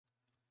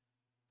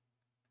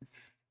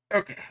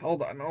Okay,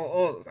 hold on.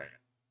 Hold a second.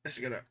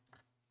 Just gonna.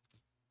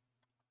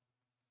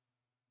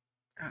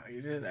 Oh,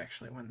 you did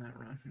actually win that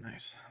run.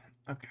 Nice.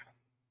 Okay.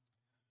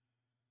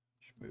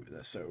 Just move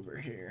this over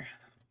here.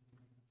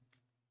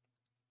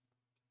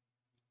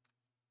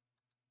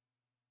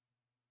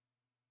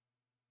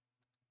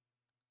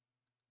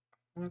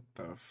 What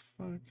the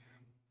fuck?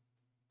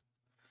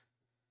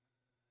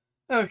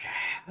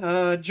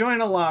 Okay.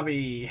 Join a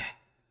lobby.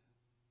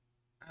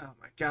 Oh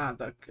my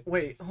god.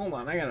 Wait, hold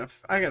on. I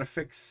gotta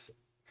fix.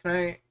 Can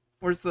I?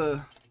 Where's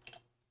the?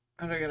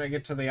 How do I gotta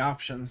get to the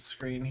options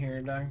screen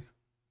here, Doug?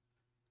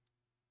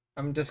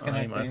 I'm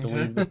disconnecting. You might have to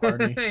leave the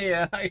party.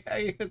 Yeah,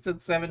 it's at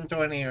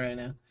 7:20 right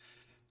now.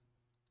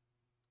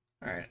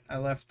 All right, I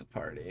left the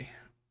party.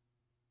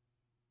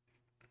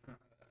 I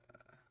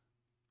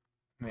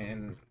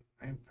mean,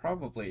 I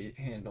probably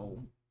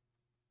handle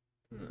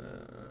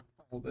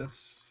all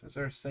this. Is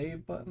there a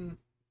save button?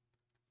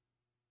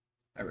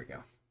 There we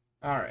go.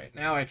 All right,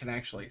 now I can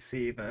actually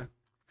see the.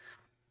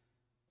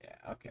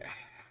 Yeah, okay.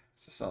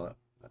 Is this all?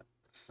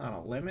 It's not a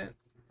limit.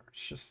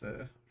 It's just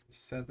a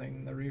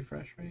setting the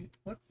refresh rate.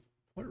 What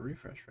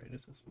refresh rate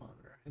is this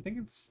monitor? I think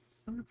it's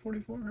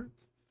 144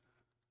 hertz.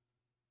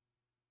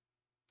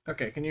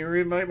 Okay, can you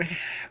remind me?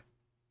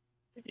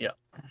 Yeah.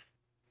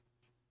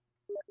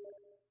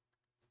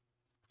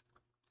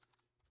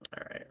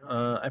 All right.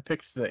 I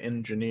picked the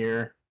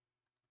engineer.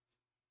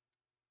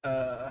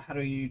 How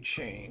do you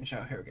change?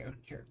 Oh, here we go.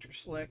 Character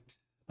select.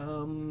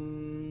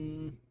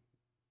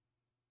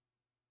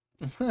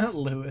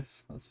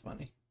 Lewis. That's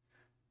funny.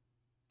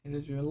 It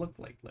does even look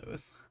like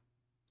Lewis.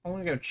 I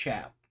want to go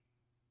chap.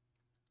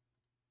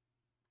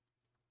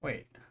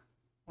 Wait.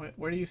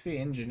 Where do you see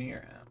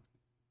engineer at?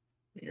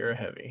 You're a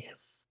heavy.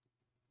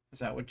 Is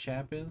that what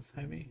chap is?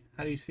 Heavy?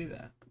 How do you see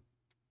that?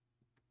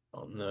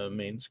 On the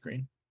main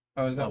screen.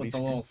 Oh, is that Lobby what the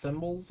screen. little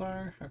symbols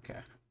are? Okay.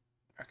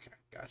 Okay,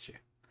 got you.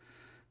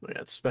 We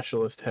got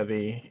specialist,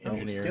 heavy,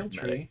 engineer, skill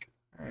tree. medic.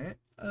 Alright.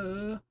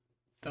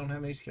 Don't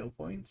have any skill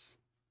points.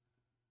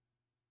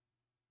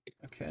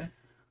 Okay.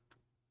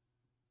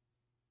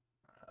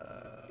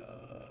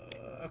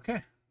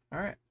 Okay.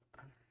 Alright.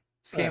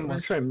 This game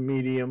was try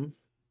medium.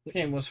 This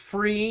game was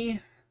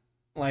free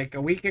like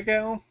a week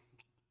ago.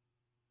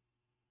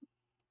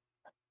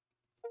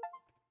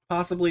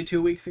 Possibly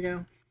 2 weeks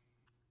ago.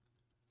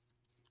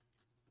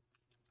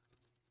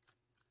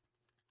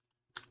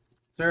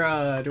 Is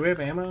there do we have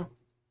ammo?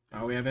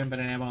 Oh, we have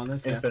infinite ammo on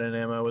this guy. Infinite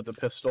ammo with the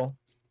pistol.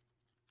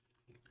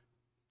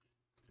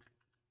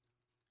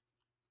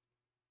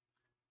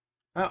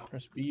 Oh.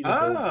 Press B to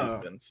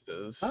build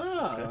defenses.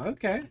 Oh,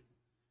 okay.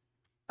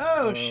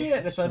 Oh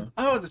shit! It's a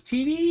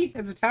TD.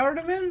 It's a tower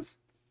defense.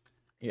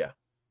 Yeah.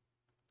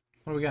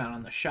 What do we got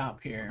on the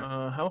shop here?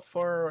 How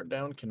far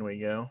down can we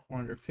go?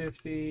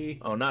 150.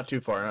 Oh, not too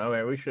far.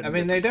 Okay, we should. I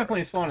mean, they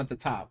definitely spawn at the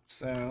top.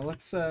 So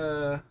let's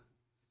I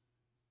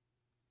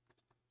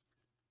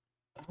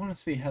want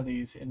to see how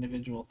these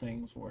individual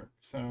things work.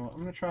 So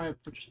I'm gonna try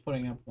just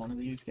putting up one of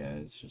these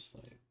guys, just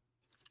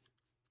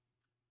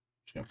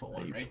gonna put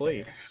one right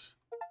there.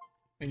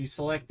 And you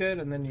select it,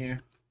 and then you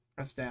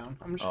press down.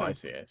 I'm just. I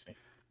see. Just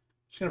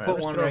gonna put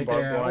one right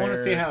there. I want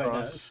to see how it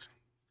does.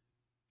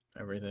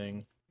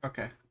 Everything.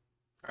 Okay.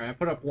 All right. I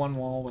put up one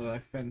wall with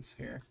a fence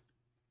here.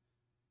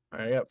 All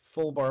right. I got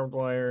full barbed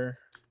wire.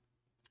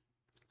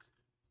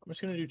 I'm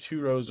just gonna do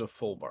 2 rows of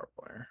full barbed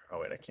wire. Oh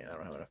wait, I can't. I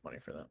don't have enough money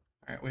for that.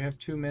 All right. We have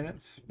 2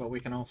 minutes, but we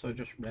can also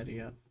just ready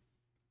up.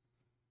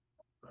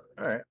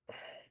 All right.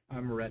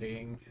 I'm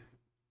readying.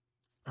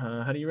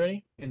 How do you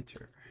ready?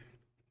 Enter.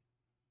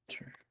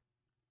 Sure.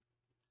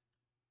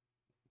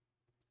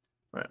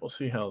 All right, we'll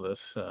see how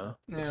this.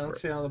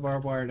 Let's see how the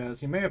barbed wire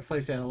does. You may have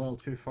placed it a little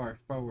too far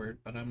forward,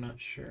 but I'm not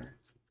sure.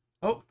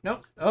 Oh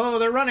nope! Oh,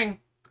 they're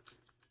running.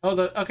 Oh,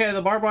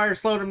 the barbed wire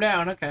slowed them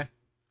down. Okay.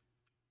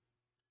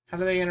 How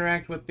do they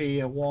interact with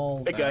the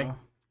wall? Big guy. I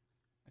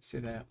see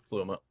that.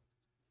 Blew him up.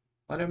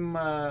 Let him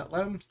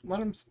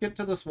get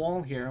to this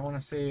wall here. I want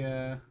to see.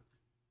 I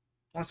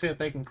want to see if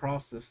they can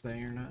cross this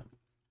thing or not.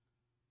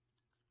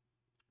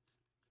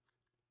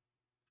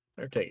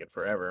 They're taking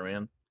forever,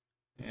 man.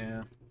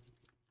 Yeah.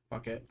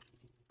 Fuck it.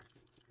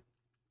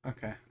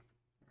 Okay.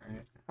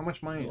 Alright. How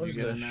much money did you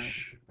get in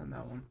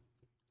that one?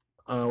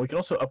 We can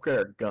also upgrade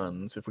our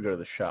guns if we go to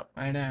the shop.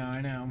 I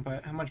know,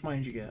 but how much money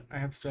did you get? I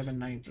have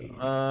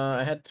 719.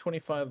 I had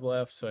 25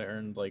 left, so I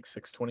earned like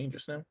 620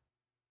 just now.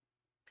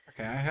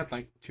 Okay, I had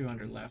like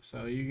 200 left,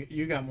 so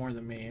you got more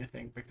than me, I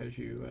think, because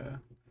you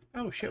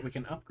oh shit, we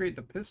can upgrade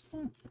the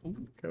pistol?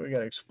 Ooh. Okay, we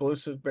got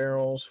explosive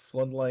barrels,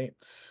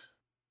 floodlights,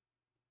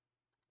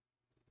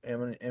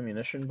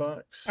 ammunition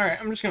box. Alright,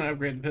 I'm just gonna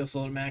upgrade the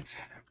pistol to max.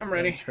 I'm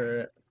ready.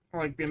 Turret. I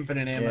like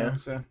infinite ammo,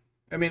 so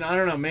I mean, I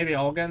don't know, maybe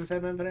all guns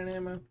have infinite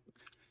ammo?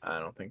 I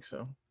don't think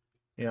so.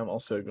 Yeah, I'm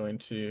also going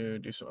to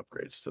do some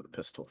upgrades to the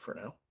pistol for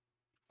now.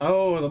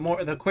 Oh,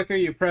 the quicker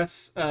you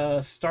press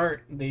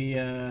start,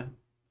 the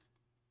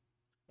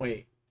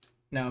wait.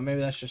 No, maybe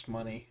that's just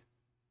money.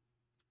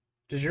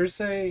 Does yours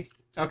say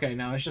okay,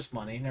 no, it's just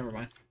money. Never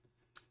mind.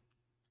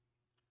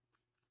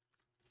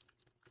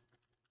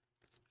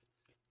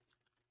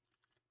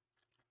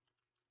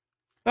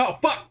 Oh,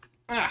 fuck!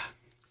 Ah!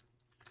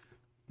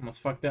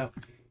 Almost fucked up.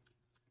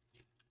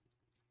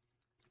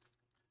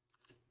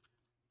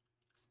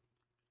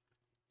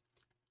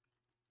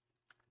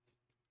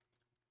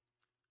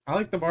 I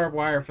like the barbed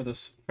wire for the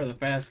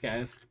fast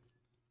guys.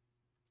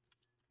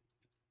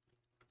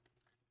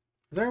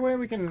 Is there a way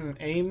we can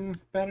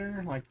aim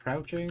better, like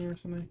crouching or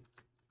something?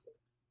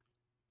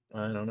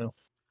 I don't know.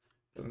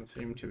 Doesn't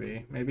seem to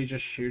be. Maybe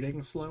just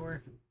shooting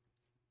slower?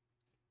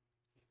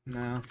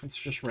 No, it's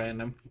just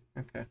random.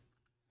 Okay.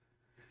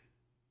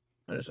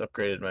 I just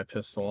upgraded my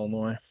pistol all the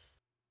way.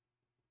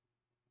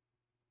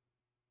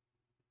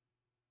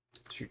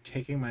 So you're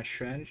taking my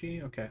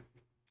strategy? Okay.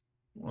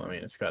 Well, I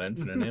mean, it's got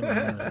infinite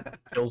ammo. It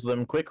kills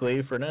them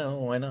quickly for now.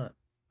 Why not?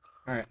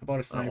 Alright, I bought a I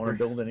don't sniper. want to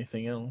build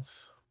anything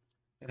else.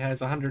 It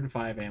has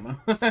 105 ammo.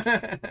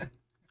 Okay.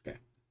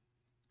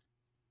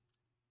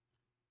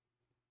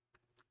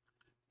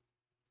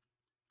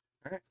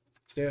 Alright,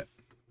 let's do it.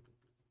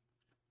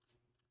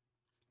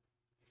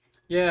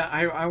 Yeah,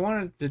 I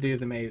wanted to do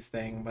the maze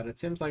thing, but it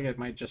seems like it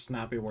might just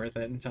not be worth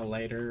it until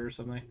later or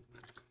something.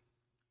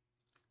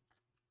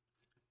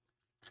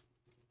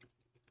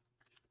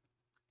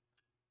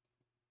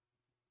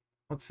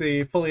 What's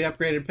the fully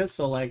upgraded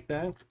pistol like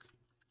that?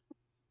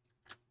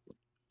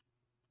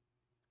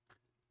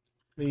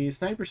 The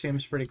sniper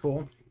seems pretty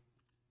cool.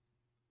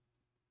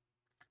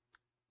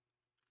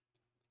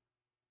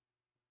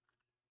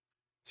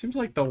 Seems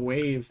like the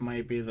wave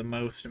might be the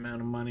most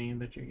amount of money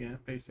that you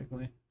get,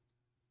 basically.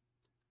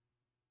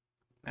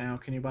 Now,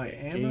 can you buy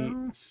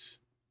ammo? Gates.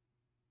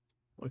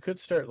 We could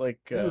start like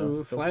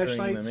Ooh, filtering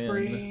flashlights them in.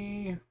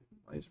 free.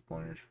 Laser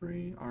pointers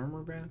free.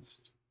 Armor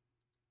vest.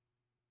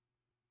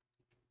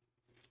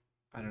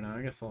 I don't know.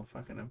 I guess I'll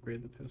fucking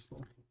upgrade the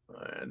pistol.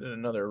 I did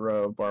another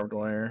row of barbed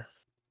wire.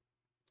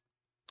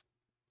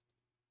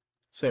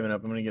 Saving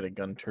up. I'm gonna get a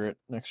gun turret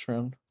next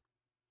round.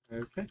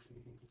 Okay.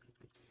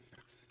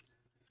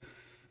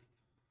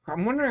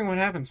 I'm wondering what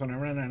happens when I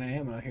run out of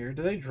ammo here.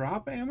 Do they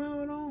drop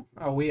ammo at all?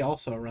 Oh, we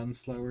also run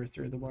slower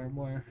through the barbed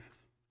wire.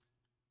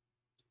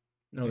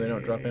 No, they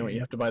don't drop ammo.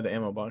 You have to buy the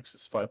ammo box.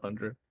 It's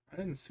 500. I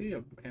didn't see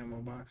a ammo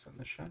box on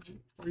the shop.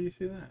 Where do you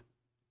see that?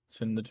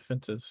 It's in the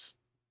defenses.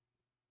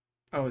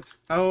 Oh, it's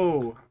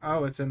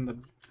it's in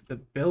the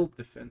build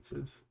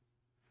defenses.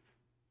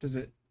 Does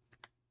it?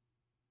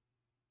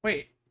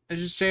 Wait,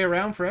 does it stay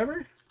around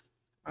forever?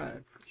 I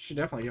should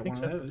definitely get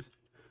one of those.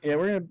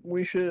 Yeah,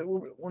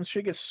 once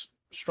she gets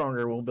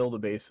stronger, we'll build a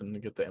base and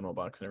get the ammo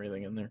box and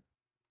everything in there.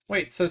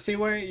 Wait, so see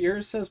where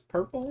yours says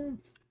purple?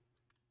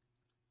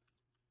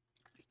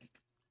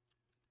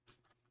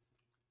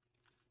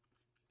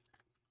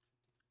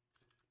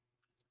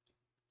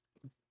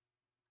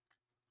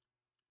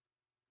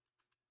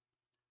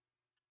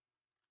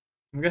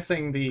 I'm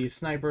guessing the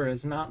sniper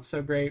is not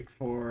so great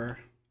for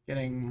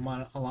getting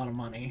a lot of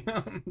money.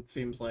 It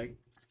seems like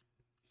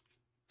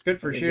it's good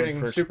for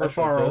shooting super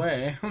far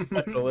away.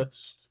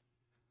 Specialist.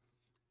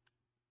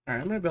 All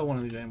right, I'm gonna build one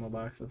of these ammo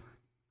boxes.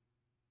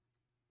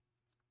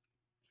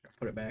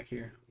 Put it back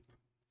here.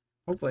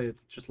 Hopefully it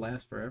just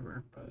lasts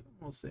forever, but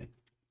we'll see.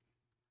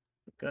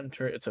 Gun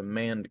turret. It's a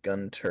manned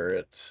gun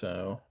turret,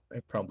 so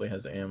it probably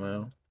has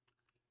ammo.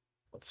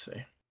 Let's see.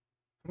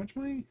 How much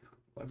money?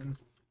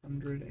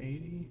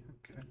 1180.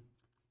 Okay.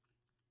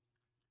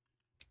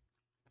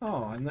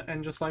 Oh,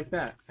 and just like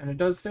that, and it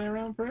does stay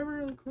around forever.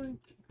 It looks like.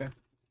 Okay.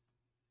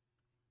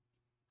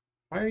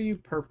 Why are you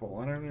purple?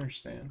 I don't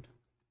understand.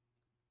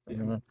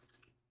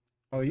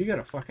 Oh, you got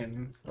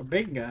a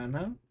big gun,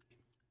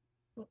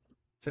 huh?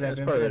 It's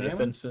part of the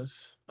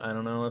defenses. I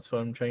don't know. That's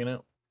what I'm checking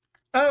out.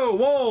 Oh,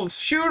 wolves!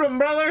 Shoot them,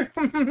 brother!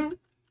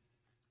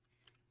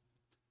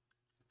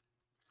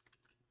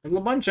 There's a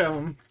bunch of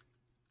them.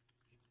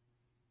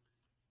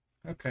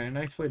 Okay,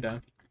 nicely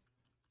done.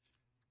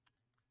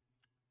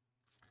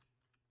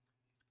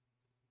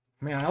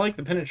 Man, I like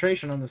the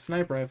penetration on the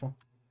sniper rifle.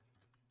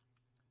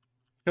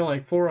 I feel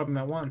like 4 of them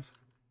at once.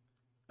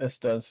 This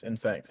does, in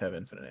fact, have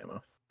infinite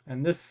ammo.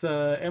 And this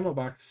ammo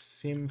box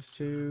seems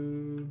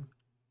to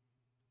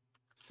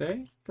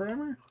say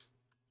forever.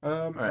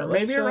 Right, or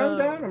maybe it runs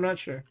out. I'm not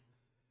sure.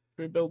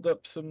 We build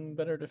up some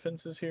better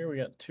defenses here. We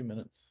got 2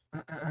 minutes.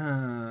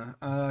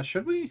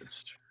 Should we?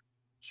 It's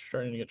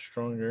starting to get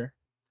stronger.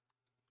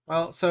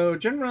 Well, so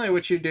generally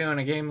what you do in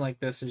a game like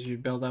this is you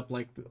build up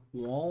like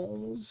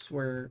walls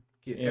where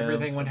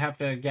everything would have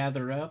to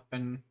gather up,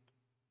 and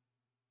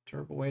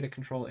durable way to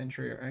control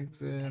entry or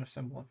exit,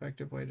 assemble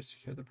effective way to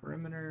secure the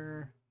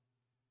perimeter.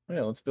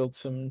 Yeah, let's build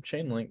some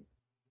chain link.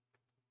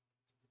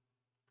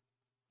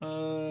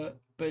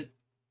 But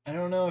I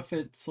don't know if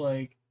it's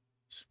like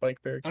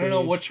spike barricade. I don't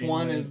know which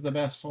one is the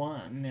best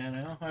one, you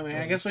know? I mean,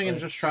 I guess we can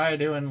just try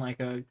doing like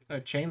a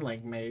chain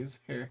link maze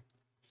here.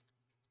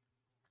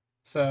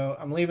 So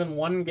I'm leaving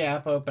one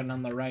gap open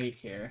on the right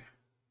here.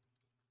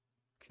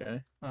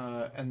 Okay.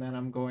 And then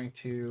I'm going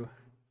to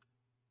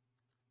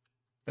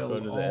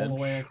build all the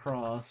way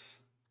across.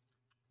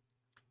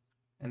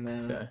 And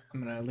then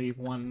I'm going to leave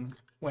one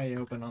way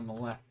open on the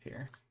left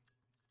here.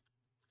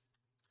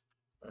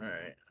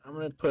 Alright. I'm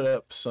going to put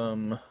up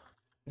some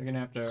You're gonna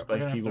have to.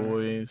 Spiky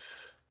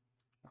boys.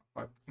 Oh,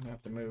 fuck, I'm gonna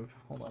have to move.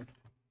 Hold on.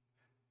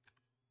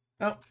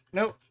 Oh,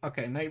 nope.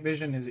 Okay, night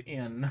vision is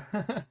in.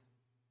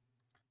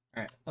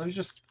 Alright,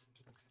 let's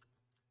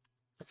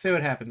see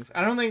what happens.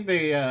 I don't think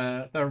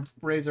the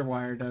razor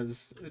wire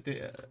does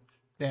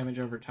damage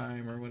over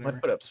time or whatever.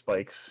 Might put up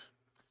spikes.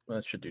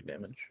 That should do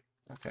damage.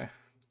 Okay.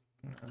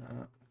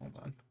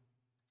 Hold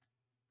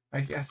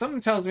on. Something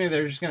tells me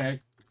they're just gonna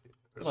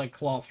like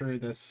claw through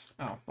this.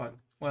 Oh fuck.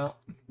 Well.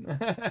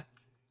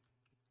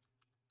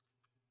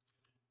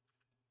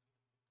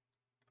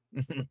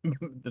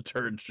 The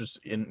turret's just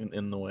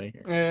in the way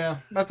here. Yeah,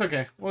 that's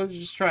okay. We'll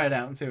just try it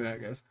out and see how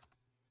it goes.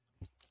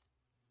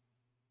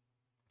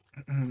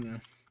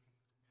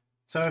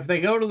 So if they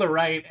go to the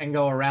right and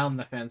go around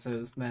the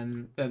fences,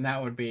 then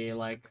that would be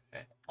like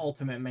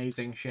ultimate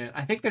amazing shit.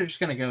 I think they're just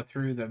gonna go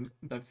through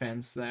the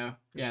fence though.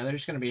 Yeah, they're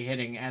just gonna be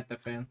hitting at the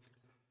fence.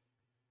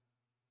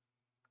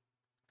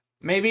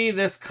 Maybe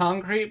this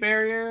concrete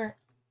barrier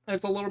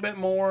is a little bit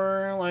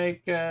more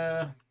like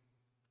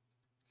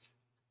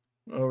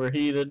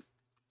overheated.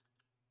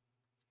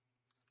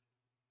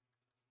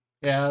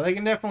 Yeah, they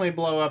can definitely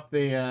blow up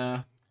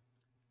the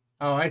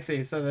Oh, I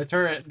see. So the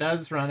turret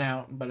does run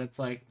out, but it's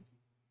like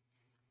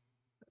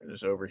It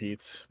just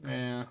overheats.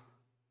 yeah.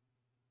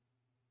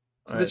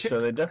 Alright, so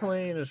they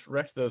definitely just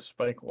wrecked those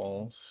spike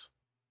walls.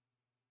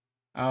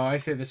 Oh, I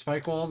see. The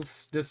spike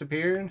walls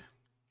disappeared.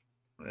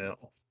 Yeah.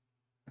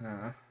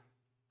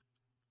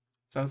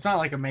 So it's not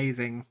like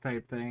amazing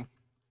type thing.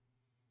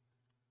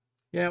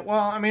 Yeah, well,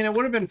 I mean, it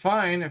would have been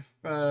fine if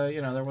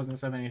you know, there wasn't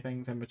so many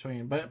things in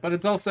between. But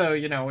it's also,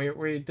 you know,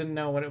 we didn't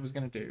know what it was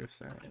gonna do,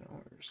 so you know,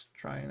 we're just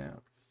trying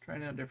out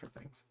different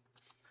things.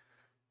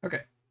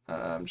 Okay,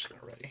 I'm just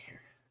gonna ready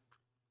here.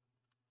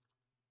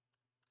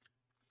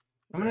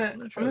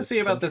 I'm gonna see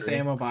about this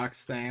ammo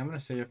box thing. I'm gonna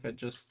see if it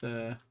just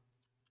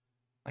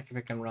like if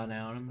it can run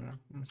out. I'm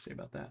gonna see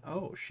about that.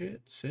 Oh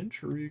shit,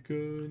 sentry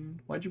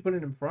gun. Why'd you put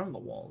it in front of the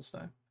walls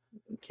though?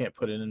 Can't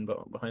put it in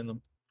behind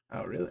them.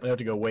 Oh really? I have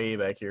to go way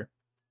back here.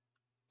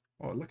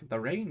 Oh, look at the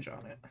range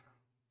on it.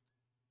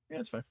 Yeah,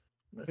 it's fine.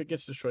 If it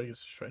gets destroyed, it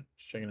gets destroyed.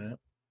 Just checking it out.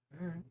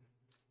 Alright.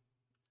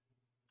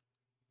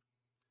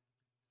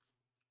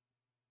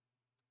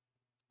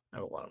 I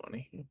have a lot of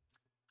money.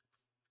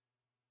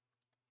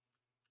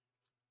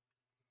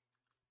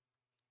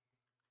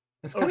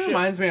 This kind of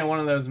reminds me of one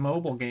of those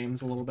mobile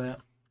games a little bit.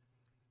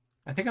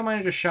 I think I might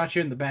have just shot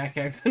you in the back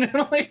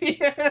accidentally.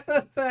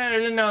 I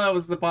didn't know that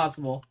was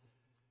possible.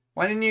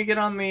 Why didn't you get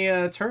on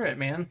the turret,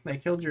 man? They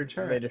killed your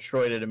turret. They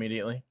destroyed it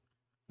immediately.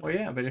 Well,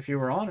 yeah, but if you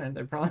were on it,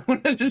 they probably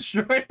would have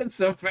destroyed it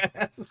so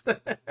fast.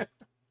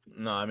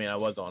 No, I mean, I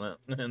was on it,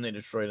 and they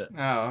destroyed it.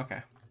 Oh,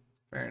 okay.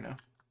 Fair enough.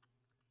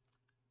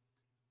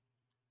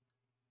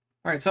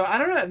 Alright, so I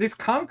don't know. These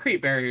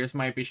concrete barriers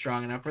might be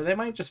strong enough, or they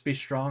might just be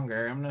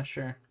stronger. I'm not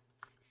sure.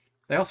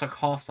 They also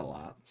cost a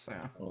lot, so...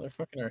 Well, they're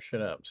fucking our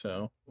shit up,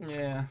 so...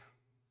 Yeah.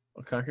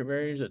 Well, concrete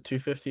barriers at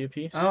 $250 a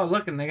piece? Oh,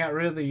 look, and they got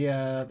rid of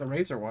the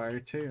razor wire,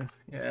 too.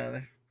 Yeah,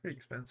 they're pretty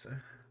expensive.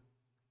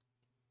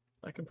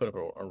 I can put up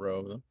a row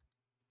of them.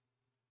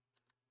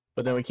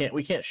 But then we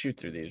can't shoot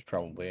through these,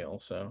 probably,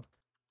 also.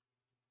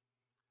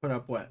 Put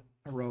up what?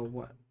 A row of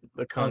what?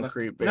 The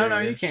concrete barriers. No,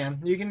 you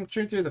can. You can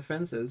shoot through the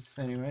fences,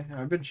 anyway.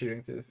 I've been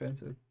shooting through the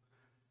fences.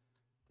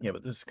 Yeah,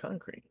 but this is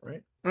concrete,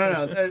 right?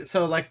 No.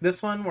 So like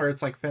this one where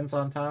it's like fence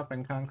on top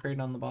and concrete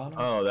on the bottom.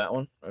 Oh, that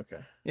one. Okay.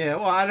 Yeah.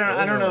 Well, I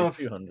don't know if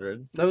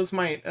 200. those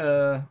might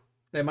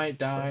they might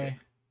die. Okay.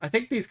 I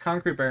think these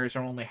concrete barriers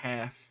are only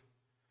half.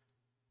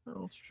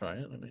 Well, let's try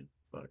it. I mean,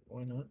 fuck,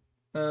 why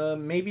not?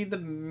 Maybe the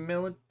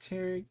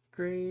military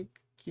grade.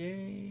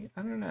 Yay.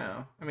 I don't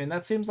know. I mean,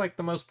 that seems like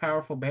the most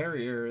powerful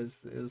barrier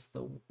is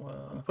the.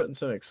 I'm putting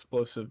some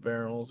explosive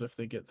barrels if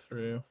they get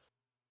through.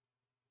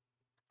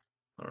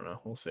 I don't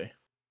know. We'll see.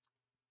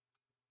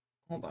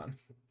 Hold on.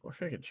 I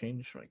wish I could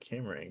change my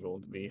camera angle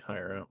to be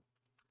higher up.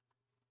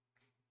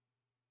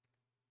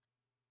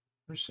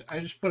 I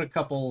just put a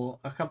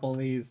couple of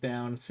these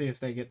down, see if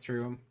they get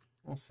through them.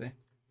 We'll see.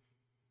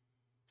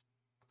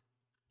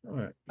 All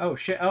right. Oh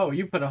shit! Oh,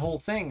 you put a whole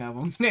thing of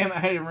them. Damn,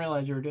 I didn't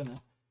realize you were doing that.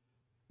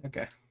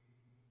 Okay.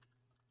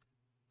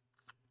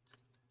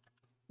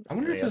 I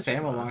wonder if this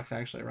ammo box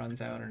actually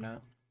runs out or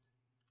not.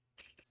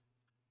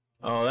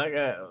 Oh, that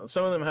guy.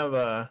 Some of them have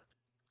a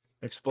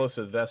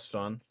explosive vest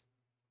on.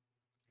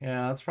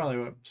 Yeah, that's probably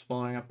what's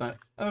blowing up that.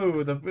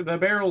 Oh, the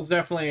barrels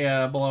definitely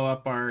blow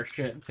up our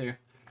shit too. I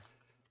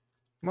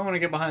might want to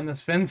get behind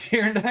this fence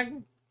here,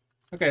 Doug.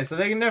 Okay, so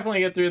they can definitely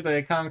get through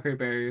the concrete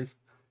barriers.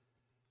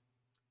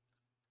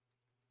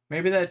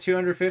 Maybe that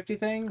 250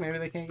 thing? Maybe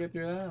they can't get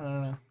through that? I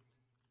don't know.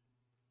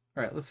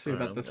 Alright, let's see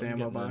about this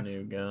ammo box. A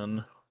new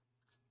gun.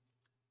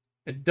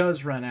 It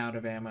does run out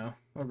of ammo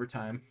over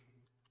time.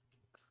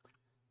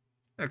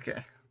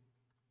 Okay.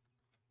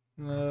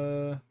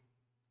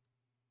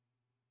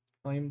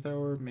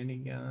 Flamethrower,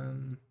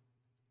 minigun.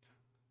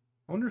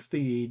 I wonder if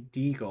the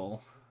Deagle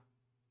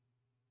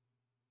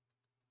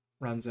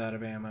runs out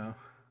of ammo.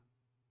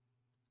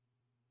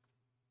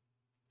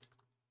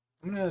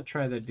 I'm gonna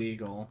try the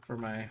Deagle for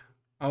my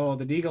Oh,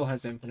 the Deagle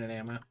has infinite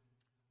ammo.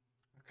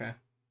 Okay.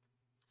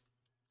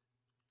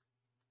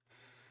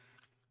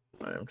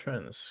 Alright, I'm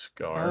trying the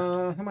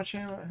Scar. How much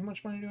ammo? How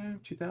much money do I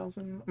have?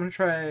 2,000. I'm gonna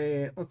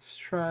try. Let's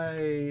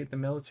try the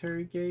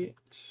military gate.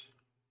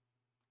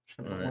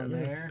 Put Alright, one I'm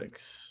gonna there.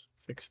 fix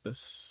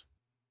this.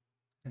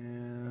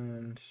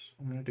 And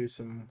I'm gonna do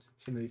some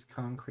of these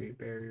concrete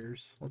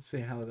barriers. Let's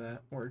see how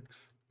that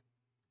works.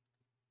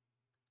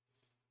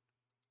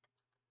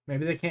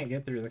 Maybe they can't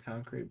get through the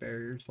concrete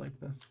barriers like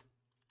this.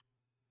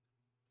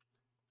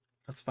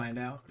 Let's find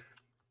out.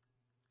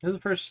 This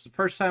is the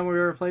first time we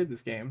ever played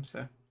this game, so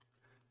it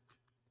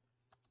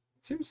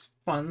seems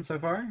fun so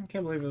far. I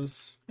can't believe it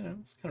was, you know,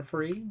 it's kind of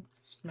free.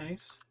 It's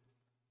nice.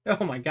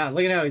 Oh my god,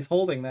 look at how he's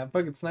holding that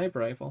fucking sniper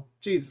rifle.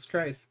 Jesus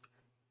Christ.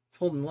 It's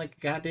holding like a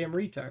goddamn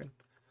retard.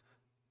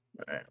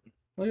 Alright.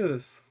 Look at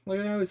this. Look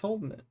at how he's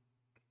holding it.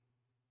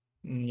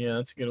 Yeah,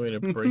 that's a good way to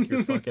break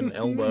your fucking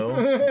elbow.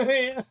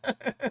 Yeah.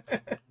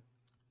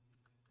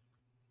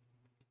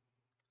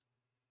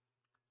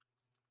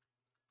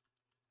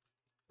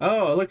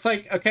 Oh, it looks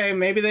like, okay,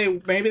 maybe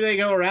they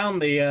go around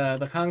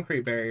the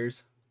concrete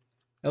barriers.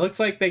 It looks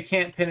like they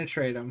can't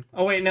penetrate them.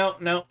 Oh wait, no,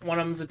 one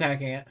of them's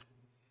attacking it.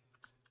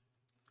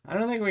 I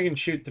don't think we can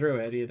shoot through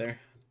it either.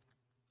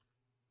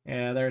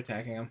 Yeah, they're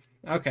attacking them.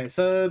 Okay,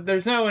 so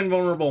there's no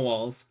invulnerable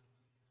walls.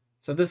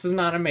 So this is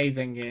not an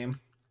amazing game.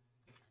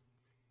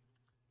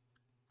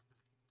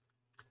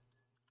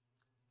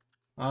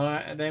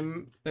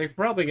 They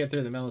probably get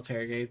through the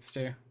military gates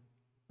too.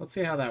 Let's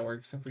see how that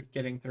works if we're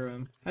getting through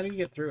them. How do you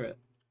get through it?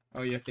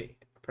 Oh, you have to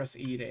press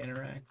E to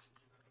interact.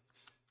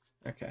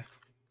 Okay,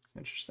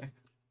 interesting.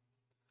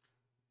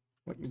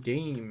 What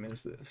game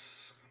is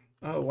this?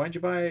 Oh, why'd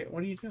you buy?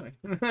 What are you doing?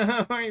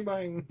 Why are you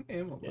buying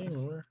ammo box?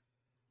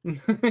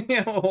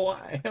 Yeah, well,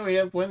 why? We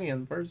have plenty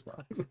in the first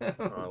box.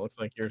 Oh, it looks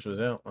like yours was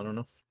out. I don't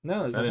know.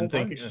 No, there's a I whole didn't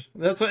think. bunch.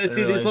 That's what it's.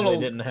 I These little. they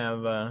didn't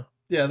have.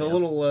 Yeah, the yeah.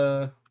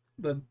 little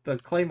the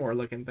claymore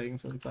looking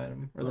things inside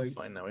them. Or that's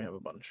fine. Now we have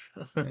a bunch.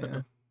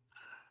 Yeah.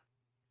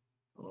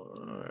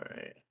 All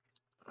right.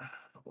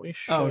 We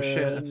should. Oh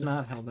shit! It's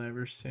not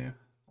Helldivers too.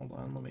 Hold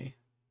on, let me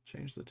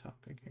change the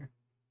topic here.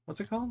 What's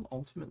it called?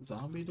 Ultimate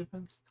Zombie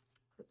Defense?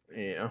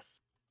 Yeah.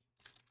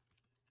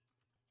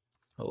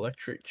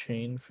 Electric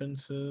chain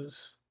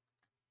fences.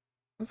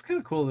 That's kind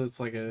of cool. That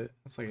it's like a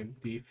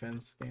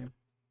defense game.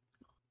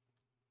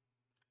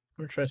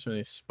 We're trying some of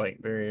these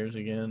spike barriers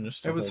again,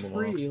 just to It was hold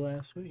them free off.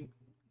 last week.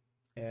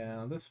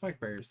 Yeah, the spike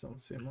barriers don't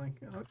seem like.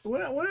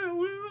 What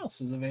else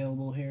is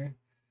available here?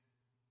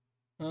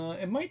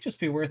 It might just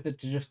be worth it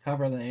to just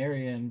cover the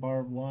area in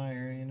barbed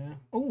wire, you know.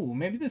 Oh,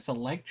 maybe this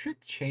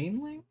electric chain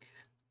link.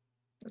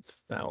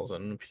 That's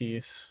 1,000 a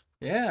piece.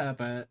 Yeah,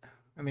 but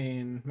I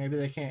mean, maybe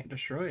they can't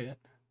destroy it.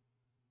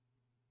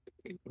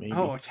 Maybe.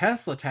 Oh,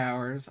 Tesla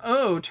towers.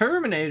 Oh,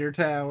 Terminator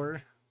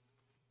tower.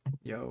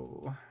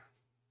 Yo.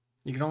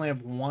 You can only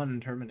have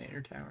one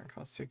Terminator tower. It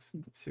costs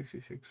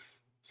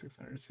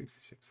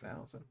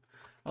 666,000.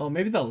 Oh,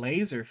 maybe the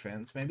laser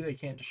fence. Maybe they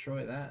can't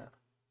destroy that.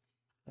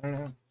 I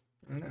don't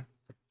know.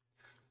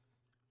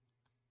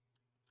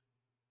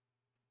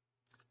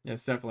 Yeah,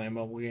 it's definitely a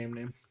mobile game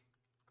name.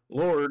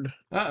 Lord.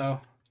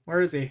 Uh-oh. Where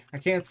is he? I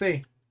can't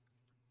see.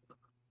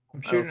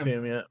 I'm I shooting don't see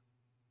him yet.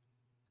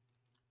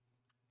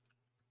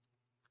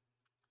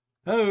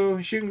 Oh,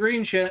 he's shooting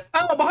green shit.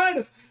 Oh, behind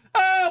us!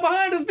 Oh,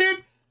 behind us,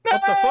 dude! No,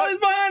 What the fuck? he's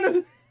behind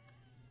us!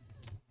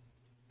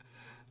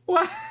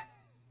 What?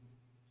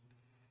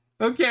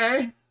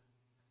 Okay.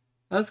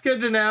 That's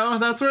good to know.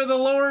 That's where the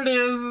Lord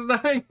is.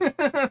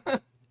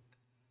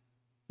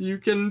 You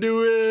can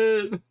do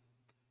it.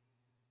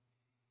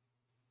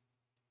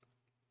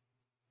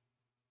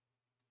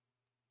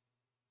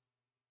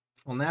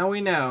 Well, now we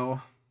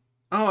know.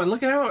 Oh, and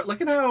look at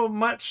how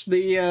much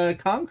the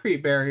concrete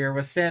barrier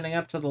was standing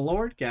up to the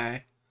Lord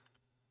guy.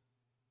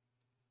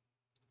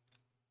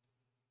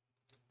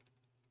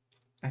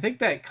 I think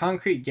that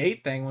concrete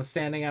gate thing was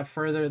standing up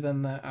further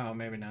than the... Oh,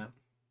 maybe not.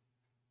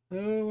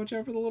 Oh, watch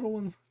out for the little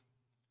ones.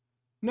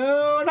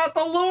 No, not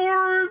the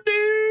Lord,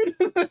 dude!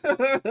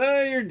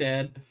 You're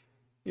dead.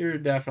 You're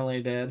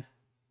definitely dead.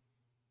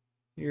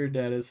 You're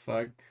dead as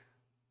fuck.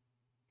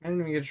 I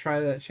didn't even get to try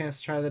that chance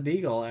to try the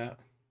Deagle out.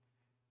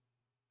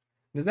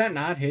 Does that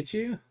not hit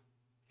you?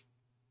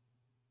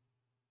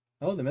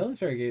 Oh, the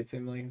military gate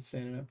seemed like it's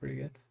standing up pretty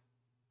good.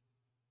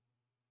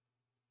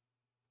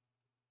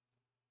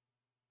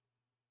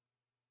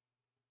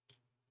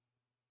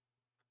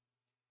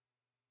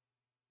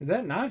 Does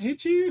that not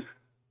hit you? I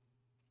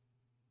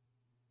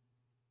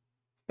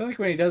feel like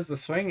when he does the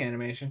swing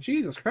animation.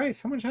 Jesus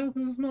Christ, how much health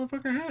does this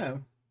motherfucker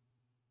have?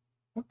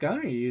 What gun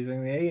are you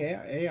using?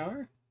 The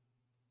AR?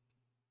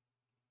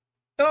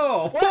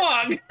 Oh,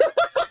 fuck!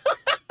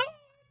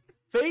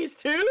 Phase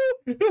 2?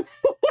 What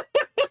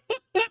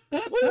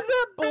is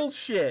that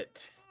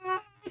bullshit?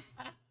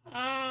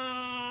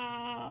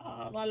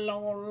 My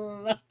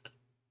lord.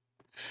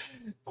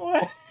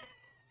 What?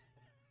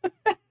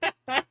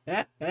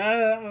 That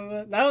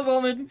was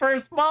only the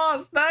first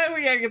boss. Now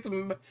we gotta get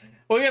some.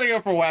 We gotta go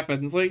for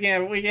weapons. We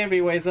can't be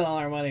wasting all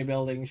our money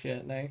building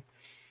shit now.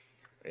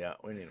 Yeah,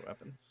 we need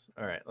weapons.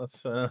 All right,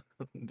 let's do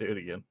it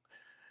again.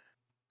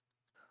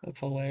 That's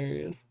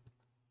hilarious.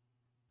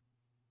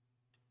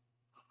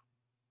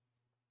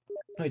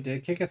 Wait, did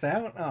it kick us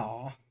out?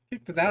 Oh,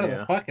 kicked us out of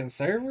this Yeah. fucking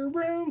server,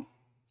 bro.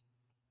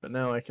 But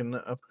now I can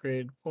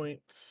upgrade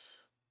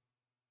points.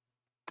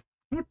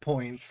 What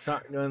points?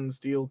 Shotguns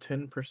deal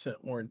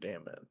 10% more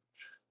damage.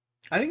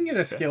 I didn't get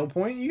a Okay. skill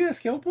point. You get a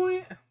skill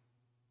point?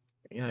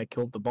 Yeah, I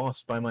killed the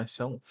boss by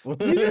myself. You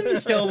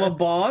didn't kill the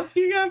boss.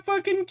 You got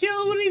fucking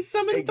killed when he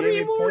summoned It three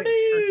gave me more points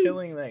dudes. for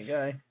killing that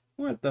guy.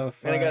 What the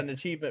fuck? And I got an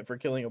achievement for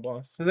killing a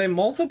boss. Do they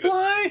multiply?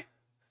 I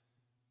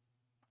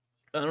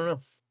don't know.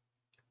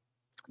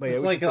 But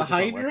It's we like can a focus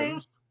on Hydra?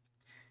 weapons.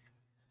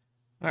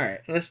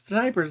 Alright, the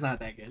sniper's not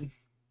that good.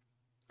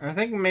 I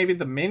think maybe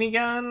the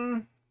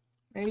minigun,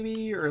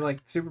 maybe, or like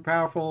super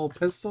powerful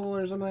pistol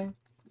or something.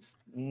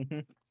 Mm-hmm.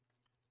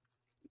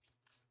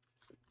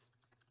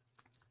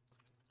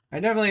 I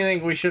definitely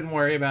think we shouldn't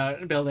worry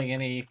about building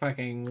any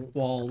fucking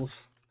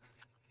walls.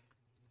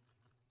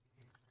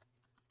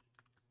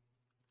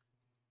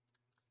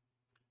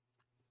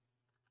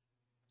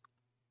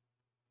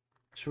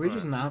 Should we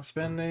just not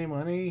spend any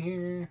money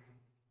here?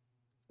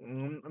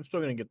 I'm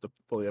still gonna get the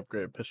fully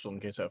upgraded pistol in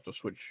case I have to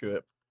switch to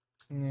it.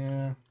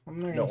 Yeah, I'm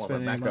not gonna Don't want my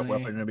spend any backup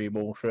money. weapon to be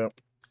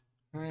bullshit.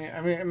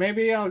 I mean,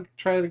 maybe I'll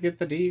try to get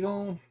the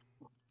deagle.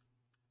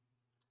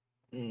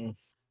 Mm.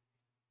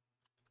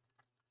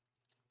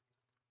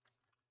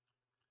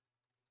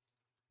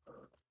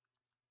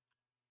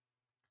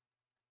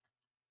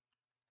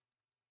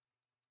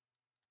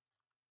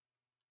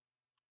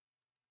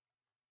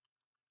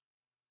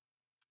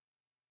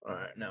 All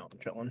right, now I'm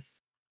chilling.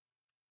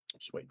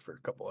 Just wait for a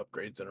couple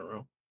upgrades in a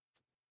row.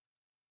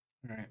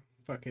 Alright,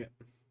 fuck it.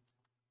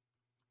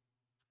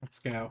 Let's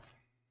go.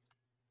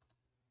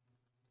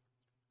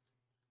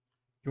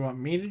 You want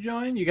me to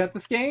join? You got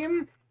this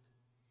game?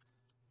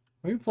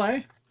 We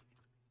play.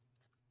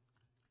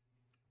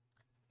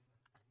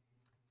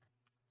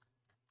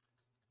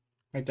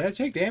 Wait, did I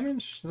take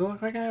damage? Does it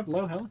look like I have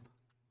low health?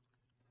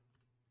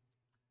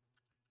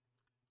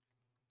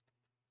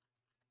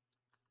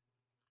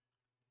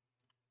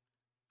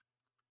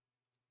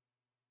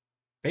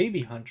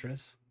 Baby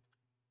Huntress.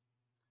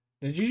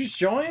 Did you just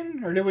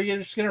join? Or did we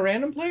just get a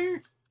random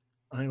player?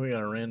 I think we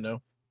got a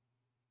rando.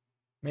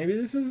 Maybe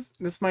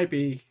this might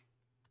be...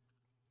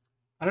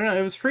 I don't know,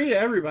 it was free to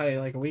everybody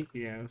like a week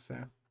ago, so...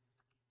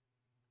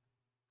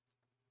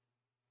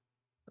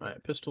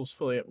 Alright, pistol's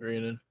fully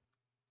upgraded.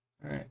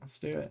 Alright, let's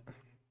do it.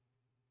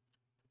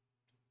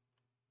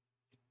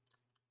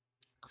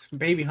 This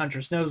Baby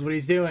Huntress knows what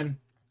he's doing.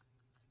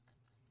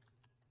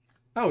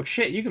 Oh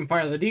shit, you can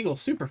fire the deagle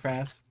super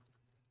fast.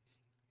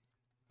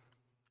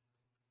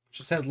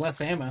 Just has less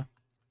ammo.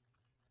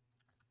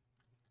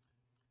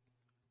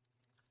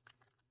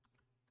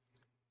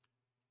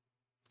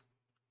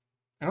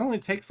 It only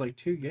takes like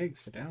 2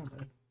 gigs to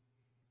download.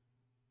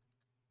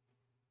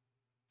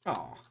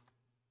 Oh.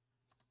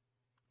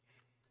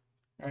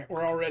 Alright,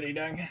 we're all ready,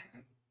 Doug.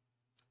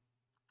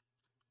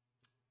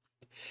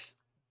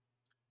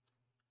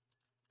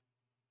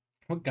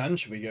 What gun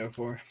should we go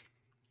for?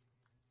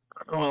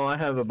 Well, I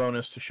have a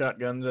bonus to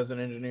shotguns as an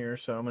engineer,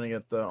 so I'm gonna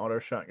get the auto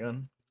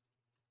shotgun.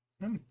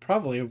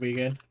 Probably would be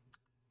good.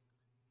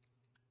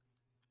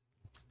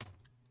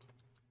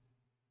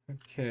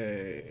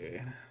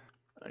 Okay.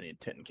 I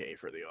need 10k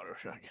for the auto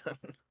shotgun.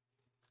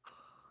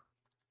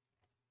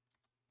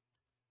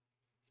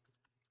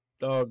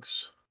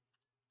 Dogs.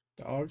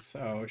 Dogs?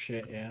 Oh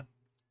shit, yeah.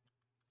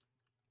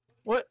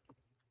 What?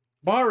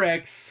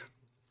 Barex!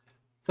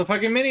 It's a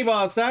fucking mini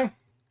boss, huh?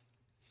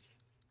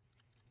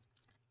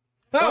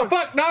 Oh,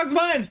 fuck! Dog's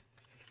mine!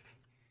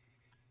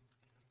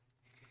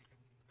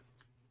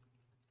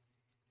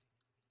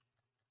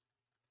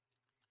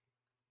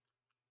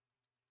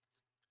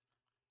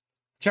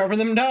 Sharpen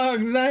them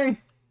dogs, dang!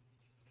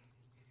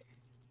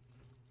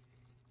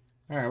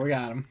 Alright, we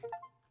got him.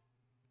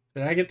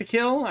 Did I get the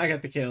kill? I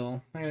got the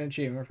kill. I got an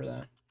achievement for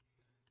that.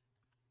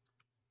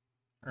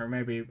 Or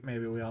maybe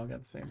we all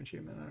got the same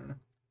achievement, I don't know.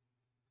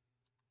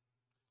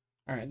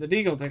 Alright, the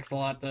deagle takes a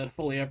lot to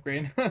fully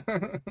upgrade.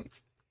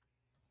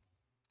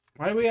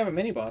 Why do we have a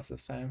mini boss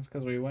this time? It's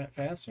because we went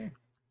faster?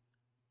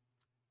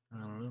 I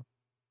don't know.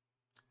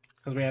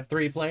 Because we have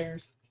 3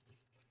 players?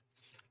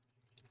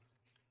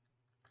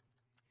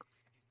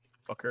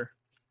 Fucker.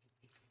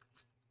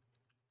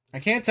 I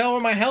can't tell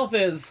where my health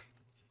is!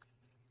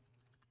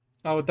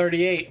 Oh,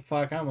 38.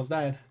 Fuck, I almost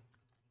died.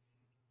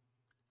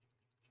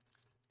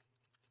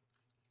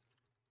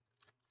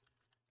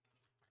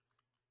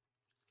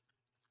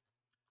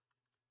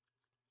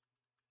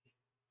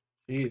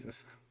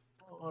 Jesus.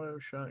 Auto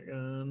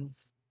shotgun.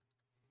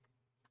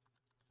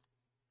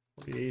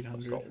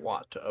 4,800. That's a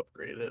lot to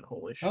upgrade it.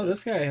 Holy shit. Oh,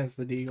 this guy has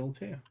the deagle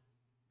too.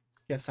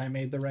 Guess I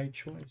made the right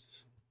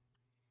choice.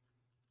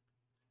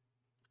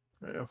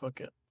 Yeah,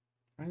 fuck it.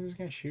 Why is this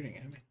guy shooting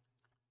at me?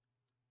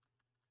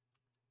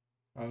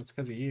 Oh, it's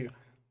because of you.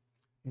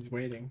 He's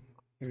waiting.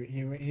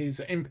 He's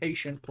an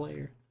impatient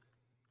player.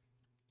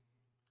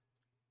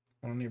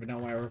 I don't even know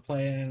why we're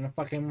playing in a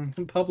fucking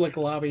public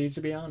lobby,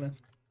 to be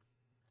honest.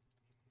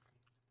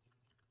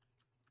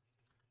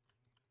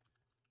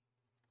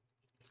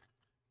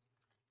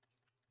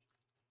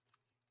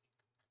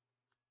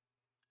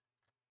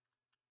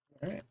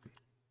 Alright.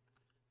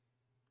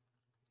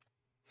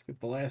 Let's get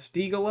the last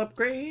Deagle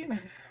upgrade.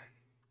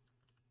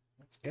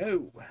 Let's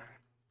go.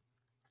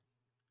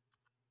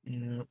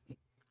 Yep.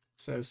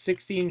 So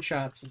 16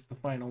 shots is the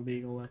final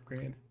Deagle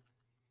upgrade.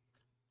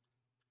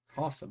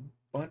 Cost a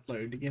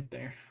buttload to get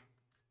there.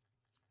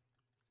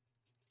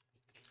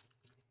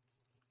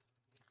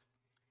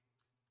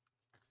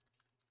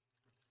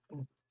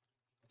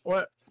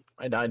 What?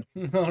 I died.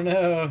 Oh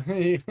no,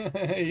 you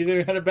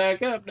either had to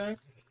back up, no?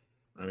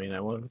 I mean,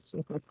 I was.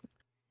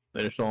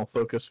 They just all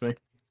focused me.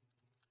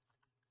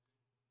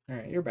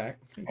 Alright, you're back.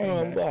 You Oh, came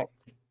I'm back.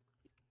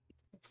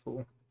 That's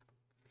cool.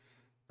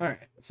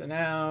 Alright, so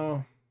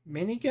now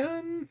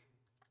minigun?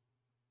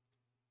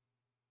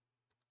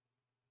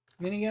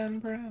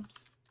 Minigun, perhaps?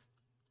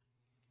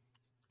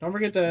 Don't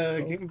forget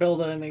to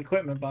build an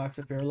equipment box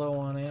if you're low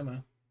on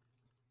ammo.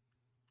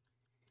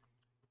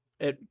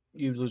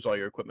 You lose all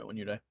your equipment when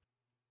you die.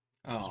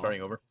 Oh.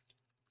 Starting over.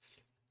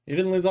 You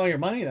didn't lose all your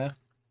money, though.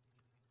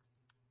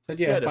 Said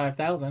you Yeah, I had did.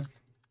 5,000.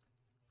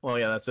 Well,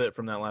 yeah, that's it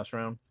from that last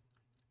round.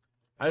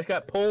 I just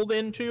got pulled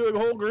into a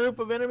whole group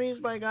of enemies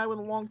by a guy with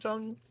a long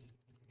tongue.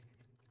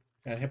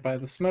 Got hit by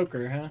the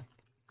smoker, huh?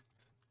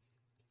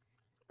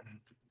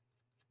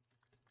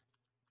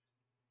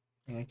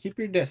 Yeah, keep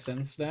your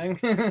distance, dang.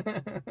 It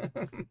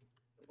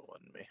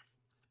wasn't me.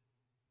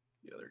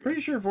 The other guy.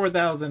 Pretty sure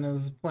 4,000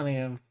 is plenty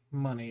of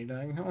money,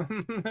 dang,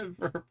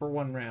 for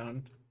one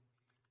round.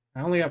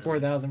 I only got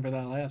 4,000 for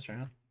that last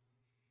round.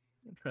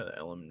 I'll try the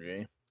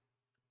LMG.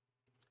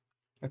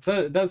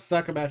 It does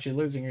suck about you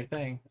losing your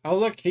thing. Oh,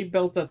 look, he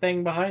built a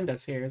thing behind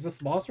us here. Is this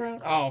the boss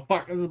round? Oh,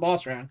 fuck, this is the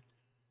boss round.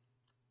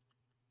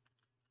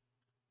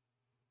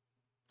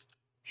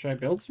 Should I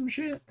build some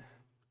shit?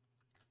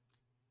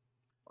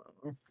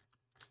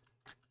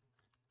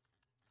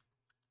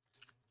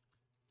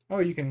 Oh,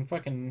 you can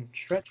fucking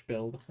stretch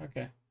build.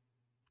 Okay.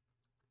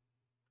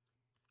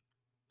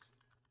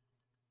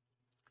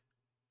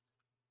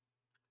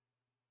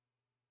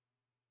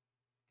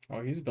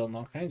 Oh, he's building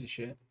all kinds of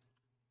shit.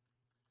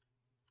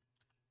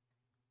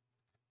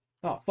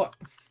 Oh, fuck.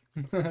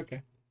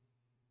 Okay.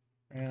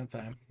 Right on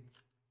time.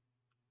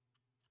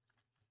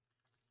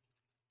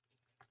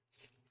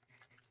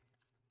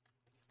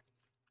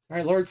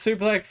 Alright, Lord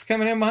Suplex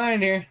coming in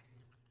behind here.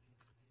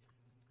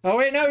 Oh,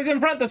 wait, no, he's in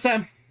front this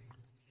time.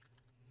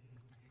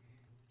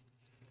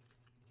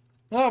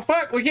 Oh,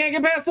 fuck, we can't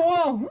get past the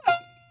wall. Oh,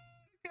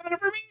 he's coming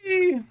for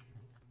me.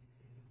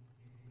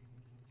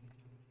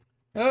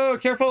 Oh,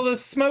 careful of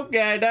this smoke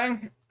guy,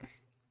 dog.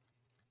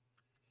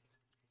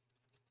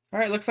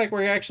 Alright, looks like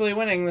we're actually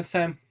winning this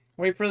time.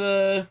 Wait for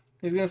the...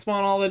 He's gonna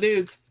spawn all the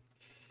dudes.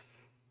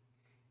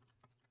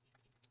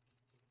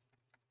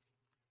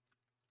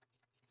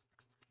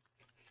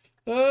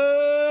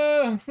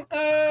 Uh,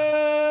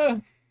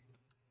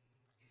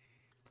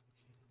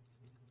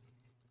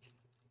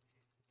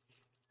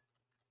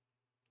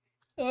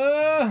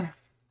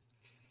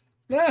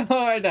 no,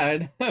 I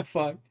died.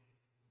 Fuck.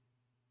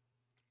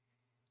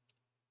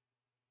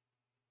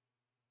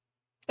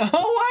 Oh,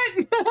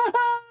 what?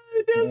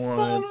 It did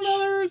spawn What?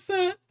 another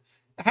set.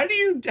 How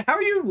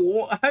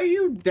are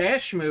you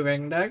dash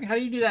moving, Doug? How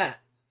do you do that?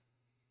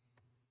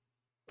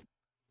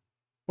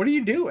 What are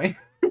you doing?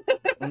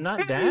 I'm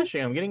not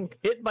dashing. I'm getting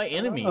hit by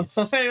enemies.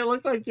 Oh, it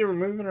looked like you were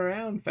moving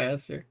around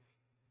faster.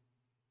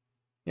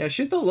 Yeah,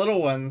 shoot the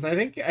little ones. I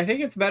think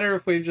it's better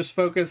if we just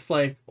focus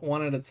like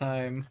one at a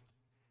time.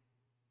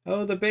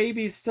 Oh, the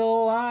baby's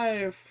still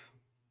alive.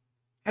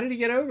 How did he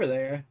get over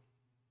there?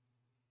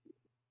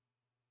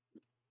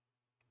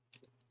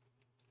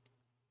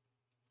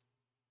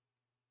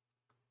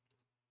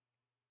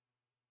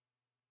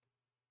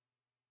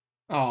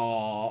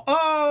 Oh,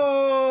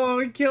 oh,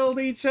 we killed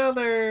each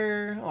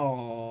other.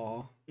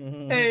 Oh,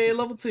 hey,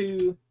 level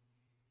 2.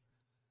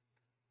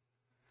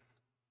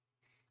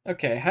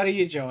 Okay, how do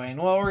you join?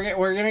 Well,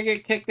 we're gonna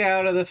get kicked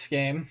out of this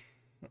game,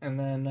 and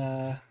then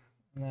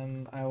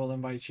I will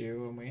invite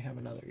you when we have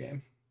another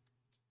game.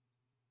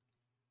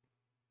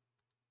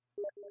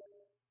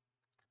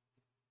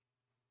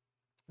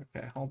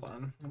 Okay, hold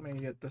on. Let me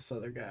get this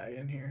other guy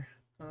in here.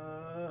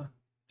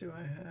 Do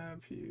I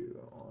have you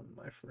on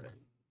my friends?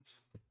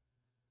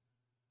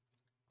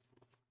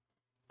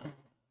 I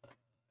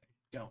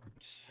don't.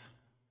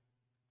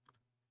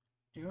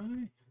 Do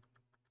I?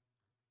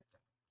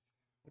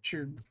 What's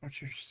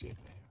your Steam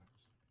name?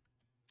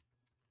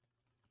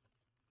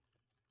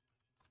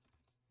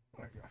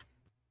 There we go.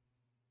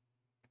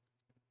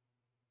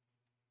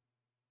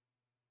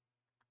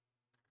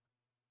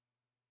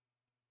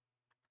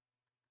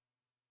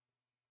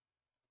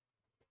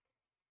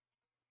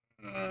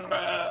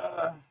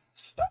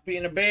 Stop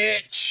being a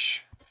bitch.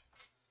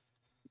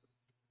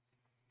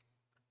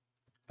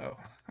 Oh,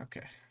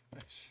 okay.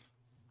 Nice.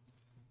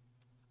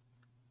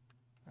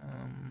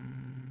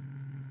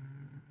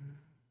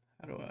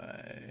 How do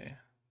I...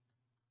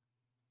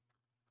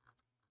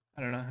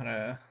 I don't know how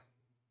to.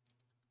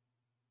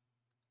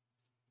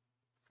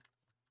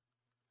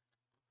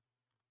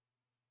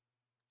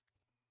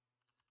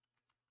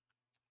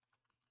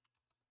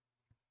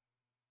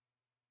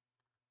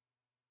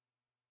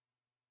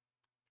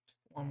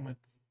 One with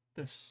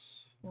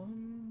this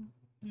one.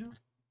 Yeah,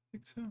 I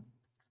think so.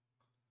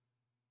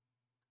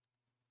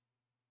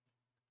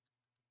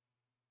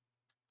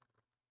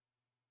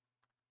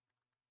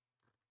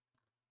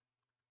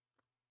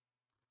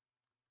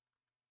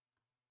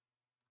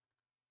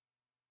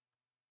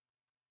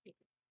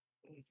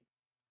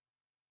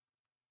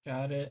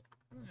 Got it.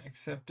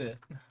 Accept it.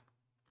 Are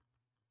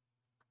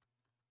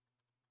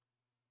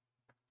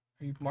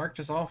you marked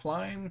as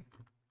offline?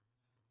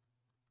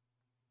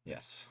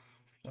 Yes,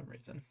 for some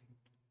reason.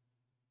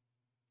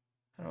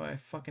 How do I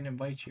fucking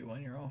invite you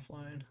when you're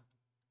offline?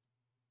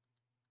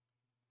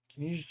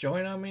 Can you just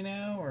join on me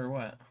now, or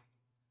what?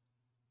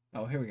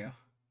 Oh, here we go.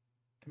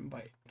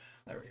 Invite.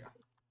 There we go.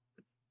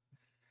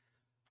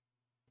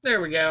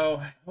 There we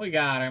go. We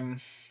got him.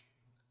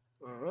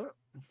 All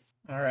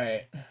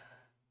right.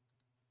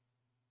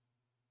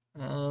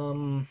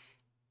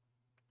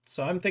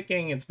 So I'm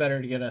thinking it's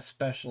better to get a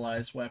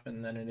specialized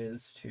weapon than it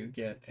is to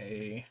get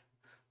a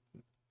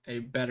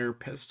better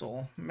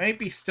pistol.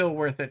 Maybe still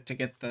worth it to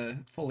get the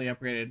fully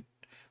upgraded,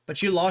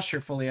 but you lost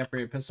your fully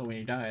upgraded pistol when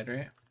you died,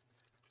 right?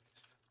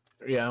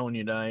 Yeah, when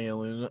you die, you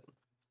lose it.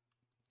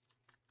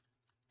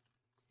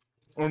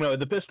 Oh no,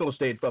 the pistol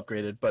stayed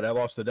upgraded, but I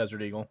lost the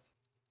Desert Eagle.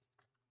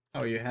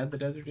 Oh, you had the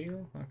Desert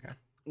Eagle? Okay.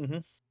 Mm-hmm.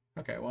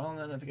 Okay, well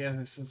then I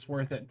guess it's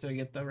worth it to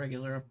get the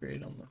regular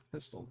upgrade on the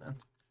pistol then.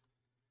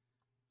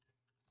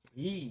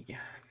 Yee.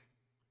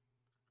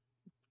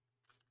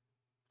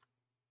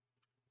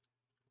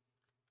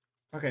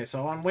 Okay,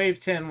 so on wave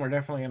 10, we're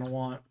definitely gonna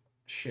want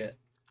shit.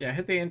 Yeah,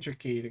 hit the enter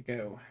key to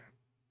go.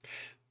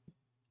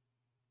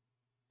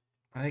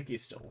 I think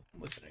he's still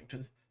listening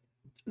to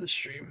the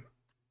stream.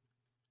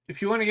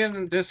 If you want to get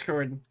in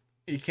Discord,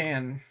 you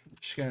can. I'm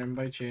just gonna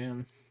invite you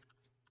in.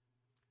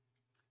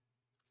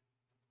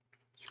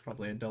 There's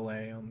probably a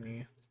delay on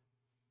the.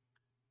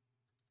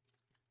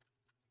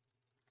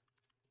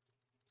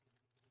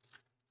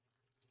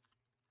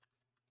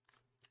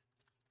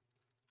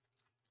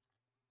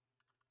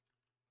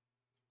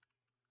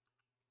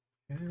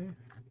 Okay.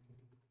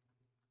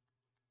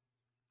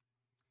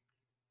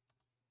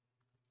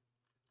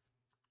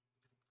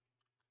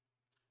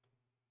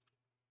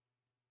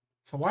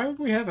 So why would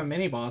we have a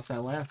mini boss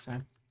that last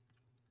time?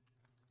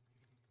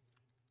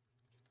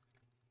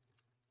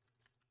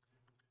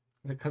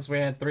 Is it because we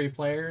had 3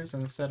 players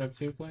instead of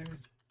 2 players?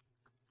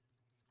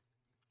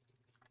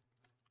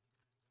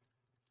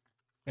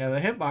 Yeah, the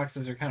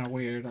hitboxes are kind of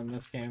weird on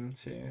this game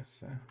too,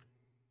 so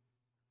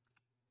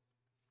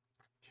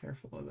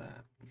careful of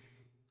that.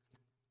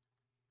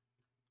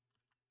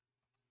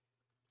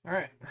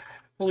 Alright,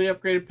 fully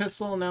upgraded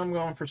pistol, now I'm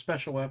going for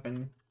special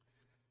weapon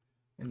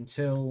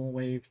until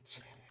wave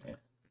 10.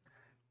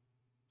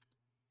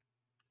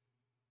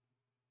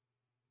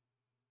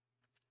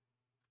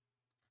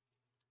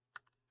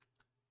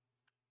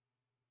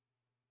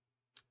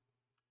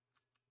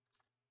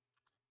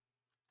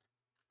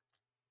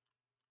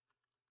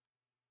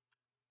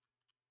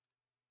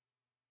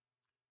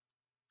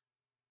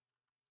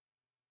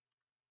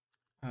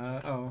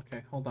 Oh,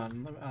 okay, hold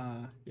on.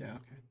 Yeah,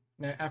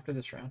 okay. After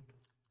this round.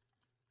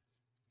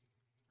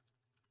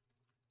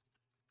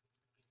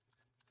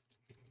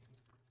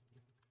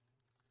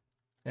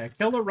 Yeah,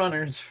 kill the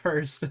runners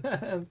first.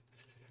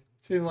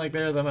 Seems like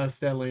they're the most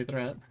deadly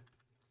threat.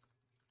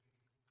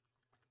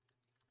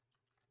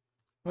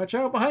 Watch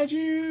out behind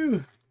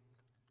you!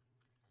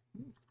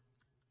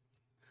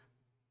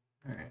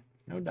 Alright,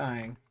 no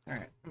dying.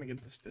 Alright, let me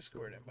get this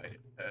Discord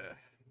invite.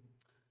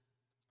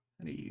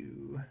 How do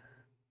you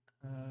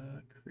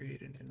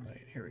create an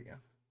invite? Here we go.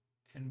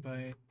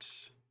 Invite.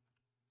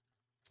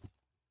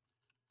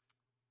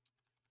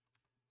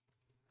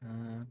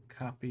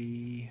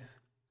 Copy.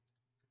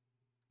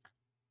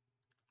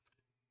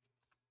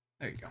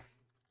 There you go.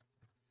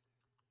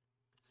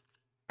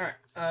 Alright,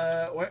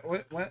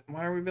 what?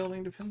 Why are we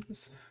building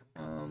defenses?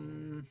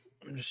 I'm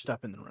just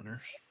stopping the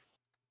runners.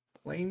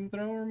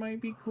 Flamethrower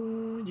might be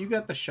cool. You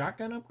got the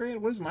shotgun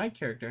upgrade? What does my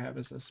character have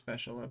as a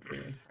special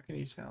upgrade? How can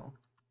you tell?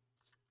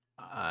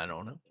 I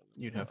don't know.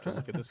 You'd have to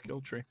look at the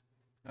skill tree.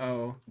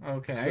 Oh,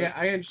 okay. So,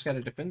 I just got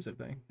a defensive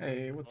thing.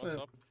 Hey, what's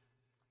up?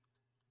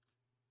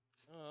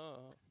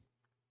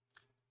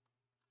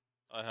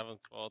 I haven't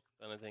bought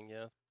anything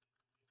yet.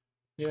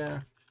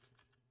 Yeah.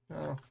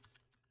 Oh,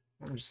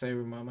 I'm just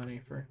saving my money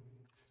for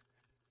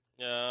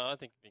Yeah, I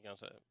think we can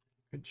say.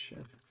 good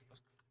shit.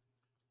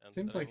 And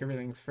Seems like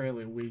everything's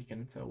fairly weak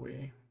until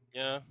we.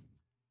 Yeah.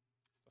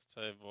 Just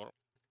save for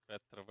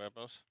better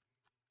weapons.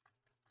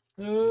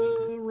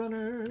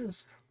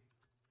 Runners.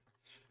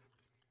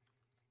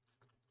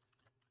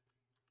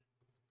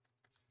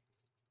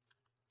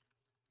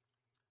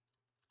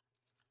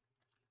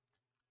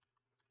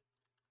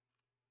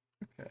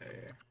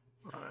 Okay.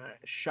 alright,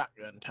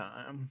 shotgun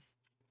time.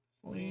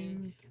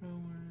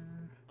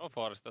 Flamethrower. How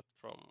far is that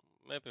from?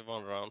 Maybe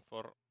one round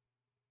for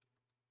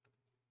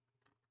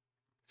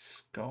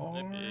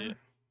Scar. Maybe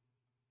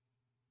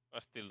I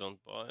still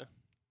don't buy.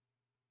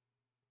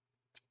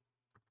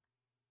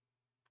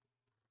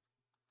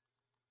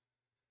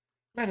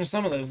 Imagine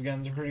some of those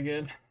guns are pretty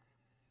good.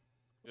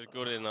 We're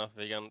good enough.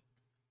 We can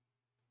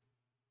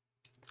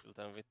kill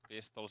them with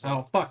pistols. Oh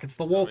and fuck! It's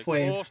the very wolf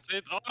wave. close to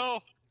it. Oh no!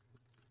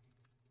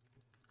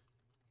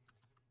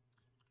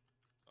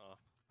 Oh,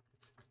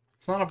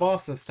 It's not a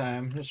boss this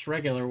time. Just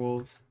regular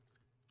wolves.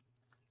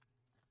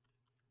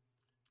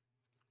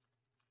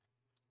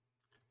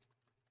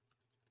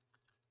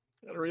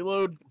 Gotta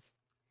reload.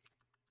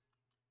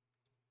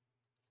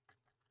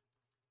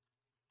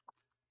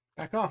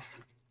 Back off.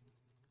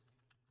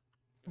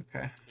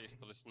 Okay.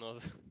 pistol is not.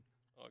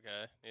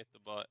 Okay, need to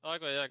buy. I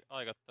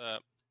got the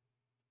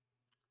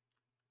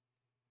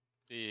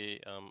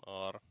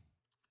DMR.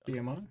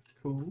 DMR.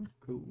 Cool.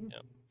 Cool.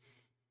 Yep.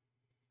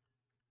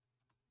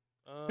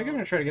 I think I'm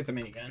gonna try to get the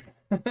minigun.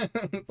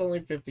 It's only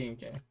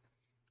 15k.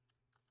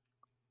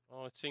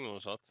 Oh, it's single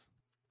shot.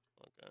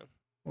 Okay.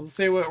 We'll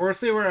see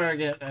where I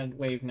get at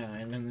wave 9,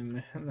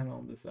 and then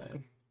I'll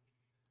decide.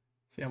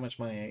 See how much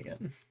money I get.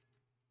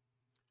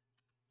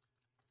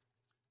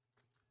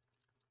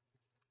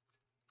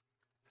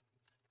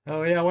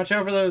 Oh yeah, watch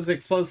out for those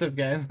explosive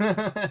guys.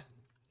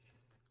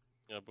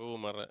 Yeah,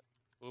 boomer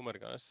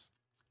guys.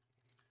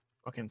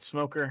 Fucking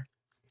smoker.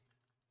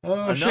 Oh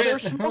Another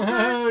shit! smoker?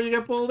 Oh, you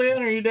got pulled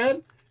in. Are you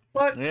dead?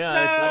 What? Yeah,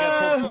 I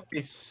got No! pulled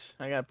twice.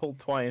 I got pulled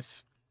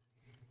twice.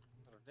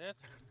 Are dead?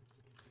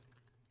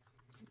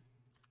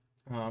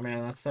 Oh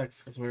man, that sucks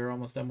because we were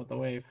almost done with the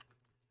wave.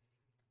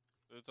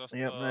 You just,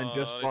 Yep, and I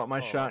just bought my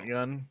respawn.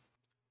 shotgun.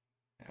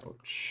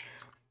 Ouch.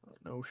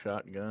 No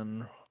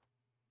shotgun.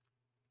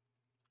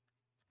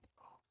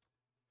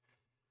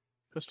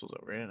 Pistol's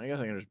over here. I guess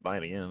I can just buy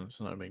it again.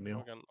 It's not a big I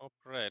deal. can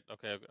upgrade.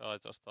 Okay, I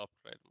just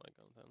upgrade my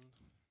gun then.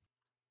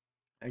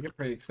 They get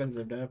pretty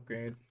expensive to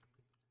upgrade.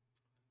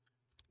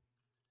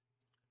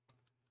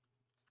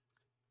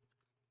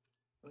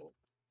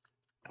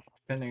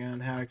 Depending on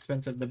how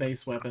expensive the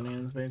base weapon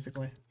is,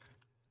 basically.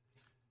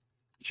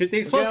 Shoot the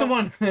explosive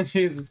one!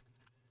 Jesus.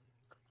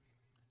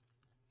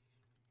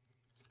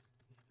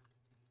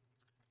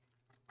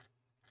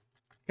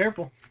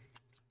 Careful.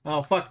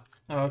 Oh, fuck.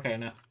 Oh, okay,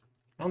 no.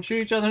 Don't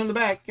shoot each other in the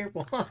back.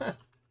 Careful.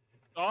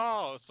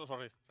 Oh, so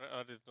sorry.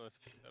 I didn't know.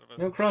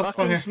 No Fucking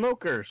crossfire.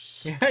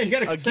 smokers. Yeah, you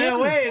gotta stay Again?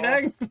 away, Oh.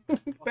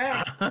 Doug.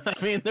 Back. I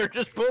mean, they're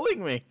just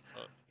pulling me.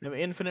 They have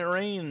infinite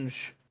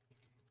range.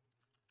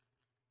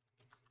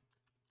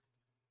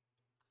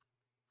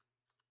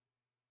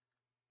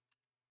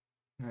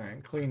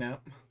 Alright, clean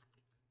up.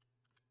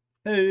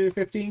 Hey,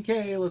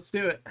 15k, let's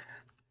do it.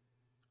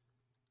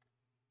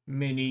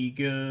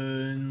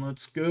 Minigun,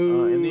 let's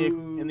go.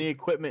 In the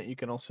equipment, you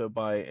can also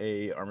buy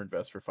a armored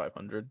vest for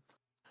 500.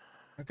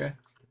 Okay,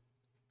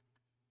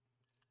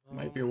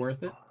 might be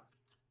worth it.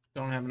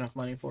 Don't have enough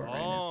money for it right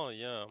now. Oh,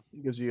 yeah.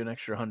 It gives you an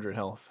extra 100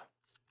 health.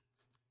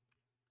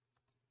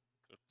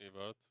 Should be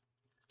about.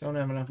 Don't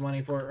have enough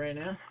money for it right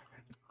now.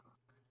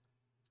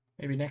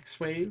 Maybe next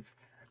wave.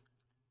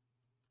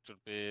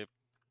 Should be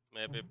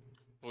maybe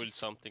build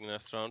something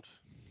next round.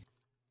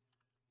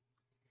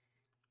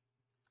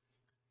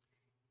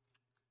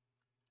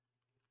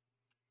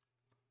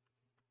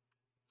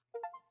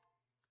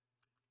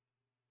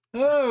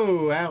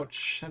 Oh,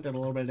 ouch. That did a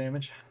little bit of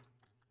damage.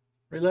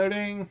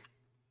 Reloading.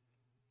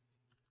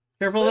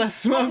 Careful of that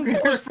smoker.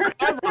 goes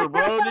forever,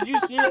 bro. Did you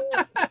see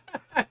that?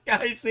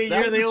 I see That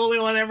you're the was- only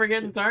one ever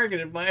getting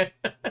targeted by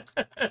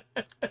it.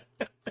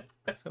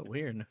 So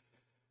weird.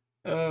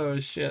 Oh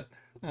shit.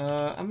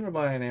 I'm gonna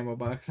buy an ammo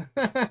box.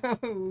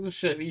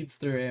 Shit eats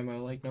through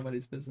ammo like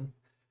nobody's business.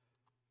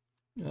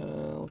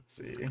 Let's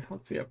see.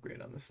 What's the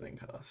upgrade on this thing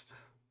cost?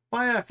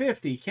 Buy a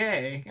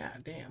 50k.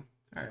 God damn.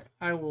 Alright,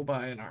 I will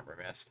buy an armor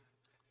vest.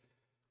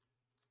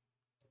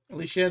 At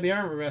least you had the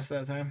armor vest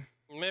that time.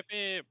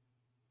 Maybe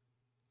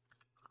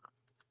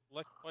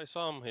like buy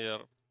some here.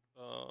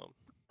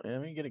 Yeah,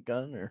 we can get a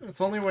gun or.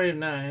 It's only wave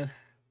 9.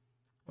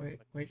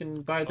 We can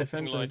buy Something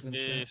defenses like and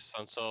shit. this,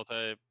 and so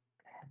they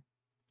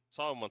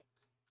someone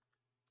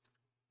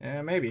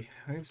Yeah, maybe.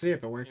 I can see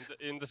if it works.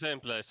 in the same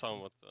place,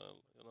 somewhat.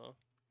 You know,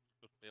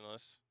 would be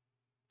nice.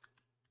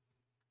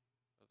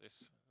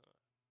 This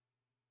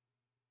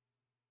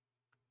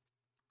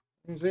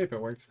I can see if it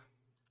works.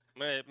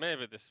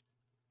 maybe this.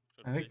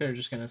 Should I think be. they're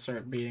just gonna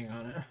start beating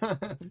on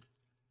it.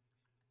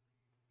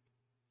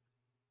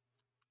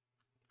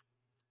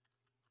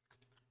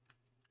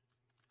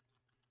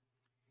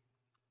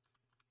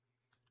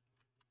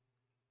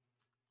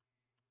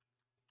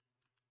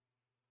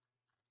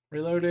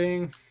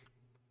 Reloading.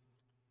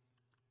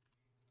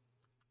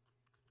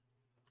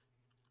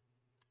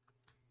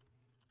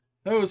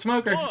 Oh,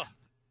 smoker. Oh!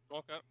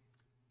 Okay,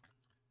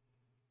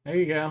 There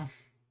you go.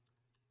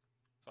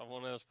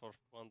 someone else for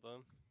one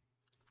time.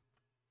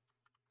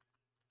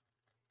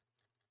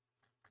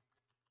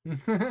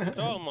 Did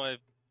all my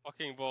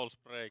fucking balls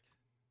break?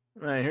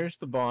 Right, here's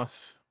the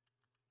boss.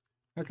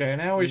 Okay,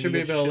 now we You should be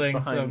get shit building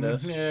behind some,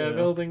 us, yeah, too.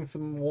 building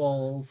some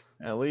walls.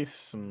 At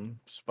least some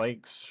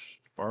spikes,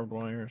 barbed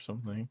wire or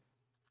something.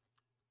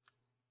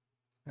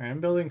 All right,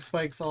 I'm building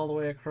spikes all the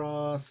way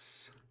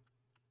across.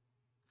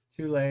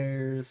 2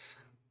 layers.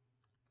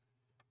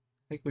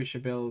 I think we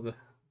should build a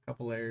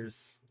couple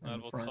layers in I'll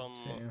the put front some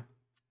too.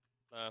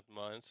 plant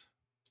mines.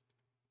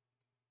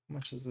 How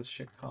much does this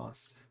shit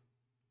cost?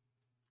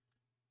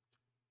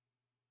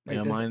 Wait,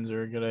 Yeah, does- mines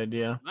are a good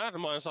idea. Plant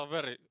mines are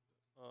very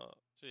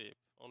cheap.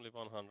 Only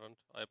 100.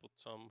 I put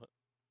some.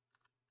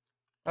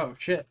 Oh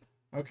shit.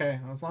 Okay,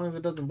 as long as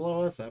it doesn't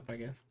blow us up, I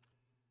guess.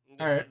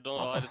 No, Alright. no,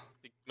 I don't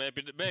think,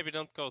 maybe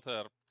don't go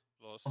there,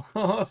 close.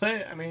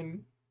 I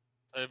mean,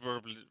 They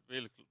probably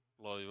will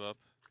blow you up.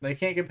 they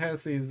can't get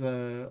past these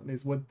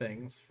wood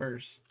things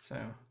first, so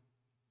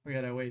we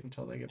gotta wait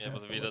until they get Yeah,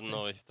 past but the we wood don't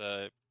know things.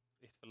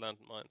 if the land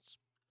mines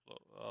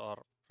are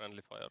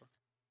friendly fire.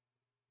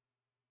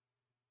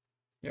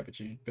 Yeah, but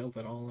you built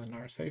it all in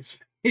our safe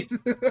space.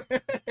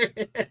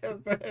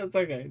 It's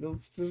okay.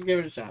 Just give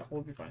it a shot.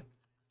 We'll be fine.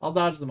 I'll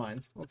dodge the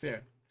mines. Let's hear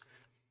it.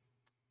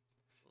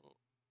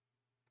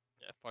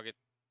 Yeah, fuck it.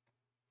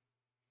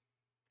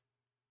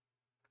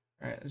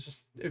 Alright, it's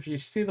just if you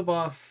see the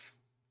boss,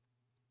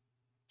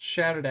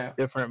 shout it out.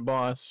 Different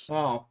boss.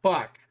 Oh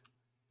fuck.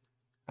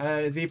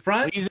 Is he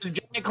front? He's a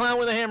giant clown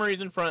with a hammer.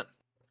 He's in front.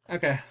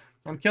 Okay.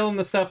 I'm killing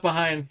the stuff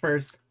behind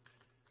first.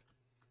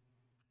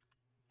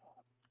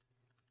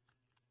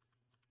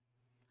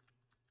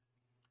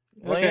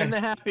 Laying the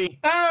happy.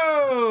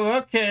 Oh,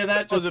 okay,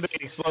 that was just a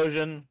big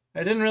explosion.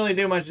 It didn't really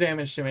do much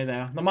damage to me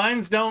though. The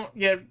mines don't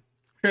get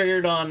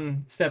triggered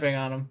on stepping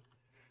on them.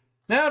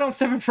 No, don't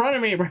step in front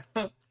of me, bro.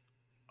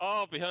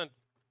 Oh, behind.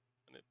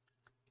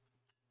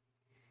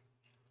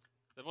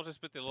 That was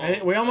pretty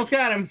low. We almost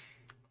got him.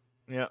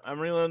 Yeah, I'm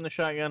reloading the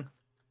shotgun.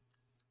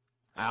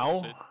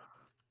 Ow. Shit.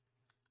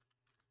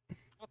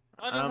 What?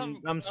 I don't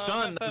have, I'm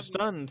stunned. I'm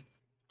stunned.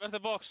 Where's the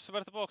box?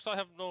 Where's the box? I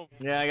have no.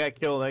 Yeah, I got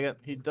killed.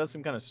 He does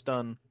some kind of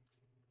stun.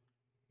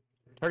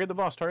 Target the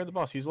boss. Target the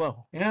boss. He's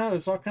low. Yeah,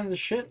 there's all kinds of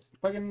shit.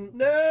 Fucking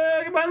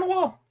get behind the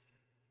wall.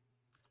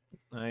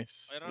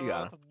 Nice. I You ran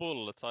got out him. of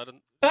bullets. I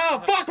don't.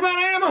 Oh fuck! I'm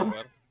out of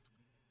ammo.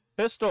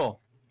 Pistol.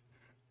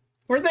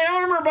 Where'd the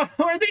armor?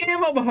 Where'd the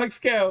ammo box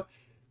go?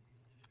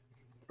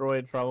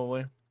 Droid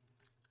probably.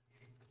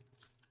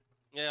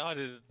 Yeah, I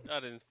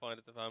didn't find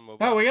it if I'm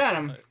mobile. Oh, we got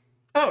him.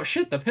 Oh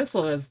shit! The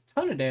pistol has a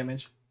ton of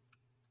damage.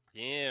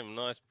 Damn,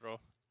 nice, bro.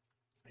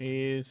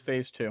 He's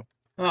phase 2.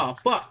 Oh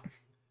fuck!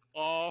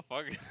 Oh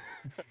fuck.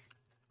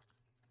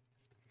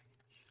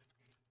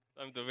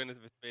 Time to win it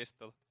with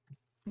pistol.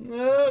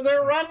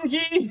 They're run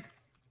key.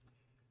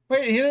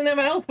 Wait, he didn't have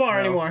a health bar No.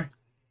 anymore.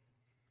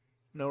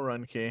 No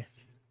run key.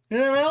 He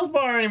didn't have a health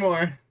bar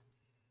anymore.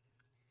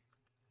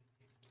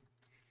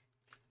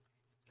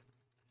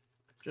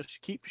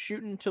 Just keep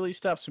shooting until he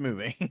stops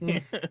moving.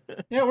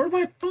 Yeah, where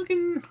my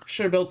fucking...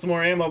 Should have built some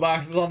more ammo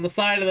boxes on the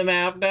side of the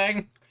map,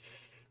 dang.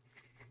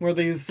 Where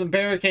these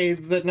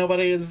barricades that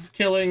nobody is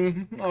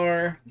killing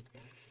are...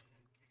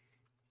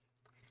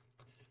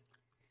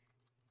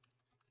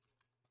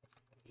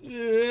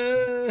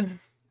 Do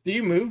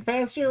you move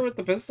faster with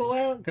the pistol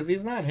out? Because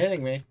he's not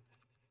hitting me.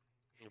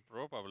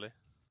 Probably.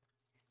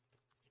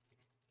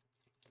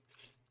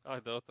 I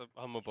thought the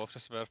ammo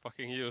boxes were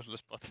fucking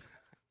useless, but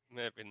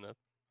maybe not.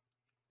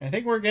 I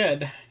think we're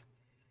good.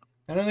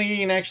 I don't think he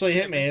can actually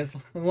hit me as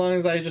long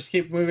as I just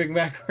keep moving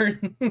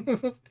backward.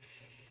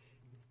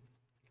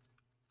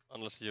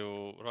 Unless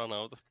you run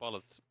out of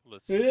bullets.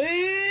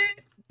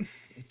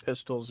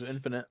 Pistol's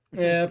infinite.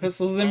 Yeah,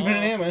 pistol's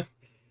infinite ammo.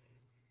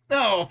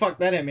 Oh, fuck,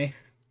 that hit me.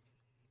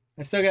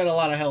 I still got a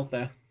lot of health,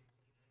 though.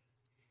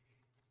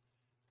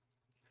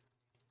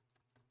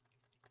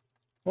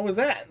 What was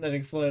that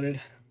exploded?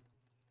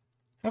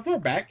 How far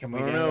back can I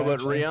we don't go? know, but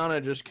actually?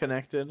 Rihanna just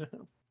connected.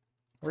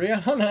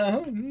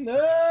 Rihanna,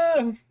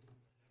 no!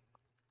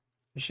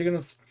 Is she gonna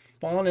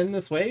spawn in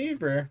this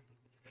wave, or?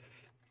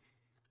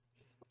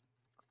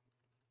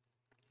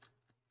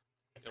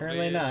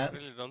 Apparently not. I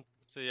really don't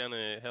see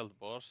any health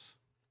bars.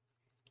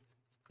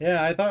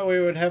 Yeah, I thought we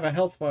would have a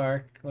health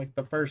bar, like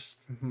the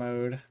first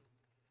mode.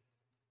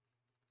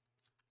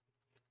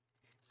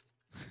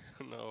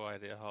 No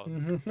idea how.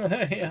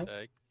 Yeah.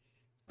 Take.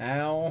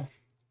 Ow.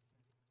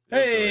 You'll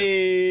do it.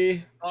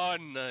 Hey! Oh,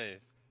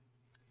 nice.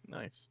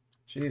 Nice.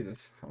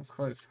 Jesus, that was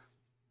close.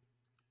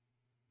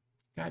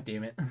 God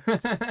damn it.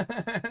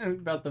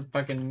 About the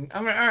fucking...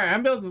 alright,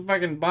 I'm building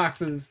fucking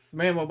boxes,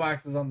 some ammo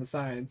boxes on the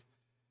sides.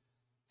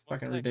 It's What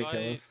fucking the heck?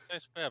 ridiculous. I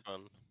changed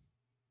weapon.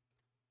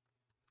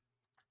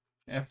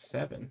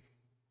 F7.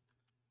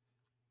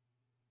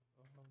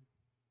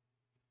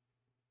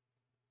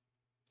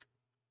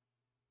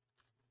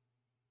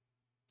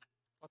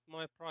 What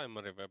my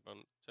primary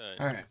weapon changed?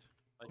 Alright.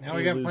 I Now can-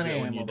 we You got lose plenty it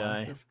of when you ammo die.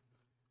 boxes.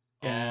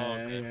 Oh, Yeah,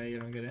 okay. yeah, you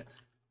don't get it.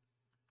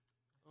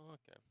 Oh,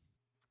 okay.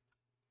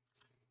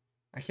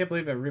 I can't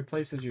believe it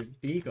replaces your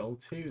deagle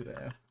too, though.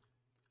 Kind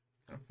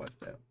of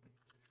fucked up.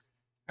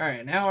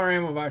 Alright, now our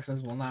ammo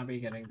boxes will not be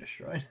getting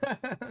destroyed.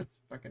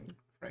 Fucking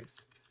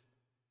Christ.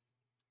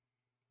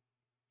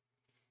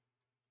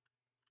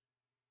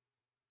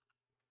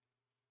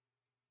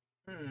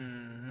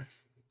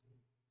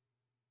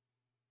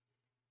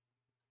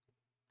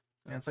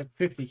 Yeah, it's like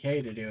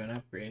 50k to do an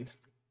upgrade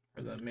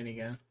for the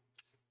minigun.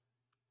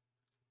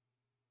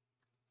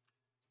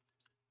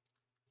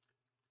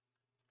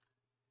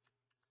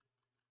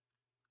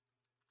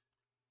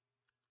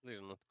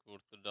 Really not good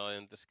to die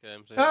in this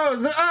game. So Oh,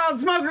 the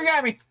smoker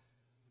got me!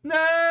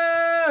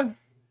 No!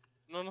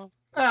 no.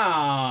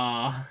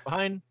 Ah.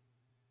 Behind.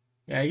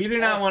 Yeah, you do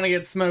not Oh. want to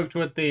get smoked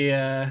with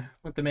the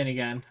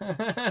minigun.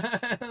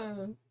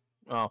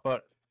 Oh,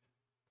 fuck.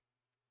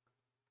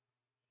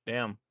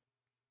 Damn.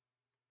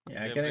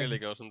 Yeah, Game really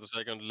goes into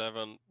second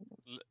level.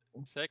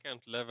 Second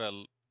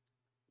level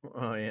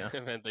Oh, yeah.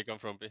 when they come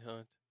from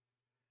behind.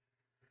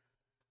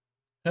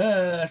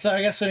 So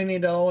I guess we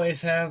need to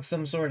always have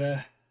some sort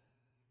of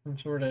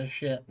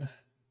shit.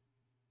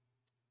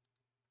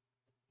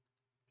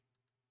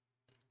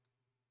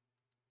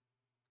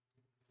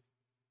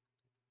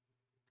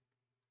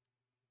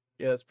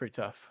 Yeah, that's pretty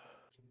tough.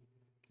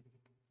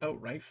 Oh,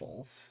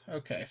 rifles.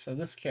 Okay, so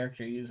this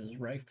character uses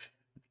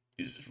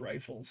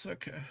rifles.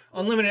 Okay,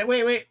 unlimited.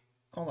 Wait.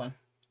 Hold on.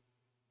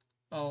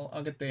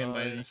 I'll get the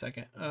invite in a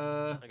second. I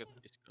got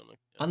disconnected.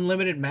 Yeah.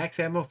 Unlimited max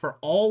ammo for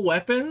all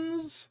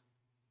weapons.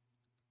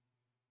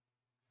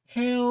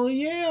 Hell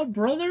yeah,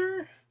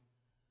 brother.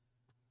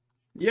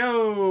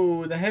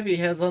 Yo, the heavy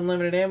has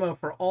unlimited ammo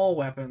for all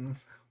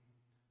weapons.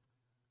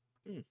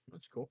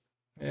 That's cool.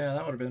 Yeah,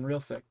 that would have been real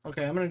sick.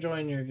 Okay, I'm gonna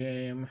join your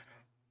game.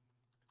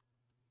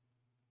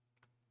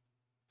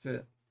 That's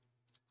it.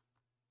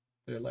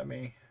 Did it let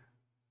me?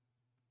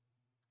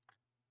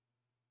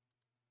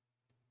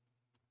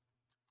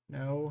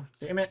 No.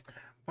 Damn it.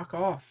 Fuck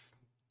off.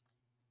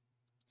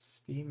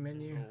 Steam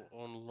menu. Go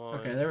online.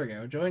 Okay, there we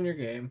go. Join your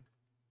game.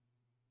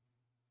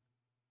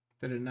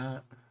 Did it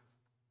not?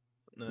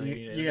 No,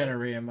 You gotta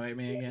re-invite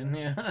me again.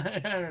 Yeah,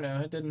 I don't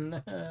know. It didn't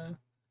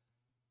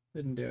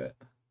do it.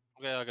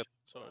 Okay, I got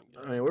sorry.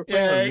 I mean, we're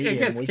playing on Yeah, medium. it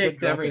gets We could kicked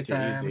drop every it to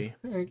time. easy.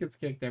 It gets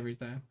kicked every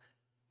time.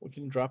 We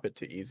can drop it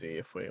to easy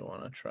if we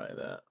want to try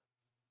that.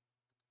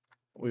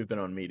 We've been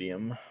on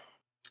medium.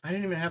 I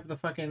didn't even have the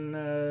fucking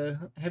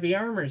heavy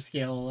armor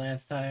skill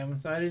last time,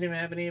 so I didn't even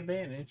have any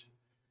advantage.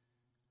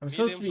 I'm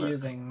supposed to be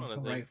Medium's using not a a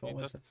thing. rifle It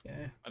with just- this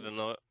guy. I don't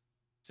know.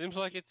 Seems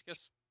like it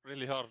gets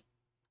really hard.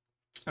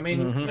 I mean,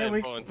 Mhm. yeah, Same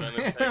we... point when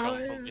they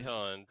come from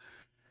behind.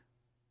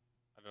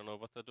 I don't know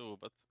what to do,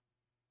 but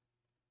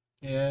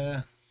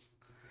Yeah.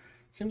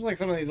 Seems like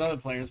some of these other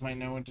players might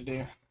know what to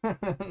do.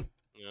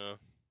 yeah.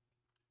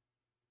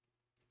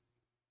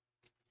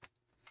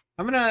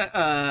 I'm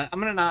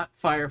gonna not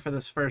fire for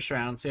this first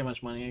round. See how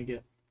much money I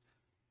get.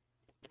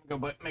 Go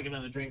make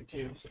another drink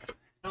too. So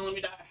don't let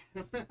me die.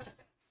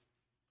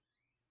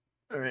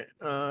 All right.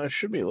 It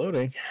should be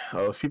loading.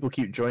 Oh, if people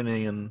keep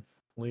joining and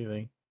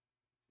leaving.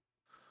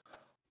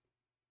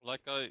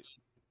 Like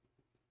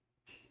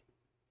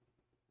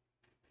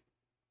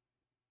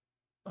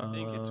I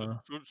think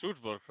it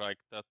should work like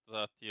that.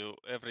 That you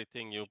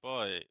everything you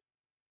buy,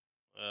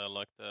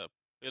 like the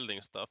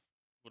building stuff,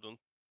 wouldn't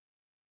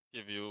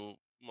give you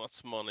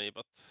much money,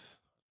 but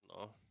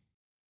no.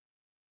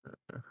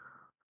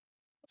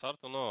 It's hard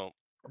to know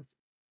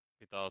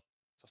without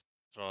just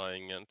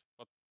trying, and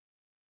but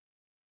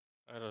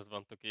I don't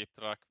want to keep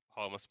track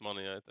how much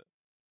money I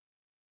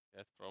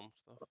get from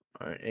stuff.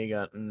 All right, you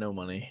got no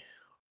money.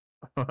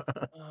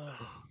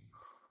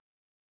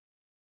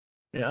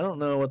 Yeah, I don't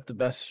know what the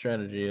best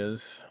strategy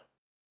is.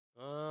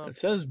 It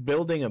says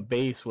building a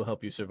base will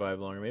help you survive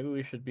longer. Maybe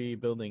we should be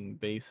building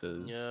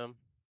bases yeah,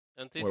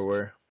 and this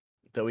where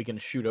that we can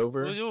shoot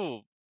over.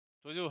 do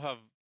you have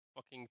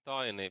fucking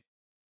tiny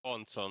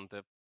fonts on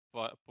the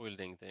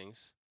building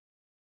things?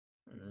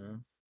 Yeah.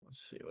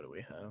 Let's see, what do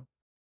we have?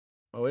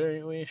 Oh,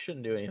 we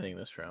shouldn't do anything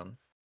this round.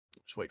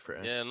 Just wait for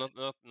it. Yeah, not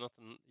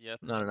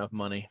yet. Not enough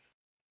money.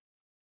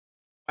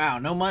 Wow,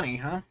 no money,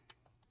 huh?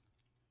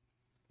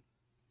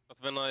 But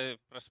when I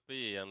press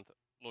B and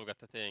look at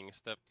the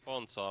things, the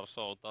fonts are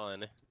so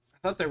tiny. I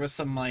thought there was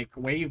some like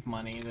wave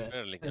money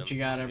Barely that can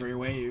you got read. every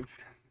wave.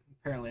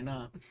 Apparently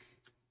not.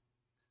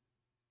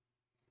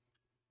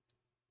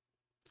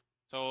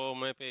 So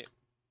maybe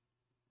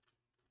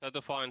try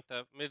to find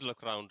the middle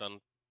ground and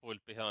pull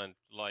behind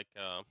like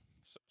a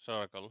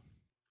circle,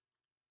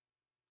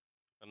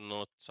 and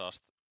not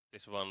just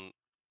this one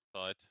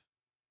side.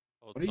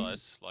 Both What do you-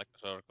 sides like a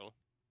circle.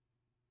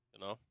 You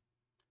know.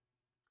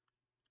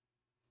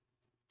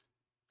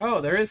 Oh,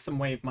 there is some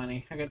wave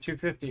money. I got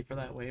 250 for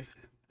that wave.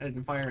 I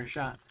didn't fire a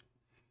shot.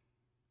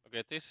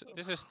 Okay, this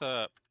is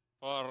the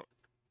far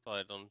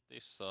side on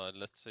this side.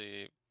 Let's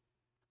see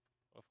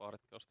how far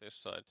it goes this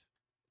side.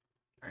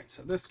 Alright,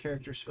 so this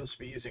character's supposed to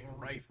be using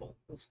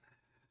rifles.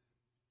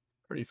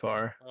 Pretty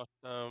far.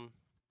 But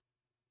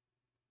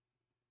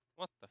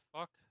what the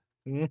fuck?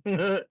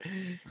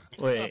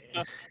 Wait.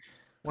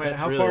 Wait, That's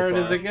how really far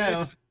does far. it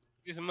go?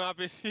 This map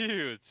is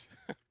huge.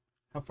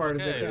 How far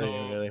does it Okay, go?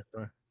 so- Really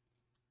far.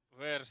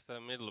 Where's the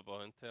middle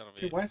point there?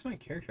 Dude, why does my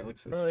character look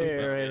so Probably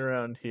stupid? right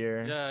around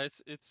here. Yeah,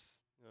 it's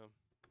yeah.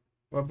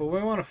 Well, but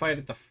we want to fight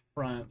at the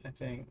front, I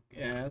think.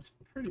 Yeah, it's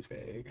pretty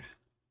big.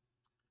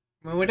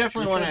 I mean, we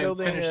definitely want to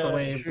finish the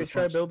waves. Should we as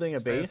try much- building a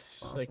as fast as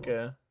base? Like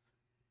possible.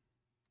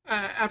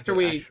 After The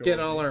we actual get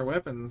all our base.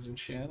 weapons and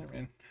shit, I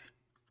mean,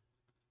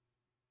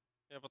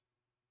 Yeah, but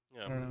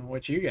yeah. I don't know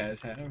what you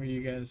guys have. Are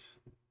you guys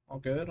all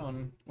good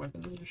on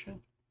weapons and shit?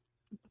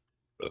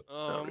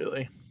 Not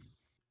really.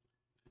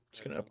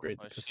 Just I gonna don't upgrade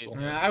the buy shit pistol.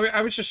 yet.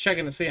 I was just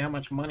checking to see how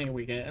much money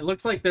we get. It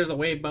looks like there's a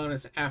wave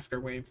bonus after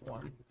wave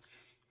 1.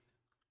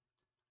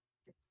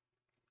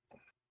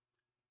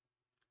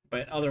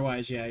 But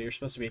otherwise, yeah, you're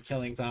supposed to be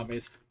killing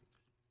zombies.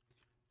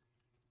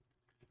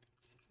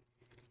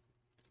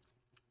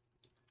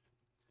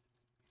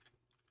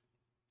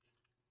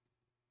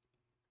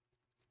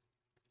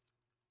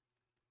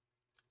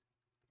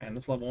 And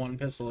this level 1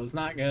 pistol is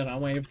not good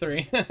on wave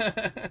 3.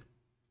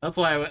 That's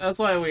why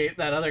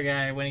that other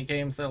guy, when he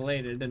came so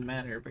late, it didn't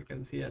matter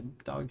because he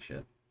had dog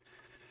shit.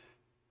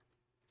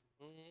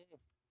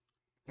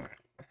 Mm,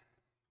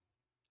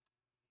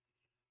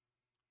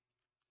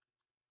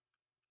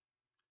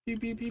 Pew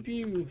pew pew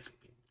pew.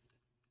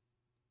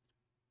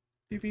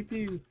 Pew pew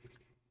pew.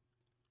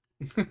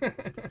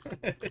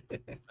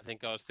 I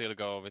think I'll still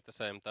go with the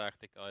same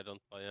tactic. I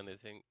don't buy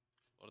anything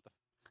for the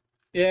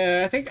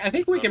Yeah, I think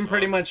we first can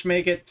pretty round. much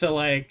make it to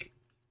like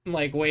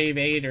wave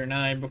 8 or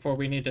 9 before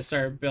we need to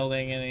start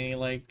building any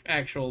like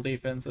actual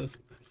defenses.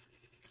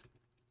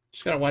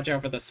 Just gotta watch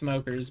out for the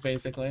smokers,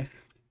 basically.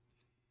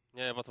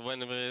 Yeah, but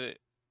when we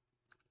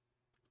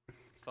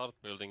start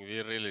building,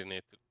 we really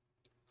need to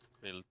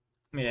build.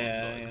 Yeah,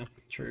 Outside. yeah,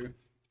 true.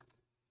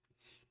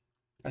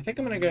 I think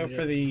I'm gonna go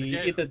for the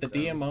Yeah, either the so-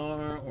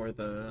 DMR or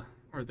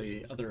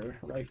the other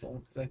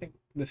rifle, because I think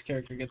this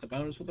character gets the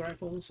bonus with the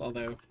rifles,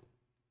 although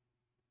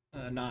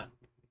not.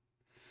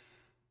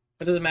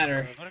 It doesn't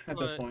matter where at can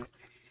this I- point.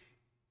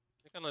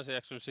 Can I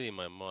actually see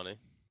my money?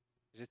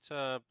 Is it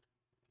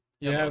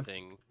You yellow have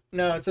thing?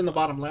 no, it's in the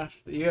bottom left.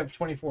 You have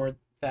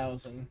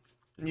 24,000,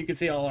 and you can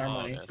see all our Oh,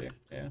 money okay. too.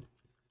 Yeah,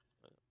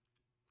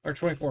 or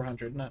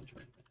 2,400, not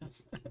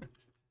 20,000.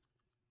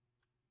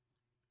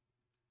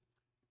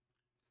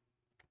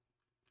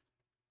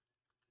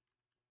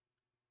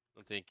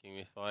 I'm thinking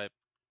if I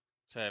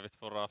save it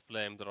for a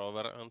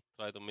flamethrower and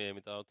try to meme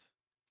it out.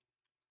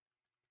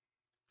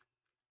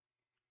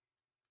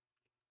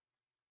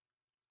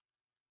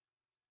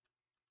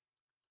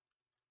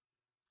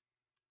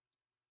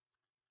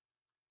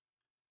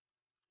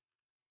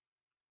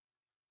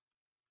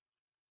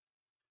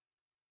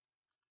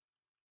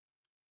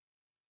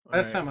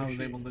 Last Alright, time I we was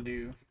should able to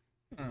do.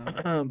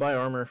 buy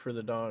armor for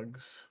the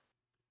dogs.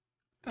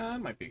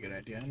 That might be a good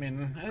idea. I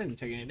mean, I didn't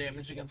take any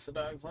damage against the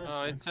dogs last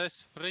time. It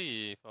says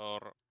free for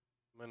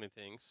many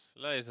things.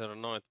 Laser,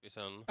 night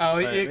vision. Oh,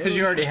 Alright, because maybe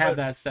you we already should have put-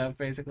 that stuff,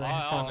 basically.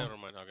 It's all, Never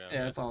mind. Okay.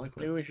 yeah, it's all Maybe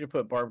equipped. we should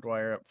put barbed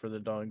wire up for the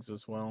dogs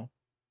as well.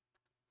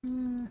 I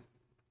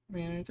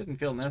mean, it didn't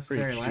feel It's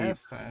pretty necessary cheap.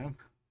 last time.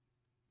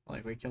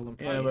 Like, we killed them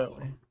quite Yeah, but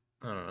easily.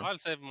 I don't know. I'll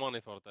save money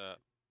for the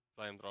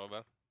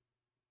flamethrower.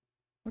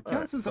 What Alright,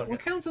 counts as fuck what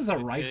it. counts as a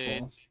It-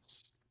 rifle?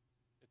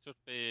 It should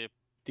be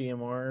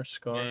DMR, maybe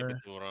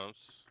Scar. 2 rounds.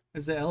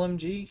 Is the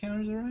LMG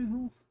count as a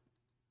rifle?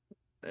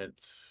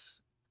 It's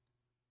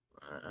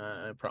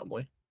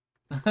probably.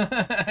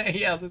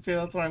 Yeah, that's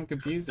what I'm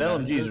confused The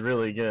about. LMG is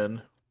really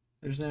good.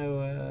 There's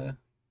no.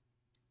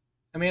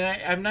 I mean,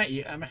 I'm not.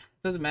 It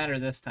doesn't matter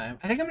this time.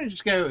 I think I'm gonna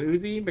just go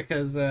Uzi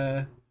because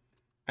I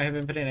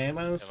haven't put in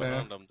ammo, Have a so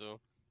random too.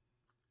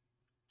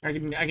 I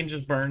can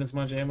just burn as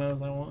much ammo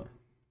as I want.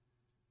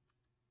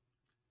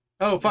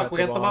 Oh fuck! Got We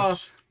the got the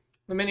boss. boss,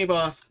 the mini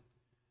boss.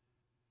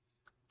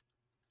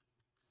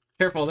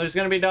 Careful, there's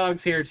gonna be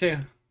dogs here too.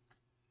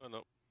 Oh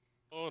no.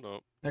 Oh no.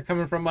 They're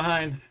coming from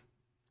behind.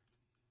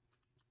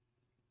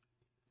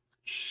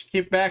 Shh,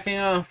 keep backing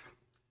off.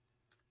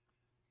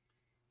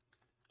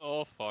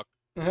 Oh fuck.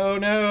 Oh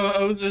no,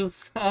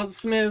 Oz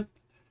Smith.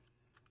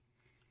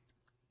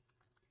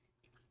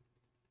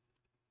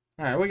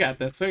 Alright, we got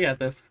this. We got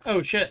this.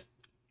 Oh shit.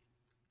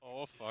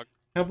 Oh fuck.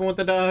 Help him with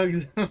the dogs.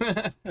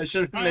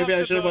 Maybe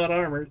I should have bought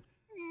armor.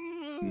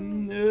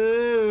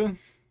 No.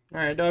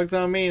 Alright, dog's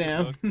on me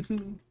now.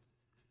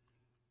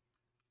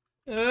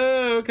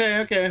 Oh,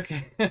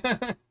 okay.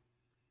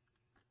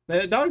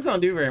 The dogs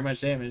don't do very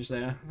much damage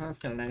though. That's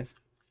kind of nice.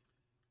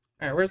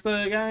 Alright, where's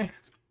the guy?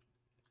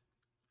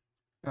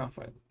 Oh,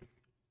 fuck.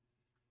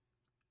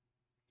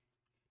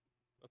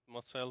 Not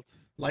much health.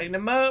 Lighten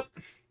him up.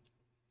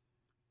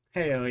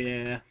 Hell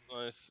yeah.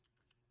 Nice.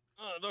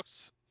 Oh,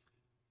 dogs.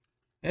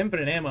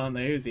 Infinite ammo on the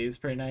Uzi is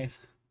pretty nice.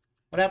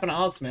 What happened to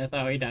Allsmith?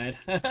 Oh, he died.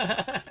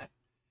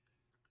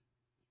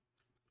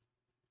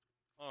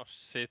 Oh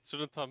shit.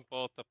 Shouldn't have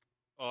bought the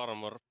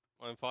armor.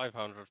 I'm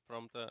 500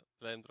 from the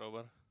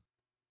flamethrower.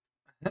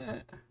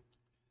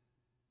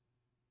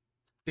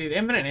 Dude,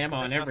 infinite ammo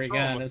on That's every so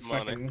gun much is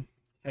money. fucking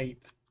tight.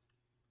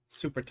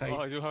 Super tight.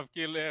 Oh, you have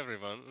killed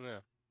everyone. Yeah.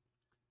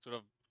 Should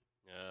have.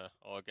 Yeah.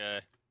 Okay.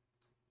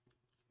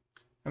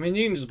 I mean,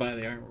 you can just buy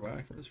the armor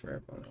boxes for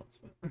everyone else,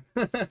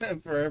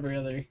 but for every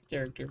other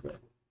character, but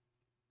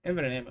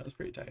infinite ammo is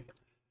pretty tight.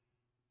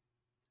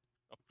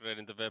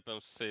 Upgrading the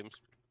weapons seems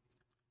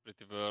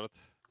pretty worth.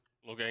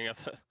 Looking at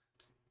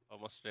how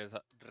much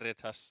Red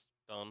has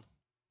done.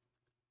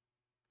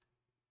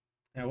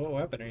 Now, what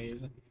weapon are you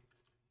using?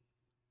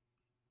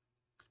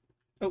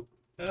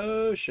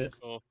 Oh shit.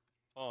 Oh,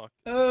 fuck.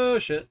 Oh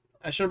shit.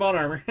 I should have bought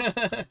armor.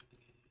 A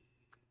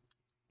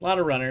lot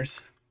of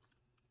runners.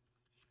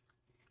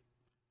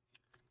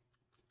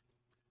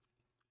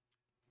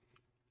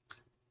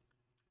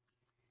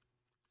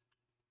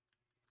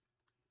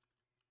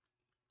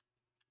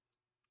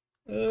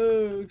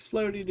 Oh,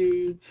 explodey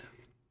dudes.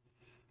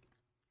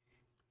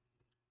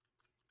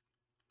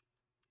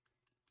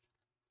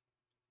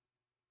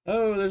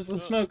 Oh, there's the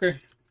smoker.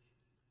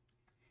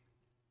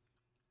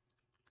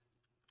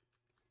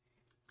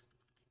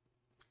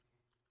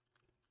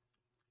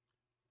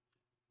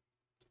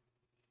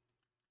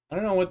 I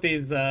don't know what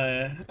these,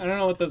 I don't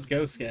know what those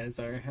ghost guys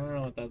are. I don't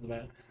know what that's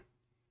about.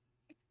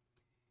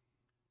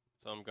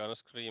 Some kind of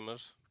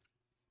screamers.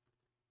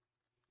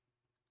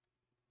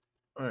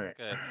 Alright.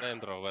 Okay,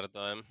 flamethrower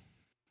time.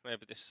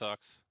 Maybe this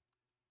sucks.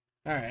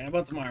 Alright, I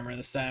bought some armor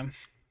this time.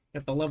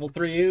 Got the level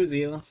 3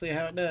 Uzi, let's see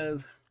how it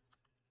does.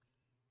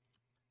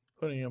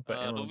 Putting up an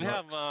ammo Do we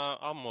box. have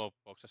ammo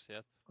boxes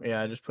yet?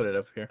 Yeah, I just put it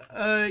up here.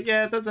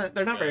 Yeah, it doesn't,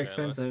 they're not very Okay,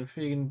 expensive.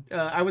 You can,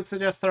 I would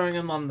suggest throwing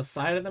them on the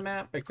side of the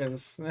map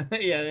because,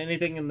 yeah,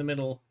 anything in the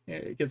middle,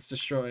 it gets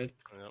destroyed.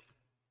 Yep.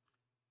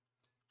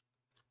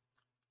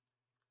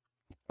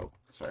 Oh,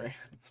 sorry,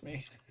 that's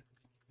me.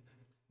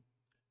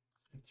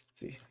 Let's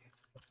see.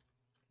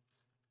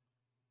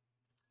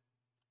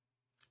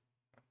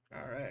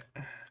 All right.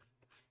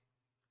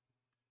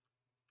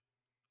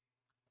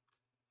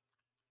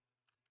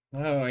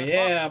 Oh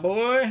yeah,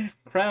 boy!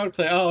 Crowd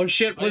clear. Oh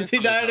shit! Quincy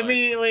died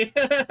immediately.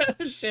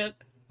 Shit.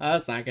 Oh,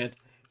 that's not good.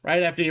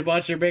 Right after you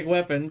bought your big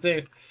weapon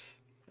too.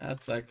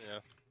 That sucks. Yeah.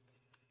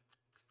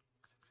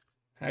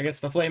 I guess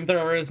the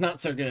flamethrower is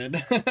not so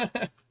good.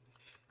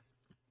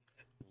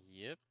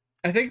 Yep.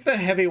 I think the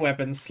heavy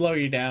weapons slow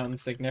you down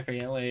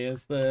significantly.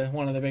 Is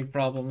one of the big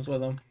problems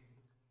with them.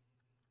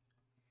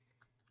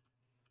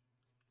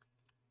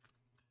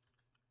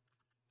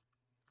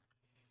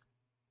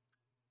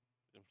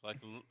 Like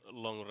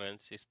long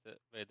range is the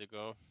way to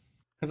go.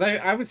 Because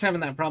I was having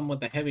that problem with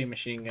the heavy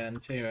machine gun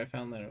too. I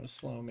found that it was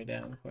slowing me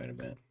down quite a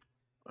bit.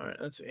 Alright,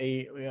 that's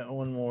 8. We got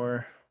one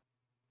more.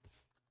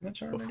 How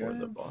much armor Before do I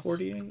the have? boss.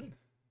 48? I'm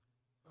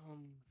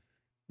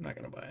not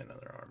going to buy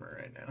another armor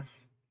right now.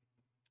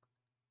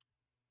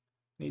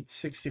 Need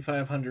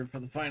 6,500 for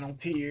the final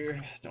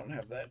tier. Don't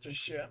have that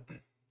just yet.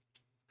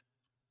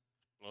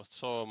 Lost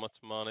so much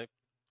money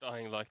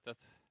dying like that.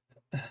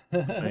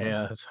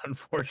 Yeah, it's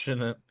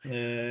unfortunate.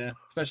 Yeah,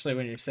 especially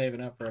when you're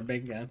saving up for a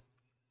big gun.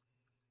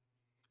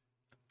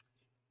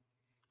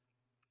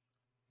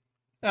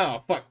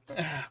 Oh, fuck.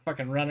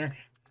 Fucking runner.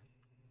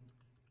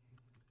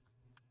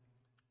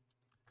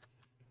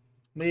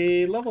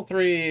 The level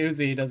 3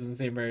 Uzi doesn't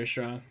seem very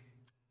strong.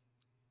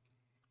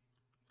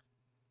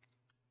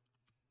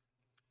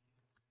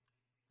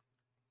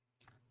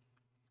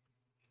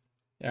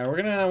 Yeah,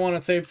 we're gonna want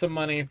to save some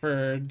money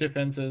for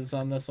defenses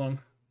on this one.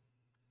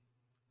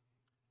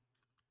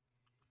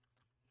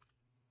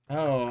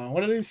 Oh,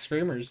 what do these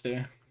screamers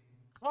do?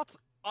 What?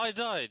 I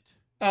died.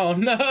 Oh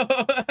no!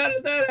 How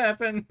did that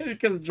happen?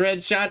 Because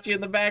Dread shot you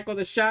in the back with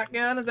a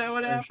shotgun? Is that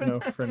what There's happened? no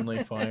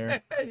friendly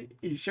fire.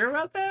 You sure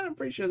about that? I'm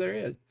pretty sure there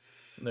is.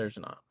 There's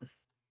not.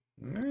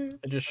 Alright.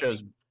 It just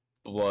shows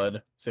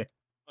blood. See?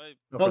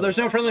 Well, there's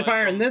no friendly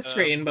fire in from this the-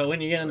 screen, but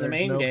when you get in the There's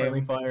main no friendly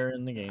game, fire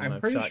in the game. I'm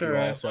I've pretty shot sure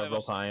you I- all several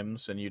was-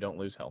 times, and you don't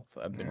lose health.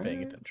 I've been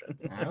paying Alright. attention.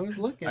 I was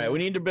looking. Alright, we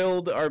need to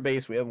build our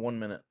base. We have 1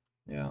 minute.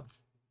 Yeah.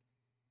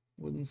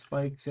 Wooden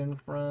spikes in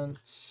front.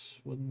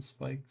 Wooden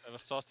spikes. I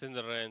was just in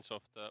the range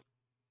of the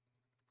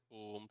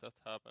boom that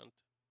happened.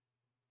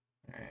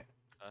 Alright.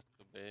 Had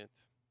to be it.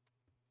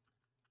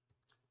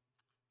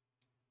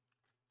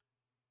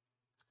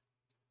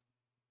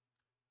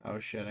 Oh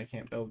shit, I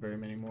can't build very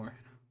many more.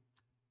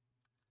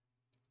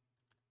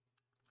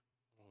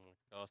 Oh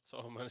my god,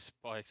 so many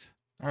spikes.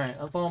 Alright,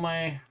 that's all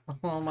my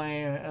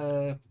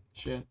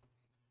shit.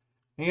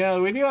 You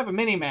know, we do have a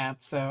mini map,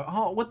 so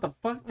oh what the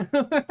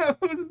fuck?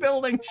 Who's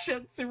building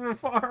shit super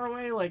far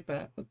away like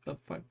that? What the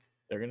fuck?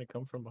 They're gonna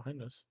come from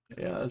behind us.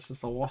 Yeah, that's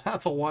just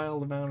that's a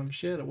wild amount of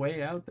shit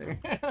way out there.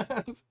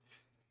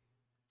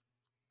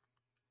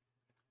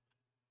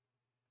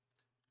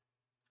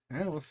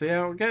 Yeah, we'll see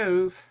how it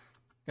goes.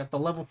 Got the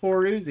level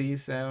 4 Uzi,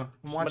 so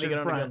I'm Somebody watching get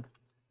on front. again.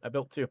 I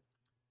built 2.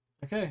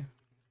 Okay.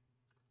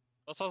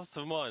 What's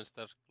also the mines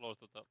that close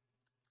to the...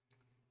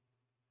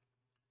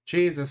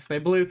 Jesus, they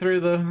blew through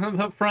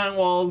the front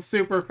walls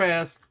super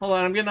fast. Hold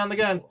on, I'm getting on the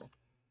gun.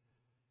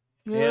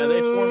 Yeah, they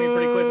swarm you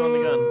pretty quick on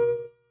the gun.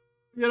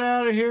 Get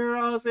out of here,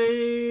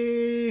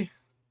 Ozzy!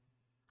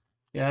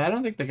 Yeah, I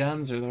don't think the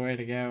guns are the way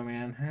to go,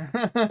 man.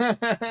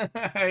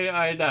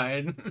 I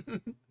died.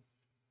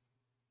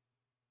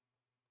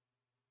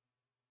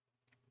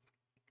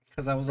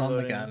 Because I was on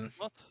the Reloading. gun.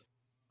 What?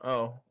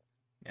 Oh.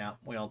 Yeah,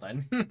 we all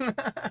died.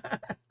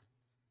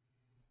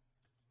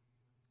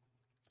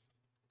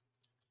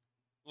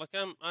 Like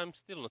I'm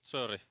still not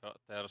sure if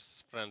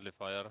there's friendly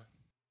fire.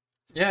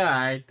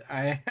 Yeah,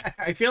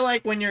 I feel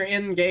like when you're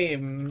in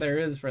game there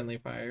is friendly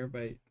fire,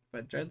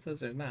 but Dread says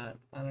there's not.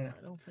 I don't know.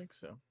 I don't think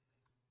so.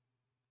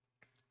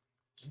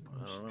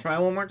 Try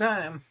one more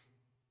time.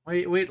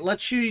 Wait.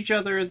 Let's shoot each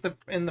other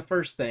in the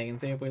first thing and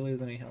see if we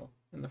lose any health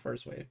in the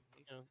first wave.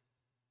 Yeah.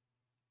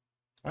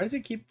 Why does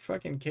it keep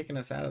fucking kicking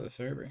us out of the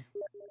server?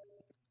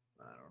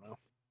 I don't know.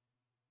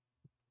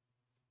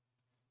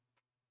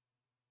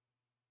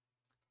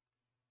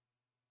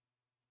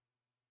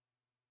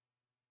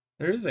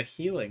 There is a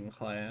healing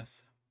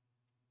class.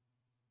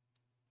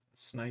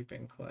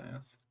 Sniping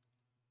class.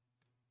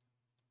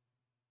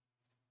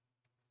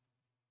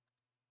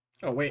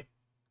 Oh, wait.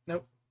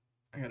 Nope.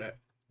 I gotta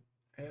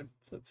add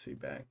Flitzy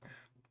back.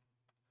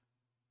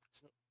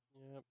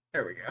 Yep.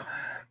 There we go.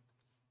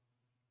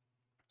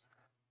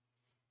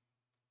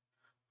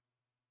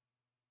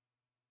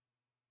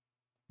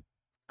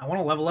 I want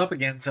to level up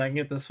again so I can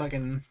get this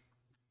fucking...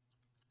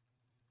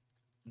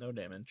 No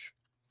damage.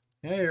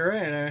 Yeah, you're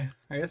right.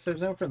 I guess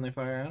there's no friendly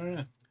fire. I don't know.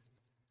 At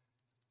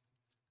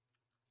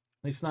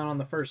least not on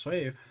the first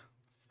wave.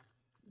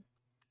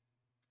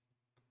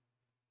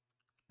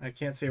 I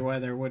can't see why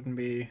there wouldn't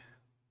be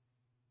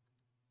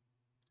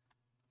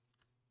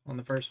on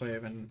the first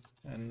wave and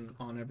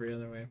on every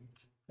other wave.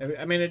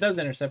 I mean, it does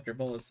intercept your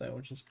bullets, though,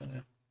 which is kind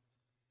of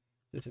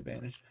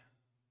disadvantage.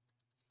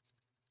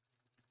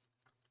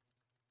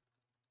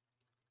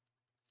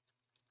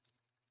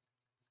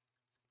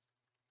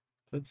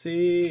 Let's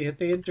see. Hit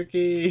the enter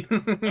key.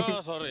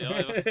 Oh, sorry,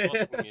 I was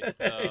blocking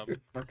it.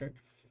 Fucker.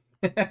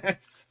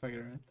 Just fucking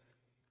around.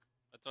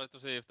 I tried to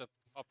see if the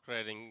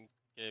upgrading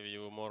gave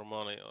you more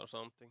money or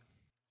something.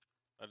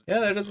 Yeah,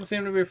 there doesn't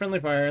seem to be friendly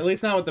fire. At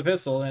least not with the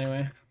pistol,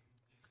 anyway.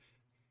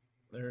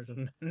 There's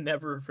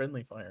never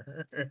friendly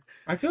fire.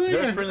 I feel like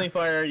There's friendly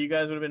fire. You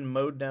guys would have been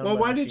mowed down. Well,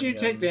 by why did you machine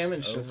take guns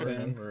damage just over and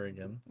then? over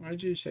again. Why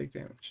did you take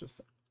damage just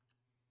then?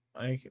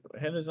 I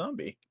hit a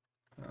zombie.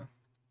 Oh.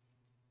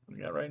 It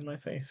got right in my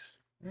face.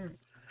 Alright.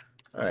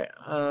 Alright,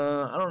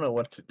 I don't know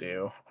what to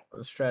do.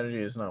 The strategy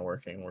is not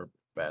working. We're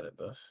bad at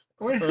this.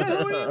 What do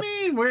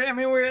you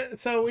mean?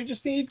 So we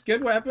just need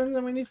good weapons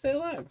and we need to stay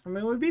alive. I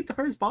mean, we beat the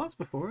first boss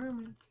before. I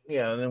mean...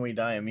 Yeah, and then we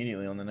die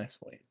immediately on the next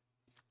wave.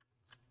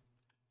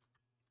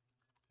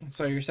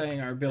 So you're saying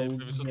our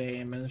build Yeah,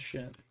 game is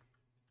shit.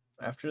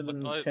 After the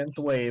But 10th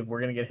wave,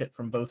 we're going to get hit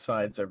from both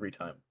sides every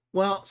time.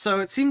 Well, so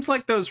it seems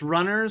like those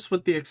runners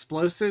with the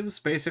explosives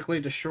basically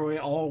destroy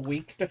all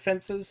weak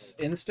defenses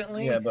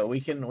instantly. Yeah, but we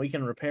can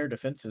repair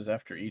defenses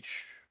after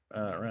each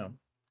round.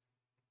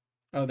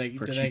 Oh, do they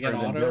get than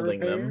auto building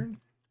them. repaired?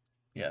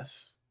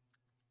 Yes.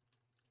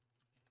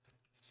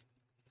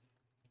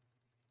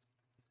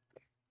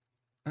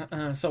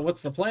 So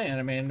what's the plan?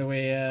 I mean, do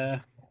we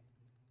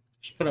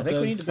just put I up think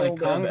we need those to like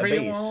build a concrete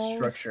base walls?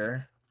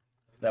 structure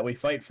that we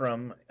fight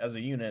from as a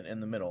unit in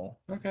the middle.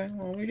 Okay,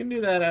 well we can do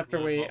that after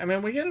Yeah, we. well- I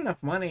mean, we get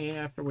enough money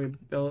after we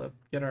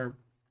get our,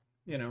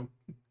 you know,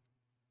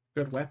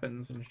 good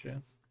weapons and shit.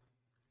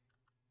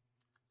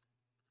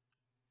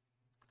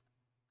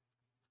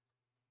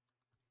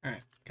 All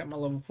right, got my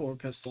level 4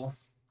 pistol.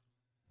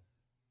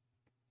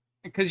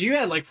 Because you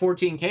had like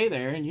 14k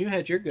there, and you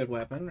had your good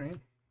weapon, right?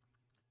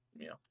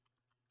 Yeah.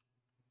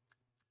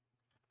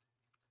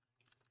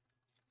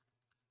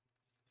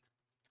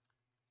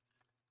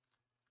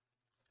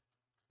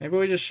 Maybe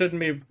we just shouldn't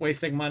be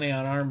wasting money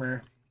on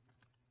armor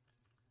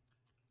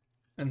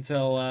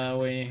until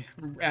we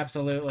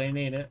absolutely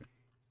need it.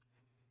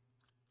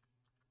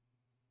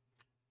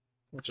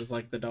 Which is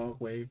like the dog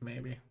wave,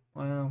 maybe.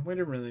 Well, we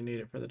didn't really need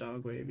it for the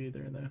dog wave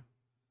either, though.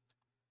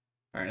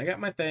 Alright, I got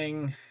my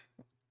thing.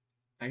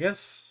 I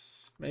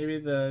guess maybe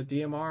the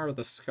DMR or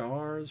the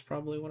Scar is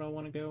probably what I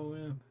want to go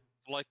with.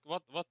 Like,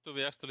 what do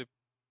we actually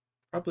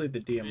Probably the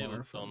DMR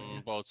build for on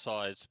me. both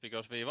sides?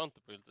 Because we want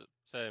to build the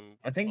same.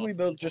 I think we stuff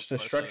built just a both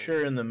by side.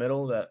 structure in the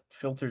middle that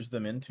filters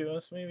them into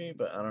us, maybe,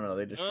 but I don't know.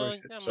 They destroy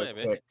shit yeah, so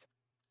maybe. quick.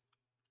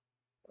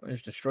 They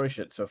just destroy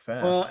shit so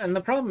fast. Well, and the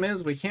problem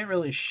is we can't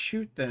really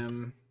shoot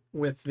them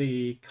with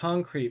the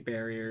concrete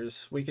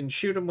barriers. We can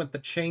shoot them with the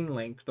chain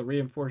link, the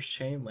reinforced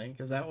chain link.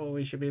 Is that what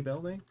we should be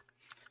building?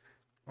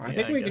 Or I Yeah,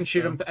 think I we can guess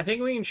shoot so. them. I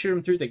think we can shoot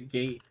them through the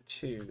gate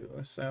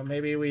too. So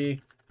maybe we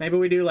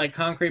do like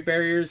concrete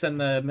barriers and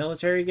the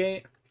military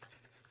gate.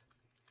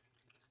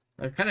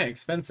 They're kind of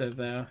expensive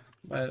though,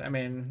 but I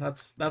mean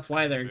that's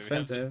why they're Maybe we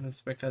have to- expensive.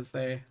 Is because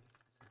they.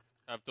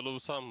 Have to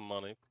lose some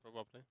money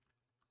probably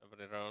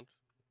every round.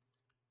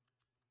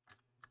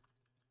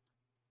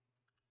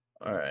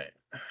 all right.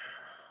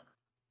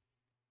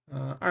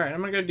 All right,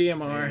 I'm gonna go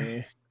DMR.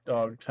 Say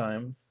dog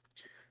time.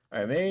 All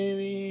right,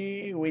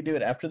 maybe we do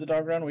it after the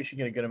dog round. We should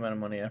get a good amount of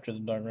money after the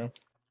dog round.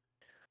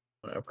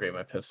 I'm gonna upgrade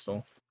my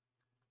pistol.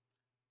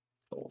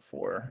 Level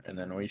 4, and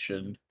then we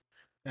should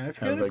I have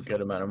kind a of, good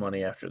amount of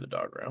money after the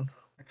dog round.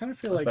 I kind of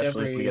feel like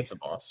Especially if we every get the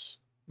boss.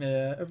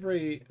 yeah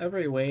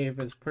every wave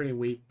is pretty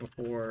weak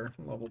before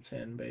level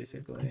 10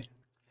 basically.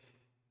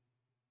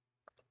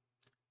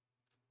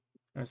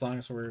 As long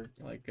as we're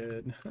like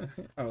good.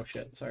 Oh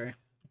shit! Sorry,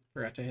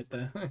 forgot to hit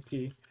the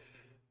key.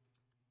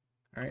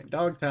 All right,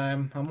 dog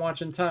time. I'm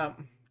watching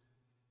top.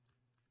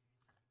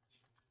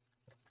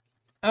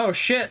 Oh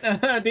shit!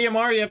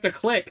 DMR, you have to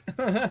click.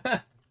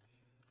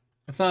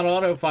 It's not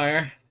auto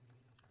fire.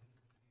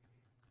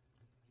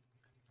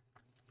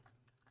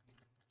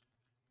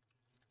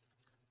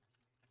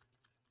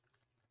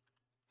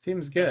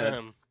 Seems good.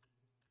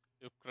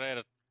 You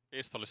created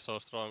pistol is so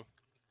strong.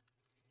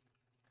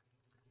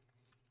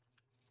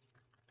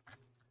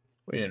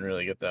 We didn't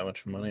really get that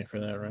much money for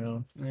that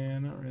round. Yeah,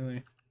 not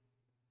really.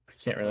 I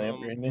can't really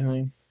upgrade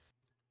anything.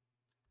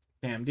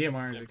 Damn,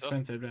 DMR is Yeah, just-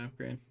 expensive to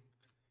upgrade.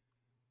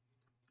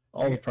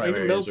 All the We can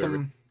primaries build are really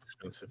some.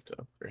 expensive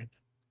to upgrade.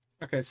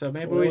 Okay, so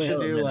maybe Well, we we should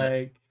have a do minute.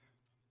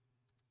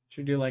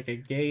 like a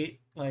gate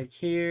like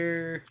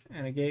here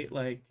and a gate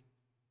like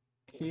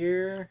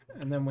here,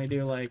 and then we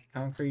do like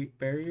concrete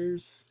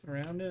barriers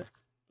around it.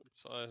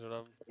 So I should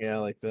have. Yeah, I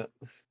like that.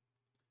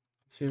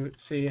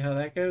 See how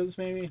that goes,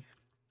 maybe.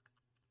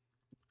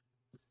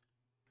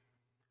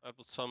 I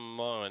put some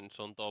mines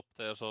on top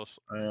there, so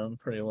I'm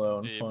pretty low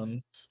on Deep.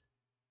 funds.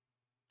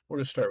 We'll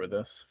just start with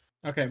this.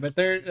 Okay, but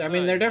they're I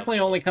mean Right, they're but- definitely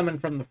only coming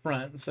from the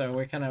front, so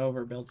we kind of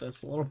overbuilt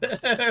this a little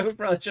bit. We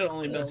probably should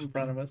only build in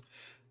front of us.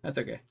 That's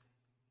okay.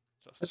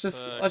 Let's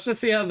just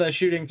see how the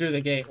shooting through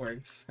the gate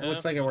works. It Yeah,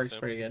 looks like it let's works see.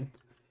 pretty good.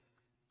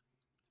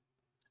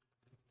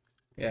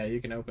 Yeah, you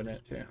can open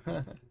it too.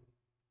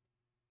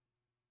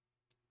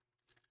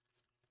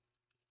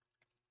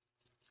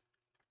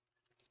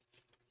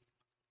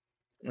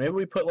 Maybe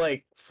we put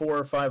like 4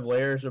 or 5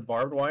 layers of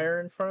barbed wire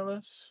in front of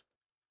us.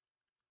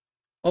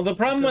 Well, the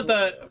problem with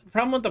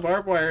the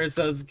barbed wire is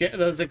those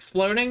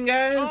exploding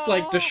guys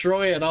like Oh!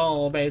 destroy it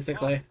all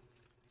basically.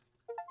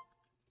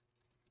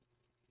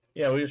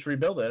 Yeah, we just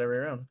rebuild it every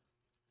round.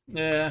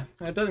 Yeah,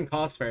 it doesn't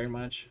cost very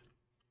much.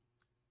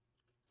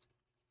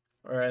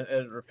 Or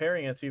as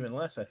repairing it's even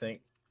less, I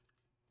think.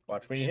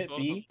 Watch when you hit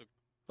B,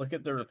 look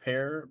at the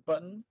repair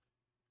button.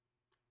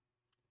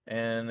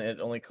 And it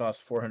only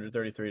costs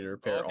 433 to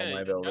repair all my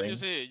Can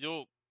buildings. you see?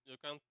 You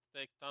can't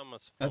take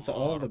damage from That's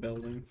all our the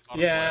buildings.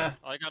 barbed Yeah,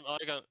 wire.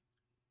 I can.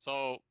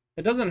 So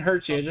it doesn't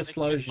hurt you; it just take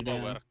slows this you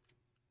down. over.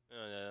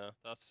 Yeah.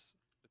 That's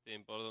pretty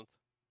important.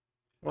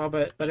 Well,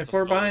 but if Just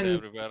we're throw it behind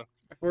everywhere.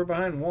 if we're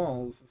behind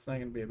walls, it's not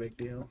gonna be a big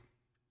deal.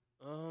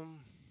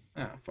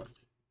 Ah, fuck.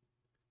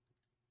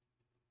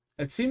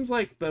 It seems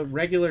like the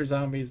regular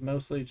zombies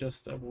mostly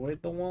just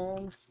avoid the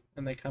walls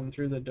and they come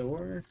through the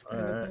door.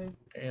 Kind of Alright. thing.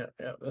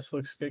 Yeah, this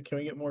looks good. Can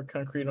we get more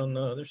concrete on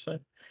the other side?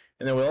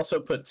 And then we'll also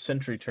put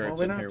sentry Well, turrets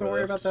we in don't here have to with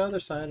worry us. about the other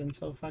side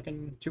until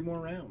fucking 2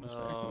 more rounds.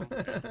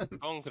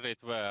 Concrete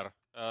where?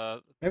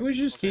 Maybe we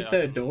should just Okay, keep I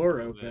the can door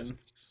do open.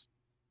 this.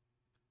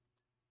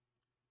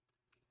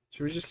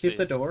 Should we just Let's keep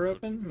the see. door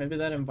open? Maybe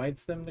that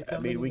invites them to come.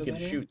 I mean, we into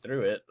can the shoot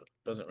through it.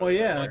 Doesn't Well, really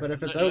yeah, matter. but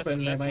if it's Let's-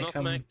 open, they let's might not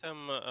come. make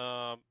them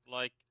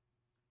like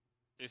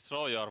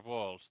destroy our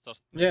walls.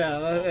 Just make Yeah,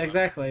 them stronger.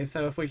 exactly.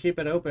 So if we keep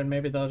it open,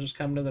 maybe they'll just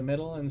come to the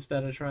middle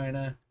instead of trying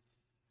to.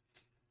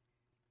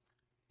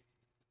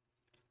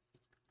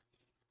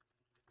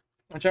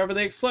 Watch out for the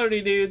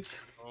explodey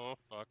dudes. Oh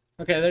fuck.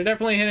 Okay, they're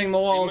definitely hitting the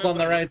walls on the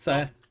Remember, right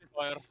side.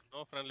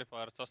 No friendly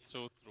fire, just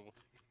shoot through.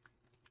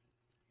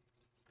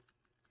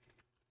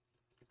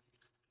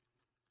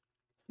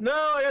 No,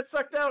 I got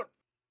sucked out.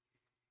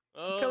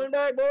 Oh, Coming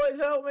back, boys,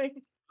 help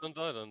me.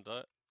 don't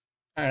die.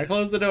 Alright,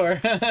 close the door.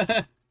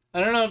 I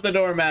don't know if the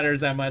door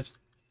matters that much.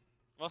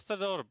 What's the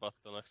door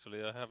button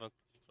actually? I haven't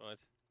tried.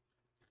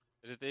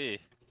 Is it E?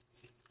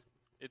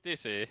 It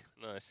is E.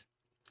 Nice.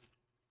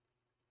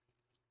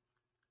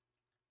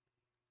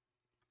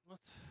 What?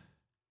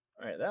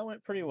 Alright, that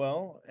went pretty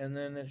well. And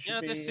then it should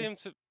Yeah, be this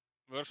seems to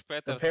works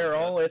better. repair than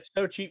all. It's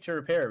so cheap to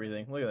repair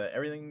everything. Look at that.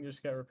 Everything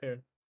just got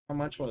repaired. How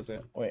much was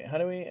it? Wait, how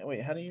do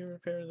you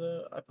repair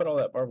the I put all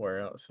that barbed wire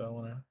out, so I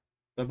wanna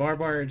The barbed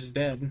wire is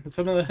dead.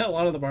 a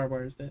lot of the barbed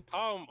wire is dead.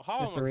 How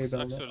have to much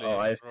rebuild it. actually? Oh,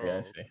 I see, I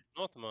roll? see.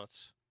 Not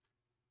much.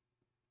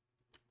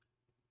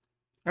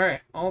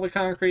 Alright, all the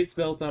concrete's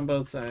built on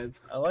both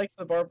sides. I like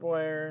the barbed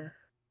wire,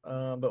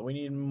 but we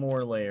need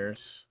more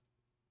layers.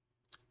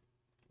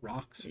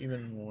 Rocks.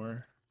 Even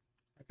more.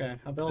 Okay,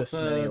 I built This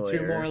many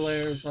 2 more layers.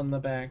 layers on the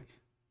back.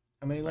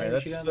 How many Alright,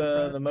 layers you that's got in the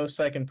front? the most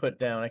I can put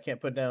down. I can't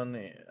put down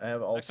I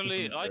have all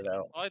Actually, 200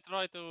 out. I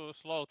try to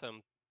slow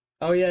them.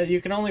 Oh yeah, you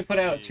can only put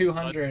out Jeez,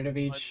 200 of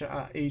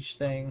each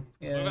thing.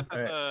 Yeah. Look at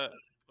Alright.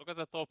 look at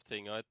the top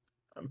thing.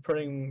 I'm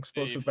putting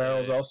explosive if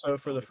barrels I also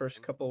for the only first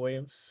can- couple of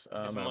waves. This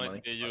I'm out of money.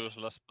 might be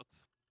useless, but.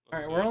 All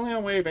right, we're only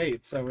on wave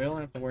 8, so we don't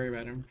have to worry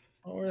about him.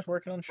 Oh, we're just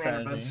working on in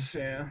front of strategy. us.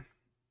 Yeah.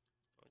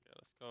 Okay,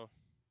 let's go.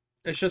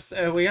 It's just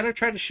we gotta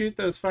try to shoot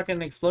those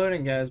fucking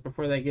exploding guys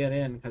before they get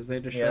in because they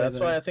destroy. Yeah, that's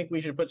the... why I think we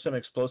should put some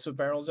explosive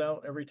barrels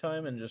out every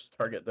time and just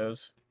target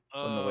those.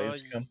 When the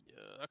waves come.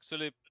 Yeah,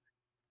 actually,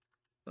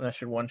 And that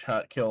should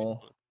one-shot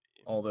kill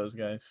all those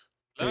guys.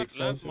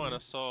 explosive, landmine yeah.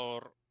 is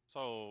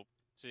so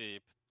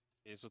cheap.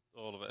 You should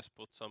always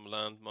put some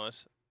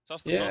landmines.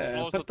 Just not Yeah,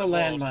 close put to the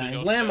walls, landmines.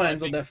 because I Landmines will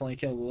think definitely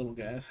kill the little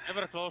guys.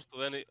 never close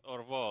to any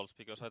or walls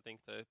because I think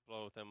they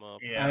blow them up.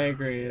 Yeah. I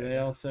agree. They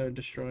also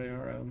destroy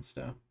our own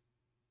stuff.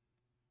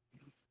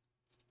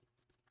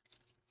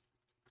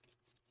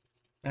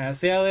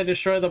 See how they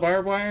destroy the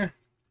barbed wire?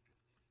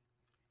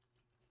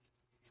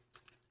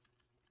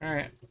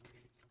 Alright.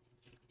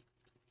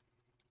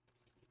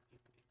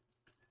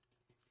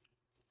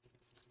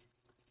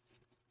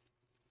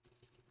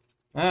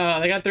 Oh,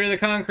 they got through the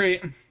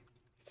concrete.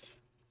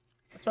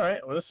 It's all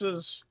right. Well, this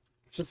is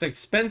It's just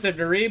expensive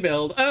to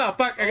rebuild. Oh,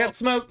 fuck, I got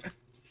smoked.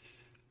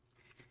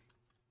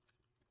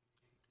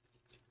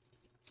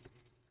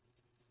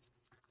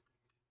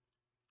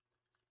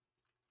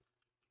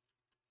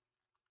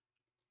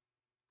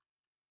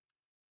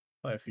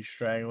 quite a few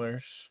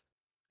stragglers.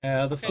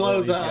 Yeah, the Okay, slow,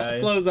 these guys.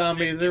 slow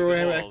zombies Connecting are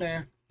the way back walls.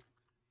 there.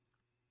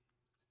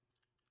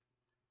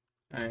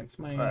 Alright, it's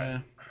my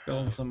Alright.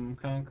 build some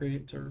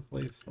concrete to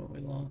replace what we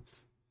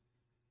lost.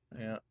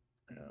 Yeah.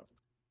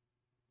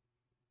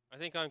 I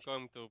think I'm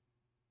going to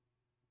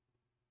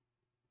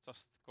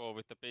just go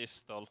with the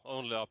pistol.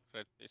 Only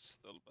upgrade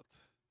pistol, but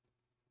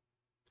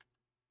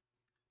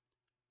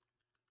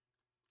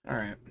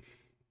Alright.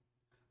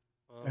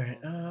 All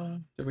right.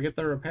 Did we get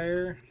the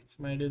repair?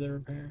 Somebody do the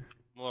repair?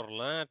 more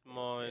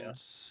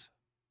landmines.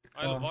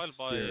 I'll Cost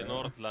buy 0.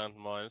 north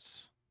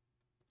landmines.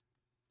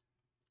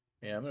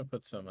 Yeah, I'm gonna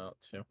put some out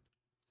too.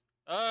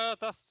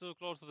 That's too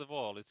close to the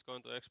wall. It's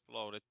going to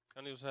explode. It.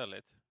 Can you sell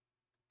it?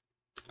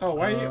 Oh,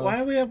 why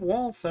do we have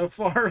walls so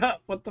far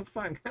up? What the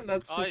fuck?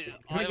 That's just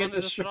I gonna get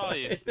wanted to try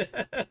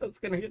destroyed. That's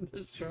gonna get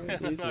destroyed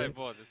I easily.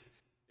 bought it.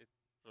 It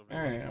probably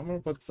Alright, was I'm gonna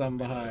put some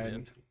good idea.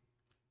 behind.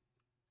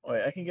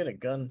 Wait, I can get a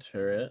gun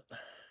turret.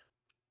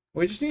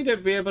 We just need to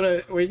be able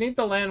to. We need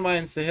the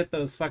landmines to hit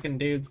those fucking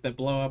dudes that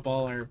blow up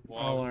all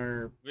Wow.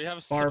 our. We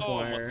have Barbed so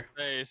wire. much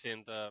space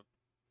in the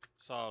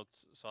south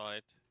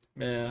side.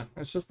 Yeah,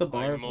 it's just the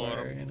Buying barbed more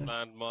wire, you know.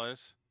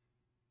 landmines.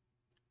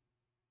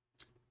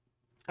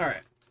 All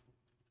right.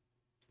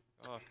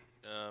 God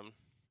damn.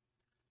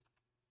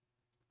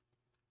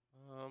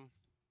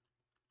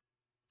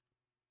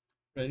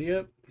 Ready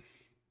up.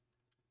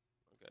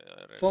 Okay,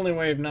 I It's read. only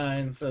wave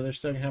 9, so they're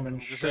still coming I'm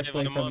just strictly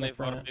saving the from money the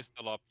for front.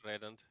 pistol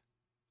upgrade and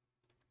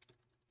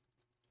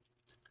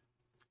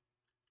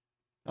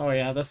Oh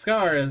yeah, the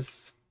Scar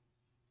is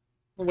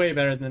way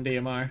better than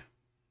DMR.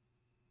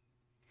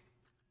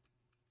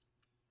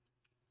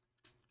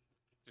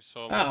 it's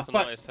so Ah, much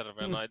fuck. nicer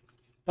when I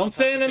Don't have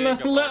stand to in the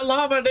think about-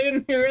 lava,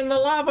 dude. You're in the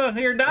lava.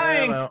 You're Yeah,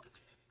 dying. I'm out.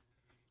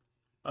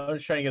 I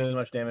was trying to get as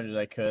much damage as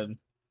I could.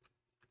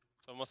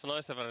 so much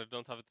nicer when I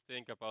don't have to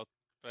think about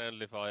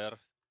friendly fire.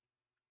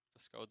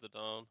 Just go to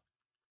down.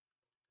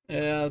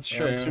 Yeah, that's Yeah,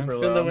 true. I'm It's super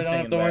good low. that we I'm don't have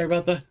hanging to worry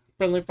back. about the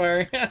friendly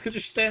fire. Yeah, because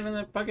you're standing in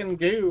that fucking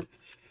goo.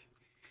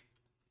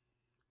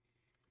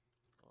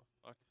 Oh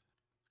fuck.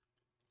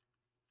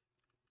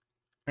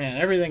 Man,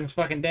 everything's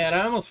fucking dead.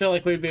 I almost feel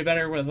like we'd be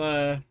better with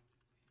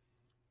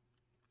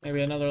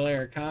maybe another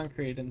layer of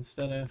concrete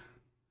instead of.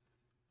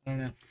 I don't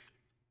know.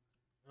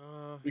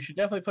 We should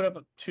definitely put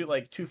up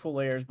two full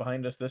layers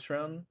behind us this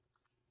round,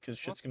 because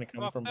shit's gonna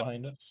come What from the-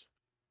 behind us.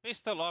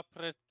 Pistol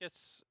upgrade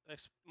gets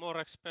more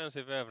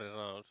expensive every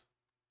round.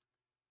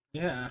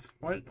 Yeah.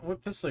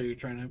 What pistol are you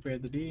trying to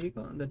upgrade? The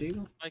Deagle? The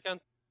Deagle? I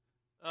can't.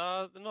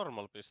 The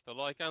normal pistol.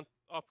 I can't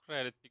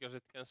upgrade it because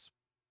it gets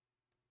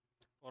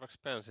more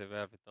expensive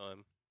every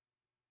time.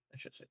 That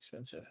shit's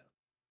expensive.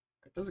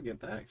 It doesn't get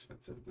that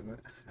expensive, does it?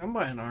 I'm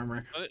buying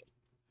armor.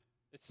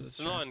 It's That's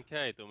true.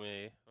 9k to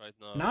me right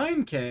now.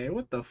 9K?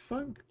 What the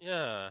fuck?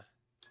 Yeah.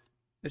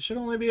 It should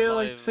only be And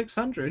like I've-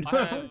 600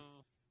 I have.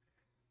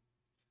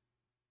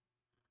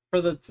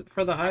 for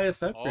the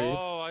highest upgrade.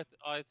 Oh,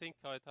 I think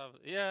I'd have.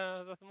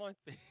 Yeah, that might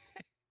be.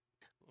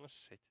 Oh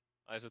shit!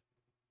 I should.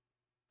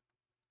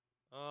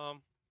 I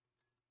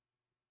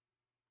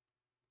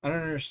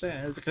don't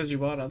understand. Is it because you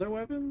bought other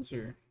weapons,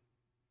 or?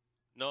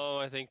 No,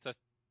 I think that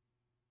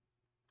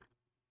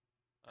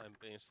I'm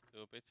being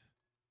stupid.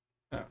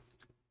 I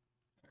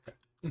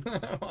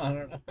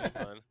don't know.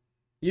 Fine.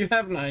 You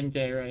have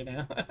 9K right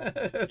now.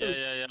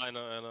 Yeah. I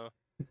know.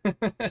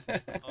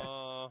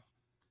 All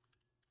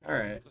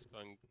right. Just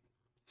going.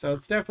 So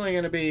it's definitely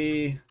gonna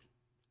be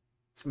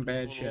some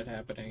bad Full shit of-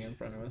 happening in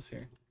front of us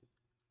here.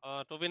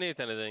 Do we need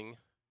anything?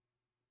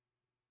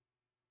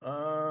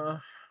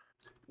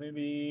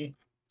 Maybe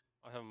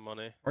I have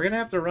money. We're gonna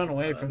have to run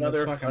away from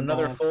this fucking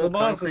boss. full The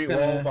boss is concrete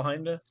wall gonna.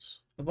 behind us.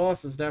 The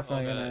boss is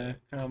definitely Okay. gonna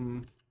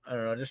come. I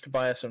don't know, just to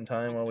buy us some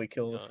time while we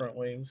kill the Yeah. front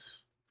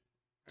waves.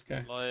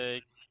 Okay.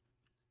 Like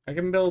I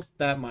can build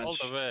that all much.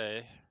 the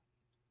way.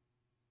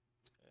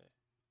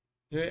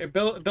 Yeah,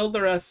 build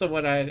the rest of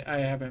what I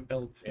haven't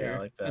built Yeah, here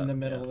like in the that,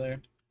 middle yeah.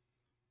 there.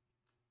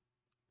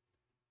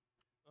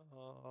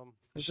 Um.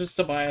 It's just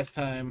to buy us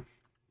time.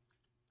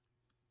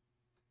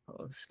 That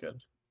looks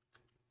good.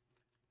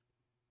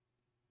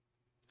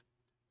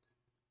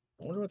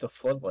 I wonder what the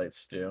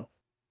floodlights do.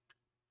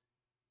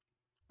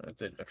 If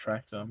they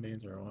attract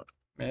zombies or what.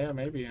 Yeah,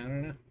 maybe, I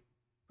don't know.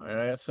 Alright,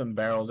 I got some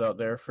barrels out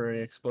there for the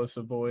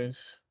explosive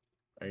boys.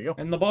 There you go.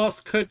 And the boss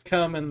could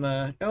come in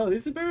the. Oh,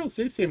 these barrels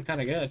do seem kind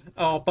of good.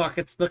 Oh fuck!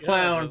 It's the Yeah,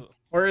 clown.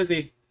 Where is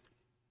he?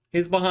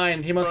 He's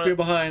behind. He must be Front.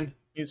 behind.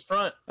 He's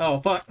front. Oh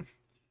fuck.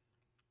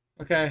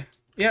 Okay.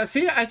 Yeah.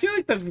 See, I feel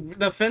like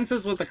the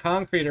fences with the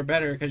concrete are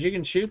better because you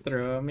can shoot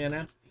through them. You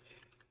know.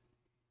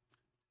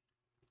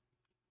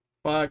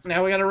 Fuck!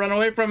 Now we gotta run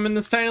away from him in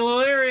this tiny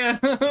little area.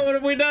 What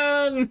have we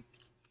done?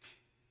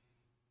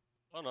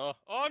 Oh no!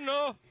 Oh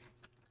no!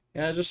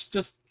 Yeah, just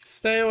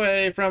stay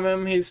away from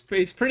him. He's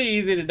pretty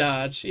easy to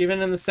dodge.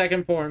 Even in the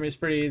second form, he's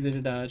pretty easy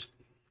to dodge.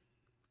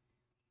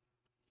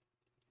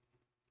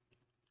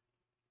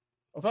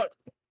 Oh fuck!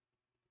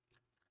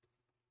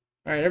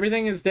 All right,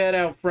 everything is dead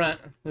out front.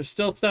 There's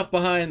still stuff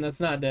behind that's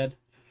not dead.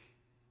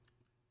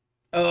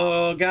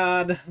 Oh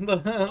god, the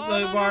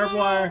barbed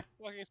wire.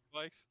 Fucking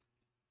spikes.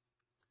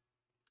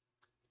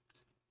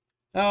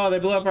 Oh, they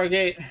blew up our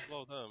gate.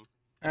 Slow them.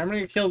 I'm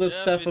gonna kill this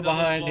Yeah, stuff we from doesn't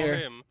behind slow here.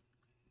 him.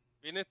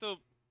 We need to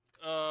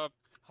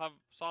have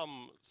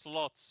some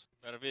slots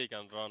where we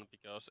can run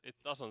because it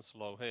doesn't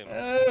slow him.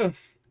 Oh,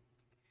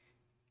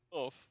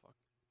 Oh fuck.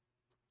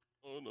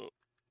 Oh no.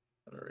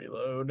 Gotta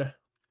reload.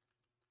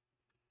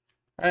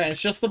 all right,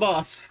 it's just the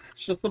boss.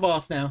 It's just the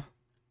boss now.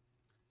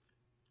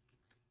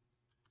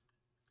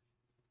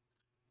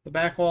 The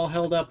back wall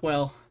held up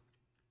well.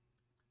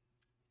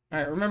 All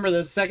right, remember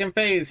this second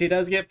phase. He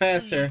does get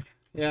faster.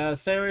 Yeah,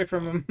 stay away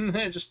from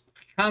him. Just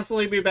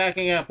constantly be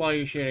backing up while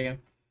you're shooting him.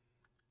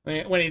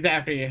 When he's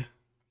after you.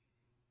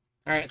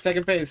 All right,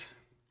 second phase.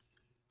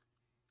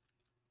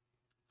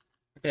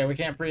 Okay, we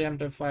can't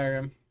preemptive fire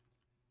him.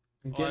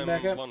 He's getting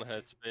back up. 1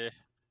 HP.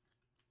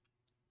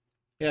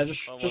 Yeah,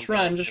 just I just want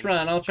run, that just thing.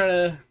 run. I'll try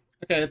to.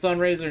 Okay, it's on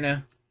Razor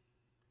now.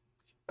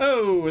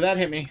 Oh, that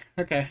hit me.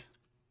 Okay,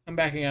 I'm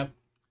backing up.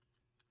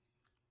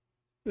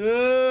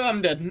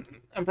 I'm dead.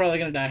 I'm probably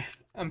gonna die.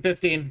 I'm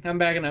 15. I'm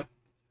backing up.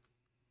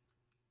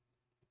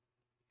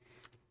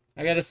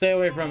 I gotta stay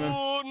away from him.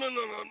 Oh no.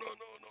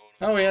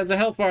 Oh, he has a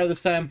health bar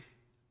this time.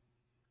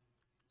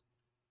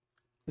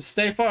 Just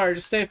stay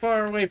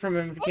far away from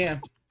him if you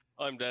can.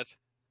 I'm dead.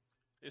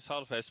 He's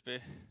half HP.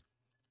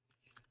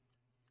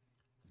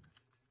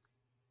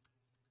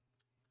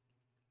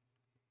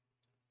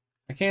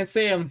 I can't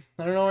see him.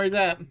 I don't know where he's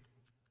at.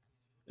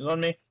 He's on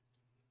me.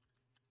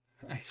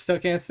 I still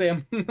can't see him.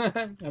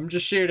 I'm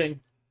just shooting.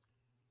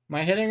 Am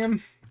I hitting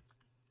him?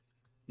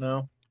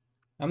 No.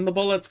 I'm the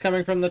bullets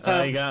coming from the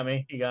top. He got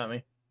me. He got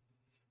me.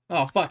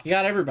 Oh, fuck. You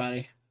got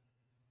everybody.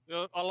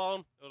 You're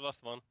alone. You're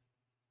last one.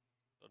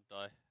 Don't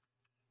die.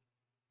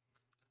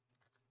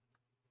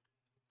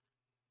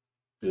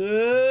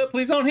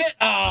 Please don't hit.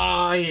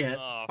 Oh, he hit.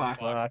 Oh, Fuck.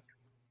 Fuck.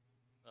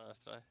 Nice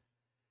try.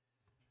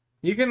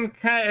 You can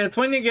it's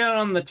when you get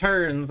on the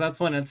turns, that's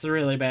when it's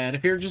really bad.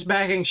 If you're just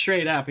backing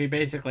straight up, he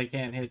basically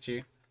can't hit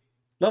you.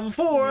 Level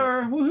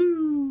 4!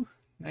 Woohoo!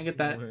 I get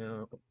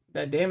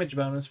that damage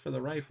bonus for the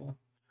rifle.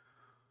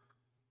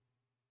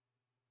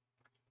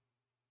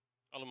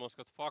 Almost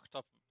got fucked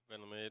up when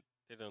we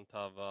didn't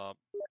have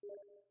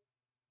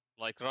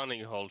like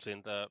running holes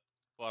in the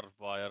barbed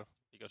wire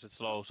because it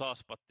slows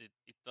us, but it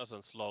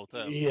doesn't slow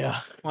them. Yeah.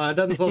 Well, it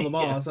doesn't slow the Yeah.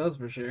 boss, that's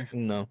for sure.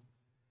 No.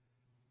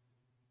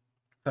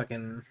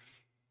 Fucking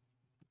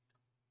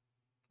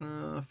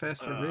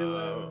faster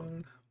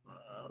reload,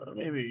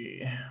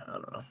 Maybe. I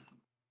don't know.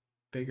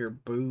 bigger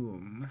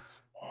boom,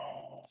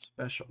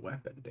 special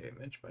weapon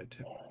damage by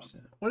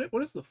 10%.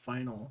 What is the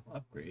final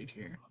upgrade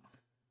here?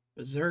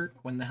 Berserk.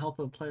 When the health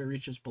of the player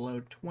reaches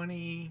below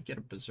 20, get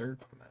a berserk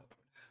mode.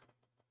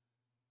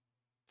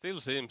 Still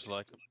seems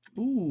like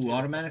Ooh, Yeah,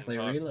 automatically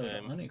hard reload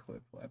game. an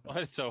unequipped weapon. why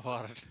it's so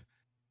hard.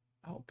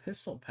 Oh,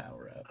 pistol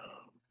power up.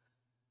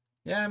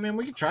 Yeah, I mean,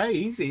 we could try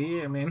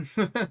easy. I mean,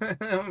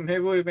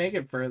 maybe we make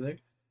it further.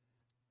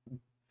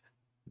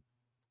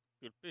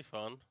 Could be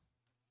fun.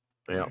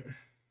 Yeah.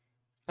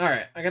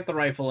 Alright, I got the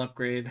rifle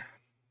upgrade.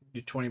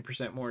 Do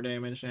 20% more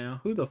damage now.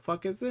 Who the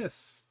fuck is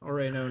this?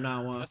 Oreno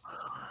Nawa. Just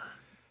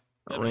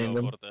let me go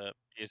Random. for the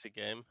easy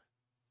game.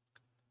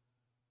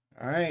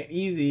 Alright,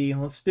 easy.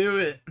 Let's do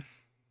it.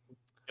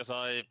 Because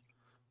I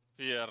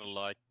fear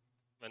like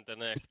when the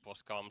next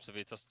boss comes,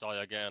 we just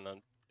die again,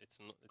 and it's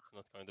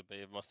not going to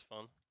be much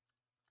fun.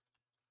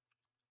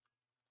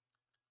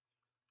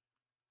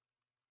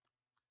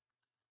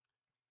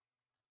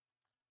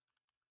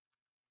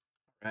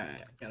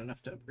 Right, got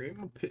enough to upgrade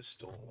my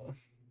pistol.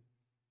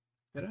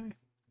 Did I?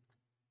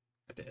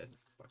 I did.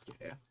 Fuck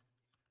yeah.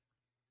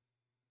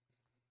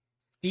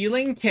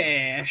 Stealing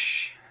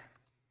cash.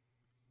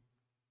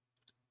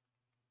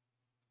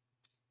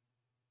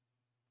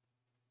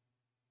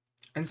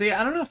 And see,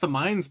 I don't know if the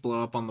mines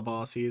blow up on the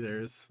boss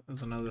either, is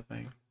another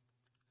thing.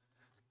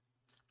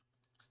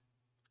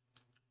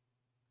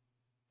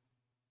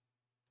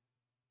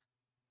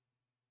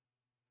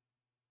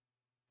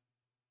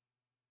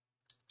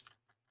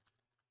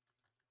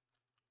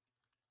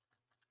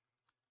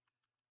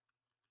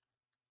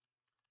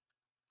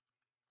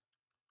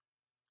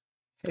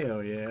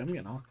 Hell yeah, I'm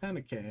getting all kind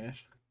of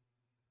cash.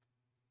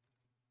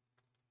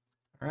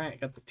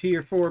 Alright, got the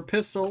tier 4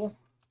 pistol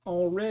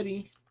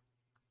already.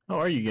 How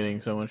are you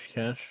getting so much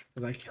cash?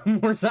 Because I kill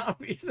more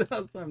zombies.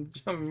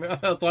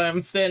 That's why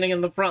I'm standing in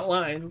the front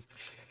lines.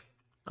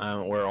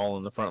 We're all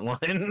in the front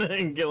line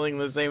and killing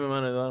the same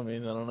amount of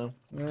zombies. I don't know.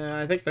 Yeah,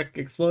 I think the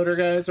exploder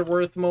guys are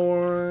worth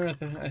more.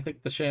 I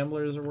think the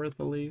shamblers are worth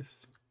the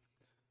least.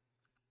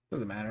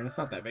 Doesn't matter. It's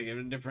not that big of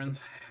a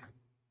difference.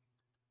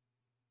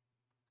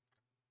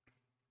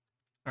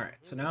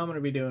 Alright, so now I'm going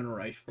to be doing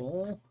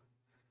rifle.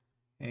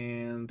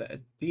 And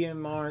the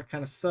DMR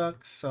kind of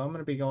sucks, so I'm going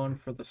to be going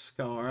for the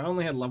Scar. I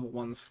only had level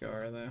 1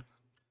 Scar, though.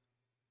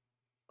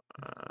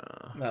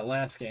 That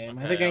last game.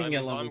 I think Okay, I can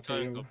get level I'm 2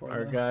 going to- before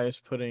Our then. guy's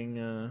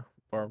putting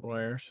barbed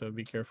wire, so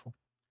be careful.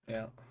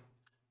 Yeah.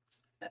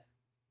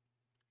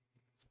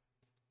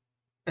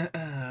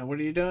 What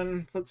are you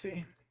doing? Let's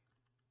see.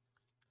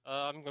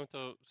 I'm going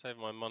to save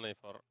my money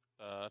for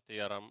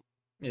DRM,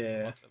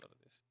 Yeah. whatever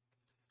it is.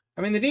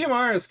 I mean, the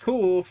DMR is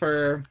cool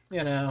for,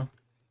 you know...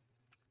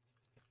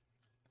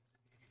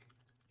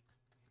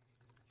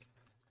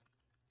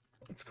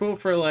 It's cool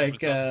for, like,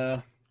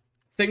 just-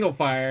 single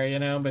fire, you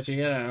know, but you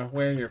gotta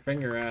wear your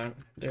finger out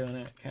doing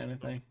it, kind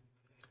of thing.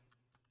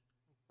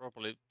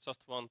 Probably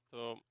just want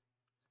to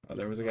Oh,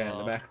 there was a guy in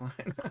the back line.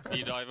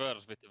 be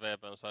diverse with the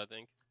weapons, I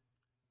think.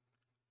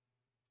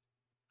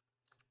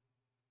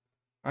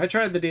 I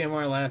tried the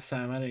DMR last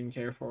time. I didn't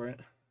care for it.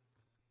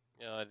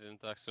 Yeah, I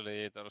didn't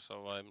actually either,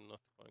 so I'm not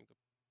going to.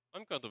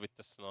 I'm going to with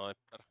the sniper.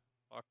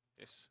 Fuck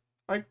this.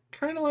 I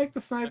kind of like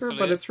the sniper, but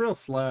Actually- it's real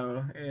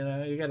slow. You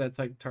know, you gotta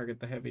like target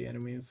the heavy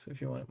enemies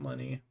if you want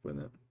money with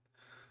it.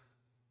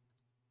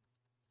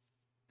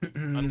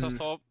 I'm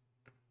just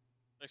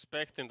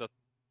expecting that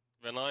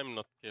when I'm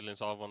not killing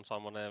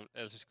someone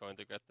else is going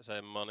to get the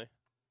same money.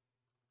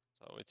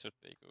 So it should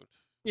be good.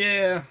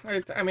 Yeah,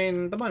 I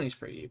mean, the money's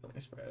pretty evenly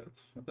spread.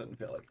 It doesn't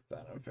feel like it's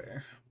that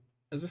unfair.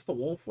 Is this the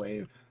wolf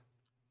wave?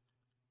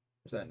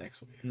 Or is that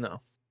next wave?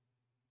 No.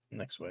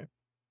 Next wave.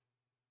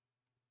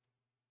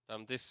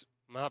 Damn, this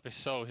map is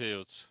so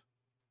huge.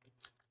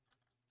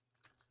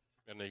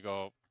 When you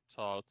go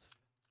south.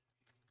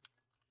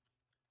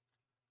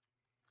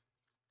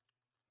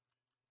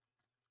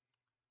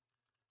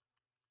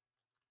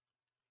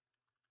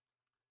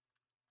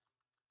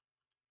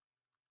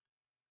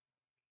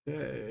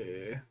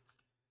 Okay.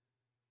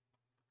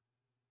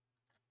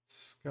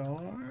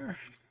 Scar.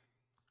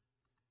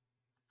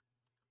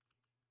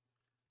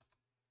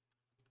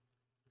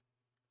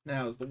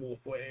 Now is the wolf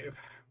wave.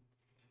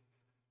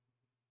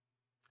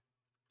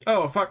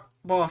 Oh, fuck,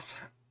 boss.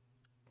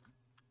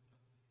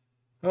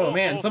 Oh,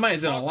 man,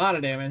 somebody's doing a fuck. lot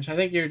of damage. I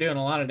think you're doing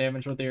a lot of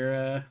damage with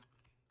your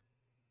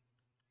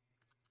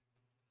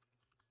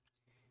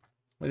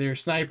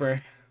sniper.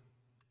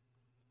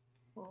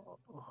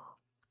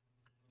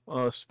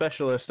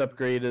 Specialist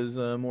upgrade is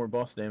more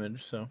boss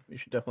damage, so you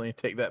should definitely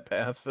take that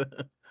path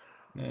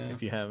Yeah.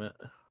 if you haven't.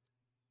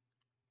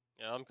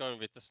 Yeah, I'm going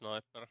with the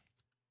sniper.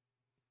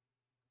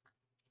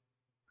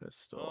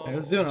 Pistol. It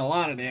was doing a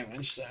lot of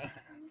damage, so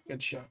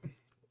good shot.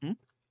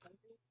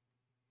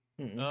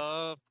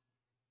 Mm-mm.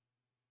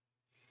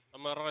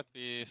 Am I right?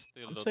 We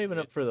still I'm don't saving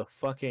up need for the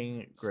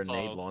fucking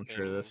grenade South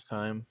launcher thing. this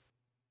time.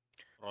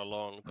 for a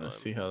long time. Let's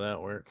see how that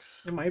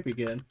works. It might be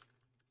good.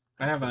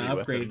 I have an 3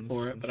 upgrade for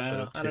weapons it, but I instead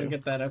of don't 2.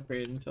 get that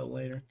upgrade until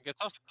later. Okay,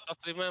 just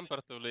remember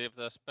to leave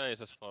the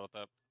spaces for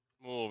the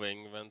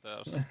moving when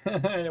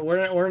there's.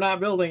 we're not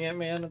building it,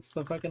 man. It's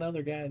the fucking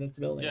other guy that's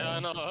building Yeah, I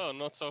it. know,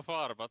 not so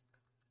far, but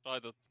try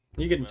to.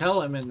 You can Well,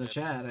 tell him in the yeah.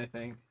 chat, I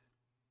think.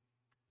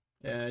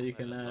 Yeah, you I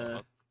can don't know,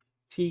 but-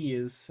 T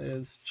is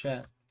his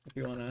chat if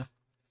you wanna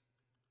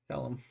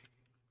tell him.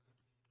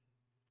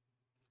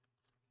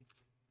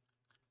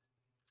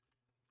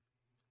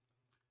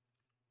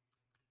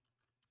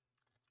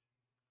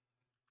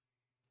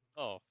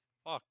 Oh,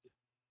 fuck.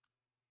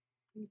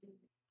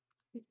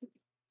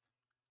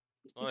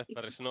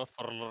 Sniper is not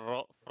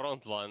for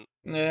frontline.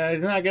 Yeah,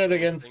 he's not good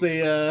against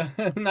the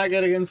not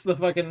good against the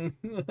fucking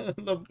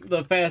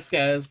the fast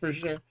guys for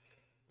sure.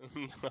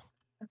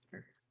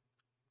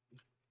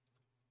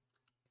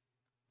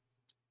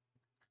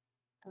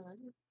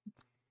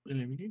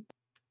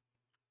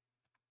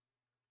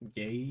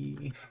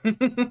 Yay. And,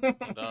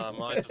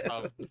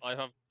 I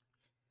have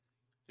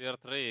tier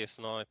 3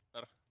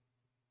 sniper.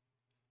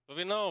 Do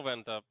we know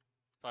when the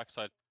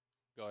backside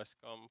guys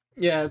come?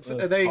 Yeah, it's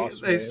boss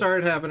they wave.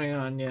 start happening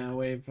on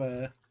wave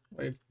 10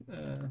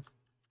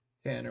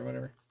 or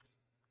whatever.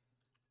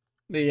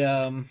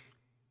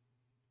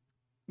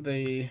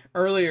 The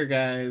earlier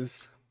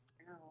guys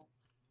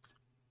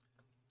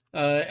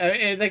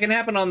they can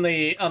happen on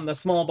the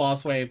small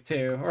boss wave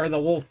too, or the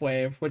wolf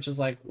wave, which is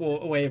like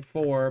wave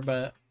 4,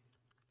 but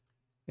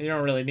you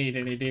don't really need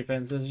any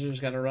defenses. You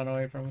just gotta run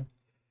away from them.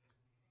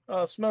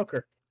 Oh,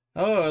 smoker.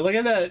 Oh, look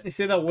at that! You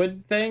see that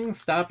wood thing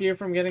stop you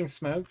from getting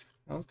smoked?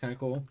 That was kind of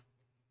cool.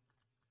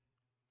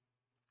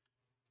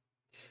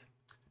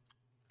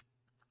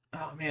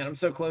 Oh man, I'm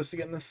so close to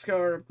getting the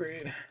Scar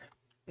upgrade.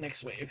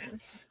 Next wave.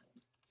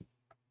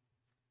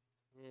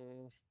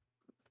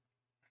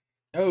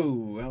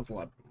 Oh, that was a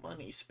lot of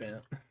money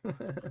spent. Did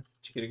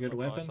you get a good I'll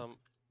buy weapon? some-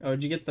 Oh,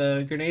 did you get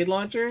the grenade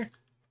launcher?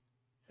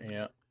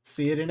 Yeah.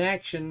 See it in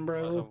action, buy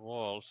bro. some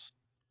walls.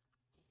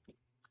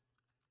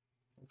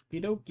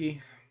 Okie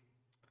dokie.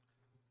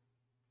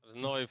 I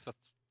don't know if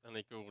that's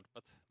any good,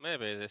 but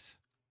maybe it is.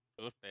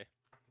 Could be.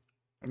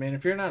 I mean,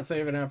 if you're not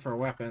saving up for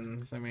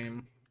weapons, I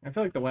mean, I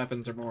feel like the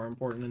weapons are more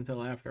important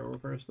until after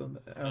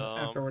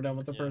after we're done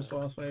with the first yeah.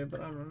 boss wave,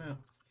 but I don't know.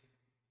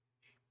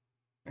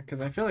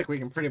 Because I feel like we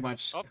can pretty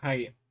much Oh.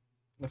 kite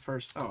the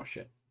first. Oh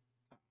shit!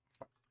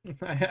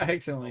 I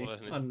accidentally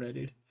Always need-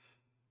 unreadied.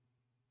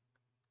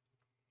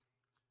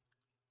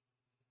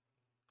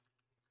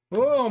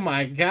 Oh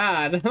my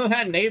god,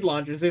 that nade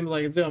launcher seems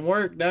like it's doing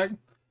work, Doug.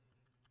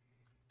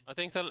 I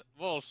think the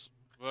walls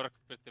work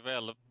pretty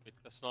well with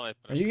the sniper.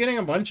 Are you getting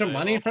a bunch of they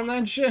money all- from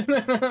that shit?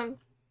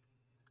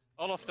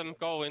 All of them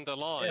go in the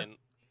line.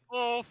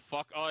 Oh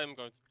fuck! I am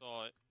going to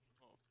die.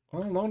 Oh,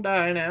 fuck. Well, don't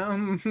die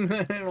now.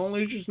 Don't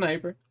lose your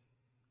sniper.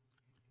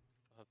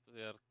 I have to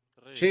hear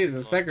 3 Jesus,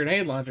 that snipers.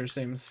 grenade launcher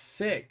seems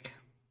sick.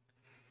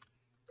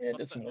 Yeah, it But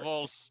did the some work.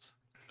 walls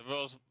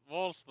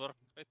work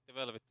pretty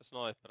well with the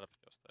sniper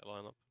because they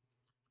line up.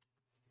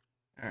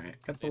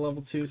 Alright, got the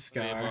level 2 We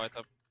scar. might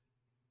have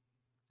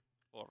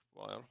barbed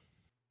wire.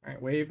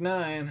 Alright, wave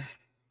 9. Let's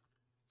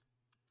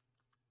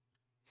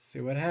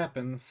see what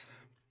happens.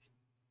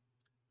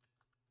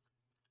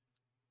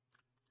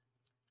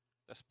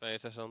 The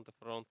spaces on the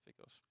front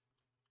because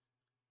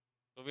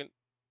I don't know.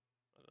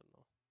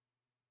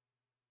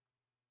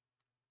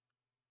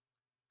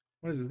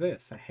 What is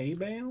this? A hay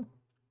bale?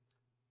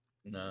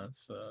 No,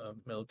 it's a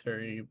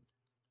military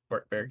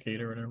bark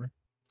barricade or whatever.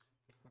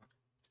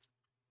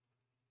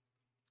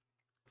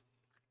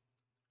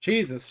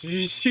 Jesus, did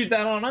you shoot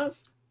that on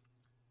us?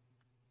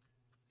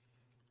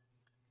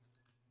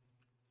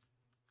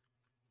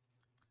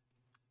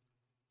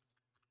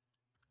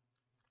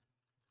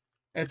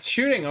 It's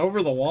shooting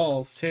over the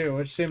walls too,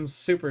 which seems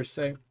super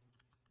sick.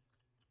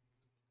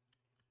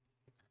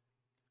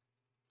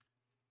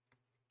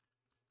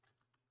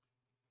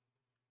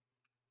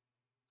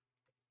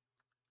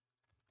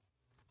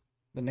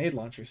 The nade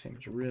launcher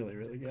seems really,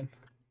 really good.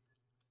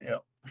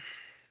 Yep.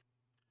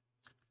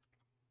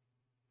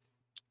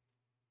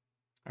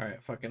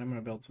 Alright, fuck it. I'm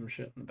gonna build some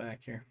shit in the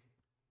back here.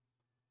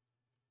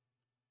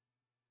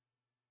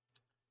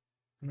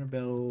 I'm gonna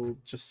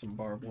build just some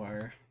barbed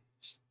wire.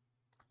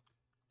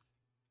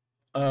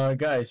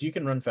 Guys, you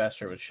can run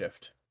faster with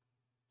shift.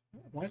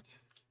 What?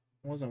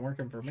 It wasn't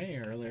working for me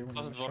earlier when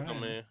I was Doesn't work on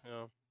trying. me.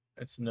 Yeah.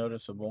 It's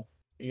noticeable.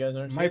 You guys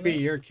aren't It might be seeing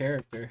that? your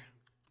character.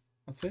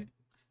 Let's see.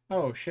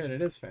 Oh shit,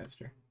 it is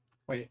faster.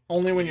 Wait,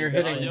 only when you're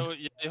Yeah, hitting.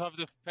 You have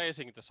the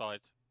facing the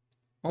side.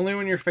 Only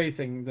when you're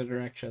facing the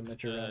direction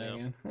that you're Yeah,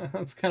 running in.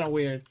 That's kind of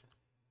weird.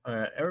 All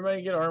right,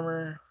 everybody get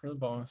armor for the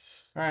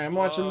boss. All right, I'm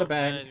watching the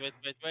back.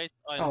 Wait.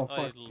 Oh,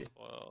 fuck.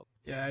 Well,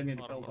 Yeah, I need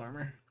to build Armor.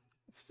 armor.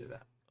 Let's do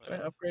that. Can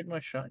I upgrade my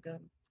shotgun?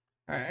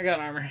 All right, I got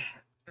armor.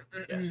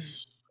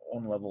 Yes.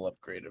 1 level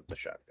upgrade of the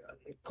shotgun.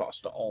 It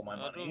cost all my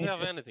Do money. we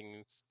have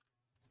anything?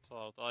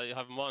 So I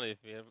have money if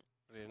we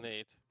really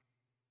need.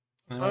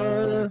 Let's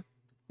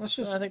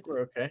I just think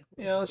we're okay.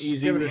 yeah, let's just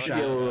Easy, give it a we shot. should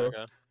go-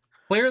 Okay.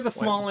 Clear the Wipe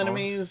small the boss.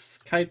 enemies,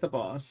 kite the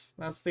boss.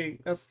 That's the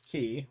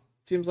key.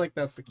 Seems like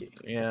that's the key.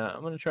 Yeah,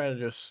 I'm gonna try to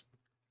just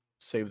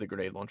save the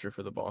grenade launcher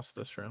for the boss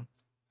this round.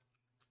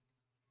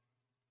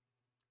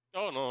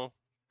 Oh no.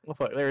 Oh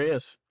fuck, there he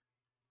is.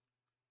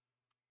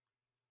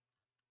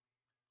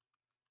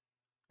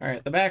 All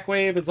right, the back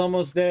wave is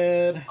almost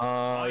dead.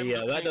 I'm Yeah,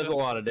 that looking does a at-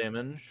 lot of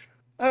damage.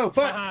 Oh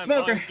fuck, I'm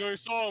smoker! doing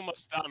so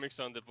much damage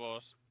on the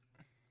boss.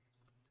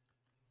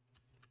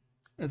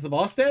 Is the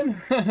boss dead?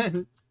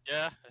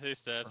 Yeah,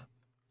 he's dead.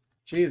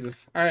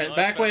 Jesus. All right, I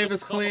back found wave the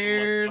is skull was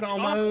cleared fucking-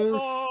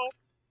 almost. Oh,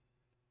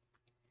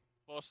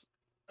 no! Boss,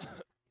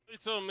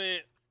 it's on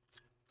me.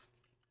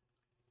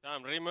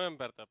 Damn,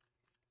 remember that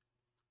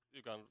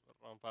you can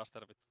run faster.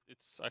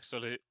 It's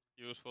actually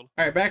useful.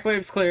 All right, back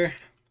wave's clear.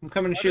 I'm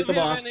coming to shoot the Do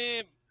we have boss.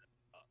 any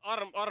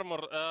armor?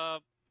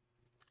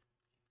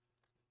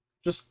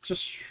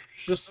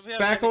 Just we have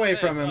back any away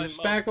from crates? him. I'm Just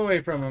up. back away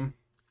from him.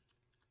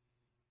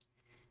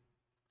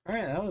 All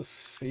right, that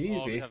was Oh, we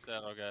easy. have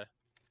that. Okay.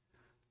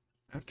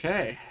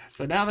 Okay,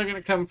 so now they're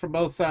gonna come from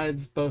both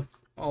sides,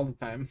 all the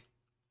time.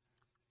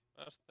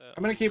 That's the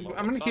I'm gonna keep armor.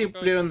 So I'm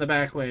going- doing the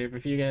back wave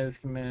if you guys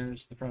can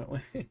manage the front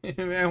wave.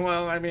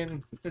 Well, I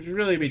mean, it should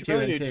really be We should 2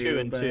 probably and do 2. 2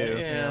 and but 2.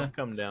 Yeah.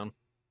 Come down.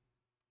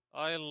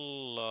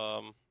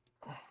 I'll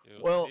do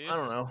Well, this, I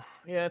don't know.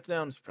 Yeah, it's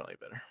down is probably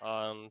better.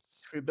 And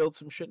Should we build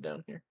some shit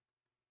down here?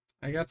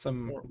 I got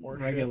some More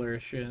shit. regular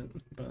shit,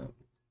 but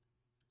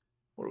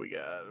What do we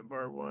got?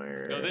 Barbed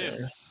wire.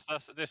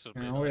 so this would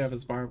be all we nice. have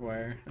is barbed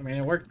wire. I mean,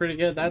 it worked pretty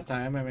good that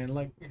time. I mean,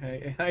 like,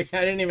 I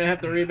didn't even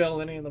have to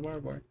rebuild any of the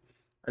barbed wire.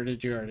 Or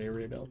did you already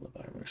rebuild the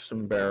barbed wire?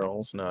 Some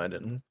barrels. No, I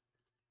didn't.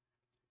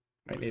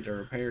 Might need to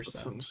repair Put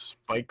some. some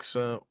spikes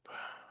up.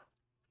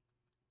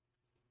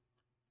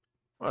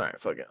 Alright,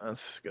 fuck it.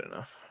 That's good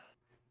enough.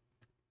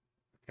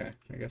 Okay,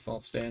 I guess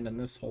I'll stand in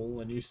this hole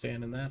and you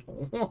stand in that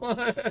hole.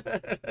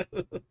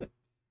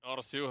 Or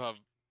you have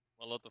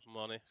a lot of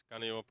money.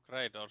 Can you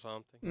upgrade or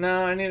something?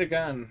 No, I need a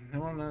gun. I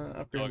want to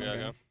upgrade my Okay,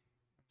 gun. okay.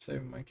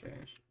 Saving my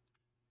cash.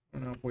 I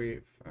don't know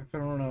if I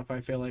don't know if I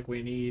feel like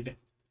we need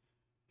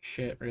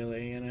shit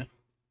really, you know.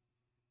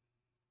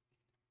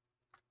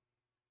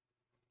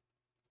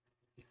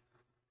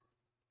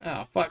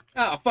 Oh fuck!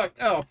 Oh fuck!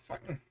 Oh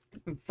fuck!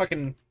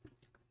 Fucking.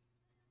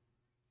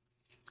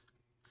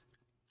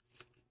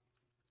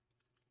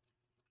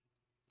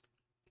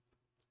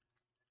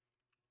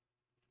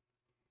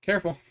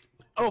 Careful.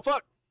 Oh,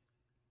 fuck!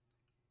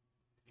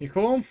 You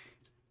cool?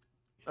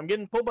 I'm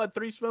getting pulled by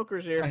 3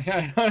 smokers here. I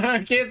can't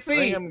I see.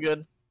 think I'm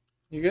good.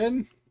 You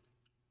good?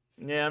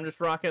 Yeah, I'm just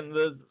rocking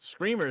the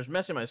screamers,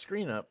 messing my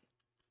screen up.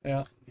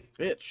 Yeah.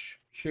 Bitch.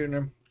 Shooting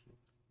him.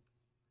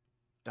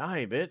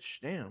 Die, bitch.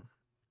 Damn.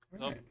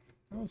 Yep. Alright.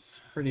 That was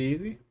pretty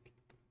easy.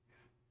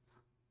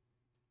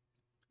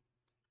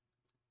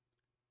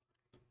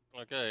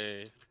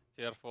 Okay,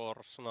 tier 4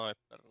 sniper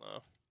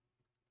now.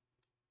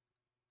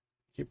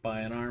 Keep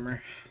buying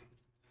armor.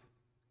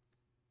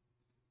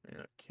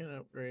 Yeah, can't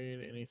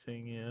upgrade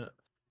anything yet.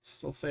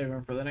 Still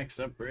saving for the next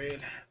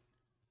upgrade.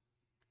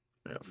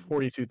 Yeah,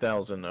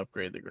 42,000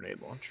 upgrade the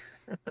grenade launcher.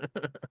 I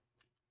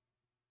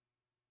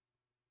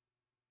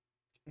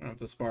don't know if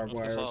this barbed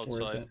What's this wire is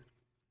worth outside? it.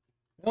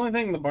 The only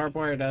thing the barbed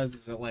wire does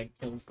is it like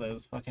kills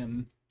those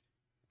fucking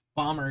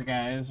bomber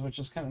guys, which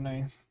is kind of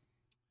nice.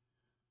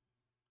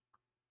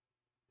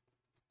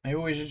 Maybe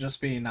we should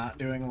just be not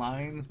doing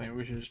lines. Maybe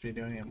we should just be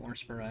doing it more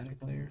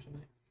sporadically or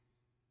something.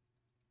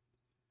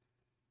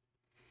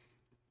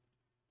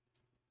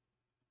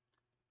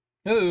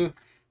 Ooh.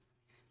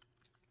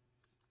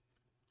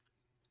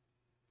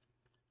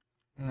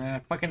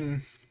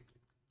 Fucking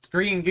it's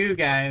green goo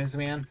guys,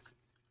 man.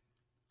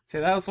 See,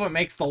 that was what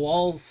makes the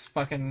walls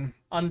fucking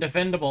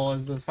undefendable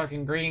is the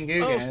fucking green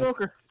goo Oh, guys.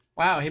 smoker.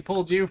 Wow, he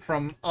pulled you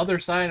from other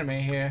side of me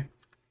here.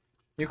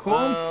 You cool?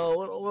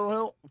 Little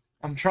help.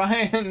 I'm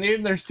trying,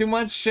 dude. There's too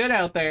much shit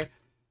out there.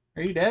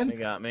 Are you They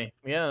dead? got me.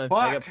 Yeah, I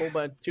Fuck. got pulled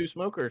by 2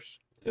 smokers.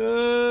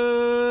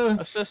 Uh,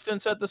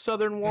 Assistance at the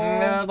southern wall.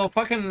 no,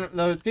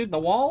 the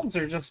walls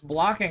are just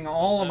blocking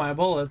all of my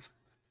bullets.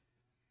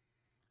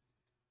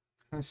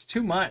 It's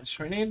too much.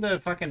 We need the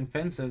fucking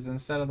fences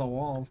instead of the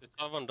walls. Did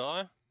someone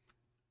die?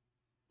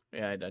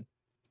 Yeah, I did.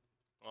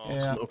 Oh,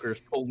 Yeah. Smokers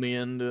pulled me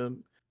into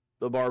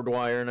the barbed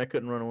wire and I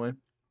couldn't run away.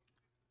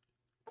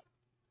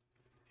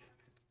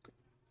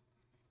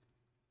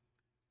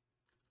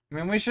 I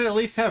mean, we should at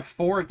least have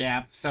 4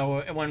 gaps,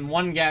 so when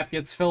one gap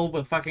gets filled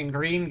with fucking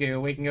green goo,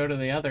 we can go to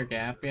the other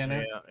gap, you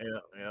know?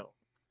 Yeah.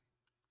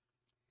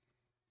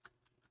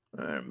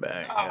 I'm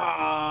back.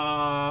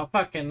 Ah,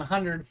 fucking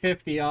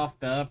 150 off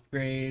the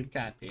upgrade.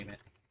 God damn it.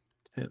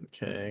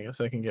 10K. I guess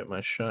I can get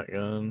my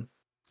shotgun.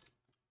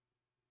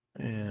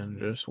 And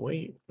just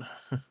wait.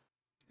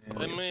 Yeah. I'll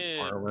let get me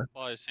some armor.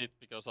 buy shit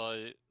because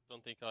I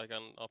don't think I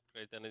can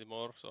upgrade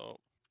anymore, so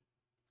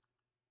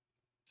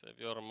save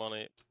your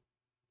money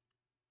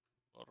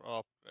for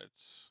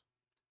upgrades.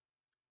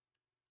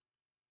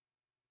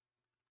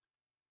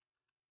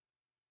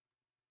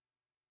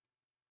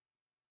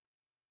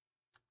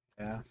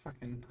 Yeah,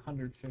 fucking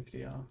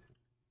 150 off. Um,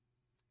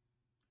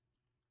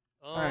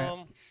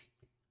 Alright.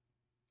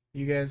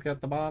 You guys got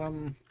the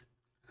bottom.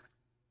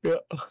 Yeah.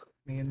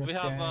 Me and this we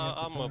guy have got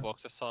the ammo top.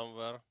 boxes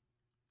somewhere.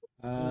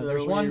 No,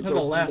 There's we one need to to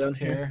the open down left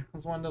here. here.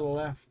 There's one to the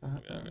left.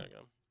 Okay.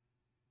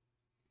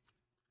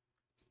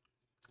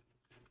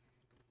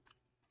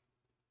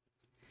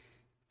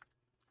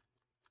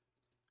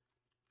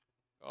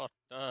 God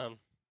damn.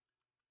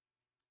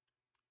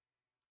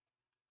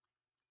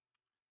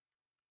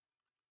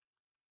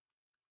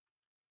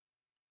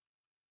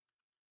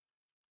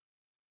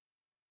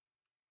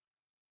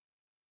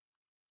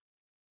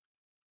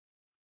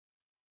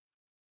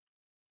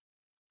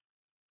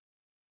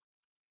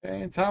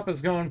 Okay, top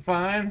is going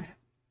fine.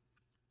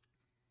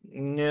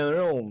 Yeah, the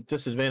real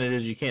disadvantage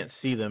is you can't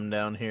see them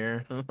down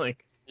here.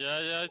 Like,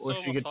 Yeah, it's wish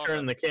you almost could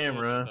turn the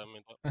camera.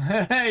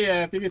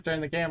 Yeah, if you could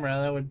turn the camera,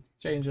 that would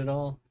change it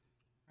all.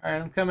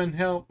 Alright, I'm coming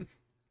help.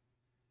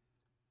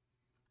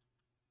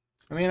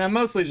 I mean, I'm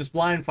mostly just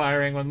blind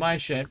firing with my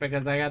shit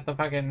because I got the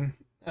fucking,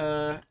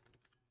 the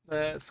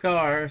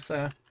scar,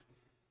 so.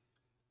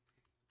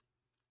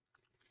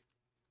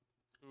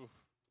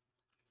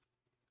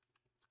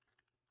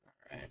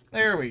 Alright,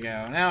 there we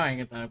go. Now I can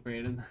get that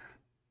upgraded.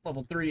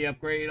 Level 3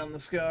 upgrade on the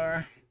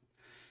scar.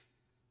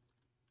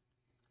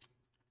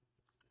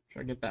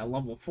 Try to get that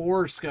level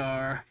 4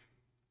 scar.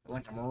 I feel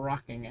like I'm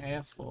rocking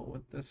asshole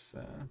with this,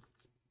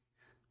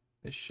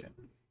 this shit.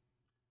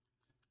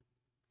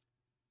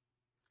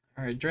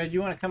 Alright, Dread,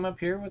 you want to come up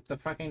here with the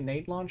fucking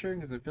nade launcher?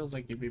 Because it feels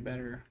like you'd be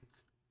better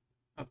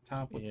up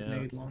top with the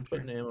nade launcher.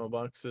 Putting ammo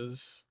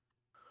boxes.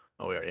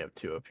 Oh, we already have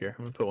 2 up here.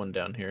 I'm gonna put one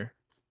down here.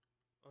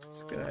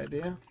 That's a good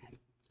idea.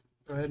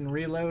 Go ahead and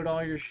reload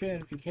all your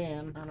shit if you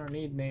can. I don't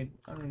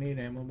need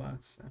ammo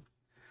box. So.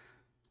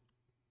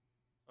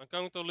 I'm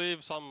going to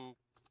leave some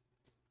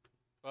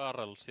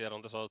barrels here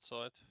on the south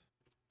side.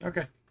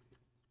 Okay.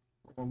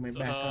 We'll be So,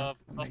 back up.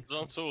 That just makes don't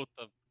sense. shoot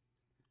them.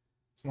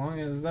 As long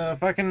as the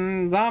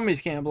fucking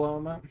zombies can't blow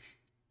them up.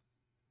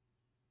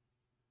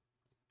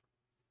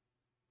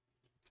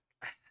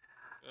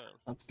 Yeah.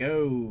 Let's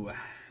go.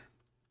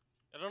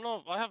 I don't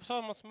know. I have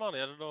so much money.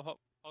 I don't know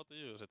how to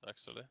use it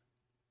actually.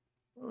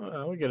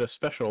 We get a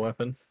special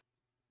weapon.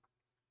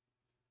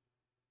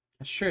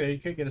 Sure, you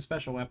could get a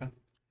special weapon.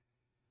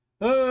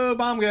 Oh,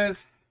 bomb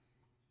guys.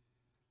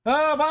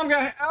 Oh, bomb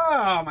guy.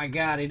 Oh my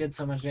god, he did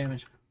so much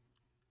damage.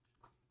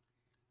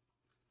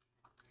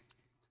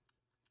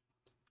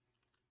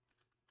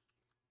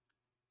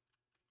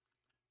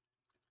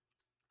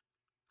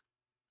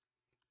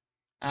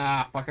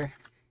 Ah, fucker.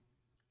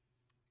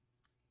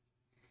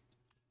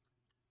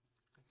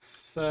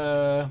 It's,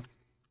 the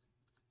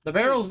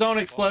barrels don't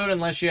explode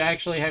unless you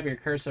actually have your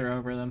cursor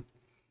over them.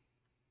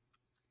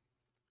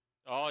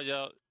 Oh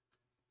yeah.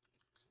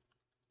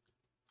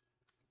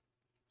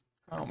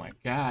 Oh my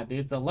god,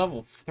 dude. The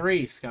level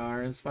 3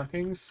 scar is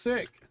fucking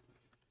sick.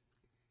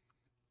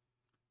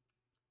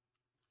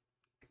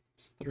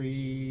 It's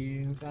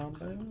 3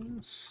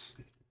 zombos.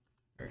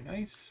 Very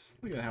nice.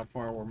 Look at how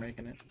far we're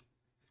making it.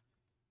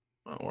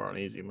 Oh, we're on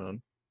easy mode.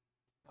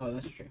 Oh,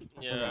 that's true.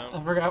 Yeah.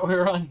 I forgot we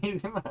were on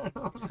easy mode.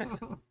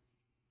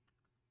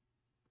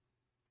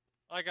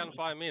 I can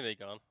buy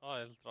minigun.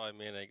 I'll try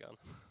minigun.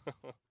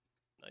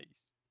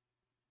 Nice.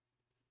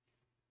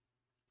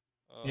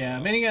 Yeah,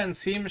 minigun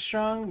seems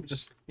strong,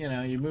 just, you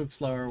know, you move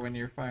slower when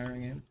you're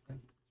firing it. So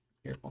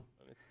careful.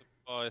 I need to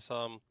buy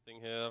something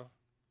here.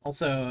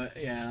 Also,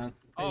 yeah.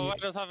 Oh, I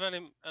don't have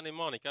any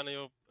money. Can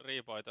you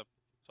rebuy the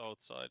south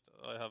side?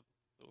 I have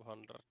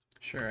 200.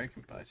 Sure, I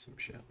can buy some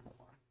shit. Hold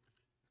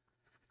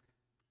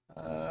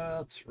on.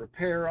 Let's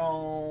repair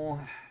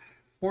all.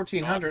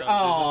 1400.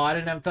 Oh, I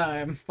didn't have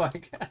time.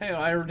 Fuck.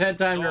 I had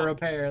time to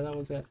repair. That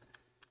was it.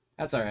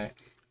 That's alright.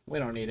 We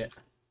don't need it.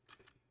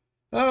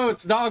 Oh,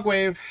 it's Dog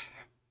Wave.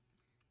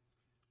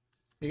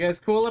 You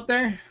guys cool up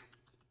there?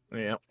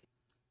 Yeah.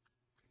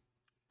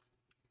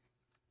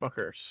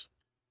 Fuckers.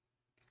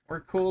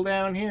 We're cool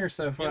down here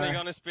so far.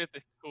 Minigun is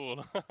pretty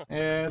cool.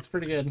 Yeah, it's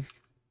pretty good.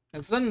 It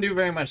doesn't do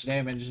very much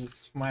damage.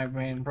 It's my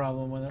main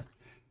problem with it.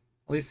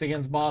 At least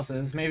against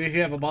bosses. Maybe if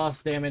you have a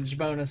boss damage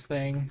bonus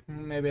thing,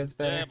 maybe it's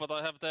better. Yeah, but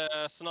I have the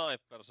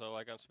sniper, so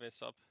I can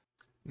switch up.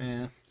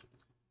 Yeah.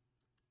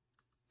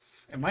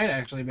 It might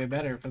actually be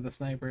better for the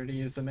sniper to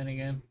use the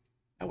minigun.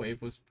 That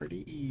wave was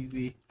pretty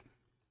easy.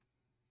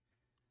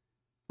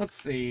 Let's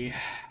see.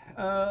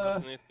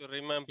 Just need to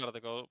remember to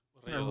go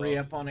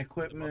Re-up on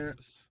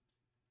equipment.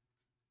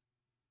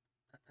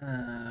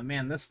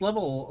 Man, this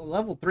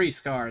level 3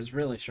 scar is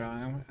really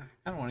strong. I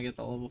kind of want to get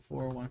the level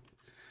 4 one.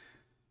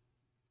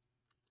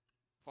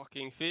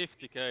 Fucking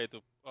 50k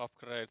to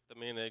upgrade the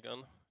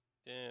minigun.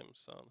 Damn,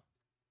 son.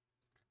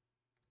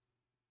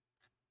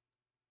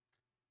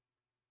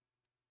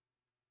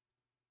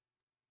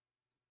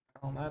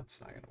 Oh, that's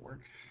not gonna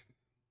work.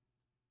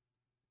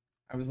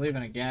 I was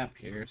leaving a gap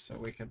here so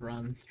we could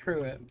run through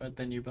it, but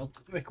then you built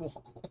the big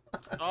wall.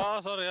 Oh,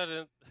 sorry, I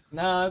didn't.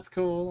 No, it's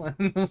cool.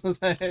 It's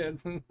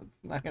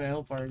not gonna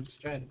help our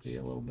strategy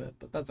a little bit,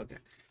 but that's okay.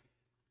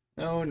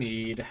 No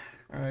need.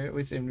 Alright,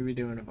 we seem to be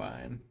doing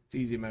fine. It's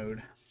easy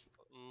mode.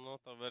 Not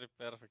a very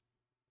perfect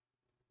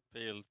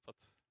field, but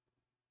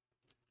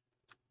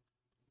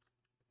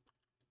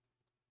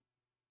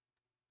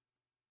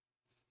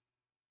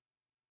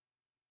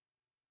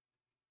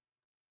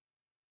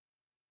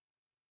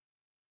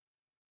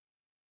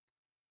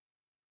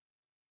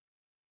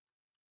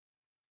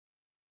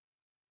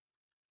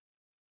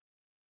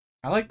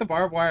I like the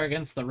barbed wire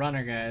against the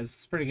runner guys.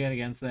 It's pretty good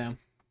against them.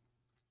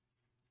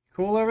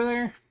 Cool over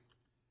there?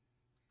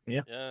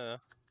 yeah.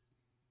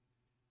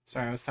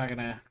 Sorry, I was talking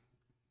to...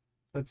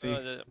 Let's see.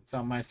 Yeah. It's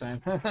on my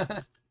side.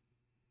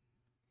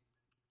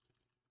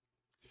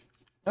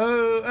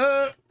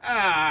 Oh,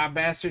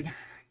 bastard.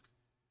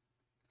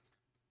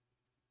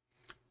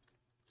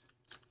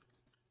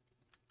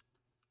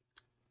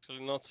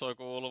 Actually, not so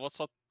cool. What's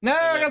up? No,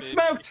 I got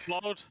smoked!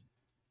 Explode?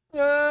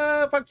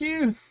 Fuck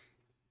you!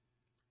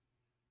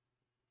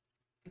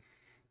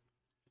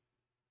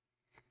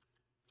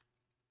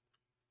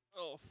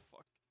 Oh,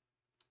 fuck.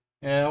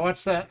 Yeah,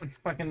 watch that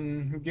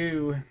fucking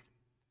goo.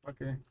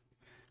 Fucker.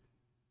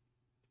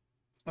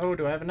 Oh,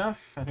 do I have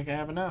enough? I think I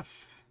have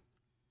enough.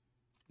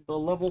 The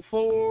level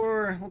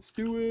 4. Let's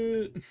do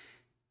it.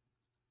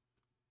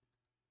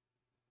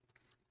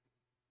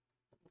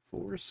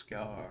 4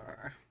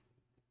 scar.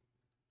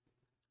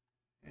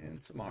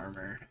 And some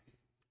armor.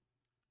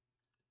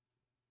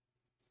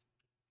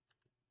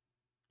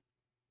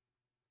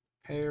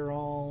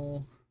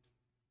 Payroll.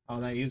 Oh,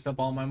 that used up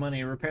all my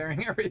money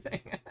repairing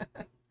everything.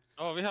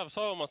 Oh, we have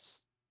so much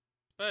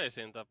space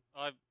in the.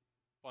 I'm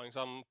buying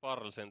some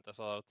barrels in the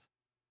south.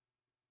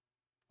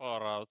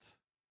 Far out.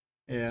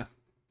 Yeah.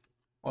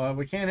 Well,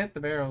 we can't hit the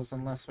barrels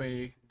unless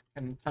we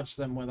can touch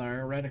them with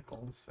our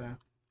reticles, so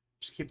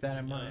just keep that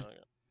in mind. Okay.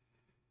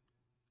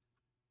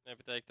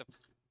 Maybe take the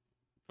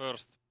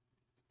first.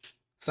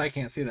 So I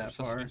can't see that Just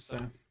far, switch so...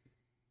 them.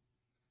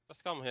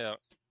 Just come here.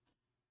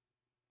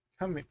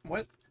 Come here.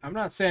 What? I'm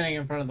not standing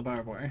in front of the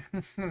barbed wire.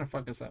 It's gonna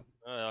fuck us up.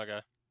 Oh, yeah, okay.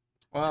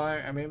 Well,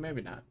 I mean,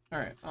 maybe not.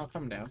 Alright, I'll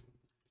come down.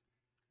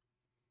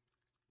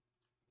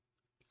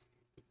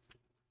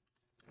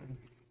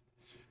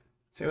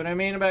 See what I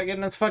mean about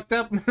getting us fucked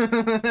up? I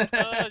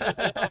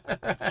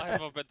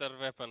have a better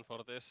weapon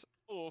for this.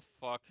 Oh,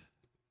 fuck.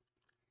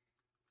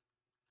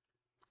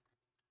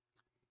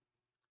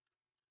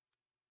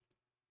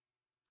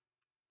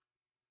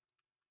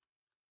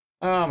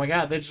 Oh my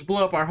god, they just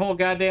blew up our whole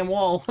goddamn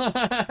wall.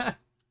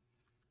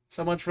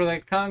 So much for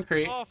that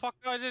concrete. Oh, fuck,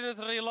 I didn't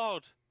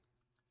reload.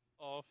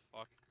 Oh,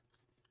 fuck.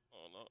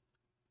 Oh, no.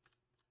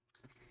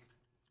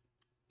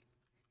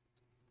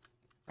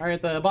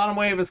 Alright, the bottom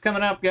wave is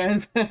coming up,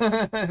 guys.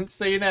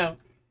 So you know.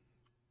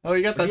 Oh,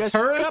 you got the You guys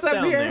turrets up up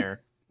down here?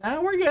 there.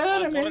 No, we're good. I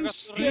mean, forgot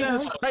just, to you read know,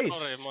 Jesus it. Christ.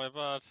 Sorry, my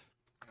bad.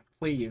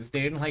 please,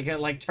 dude.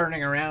 Like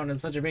turning around is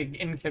such a big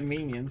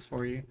inconvenience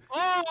for you.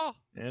 Oh!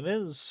 It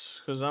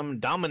is, because I'm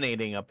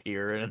dominating up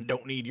here and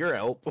don't need your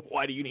help.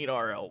 Why do you need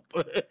our help?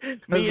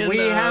 Because we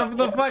have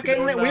the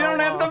fucking... We don't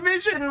have the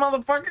vision,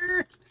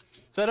 motherfucker!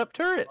 Set up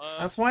turrets.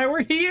 That's why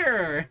we're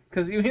here.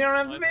 Because you don't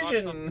have the I forgot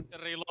vision. to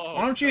reload,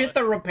 Why don't you hit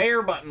the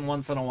repair button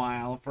once in a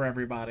while for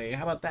everybody?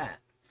 How about that?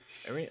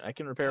 I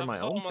can repair have my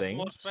so own much more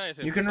things. space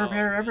in You the can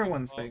repair sound.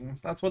 everyone's Oh,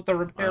 things. That's what the I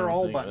repair don't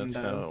all think button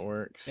that's does. how it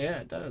works. Yeah,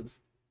 it does.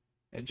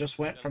 It just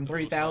went Yeah, from do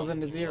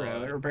 3,000 to something 0.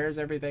 like- It repairs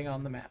everything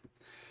on the map.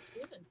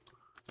 Good.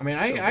 I mean,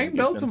 Building I can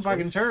build some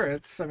fucking defenses.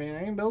 turrets. I mean,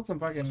 I can build some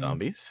fucking...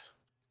 Zombies.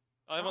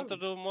 I want to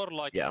do more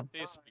like Yeah,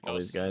 this All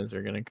these because guys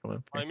are gonna come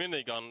up my here.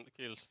 minigun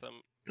kills them.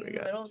 What In we the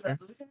got middle of there?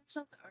 the ocean or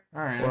something?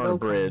 Or... Alright, We're on a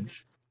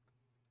bridge.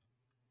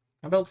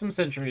 I built some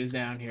sentries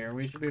down here.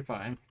 We should be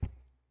fine.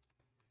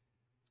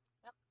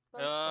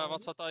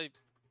 What's that? I Are you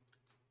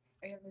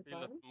having feel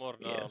fun? it more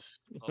now. Yes.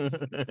 Because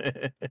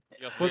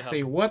we Let's see,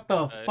 have- what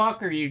the Nice.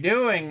 fuck are you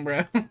doing,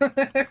 bro?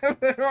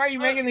 Why are you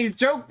making these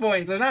choke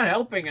points? They're not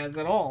helping us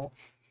at all.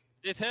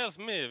 It helps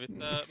me with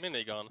the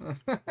minigun.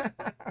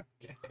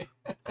 Okay.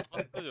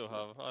 What do you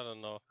have? I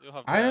don't know. You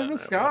have I have the- a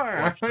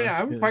scar. watch this.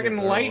 I'm Here's fucking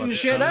the- lighting watch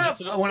shit up.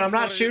 this. When I'm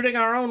not Sorry. shooting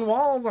our own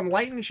walls, I'm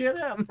lighting shit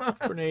up.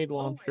 Grenade Oh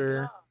my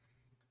launcher. God.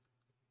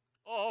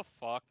 Oh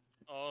fuck.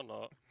 Oh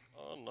no.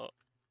 Oh no.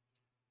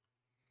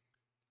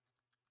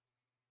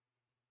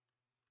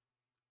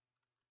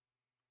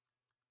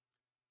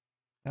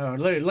 Oh,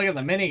 look at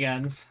the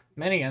miniguns.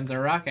 Miniguns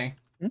are rocking.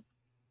 Hmm?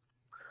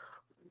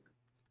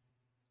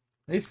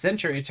 These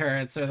sentry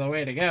turrets are the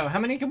way to go. How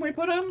many can we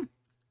put them?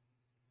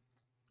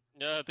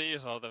 Yeah,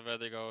 these are the way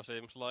to go,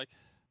 seems like.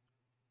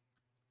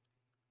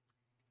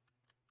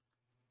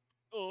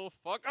 Oh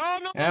fuck. Oh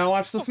no! Yeah,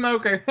 watch the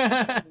smoker.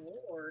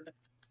 Lord.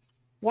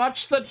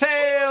 Watch the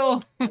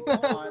tail.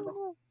 God.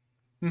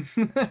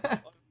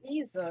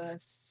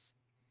 Jesus.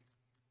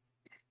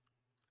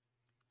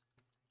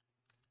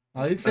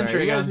 Oh, these All right,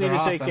 sentry you guys guns need are to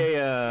awesome. take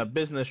a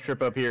business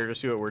trip up here to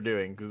see what we're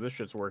doing, because this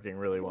shit's working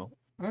really well.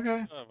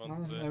 Okay. I Well,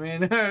 want to- I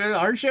mean,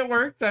 our shit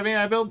worked. I mean,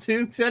 I built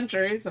 2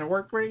 sentries and it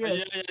worked pretty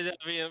Yeah, good.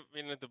 yeah,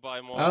 we need to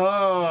buy more.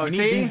 Oh, we need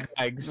see? these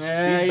bags.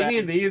 Yeah, these you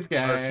need bags these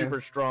Are super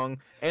guys.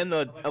 strong, and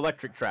the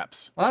electric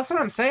traps. Well, that's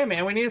what I'm saying,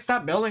 man. We need to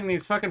stop building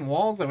these fucking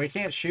walls that we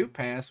can't shoot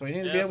past. We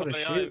need to be able to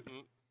sorry, shoot.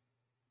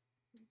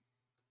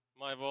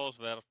 My walls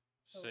were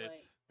So, shit.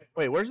 like,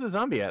 Wait, where's the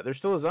zombie at? There's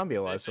still a zombie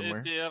alive This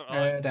somewhere. is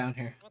here. Down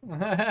here.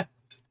 I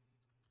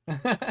need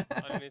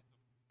to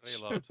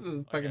reload. This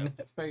is again.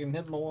 fucking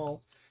hitting the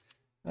wall.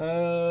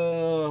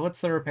 What's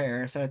the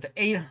repair? So it's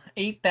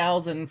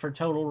 8,000 for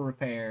total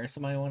repair.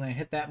 Somebody want to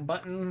hit that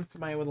button?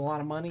 Somebody with a lot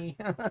of money?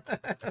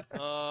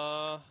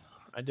 Uh,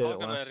 I did how it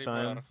can I last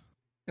time. repair?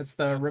 It's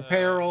the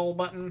repair roll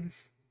button.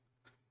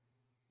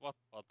 What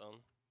button?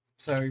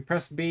 So you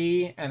press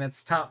B and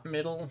it's top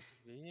middle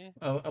V?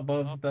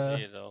 above Up the.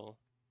 middle.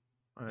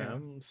 Yeah.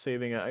 I'm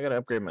saving it. I gotta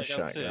upgrade my I can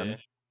shotgun.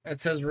 see. It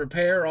says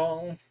repair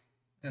all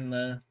in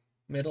the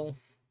middle.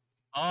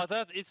 Oh,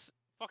 that it's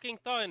fucking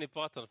tiny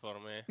button for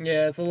me.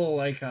 Yeah, it's a little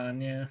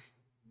icon. Yeah,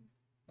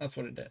 that's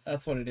what it is.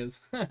 That's what it is.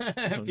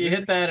 If you Okay.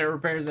 hit that, it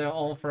repairs it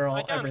all for I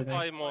all can't everything.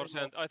 buy more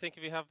I think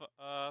we have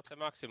the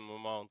maximum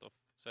amount of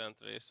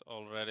sentries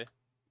already.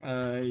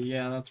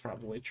 Yeah, that's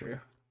probably true.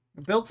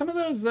 Build some of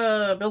those.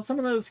 Build some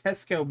of those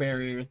Hesco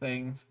barrier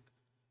things.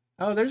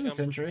 Oh, there's a Yeah.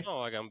 sentry.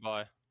 No, I can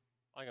buy.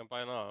 I can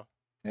buy now.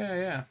 Yeah,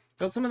 yeah.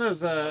 Build some of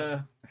those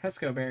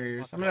Hesco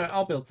barriers.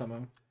 I'll build some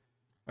of them.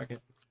 Fuck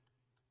it.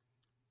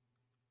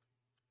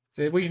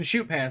 See, we can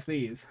shoot past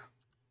these.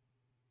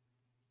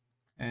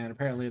 And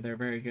apparently they're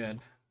very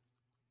good.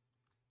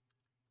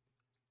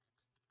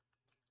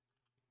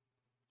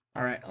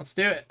 Alright, let's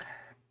do it.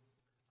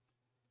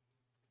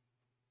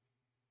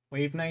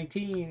 Wave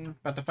 19.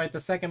 About to fight the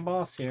second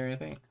boss here, I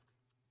think.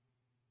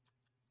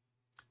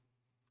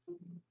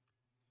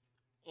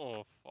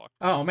 Oh fuck.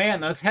 Oh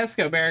man, those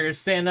Hesco barriers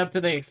stand up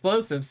to the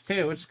explosives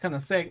too, which is kind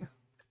of sick.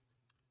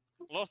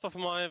 Most of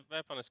my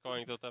weapon is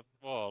going to the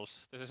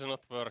walls. This is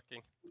not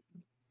working.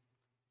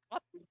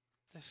 What?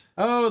 This...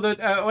 Oh,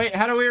 wait,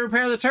 how do we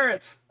repair the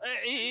turrets?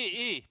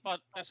 E. But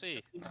press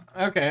E.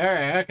 Okay,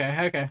 alright,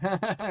 okay.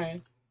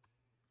 Alright.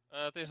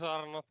 These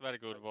are not very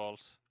good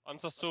walls. I'm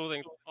just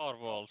shooting our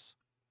walls.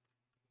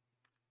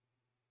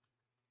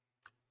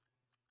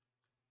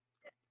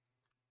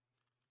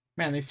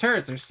 Man, these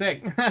turrets are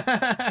sick.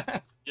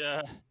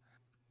 Yeah.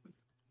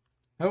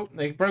 Oh,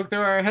 they broke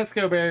through our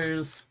Hesco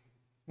barriers.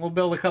 We'll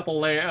build a couple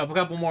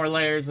more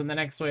layers in the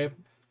next wave.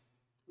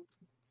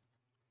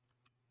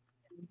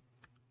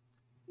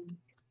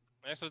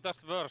 Actually,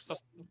 that's worse.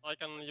 Just I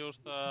can use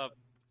the.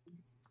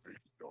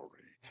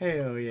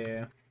 Hell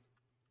yeah.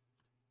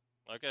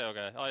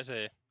 Okay. I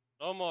see.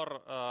 No more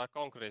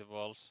concrete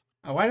walls.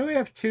 Oh, why do we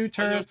have 2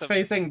 turrets them.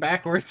 facing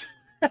backwards?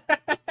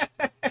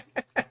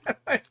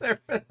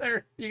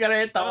 You gotta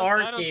hit the I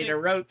don't R key think- to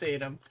rotate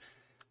them.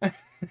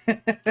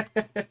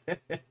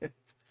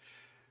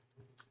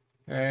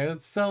 Alright,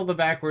 let's sell the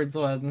backwards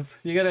ones.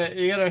 You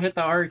gotta hit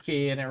the R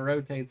key and it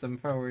rotates them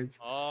forwards.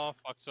 Oh,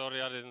 fuck,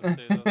 sorry, I didn't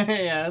see that.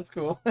 Yeah, that's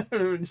cool.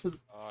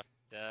 Just... Oh,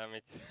 damn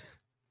it.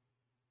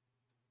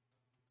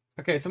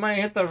 Okay,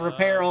 somebody hit the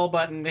repair all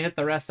button to hit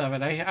the rest of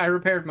it. I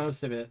repaired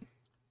most of it.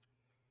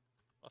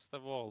 What's the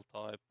wall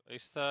type?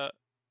 Is the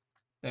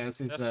Yeah,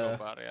 this is Tesco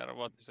barrier?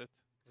 What is it?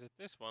 Is it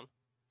this one?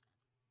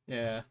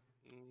 yeah.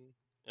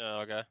 Yeah,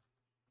 okay.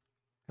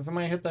 Can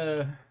somebody hit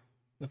the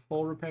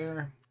full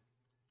repair?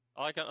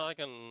 I can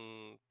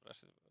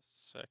press it a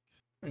sec.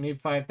 We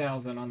need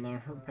 5,000 on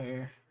the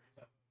repair.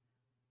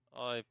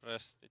 I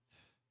pressed it.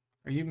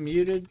 Are you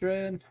muted,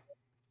 Dread?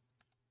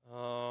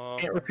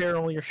 Can't repair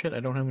all your shit. I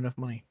don't have enough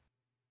money.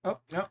 Oh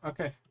no,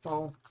 okay. It's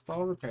all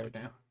repaired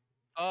now.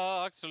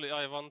 Actually,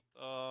 I want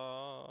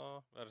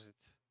where is it?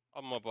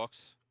 Ammo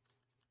box.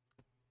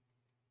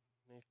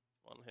 Need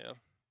one here.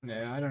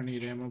 Yeah, I don't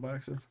need ammo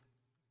boxes.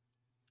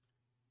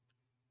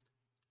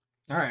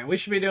 Alright, we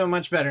should be doing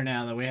much better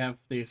now that we have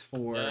these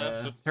four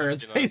should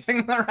turrets be nice.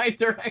 facing the right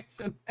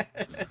direction.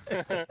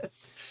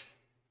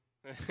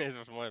 It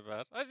was my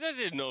bad. I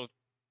didn't know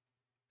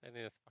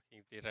any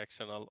fucking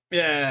directional.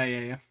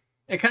 Yeah.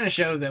 It kind of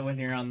shows it when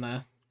you're on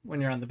the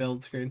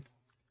build screen.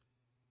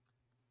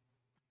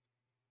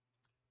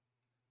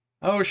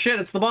 Oh shit,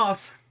 it's the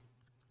boss.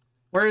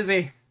 Where is he?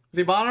 Is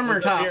he bottom or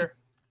He's up top? here.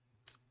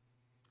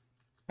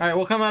 Alright,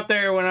 we'll come up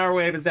there when our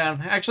wave is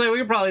down. Actually, we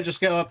could probably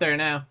just go up there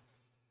now.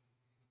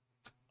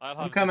 I'll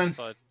I'm have coming. this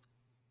side.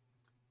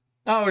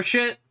 Oh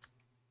shit!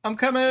 I'm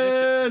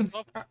coming!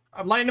 Stop.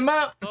 I'm lighting him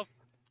up!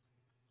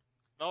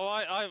 No,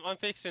 I'm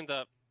fixing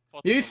the.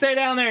 You bottom. stay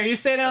down there. You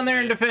stay down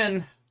there and Yes.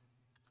 defend.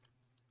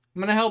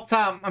 I'm gonna help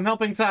top. I'm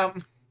helping top.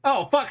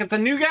 Oh, fuck. It's a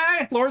new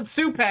guy? Lord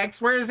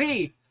Supex. Where is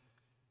he?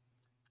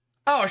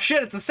 Oh,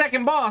 shit. It's a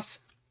second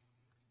boss.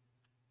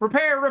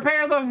 Repair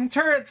the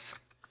turrets.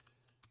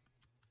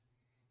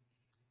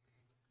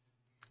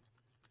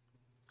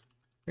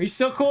 Are you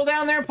still cool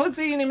down there,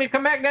 Plitzy? You need me to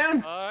come back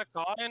down?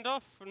 Kind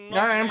of. All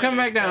right, I'm coming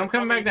back down. I'm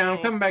coming back down.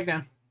 I'm coming back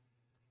down.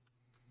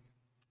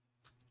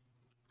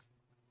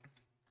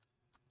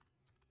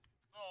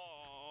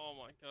 Oh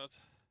my god.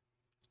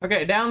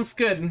 Okay, down's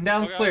good.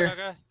 Down's clear.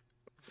 Okay.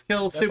 Let's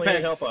kill Definitely need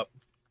Supex. help up.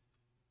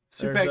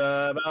 There's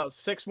Supex. about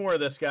 6 more of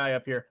this guy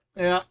up here.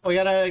 Yeah, we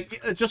gotta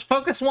just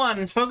focus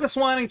one. Focus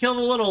one and kill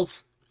the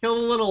littles. Kill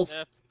the littles.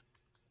 Yeah.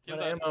 Kill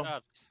Got the ammo.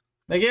 guards.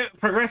 They get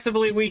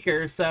progressively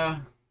weaker, so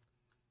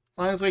as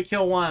long as we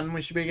kill one,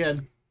 we should be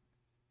good.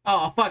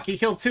 Oh, fuck, he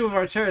killed 2 of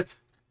our turrets.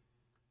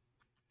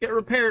 Get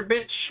repaired,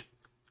 bitch.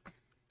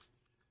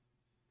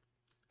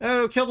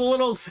 Oh, kill the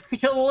littles.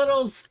 Kill the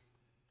littles.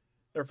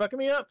 They're fucking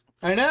me up.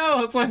 I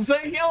know, that's why I'm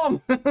saying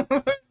kill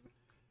them.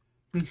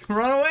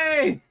 Run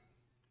away.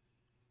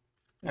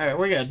 Alright,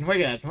 we're good. We're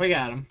good. We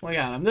got him. We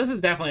got him. This is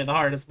definitely the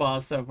hardest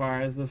boss so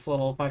far, is this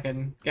little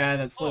fucking guy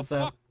that splits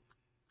up. Fuck.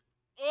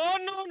 Oh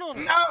no.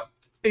 No!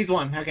 He's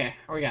one. Okay,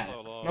 we got it.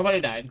 Oh, Lord. Nobody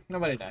died.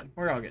 Nobody died.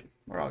 We're all good.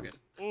 We're all good.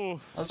 Ooh,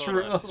 Let's, so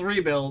nice. let's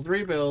rebuild.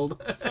 Rebuild.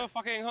 It's so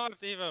fucking hard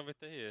even with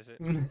the easy.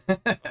 I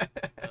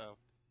Damn.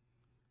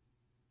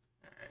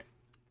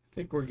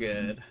 think we're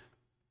good.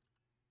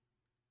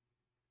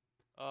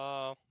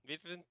 We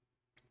didn't.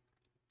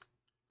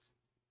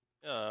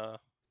 Yeah,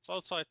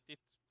 Southside did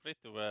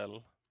pretty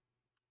well.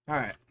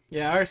 Alright.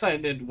 Yeah, our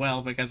side did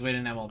well because we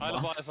didn't have all the I'll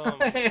buy bosses. some.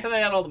 They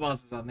had all the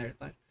bosses on their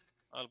side.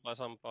 I'll buy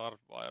some barbed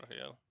wire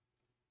here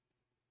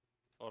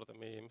for the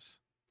memes.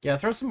 Yeah,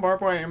 throw some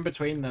barbed wire in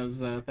between those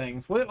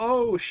things. What?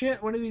 Oh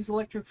shit! What are these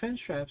electric fence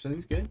traps? Are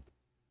these good?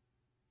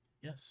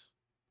 Yes.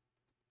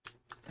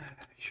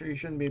 Sure, you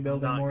shouldn't be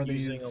building Not more of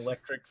using these.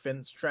 electric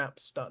fence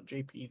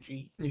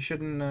traps.jpg. You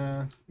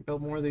shouldn't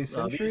build more of these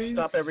sentries. These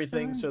stop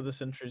everything so the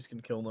sentries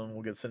can kill them.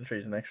 We'll get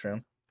sentries next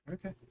round.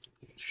 Okay.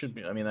 Should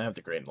be. I mean, I have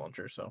the grenade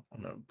launcher, so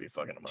I'm gonna be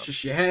fucking them It's up.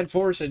 just you had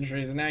 4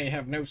 sentries and now you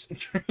have no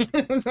sentries.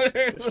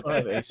 I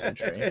have a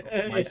sentry.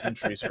 My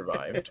sentry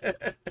survived.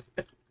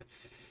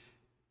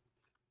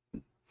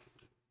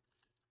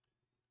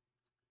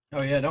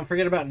 Oh yeah, don't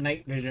forget about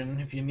night vision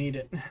if you need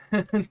it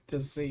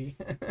to see.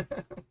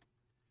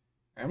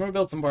 I'm gonna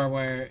build some barbed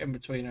wire in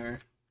between our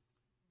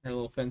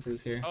little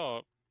fences here.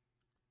 Oh,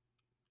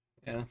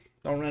 Yeah,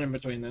 don't run in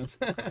between those.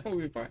 We'll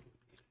be fine.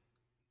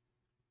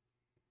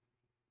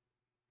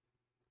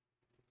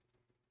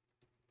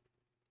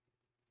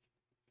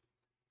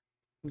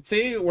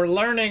 See, we're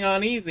learning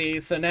on easy,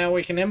 so now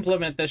we can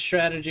implement this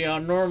strategy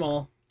on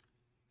normal.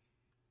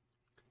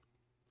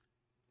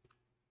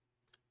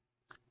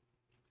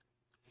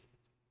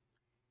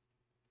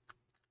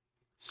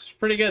 It's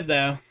pretty good,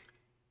 though.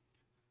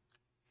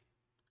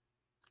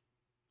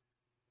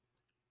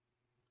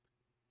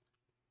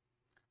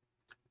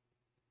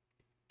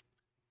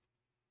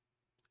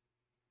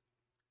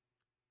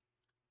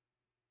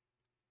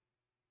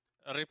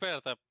 repair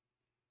the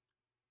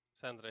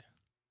sentry.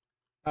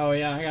 Oh,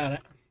 yeah, I got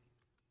it.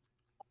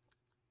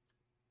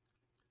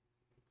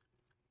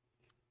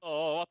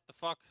 Oh, what the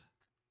fuck?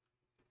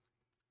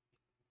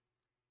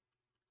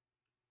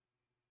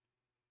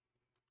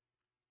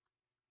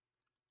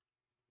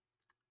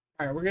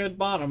 Alright, we're good.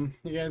 Bottom.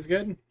 You guys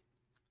good? And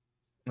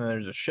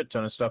there's a shit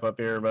ton of stuff up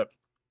here, but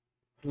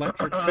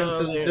Electric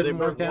fences They didn't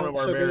broke work one out of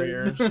our so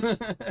barriers. good. there's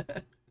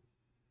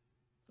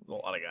a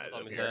lot of guys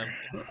Tom up is here.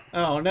 empty.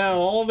 Oh no,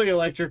 all the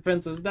electric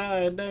fences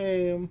died.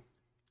 Damn.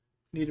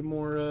 Needed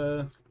more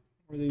of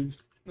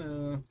these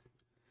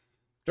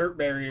dirt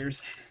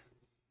barriers.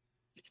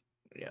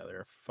 Yeah,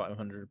 they're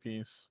 500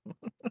 apiece.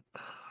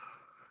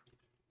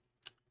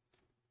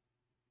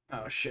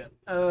 Oh shit.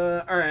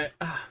 Alright.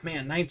 Ah,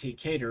 man,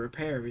 19k to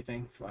repair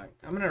everything. Fuck.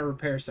 I'm gonna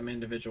repair some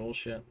individual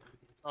shit.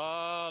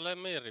 Let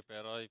me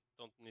repair. I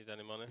don't need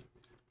any money.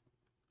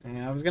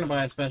 Yeah, I was gonna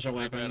buy a special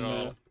Repair weapon,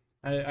 all.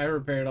 but I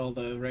repaired all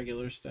the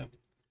regular stuff.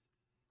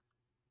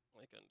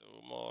 I can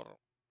do more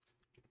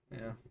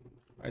Yeah.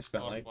 I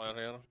spent like hardwire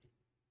here.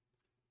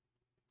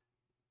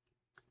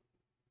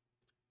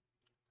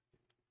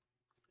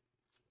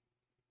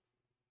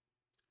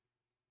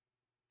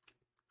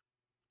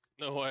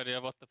 No idea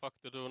what the fuck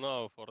to do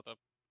now for the.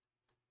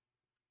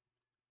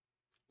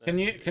 Can next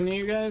you week. can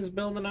you guys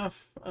build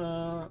enough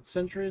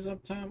sentries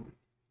up top?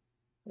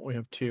 We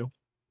have 2.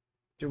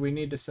 Do we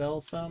need to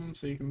sell some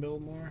so you can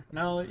build more?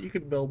 No, you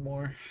could build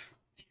more.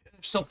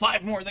 There's still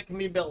 5 more that can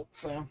be built,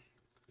 so.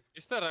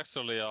 Is there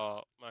actually a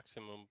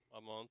maximum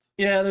amount?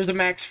 Yeah, there's a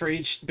max for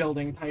each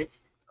building type.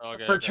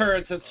 Okay. For okay.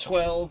 turrets, it's Oh,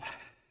 12.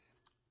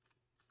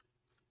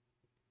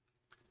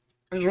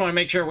 I just want to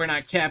make sure we're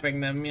not capping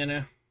them, you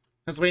know?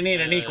 Because we need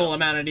an Yeah, equal yeah.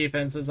 amount of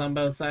defenses on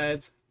both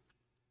sides.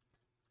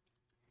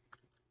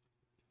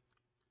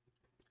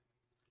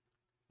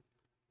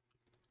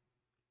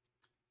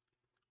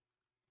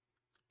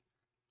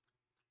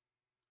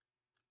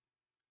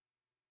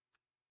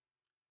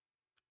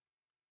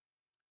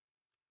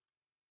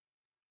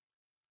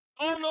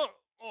 Oh no!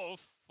 Oh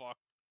fuck!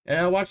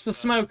 Yeah, watch the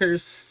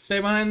smokers. Stay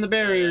behind the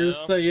barriers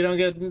Yeah. so you don't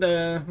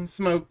get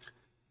smoked.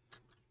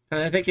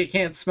 I think it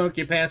can't smoke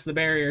you past the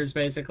barriers,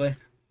 basically.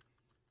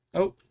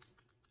 Oh.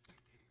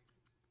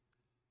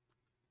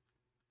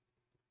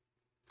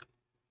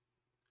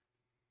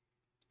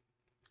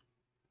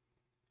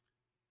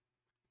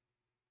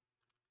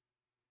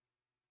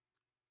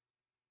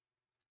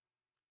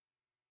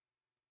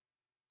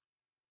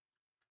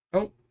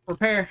 Oh,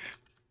 repair.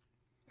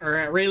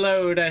 Or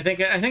reload. I think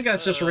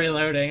that's just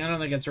reloading. I don't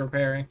think it's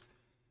repairing.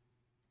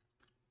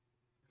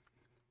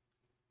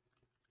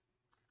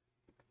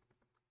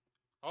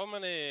 How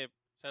many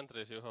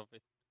sentries you have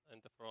in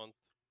the front?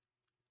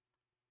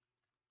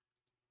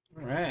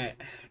 All right,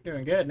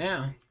 doing good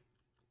now.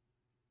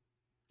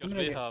 Because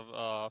gonna we get-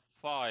 have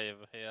 5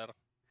 here.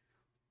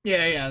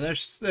 Yeah.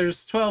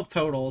 There's 12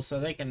 total, so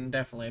they can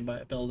definitely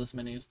build as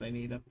many as they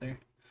need up there.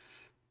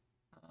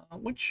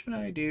 What should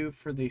I do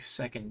for the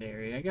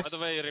secondary? I guess. By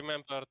the way,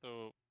 remember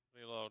to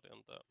reload in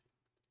the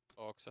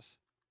boxes.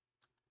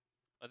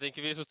 I think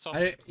we should just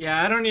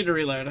I don't need to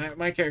reload.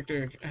 My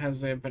character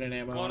has the infinite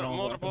ammo on all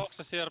more weapons.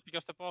 boxes here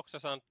because the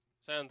boxes and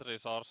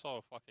sentries are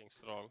so fucking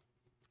strong.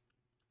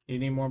 You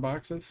need more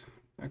boxes?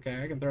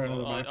 Okay, I can throw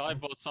another box. I in.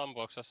 bought some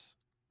boxes.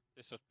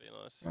 This would be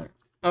nice. Alright.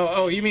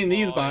 Oh, you mean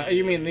these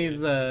you mean Buy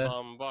these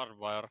some barbed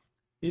wire.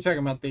 you talking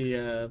about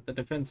the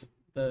defense,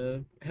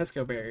 the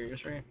HESCO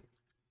barriers, right?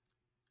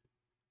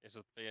 This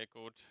would be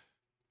good.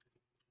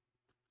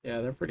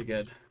 Yeah, they're pretty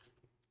good.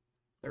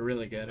 They're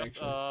really good, Just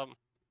actually.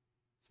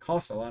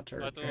 Costs a lot to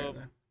try repair to-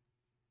 them.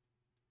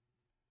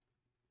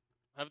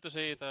 have to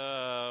see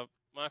the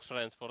max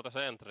range for the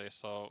sentries,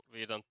 so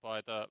we don't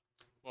buy the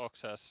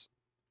boxes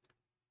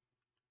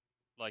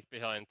like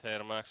behind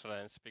their max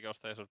range because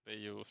they should be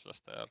useless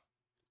there,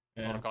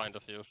 Yeah. or kind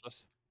of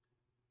useless.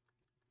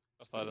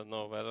 Because I don't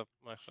know where the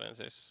max range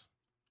is.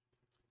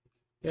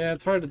 Yeah,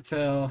 it's hard to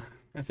tell.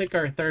 I think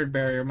our third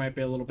barrier might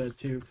be a little bit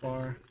too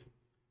far.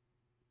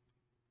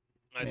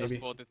 I just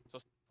Maybe. bought it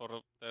just for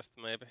a test,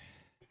 maybe.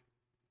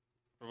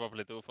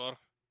 Probably too far.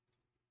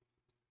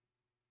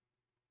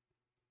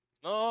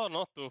 No,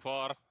 not too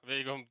far.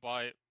 We can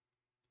buy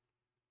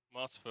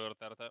much further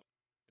with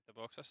the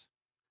boxes.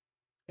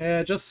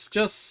 Yeah, just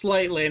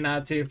slightly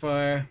not too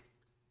far.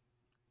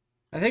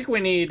 I think we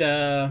need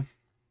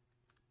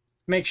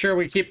make sure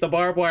we keep the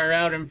barbed wire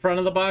out in front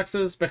of the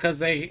boxes because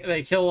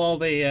they kill all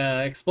the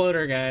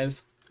exploder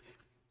guys,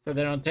 so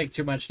they don't take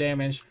too much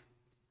damage.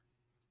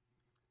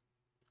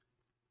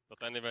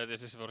 But anyway,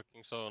 this is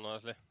working so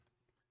nicely.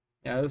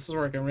 Yeah, this is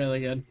working really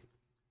good.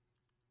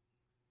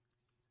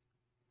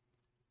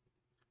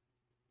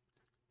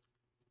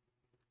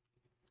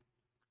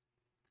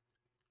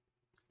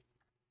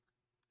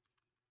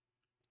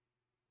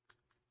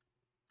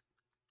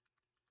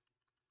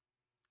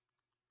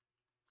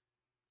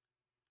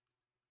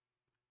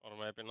 Or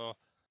maybe not.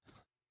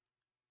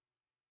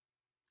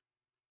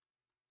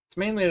 It's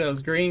mainly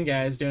those green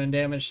guys doing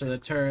damage to the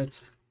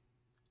turrets.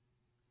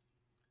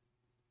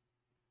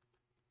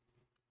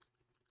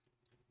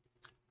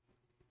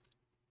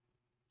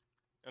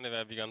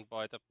 Anyway, we can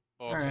buy the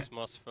boxes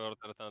much further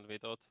than we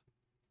thought.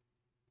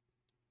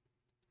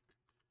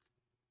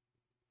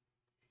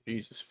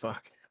 Jesus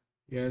fuck.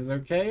 You guys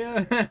okay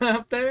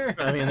up there?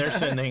 I mean, they're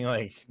sending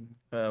like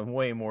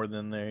way more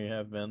than they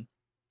have been.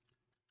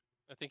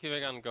 I think we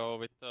can go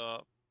with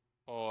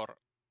 4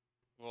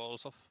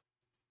 walls of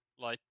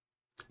like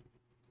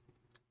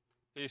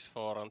these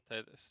 4 and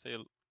they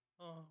still.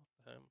 Oh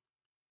damn.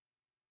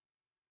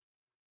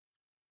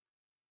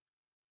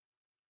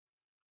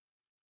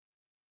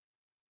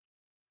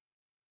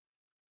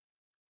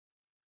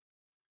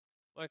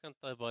 Why can't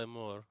I buy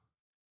more?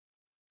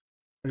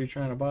 What are you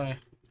trying to buy?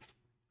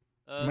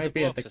 Might The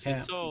be at the boxes, cap.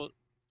 it's so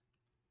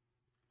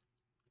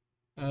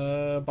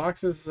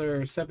Boxes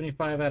are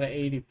 75 out of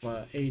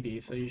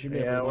 80, so you should be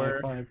Yeah, able to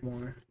we're- buy 5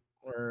 more.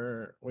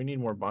 We need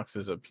more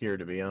boxes up here,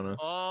 to be honest.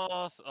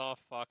 oh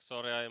fuck,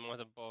 sorry, I might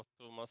have bought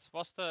too much.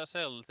 What's the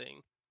sell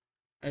thing?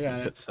 I got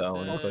Just it. hit sell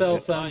and I'll I'll click sell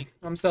it. some.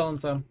 I'm selling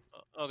some.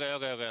 Okay,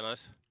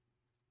 nice.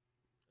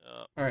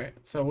 Alright,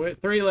 so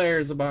with 3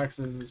 layers of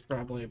boxes is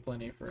probably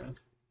plenty for us.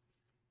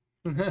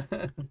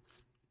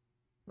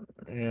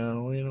 Yeah,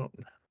 we don't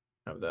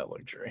have that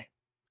luxury.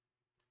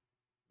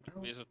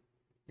 We should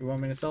You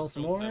want me to sell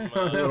some more? Them,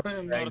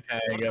 Drag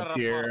tag order up a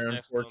here, part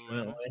next time, maybe.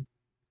 unfortunately.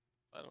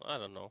 I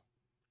don't know.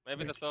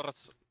 Maybe the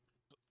turrets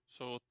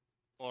shoot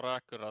more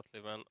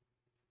accurately when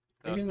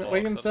they're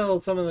we can closer. sell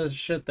some of the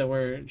shit that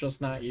we're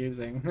just not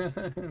using.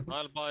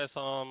 I'll buy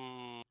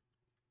some.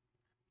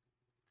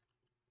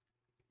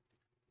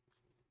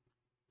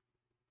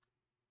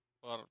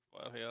 For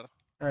here.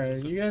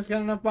 Alright, you guys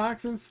got enough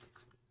boxes?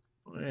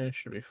 Yeah, it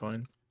should be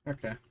fine.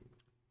 Okay.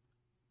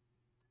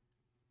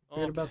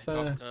 Forget about the-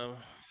 goddamn.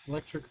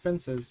 Electric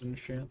fences and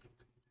shit.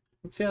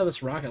 Let's see how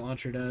this rocket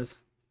launcher does.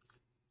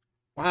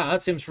 Wow,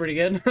 that seems pretty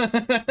good.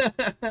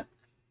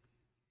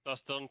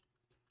 Just don't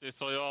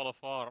destroy all of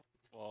our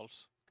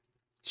walls.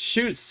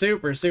 Shoots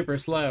super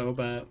slow,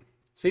 but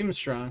seems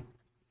strong.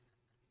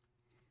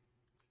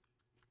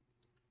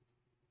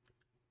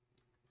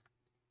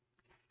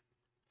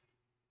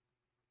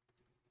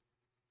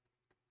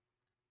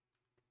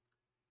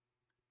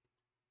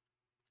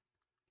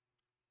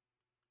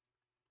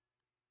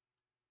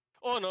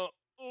 Oh no!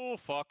 Oh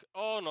fuck!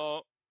 Oh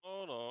no!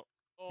 Oh no!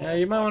 Oh, Yeah,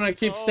 you might want to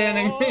keep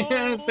standing,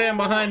 Oh, stand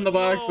behind the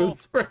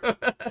boxes, bro,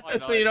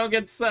 so you died. don't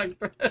get sucked.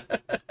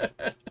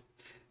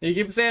 You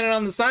keep standing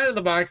on the side of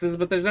the boxes,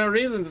 but there's no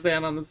reason to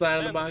stand on the side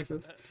of the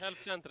boxes. Help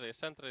sentries.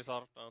 Sentries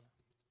are down.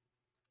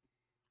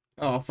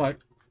 Oh fuck.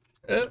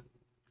 Uh,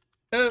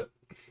 uh,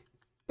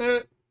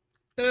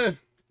 uh.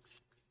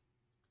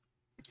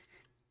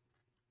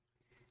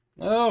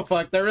 Oh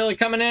fuck, they're really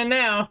coming in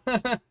now.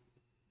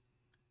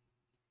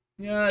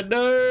 God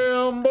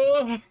damn,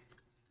 boy.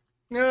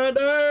 God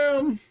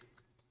damn.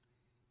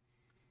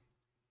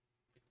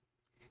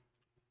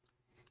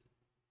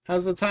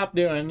 How's the top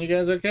doing? You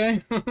guys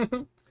okay?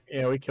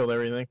 Yeah, we killed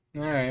everything.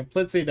 Alright,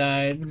 Plitzy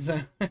died,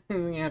 so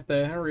we have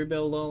to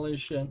rebuild all this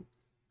shit.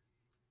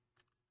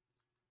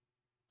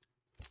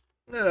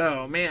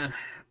 Oh, man.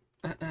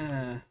 What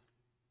the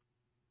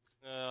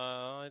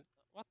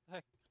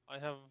heck? I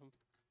have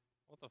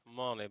a lot of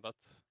money, but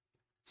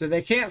So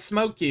they can't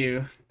smoke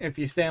you if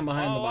you stand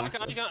behind the I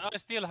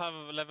boxes. still have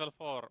level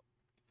 4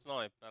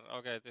 sniper.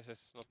 Okay, this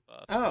is not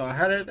bad. Oh,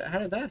 how did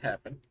that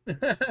happen? I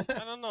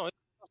don't know. It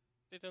just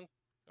didn't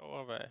go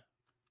away.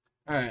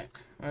 Alright,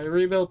 I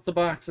rebuilt the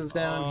boxes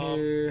down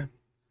here.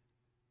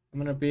 I'm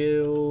gonna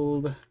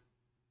build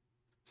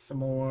some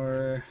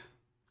more.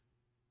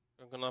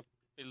 I'm gonna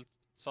build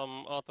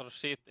some other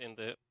shit in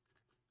the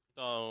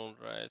down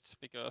rates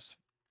because.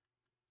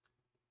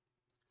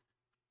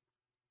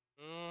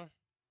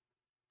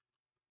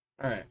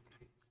 Alright.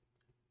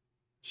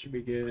 Should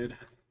be good.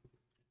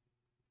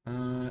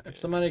 If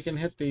somebody can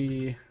hit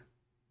the...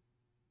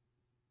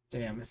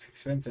 Damn, it's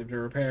expensive to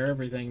repair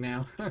everything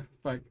now.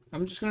 Fuck.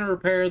 I'm just gonna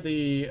repair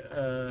the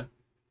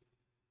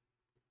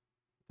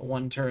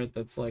one turret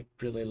that's, like,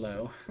 really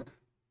low.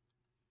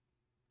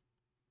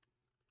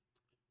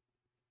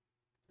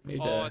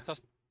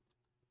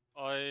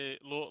 I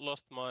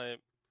lost my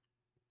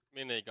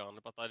minigun,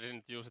 but I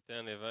didn't use it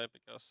anyway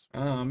because.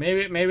 Oh,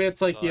 maybe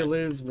it's like you Sorry.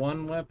 lose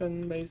one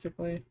weapon,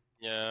 basically.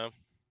 Yeah.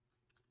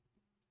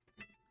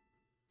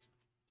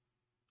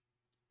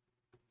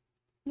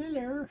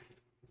 Hello.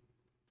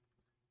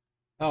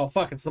 Oh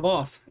fuck! It's the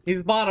boss.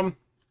 He's bottom,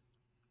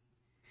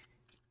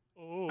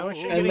 How is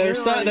she and getting they're in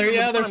from the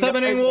they're bottom,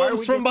 summoning guys? Why are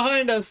wolves we from getting-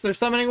 behind us. They're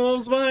summoning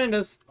wolves behind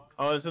us.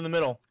 Oh, it's in the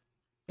middle.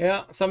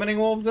 Yeah, summoning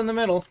wolves in the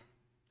middle.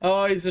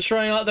 Oh, he's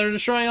destroying all. They're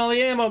destroying all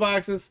the ammo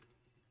boxes.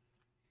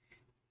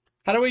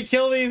 How do we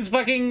kill these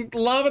fucking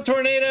lava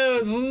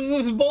tornadoes?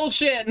 This is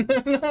bullshit.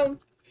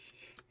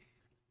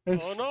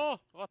 Oh no!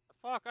 What the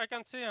fuck? I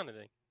can't see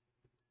anything.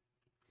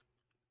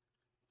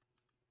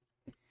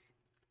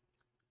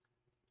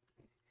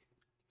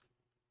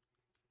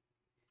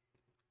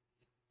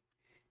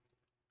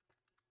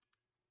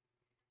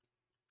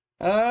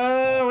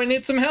 We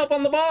need some help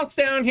on the boss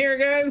down here,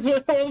 guys.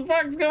 What the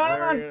fuck's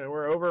going on?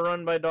 We're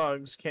overrun by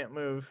dogs. Can't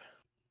move.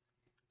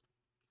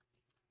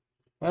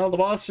 Well, the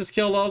boss just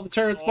killed all the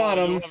turrets You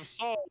bottom. have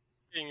so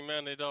fucking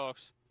many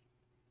dogs.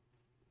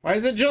 Why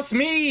is it just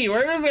me?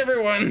 Where is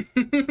everyone?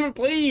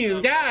 Please,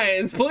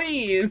 guys,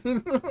 please.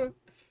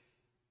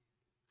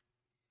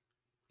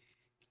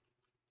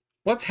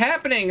 What's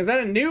happening? Is that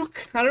a nuke?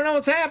 I don't know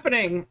what's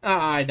happening. Oh,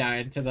 I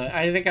died to the...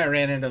 I think I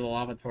ran into the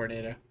lava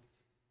tornado.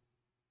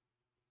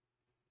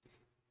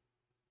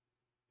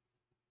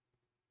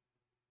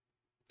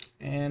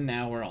 And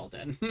now we're all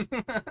dead.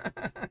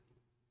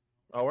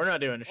 Oh, we're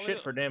not doing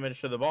shit for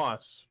damage to the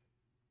boss.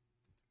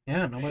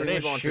 Yeah, nobody Grenade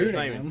was launcher's shooting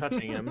not even him.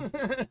 touching him.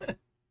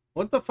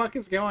 What the fuck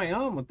is going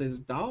on with these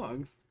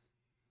dogs?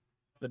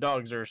 The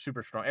dogs are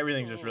super strong.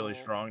 Everything's just really Oh.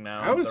 strong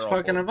now. I was They're all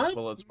fucking him up.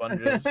 bullet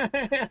sponges.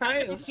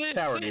 I See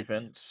Tower shit.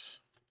 defense.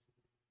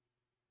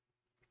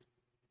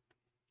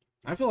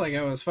 feel like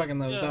I was fucking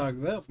those Yeah.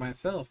 dogs up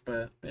myself,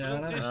 but yeah, I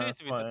Let's don't see know.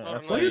 shit with the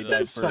That's Look why you at tornado. died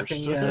this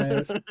fucking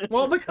first. guys.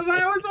 Well, because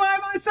I was by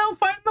myself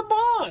fighting the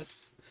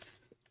boss.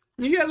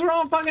 You guys were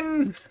all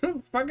fucking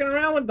fucking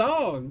around with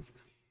dogs.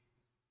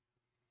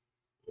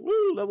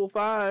 Woo, level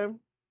 5.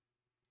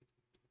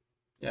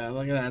 Yeah,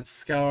 look at that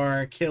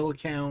scar kill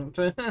count.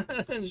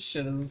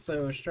 Shit is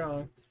so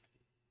strong.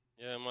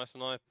 Yeah, my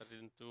sniper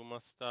didn't do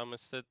much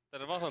damage. There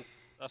wasn't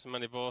as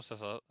many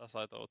bosses as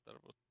I thought there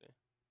would be.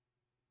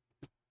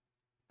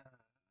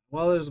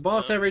 Well, there's a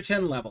boss Yeah. every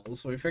 10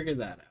 levels, so we figured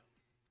that out.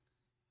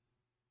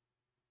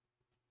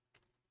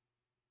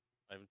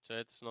 I would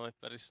say the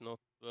sniper is not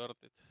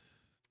worth it.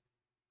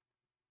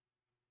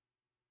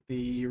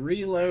 The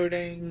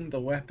reloading, the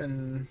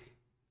weapon.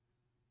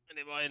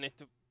 Anyway, I need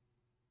to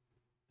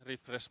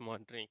refresh my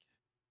drink.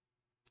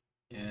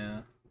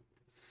 Yeah.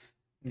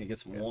 I need to get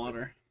some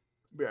water.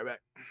 Be right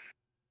back.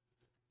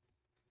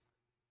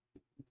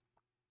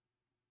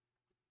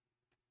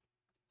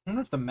 I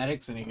wonder if the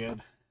medic's any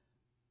good.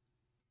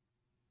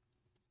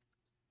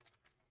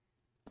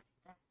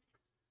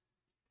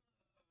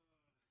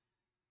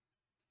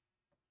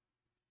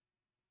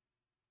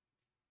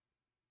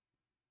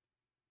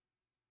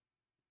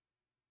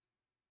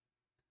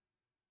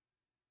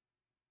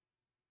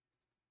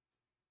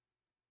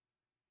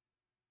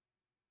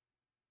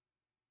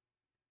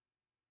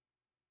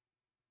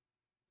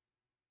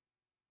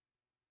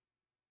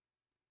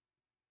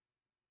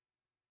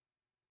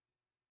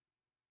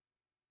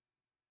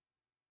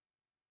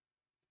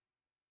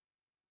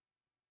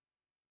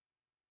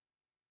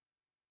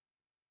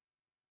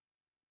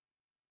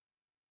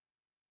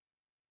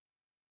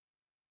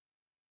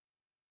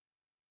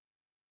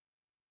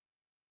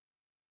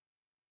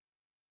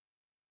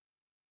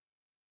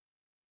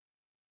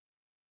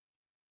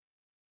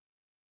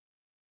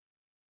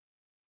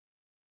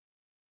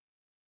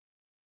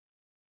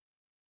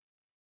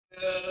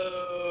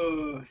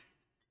 Oh.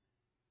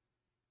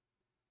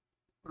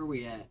 Where are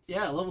we at?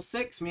 Yeah, level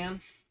 6,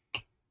 man.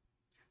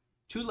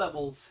 2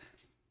 levels.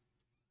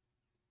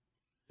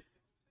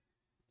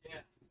 Yeah,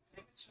 I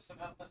think it's just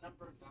about the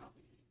number of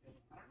zombies.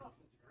 I don't know if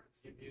the turrets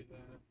give you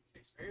the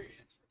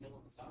experience for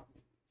killing the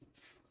zombies.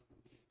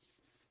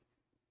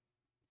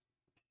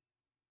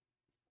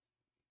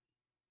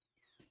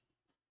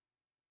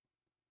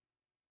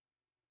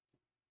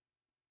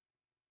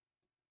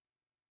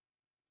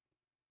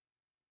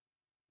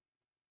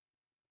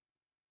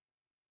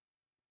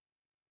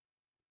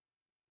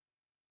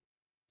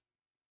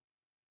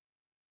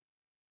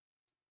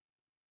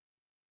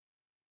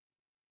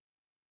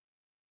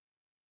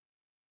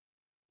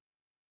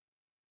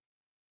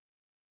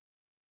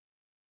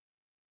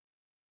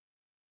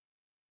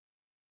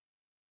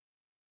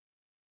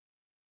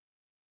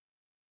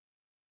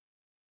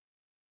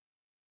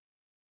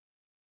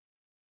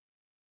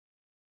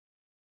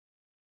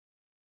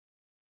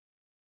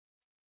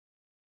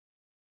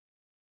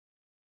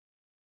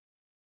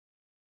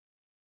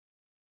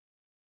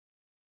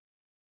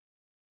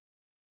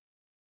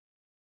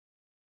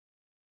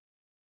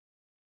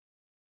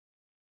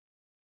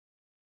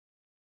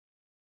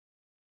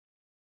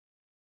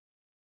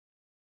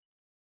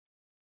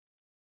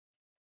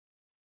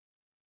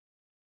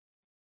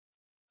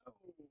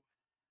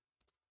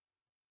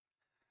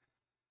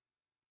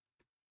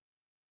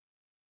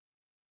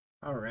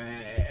 All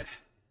right.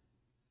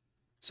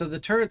 So the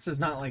turrets is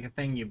not like a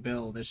thing you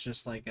build. It's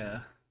just like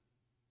a...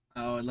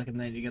 Oh, look, and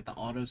then you get the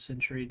auto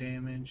sentry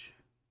damage.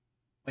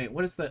 Wait,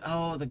 what is the...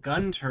 Oh, the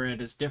gun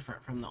turret is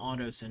different from the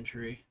auto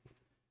sentry.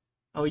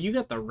 Oh, you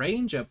got the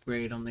range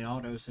upgrade on the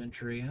auto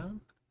sentry, huh?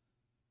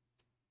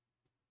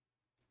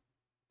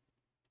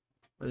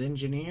 With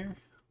engineer?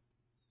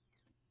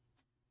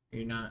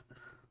 You're not...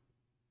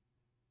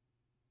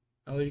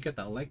 Oh, you got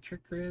the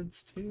electric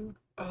grids too?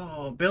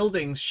 Oh,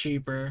 building's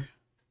cheaper.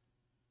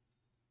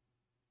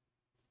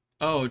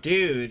 Oh,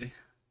 dude.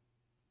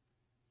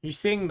 You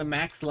seeing the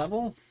max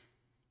level?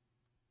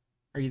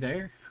 Are you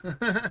there?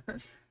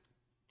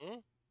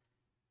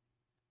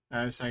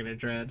 I was talking to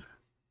Dread.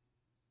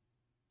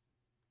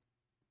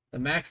 The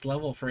max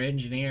level for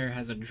engineer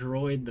has a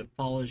droid that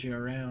follows you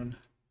around.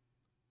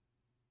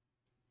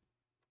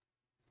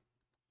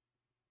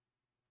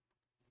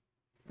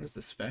 What is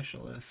the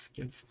specialist?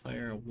 Gives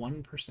player a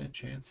 1%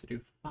 chance to do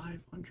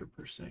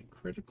 500%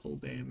 critical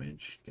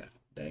damage. God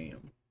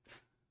damn.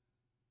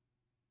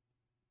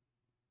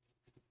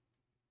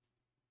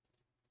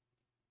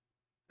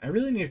 I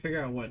really need to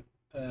figure out what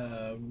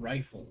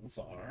rifles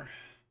are.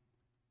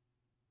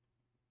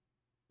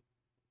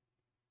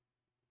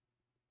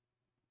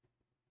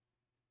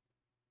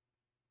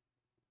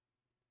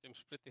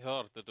 seems pretty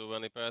hard to do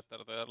any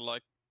better there.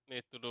 Like,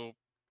 need to do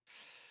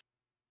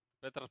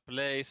better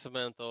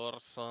placement or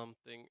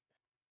something.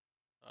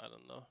 I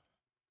don't know.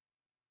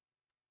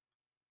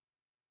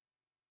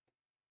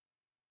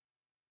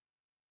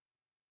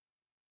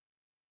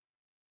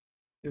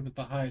 See what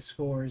the high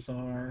scores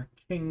are.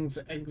 King's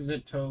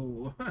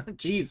Exito.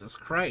 Jesus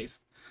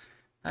Christ.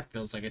 That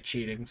feels like a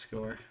cheating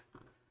score.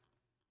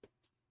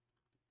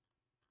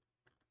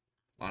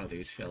 A lot of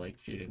these feel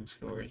like cheating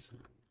scores.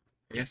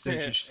 I guess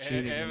they're just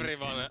cheating. in this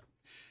Everyone, game.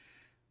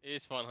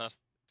 each one has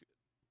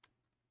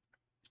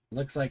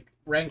Looks like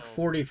rank Oh,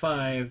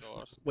 45,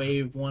 scores.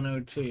 wave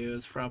 102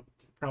 is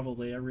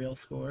probably a real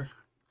score.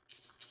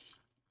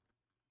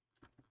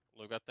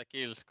 Look at the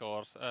kill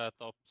scores.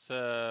 Top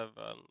 7.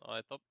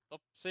 Top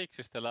 6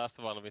 is the last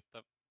one with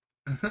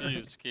the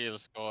huge kill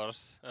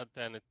scores, and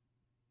then it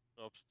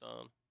drops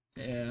down.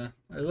 Yeah,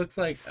 it looks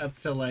like up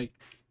to like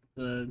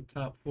the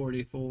top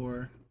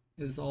 44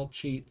 is all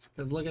cheats,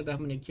 because look at how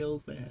many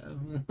kills they have.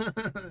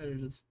 They're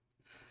just...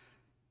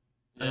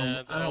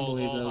 Yeah, I don't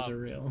believe all those have are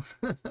real.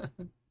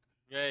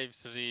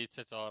 waves reached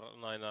or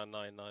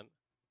 9999.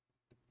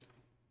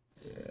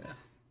 Yeah.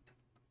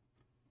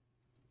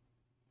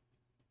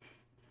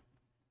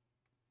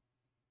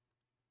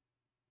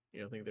 You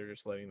don't think they're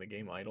just letting the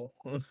game idle?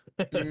 Mm,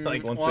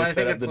 Like once well, I they set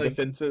think up it's the like-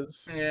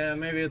 defenses. Yeah,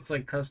 maybe it's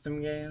like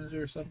custom games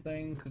or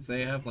something, because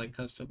they have like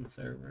custom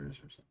servers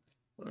or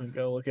something.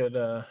 Go look at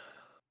the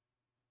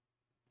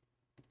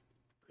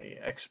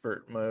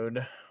expert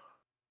mode.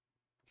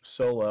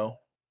 Solo.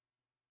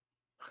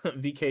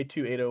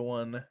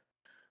 VK2801.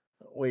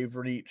 Wave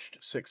reached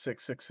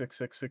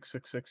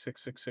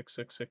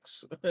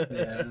 666666666666666.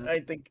 Yeah. I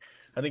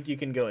think you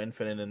can go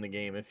infinite in the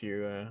game if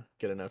you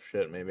get enough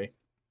shit, maybe.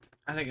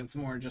 I think it's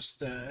more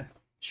just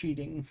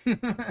cheating,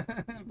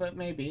 but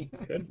maybe.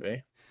 Could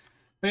be.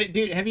 Wait,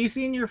 dude, have you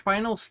seen your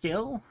final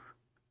skill?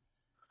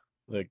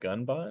 The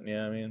gun bot?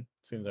 Yeah, I mean,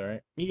 seems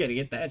alright. You gotta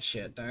get that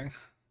shit, dog.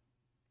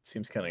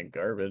 Seems kind of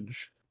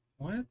garbage.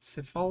 What?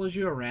 It follows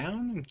you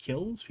around and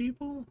kills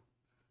people?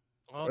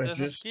 Oh, Or there's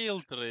a just skill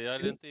tree. I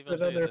didn't even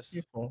With see other this.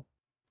 people.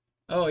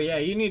 Oh yeah,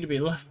 you need to be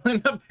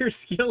leveling up your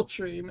skill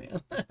tree,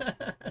 man.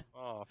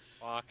 Oh,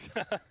 fuck.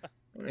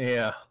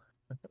 Yeah,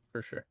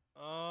 for sure.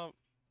 um,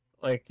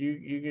 Like you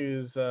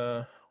use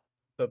the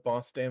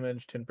boss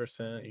damage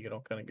 10%. You get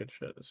all kind of good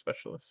shit as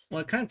specialists.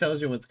 Well, it kind of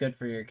tells you what's good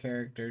for your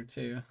character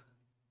too.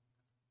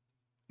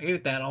 I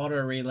get that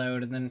auto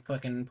reload and then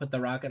fucking put the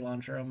rocket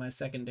launcher on my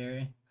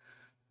secondary.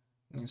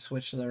 And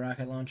switch to the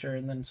rocket launcher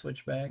and then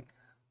switch back.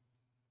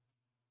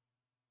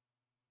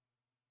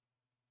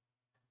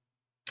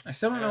 I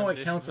still don't know And what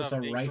this counts would as a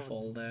have been good.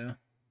 rifle though.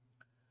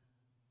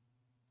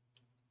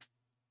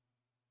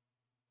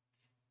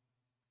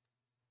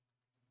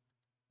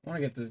 I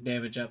want to get this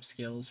damage up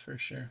skills for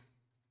sure.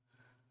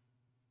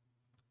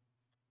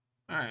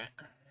 Alright.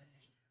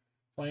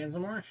 Playing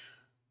some more?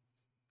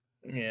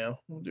 Yeah,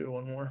 we'll do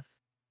one more.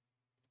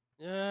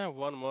 yeah,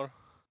 one more.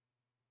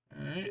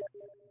 Alright.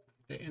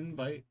 The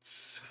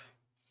invites.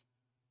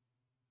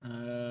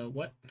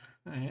 What?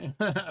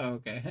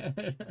 Okay.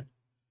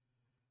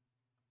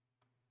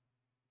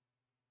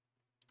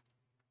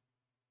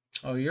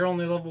 Oh, you're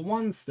only level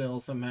 1 still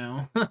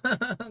somehow.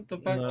 The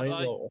fuck? No, he's I-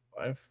 level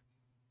 5.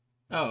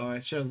 Oh,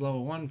 it shows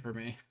level 1 for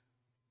me.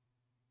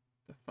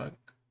 The fuck?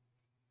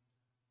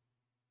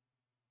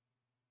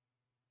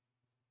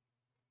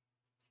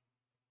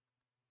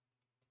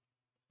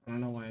 I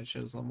don't know why it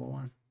shows level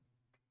 1.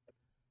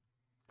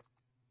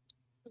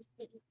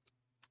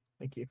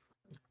 Thank you.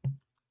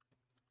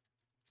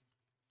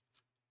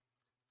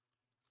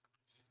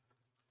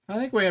 I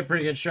think we had a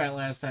pretty good strat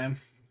last time.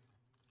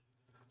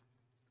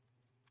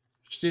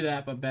 Just do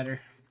that, but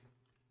better.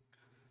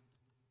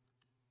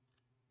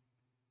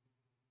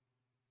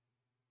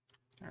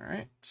 All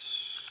right.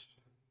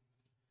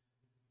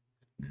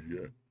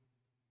 Yeah.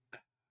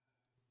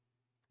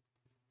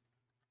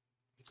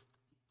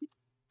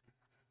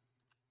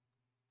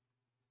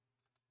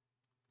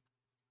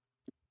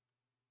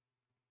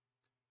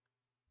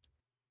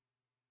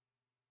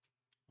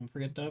 Don't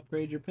forget to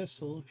upgrade your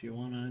pistol if you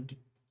want to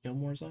kill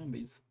more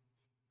zombies.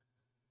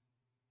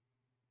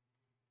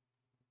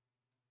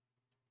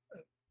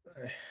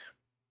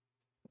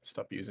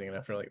 Stop using it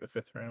after like the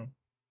 5th round.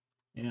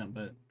 Yeah,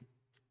 but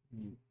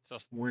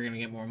Just we're gonna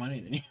get more money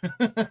than you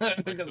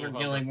because we're 200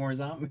 killing more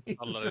zombies.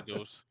 salary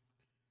dues.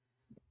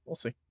 We'll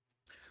see.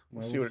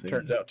 We'll Well, see what it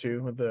turns out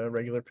to with the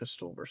regular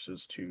pistol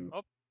versus 2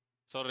 Oh,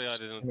 Sorry, I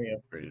didn't.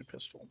 semi-upgraded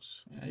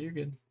pistols. Yeah, you're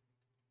good.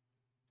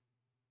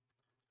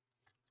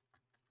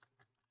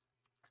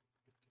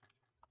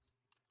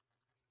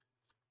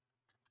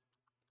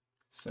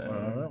 So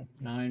Wow.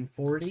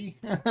 940.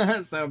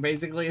 So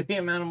basically the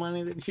amount of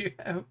money that you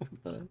have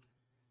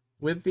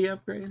with the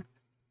upgrade.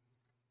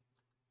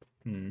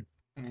 Hmm.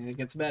 I mean, it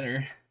gets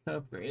better to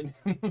upgrade.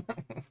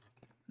 It's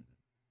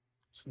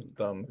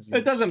dumb. 'cause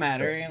It doesn't just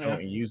matter, don't- you know.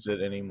 Don't use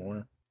it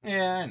anymore.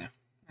 Yeah,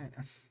 I know.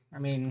 I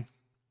mean,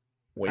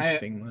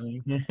 Wasting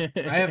money.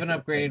 I have an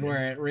upgrade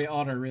where it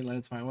auto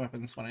reloads my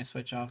weapons when I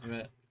switch off of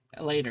it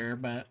later,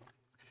 but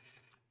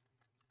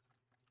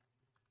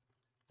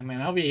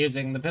mean, I'll be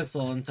using the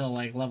pistol until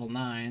like level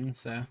 9,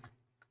 so.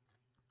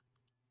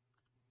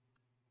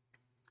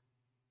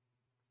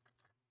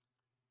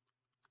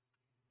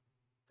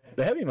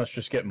 The heavy must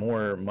just get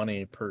more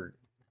money per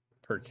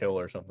kill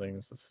or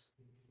something.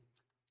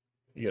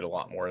 You get a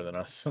lot more than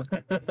us,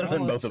 Well,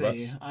 than let's both of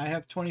see. us. I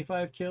have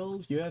 25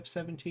 kills, you have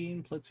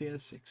 17, Plitzy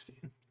has 16.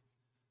 I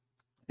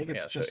think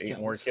it's Yeah, so just 8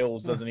 more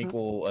kills doesn't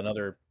equal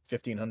another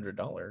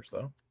 $1,500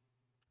 though.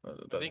 That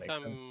I doesn't think make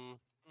I'm. sense.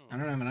 I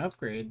don't have an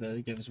upgrade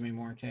that gives me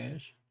more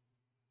cash.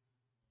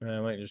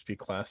 It might just be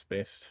class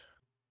based.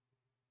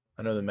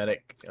 I know the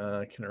medic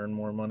can earn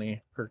more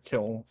money per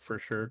kill for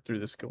sure through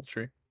the skill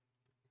tree.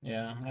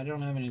 Yeah, I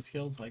don't have any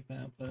skills like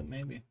that, but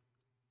maybe.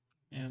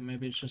 Yeah,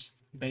 maybe it's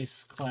just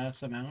base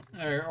class amount.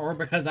 Or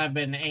because I've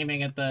been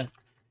aiming at the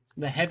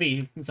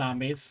heavy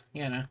zombies,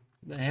 you know.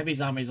 The heavy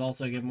zombies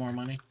also give more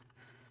money.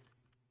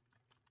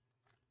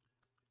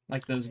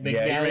 Like those big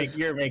guys.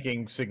 You're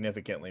making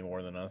significantly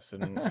more than us,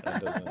 and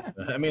that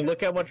doesn't. I mean,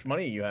 look how much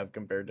money you have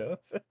compared to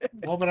us.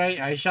 Well, but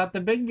I shot the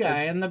big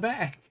guy in the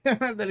back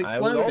that exploded. I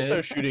was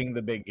also shooting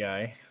the big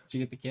guy. Did you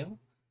get the kill?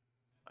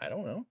 I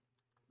don't know.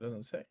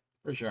 Doesn't say.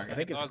 For sure, I got I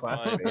think the it's I'll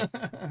class buy based.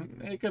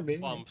 It could be.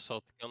 Pump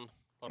shotgun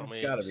for It's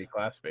me. got to be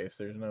class based.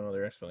 There's no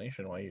other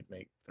explanation why you'd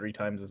make 3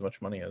 times as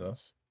much money as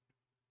us.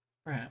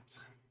 Perhaps.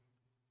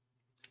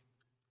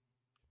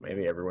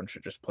 Maybe everyone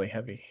should just play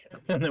heavy,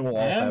 and then we'll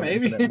all Yeah, have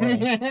maybe. infinite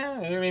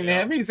money. I mean, Yeah.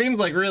 heavy seems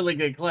like really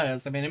good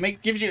class. I mean,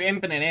 it gives you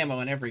infinite ammo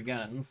in every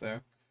gun, so.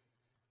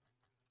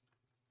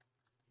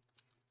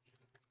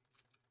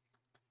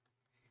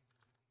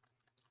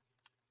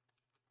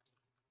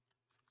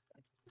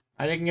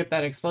 I didn't get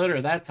that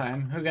exploder that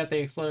time. Who got the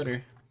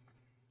exploder?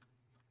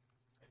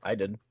 I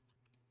did,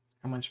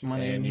 How much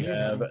money and did you you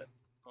have have?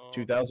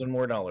 $2,000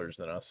 more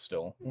than us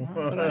still.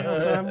 But I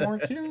also have more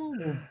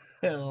kills.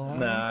 Hell,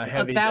 Nah,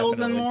 heavy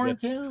 1,000 definitely more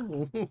gets-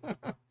 kills.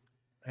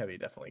 Heavy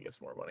definitely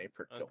gets more money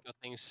per I'm kill.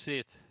 getting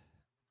shit.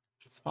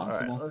 It's All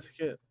possible. right, let's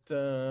get.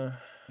 Now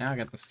I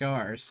got the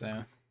scars, so.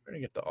 We're gonna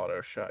get the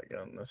auto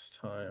shotgun this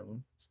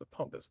time. So the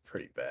pump is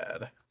pretty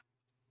bad,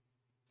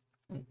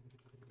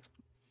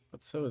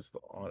 but so is the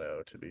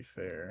auto. To be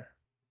fair,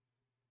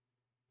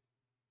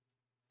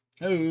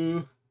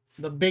 Oh,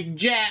 the big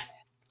jet.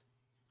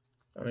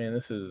 I mean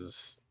this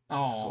is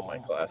what my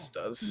class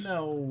does.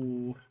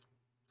 No,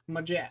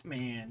 my jet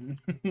man.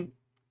 Is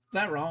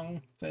that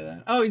wrong? Say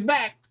that. Oh, he's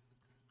back.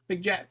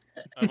 Big jet.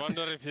 I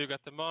wonder if you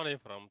got the money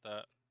from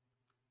that.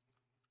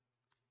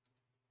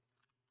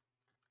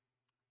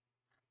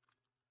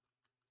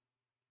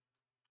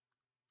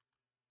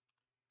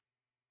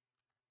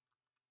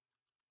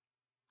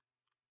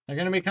 They're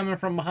gonna be coming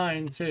from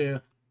behind too.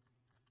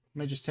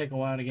 May just take a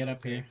while to get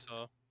up here.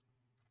 So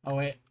Oh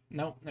wait,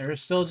 nope. They're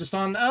still just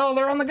on. Oh,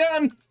 they're on the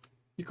gun.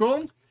 You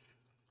cool?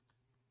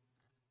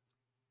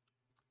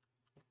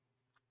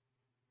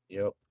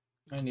 Yep.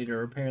 I need to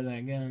repair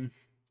that gun.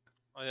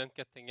 I ain't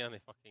getting any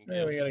fucking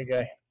Yeah, we got a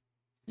kills. guy.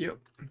 Yep.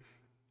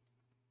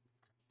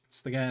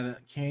 It's the guy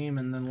that came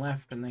and then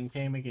left and then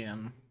came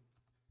again.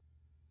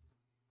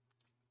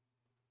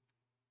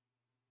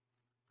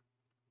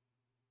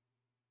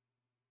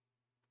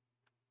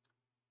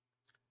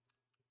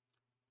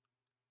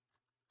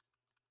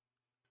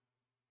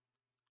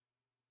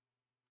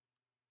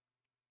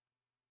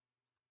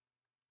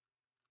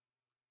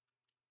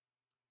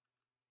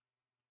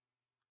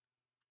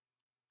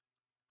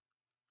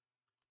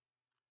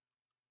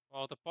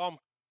 Oh, the pump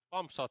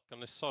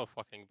shotgun is so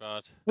fucking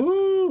bad.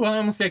 Ooh, I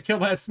almost got killed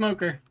by a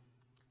smoker.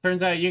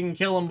 Turns out you can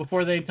kill them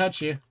before they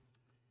touch you.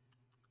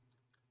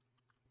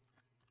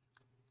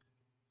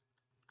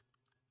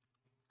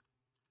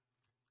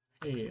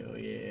 Hell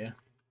yeah.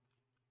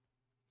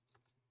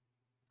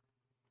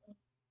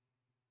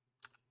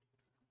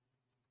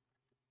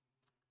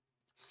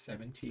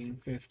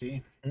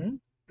 $17.50. Hmm?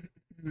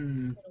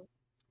 Hmm.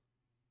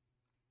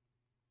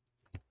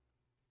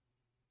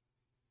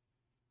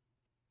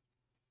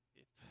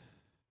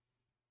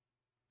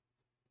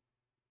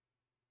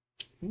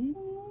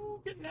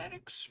 Ooh, getting that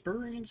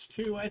experience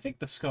too. I think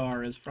the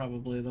scar is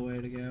probably the way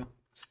to go.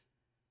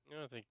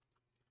 I think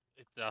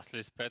it's at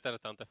least better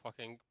than the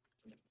fucking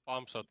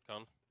pump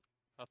shotgun.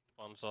 That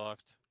one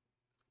sucked.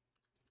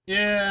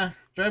 Yeah,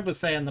 Dread was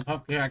saying the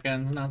pump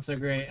shotgun's not so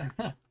great.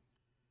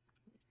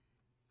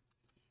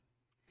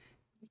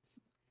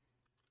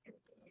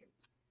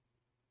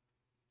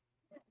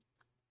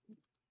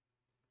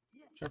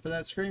 Try for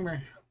that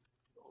screamer.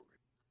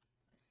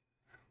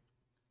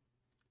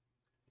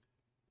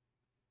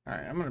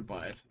 Alright, I'm gonna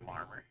buy some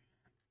armor.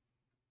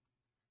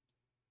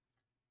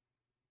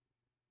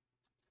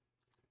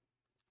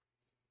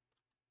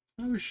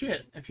 Oh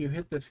shit, if you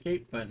hit the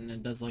escape button,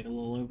 it does like a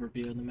little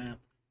overview of the map.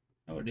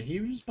 Oh, did he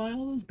just buy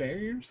all those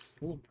barriers?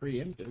 A little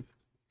preemptive.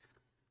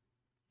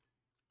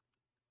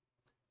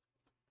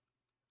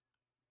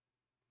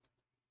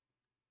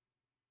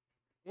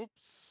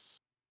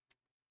 Oops.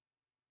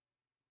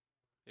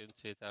 Didn't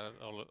see that at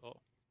all. Oh,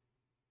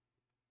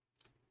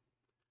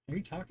 Are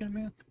you talking,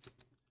 man?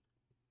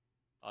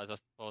 I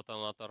just bought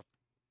another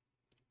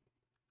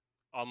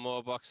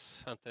ammo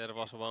box, and there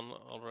was one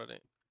already.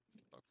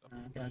 Locked up.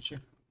 Gotcha.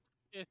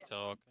 It's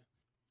okay.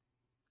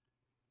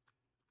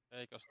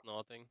 They cost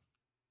nothing.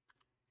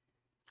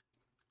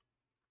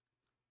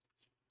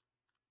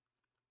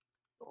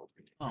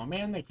 Oh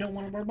man, they killed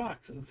one of our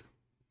boxes.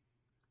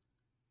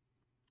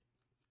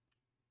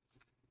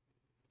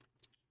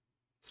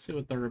 Let's see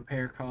what the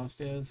repair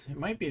cost is. It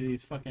might be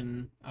these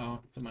fucking... Oh,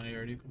 somebody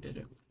already did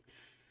it.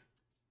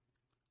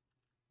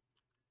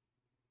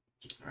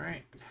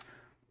 Alright.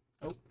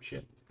 Oh,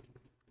 shit.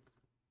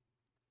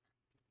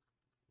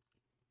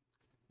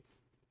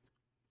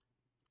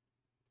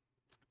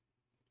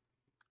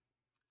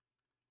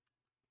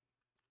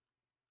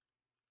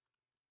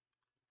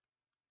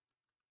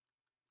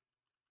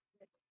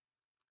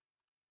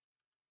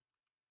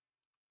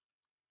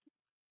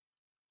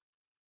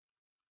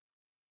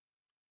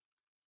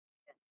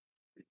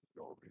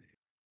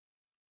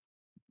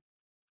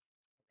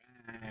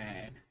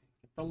 Right.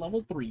 Get the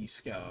level 3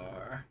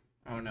 scar.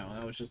 Oh no,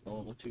 that was just the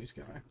level 2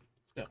 scar.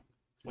 Still,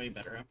 way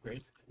better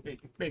upgrades.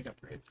 Big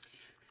upgrade.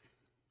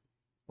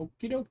 Okie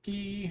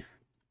dokie. I'm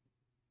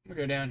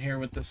gonna go down here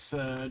with this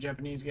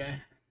Japanese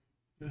guy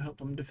to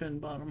help him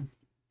defend bottom.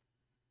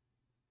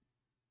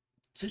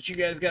 Since you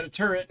guys got a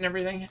turret and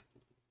everything.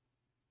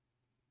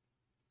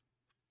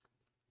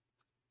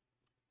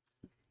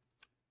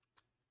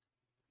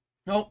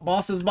 Oh,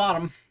 boss is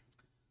bottom.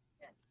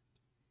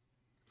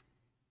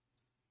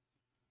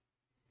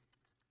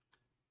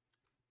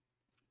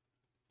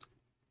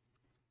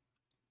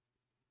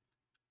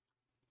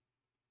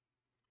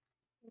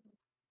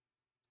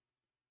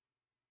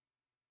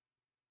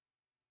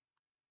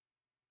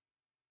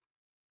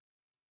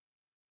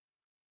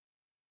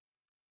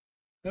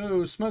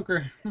 Oh,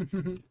 smoker.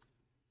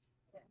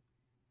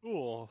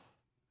 Oh,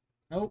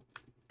 Oh,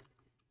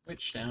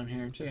 witch down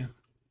here too.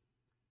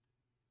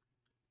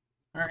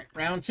 All right,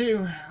 round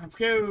 2. Let's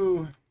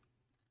go.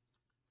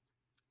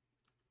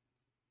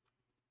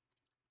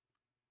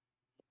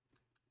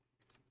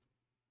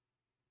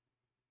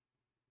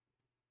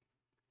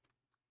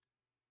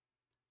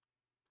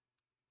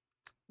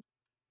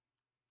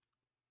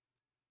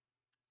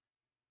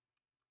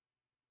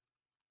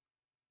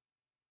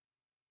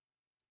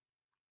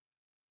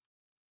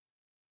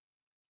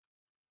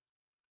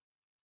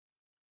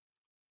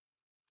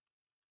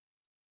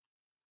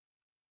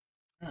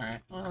 All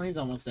right. Well, he's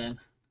almost dead.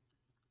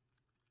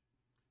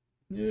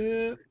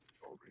 Yep.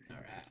 All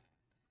right.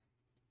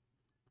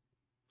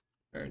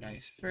 Very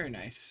nice. Very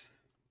nice.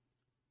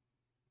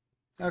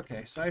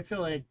 Okay, so I feel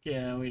like,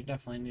 yeah, we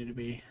definitely need to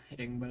be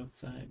hitting both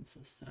sides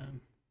this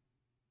time.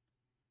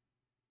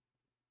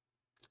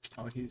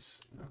 Oh,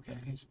 he's... Okay,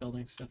 he's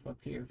building stuff up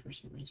here for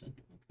some reason.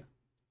 Okay.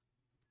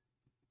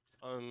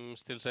 I'm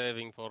still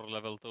saving for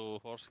level 2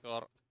 horse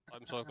car.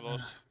 I'm so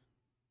close.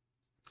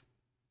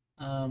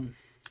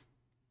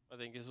 I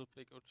think it would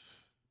be good.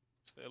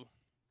 Still.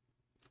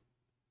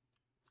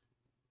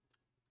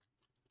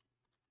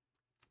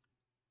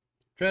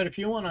 Dread, if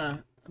you want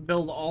to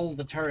build all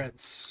the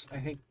turrets, I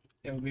think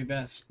it would be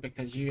best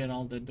because you get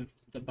all the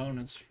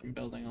bonus from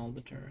building all the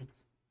turrets.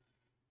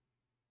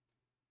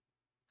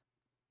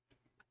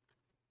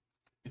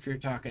 If you're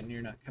talking,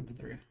 you're not coming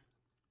through.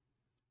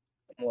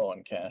 I'm low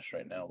on cash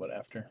right now, but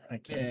after I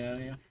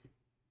can. Yeah.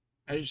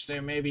 I just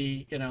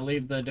maybe, you know,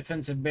 leave the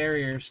defensive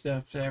barrier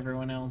stuff to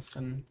everyone else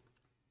and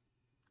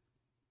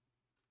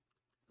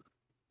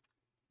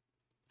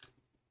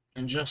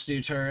just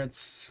do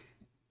turrets.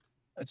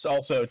 It's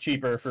also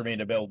cheaper for me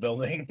to build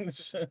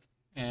buildings.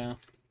 Yeah.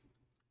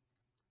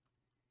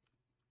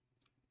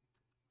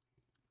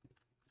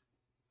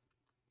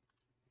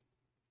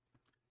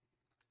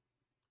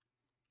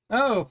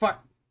 Oh,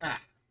 fuck. Ah.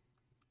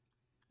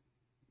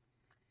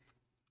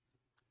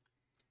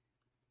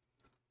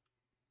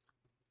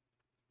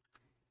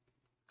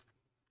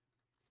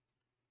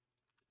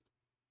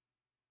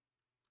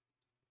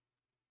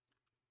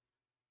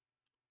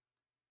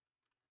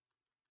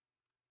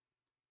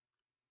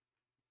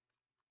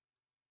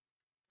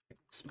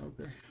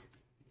 Smoker.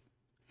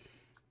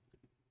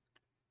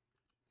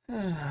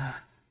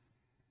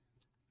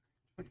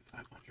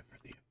 2,500 for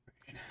the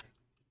upgrade.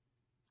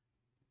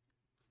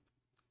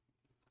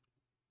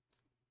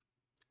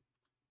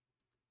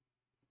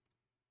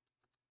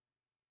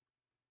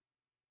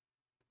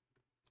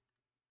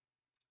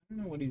 I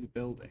don't know what he's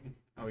building.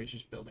 Oh, he's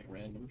just building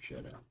random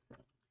shit out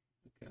front.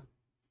 Okay.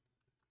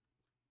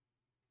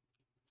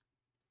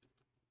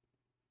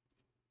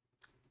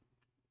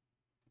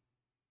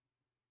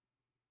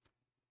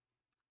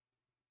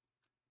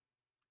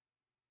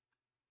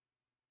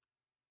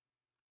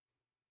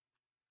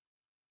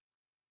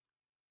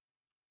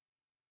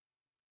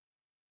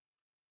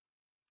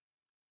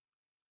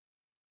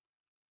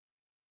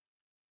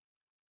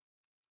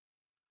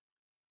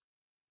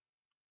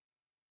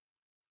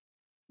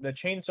 The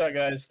chainsaw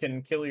guys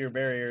can kill your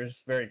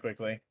barriers very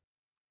quickly.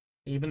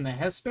 Even the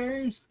Hess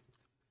barriers?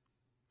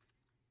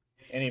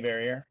 Any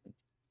barrier.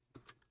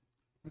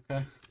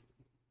 Okay.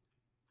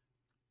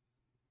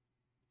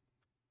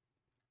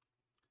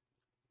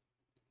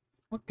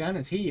 What gun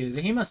is he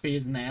using? He must be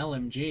using the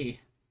LMG.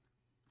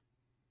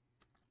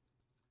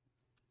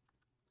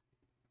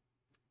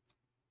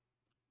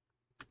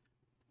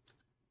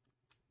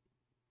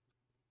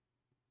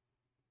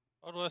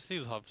 How do I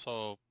still have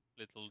so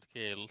little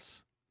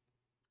kills?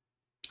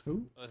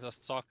 Who? I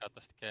just suck at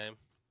this game.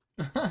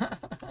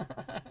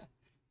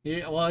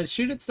 Yeah, well, I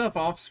shoot at stuff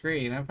off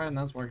screen. I find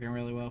that's working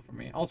really well for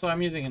me. Also,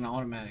 I'm using an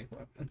automatic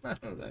weapon.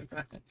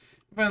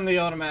 I find the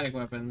automatic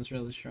weapon is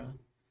really strong.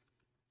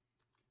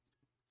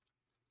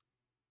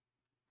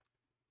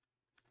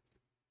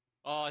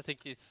 Oh, I think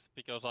it's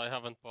because I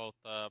haven't bought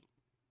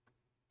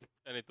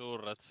any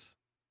turrets.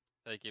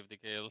 They give the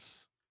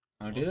kills.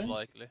 Oh, do Most they?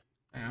 likely.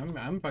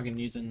 I'm fucking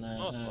using the.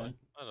 Most likely.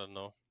 I don't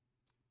know.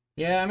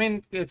 Yeah, I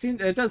mean,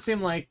 it does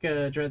seem like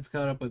Dread's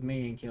caught up with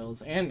me in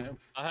kills and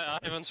I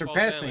haven't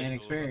surpassed bought me in any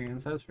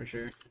experience. That's for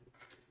sure.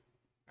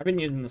 I've been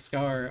using the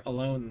Scar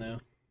alone though,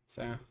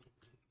 so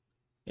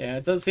yeah,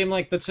 it does seem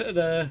like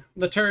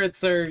the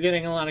turrets are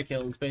getting a lot of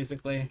kills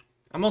basically.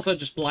 I'm also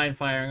just blind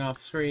firing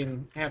off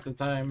screen half the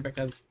time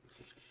because.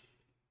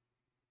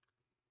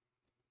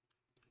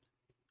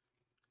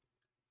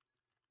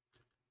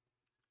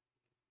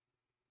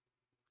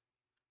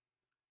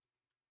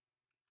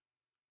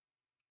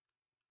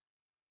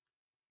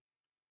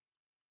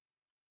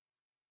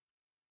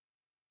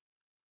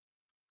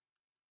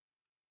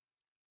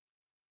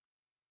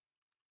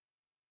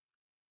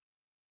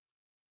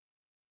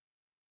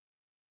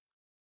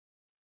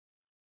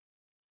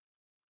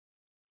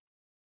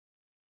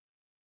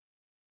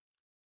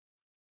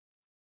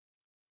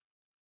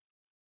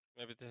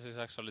 Maybe this is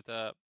actually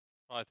the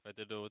right way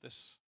to do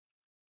this.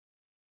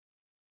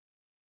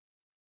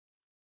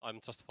 I'm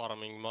just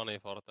farming money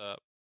for the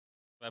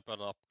weapon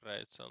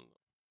upgrades and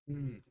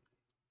Hmm.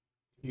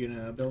 You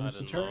gonna build I us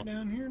a don't know. turret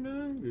down here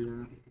now?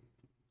 Or...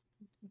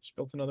 Just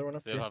built another one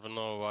up Still here. have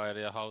no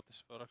idea how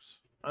this works.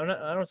 I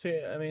don't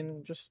see. I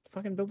mean, just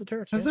fucking build the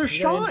turrets. Because man. they're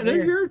You got an strong. They're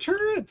engineer. your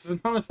turrets,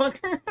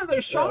 motherfucker. They're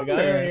The stronger.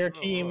 guy on your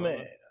team,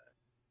 Oh.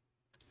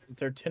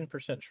 they're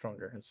 10%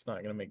 stronger. It's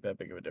not gonna make that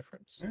big of a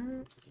difference.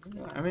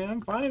 I mean,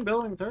 I'm fine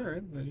building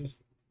turrets. I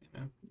just,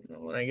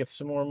 When I get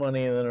some more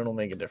money, then it'll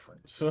make a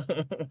difference. Or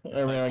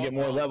when I get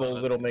more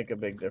levels, it'll make a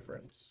big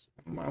difference.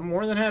 I'm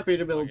more than happy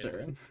to build Okay.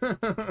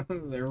 turrets.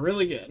 They're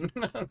really good.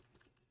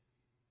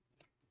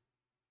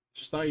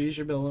 Just thought you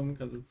should build them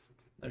because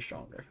they're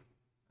stronger.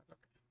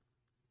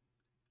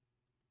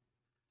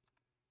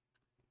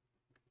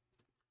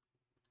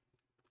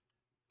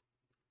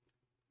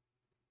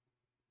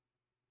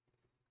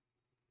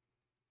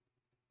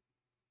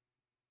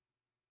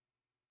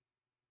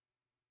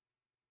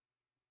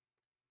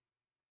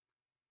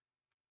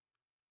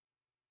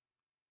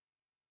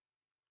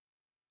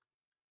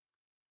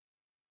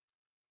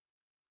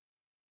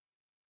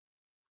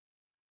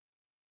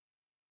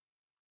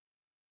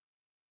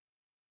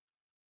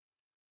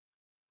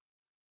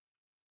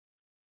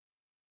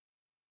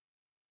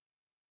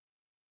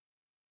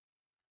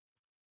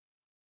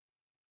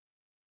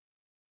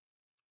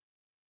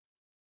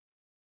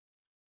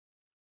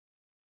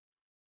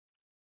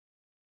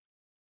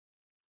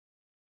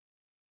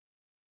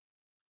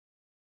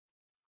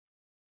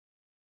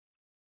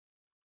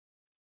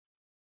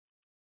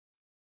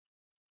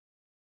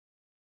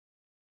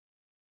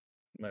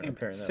 I'm Damn,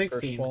 repairing that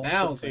first wall.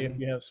 To see if 16,000.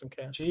 you have some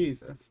cash.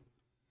 Jesus.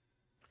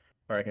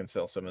 Or I can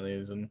sell some of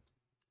these and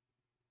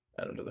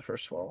add them to the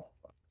first wall.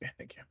 Okay,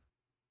 thank you.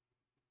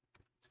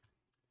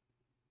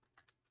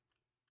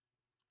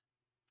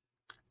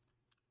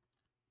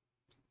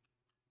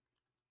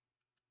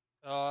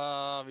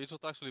 We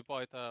should actually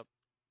buy the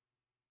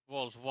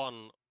walls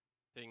 1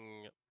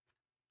 thing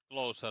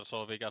closer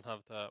so we can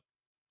have the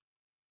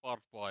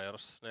barbed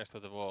wires next to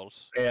the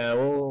walls. Yeah,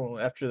 well,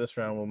 after this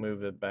round, we'll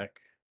move it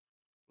back.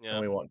 Yeah.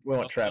 And we want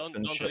Just traps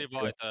and don't shit too.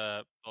 rebuy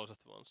the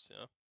closest ones,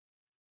 yeah.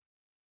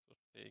 Would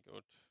be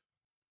good.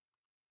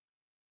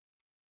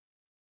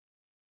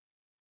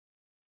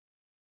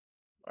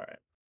 All right.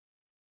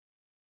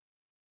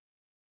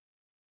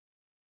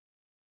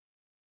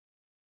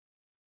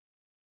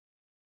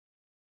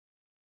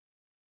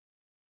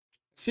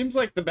 Seems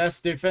like the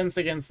best defense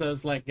against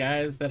those like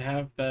guys that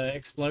have the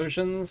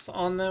explosions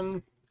on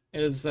them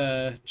is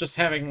just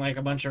having like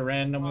a bunch of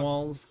random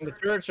walls. The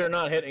turrets are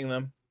not hitting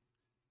them.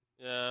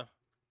 Yeah.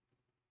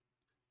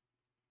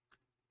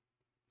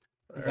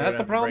 Is They're that gonna the have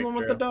to break problem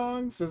with the through.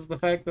 dogs? Is the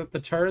fact that the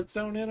turrets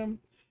don't hit them?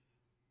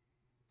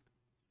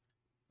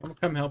 I'm gonna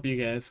come help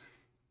you guys.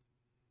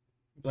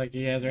 Like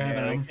you guys are having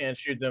Yeah, we them. can't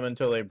shoot them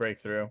until they break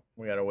through.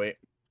 We gotta wait.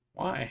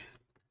 Why?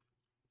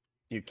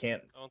 You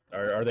can't. Don't-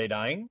 Are they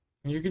dying?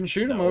 You can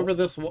shoot them No. over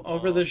this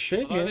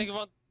shit But I here. think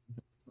about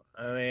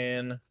I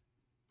mean,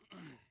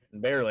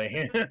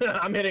 barely.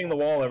 I'm hitting the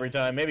wall every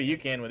time. Maybe you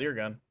can with your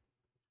gun.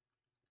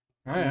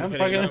 All right, I'm hitting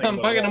fucking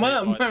nothing but them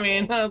wall. up. I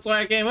mean, that's why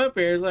I came up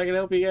here so I can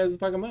help you guys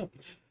fuck them up.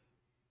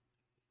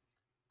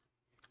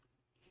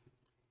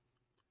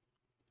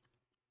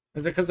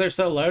 Is it because they're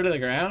so low to the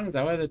ground? Is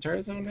that why the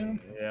turrets don't hit them?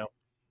 Yeah.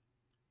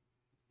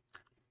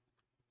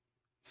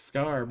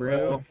 Scar,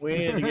 bro. Well, we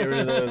need to get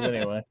rid of those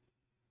anyway.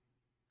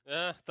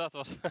 yeah, that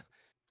was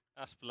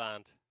as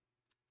planned.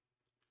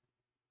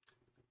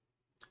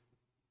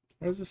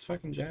 What is this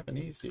fucking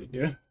Japanese dude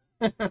doing?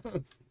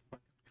 That's-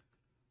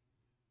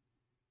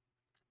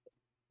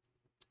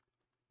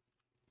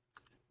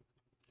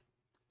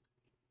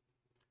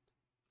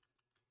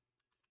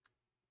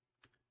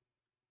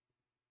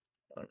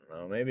 don't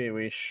know. Maybe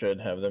we should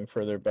have them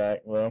further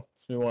back though.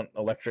 So we want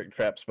electric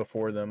traps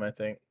before them, I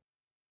think.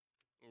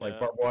 Like Yeah.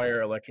 barbed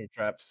wire, electric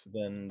traps,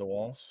 then the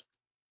walls.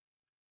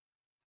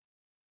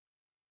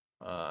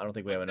 I don't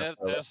think we But have enough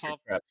there's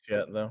electric traps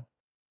yet though.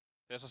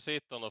 a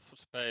shit ton of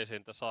space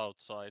in the south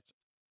side.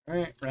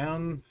 Alright,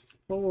 round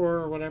 4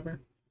 or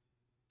whatever.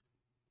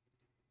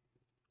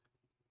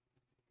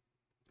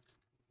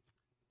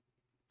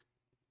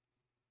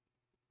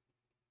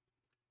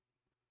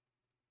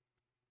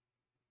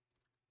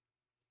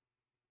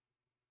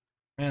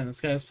 Man,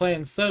 this guy's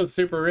playing so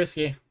super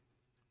risky.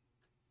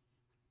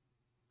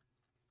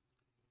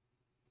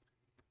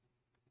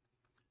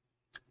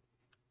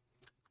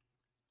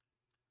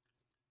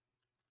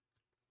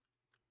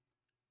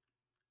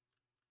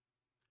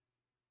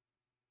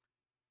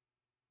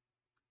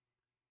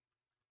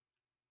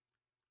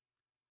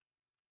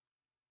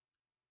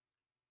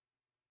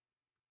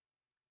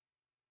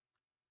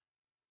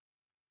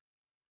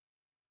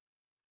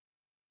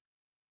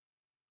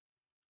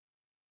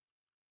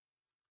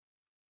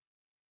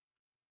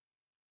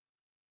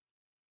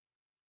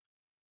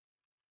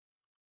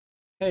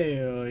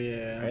 Hell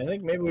yeah. I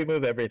think maybe we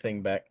move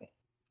everything back.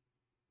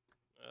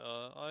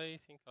 I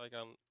think I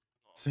can.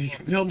 So you not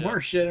can build yet.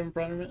 more shit in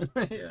front of it.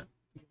 Yeah.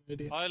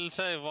 Good idea. I'll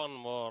say one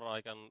more.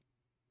 I can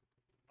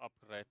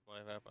upgrade my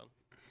weapon.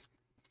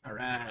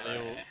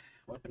 Alright.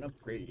 Weapon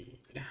upgrade.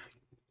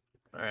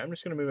 Alright, I'm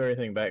just gonna move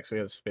everything back so we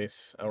have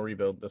space. I'll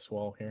rebuild this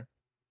wall here.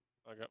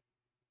 Okay.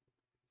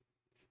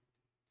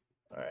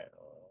 Alright,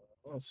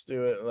 let's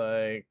do it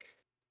like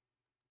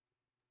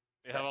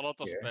We have a back lot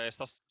of here. space.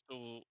 Just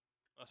do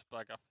as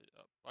back as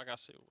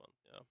you want.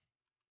 Yeah.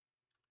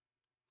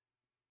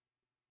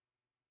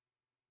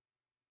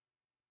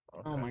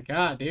 Oh Okay. my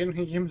god, dude.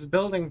 He keeps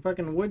building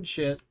fucking wood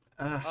shit.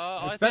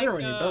 I It's better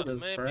think, when you build it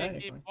maybe keep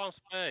sporadically. one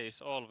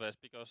space always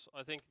because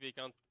I think we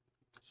can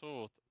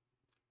shoot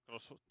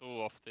across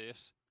two of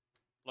these.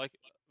 Like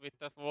with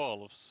the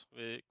wolves,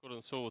 we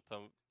couldn't shoot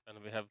them, and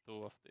we have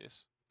two of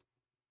these.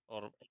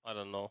 Or I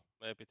don't know.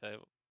 Maybe they.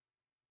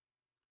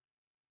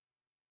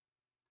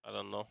 I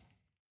don't know.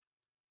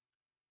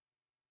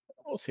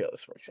 We'll see how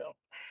this works out.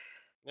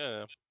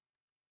 Yeah.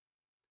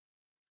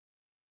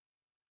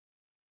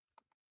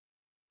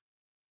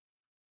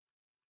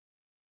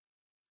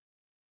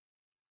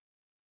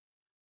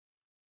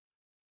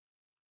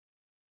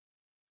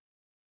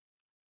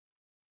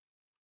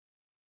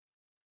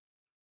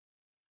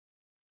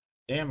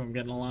 Damn, I'm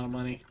getting a lot of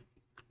money.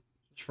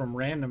 Just from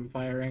random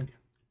firing.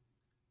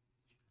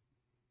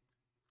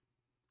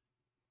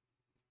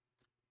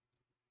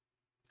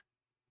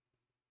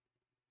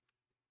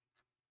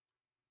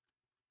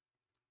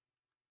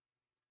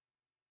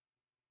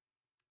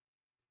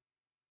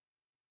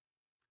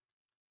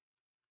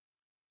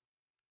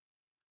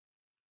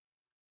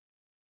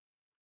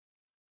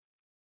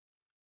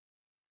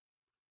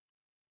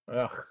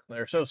 Ugh,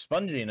 they're so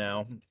spongy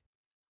now. I'm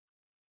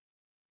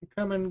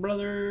coming,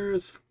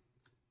 brothers.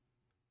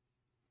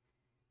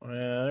 Yeah,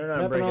 they're What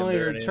not happened to breaking all through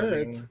your anything.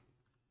 turrets?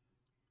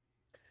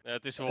 Yeah.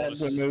 This I wall had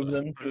to is. move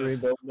them to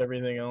rebuild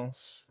everything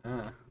else.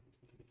 Ah.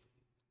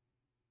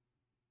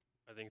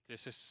 I think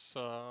this is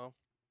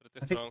pretty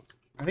I think- strong.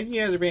 I think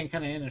you guys are being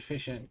kind of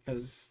inefficient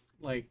because,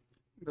 like,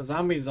 the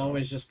zombies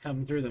always just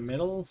come through the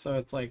middle, so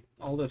it's like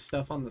all this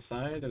stuff on the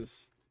side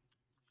is.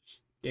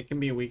 It can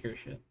be weaker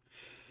shit.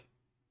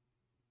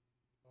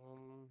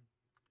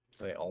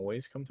 They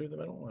always come through the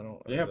middle. I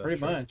don't. Yeah, is that pretty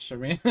true? much. I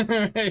mean,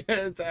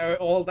 it's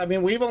old. I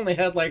mean, we've only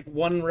had like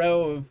one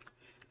row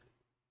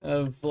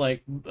of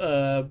like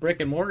brick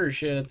and mortar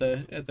shit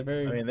at the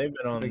very I mean, they've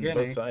been on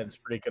beginning. both sides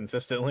pretty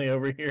consistently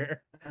over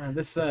here.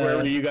 this It's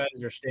wherever you guys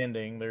are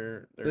standing,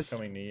 they're this-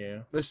 coming to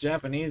you. this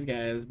Japanese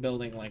guy is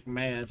building like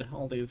mad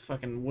all these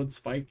fucking wood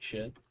spike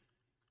shit.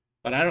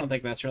 But I don't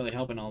think that's really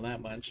helping all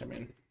that much. I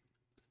mean,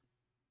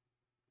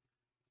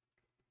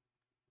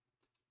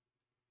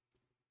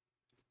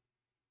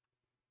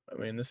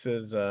 This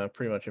is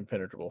pretty much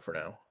impenetrable for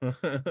now.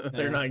 Yeah.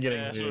 They're not getting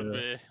Yeah, to. should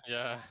be.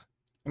 Yeah.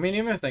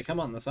 even if they come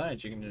on the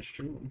sides, you can just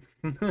shoot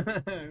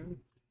them.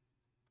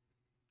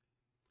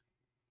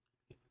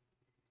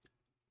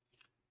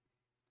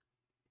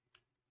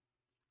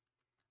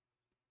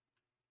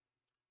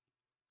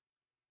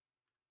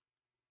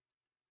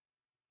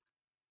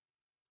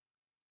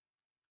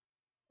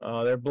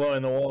 They're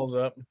blowing the walls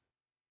up.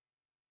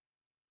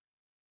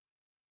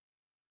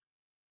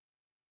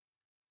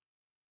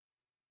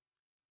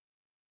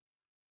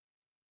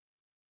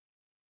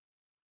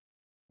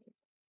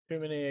 Too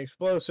many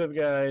explosive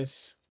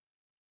guys.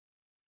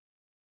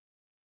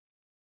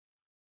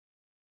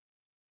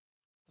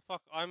 The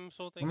fuck, I'm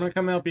shooting. I'm gonna at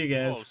come the help you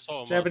wall guys. so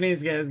much.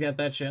 Japanese guys got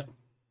that shit.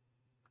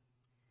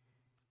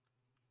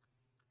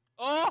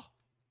 Oh!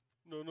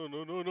 No, no,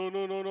 no, no, no,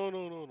 no, no, no,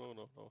 no, no,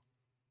 no, no.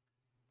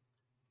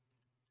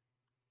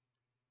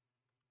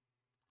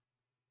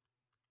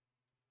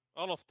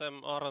 All of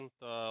them aren't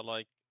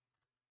like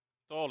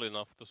tall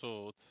enough to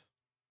shoot.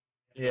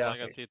 Because Yeah. I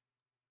can hit.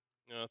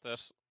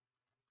 There's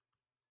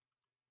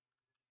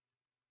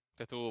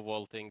the 2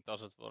 wall thing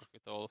doesn't work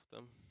with all of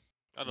them.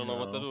 I don't know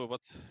what to No. do,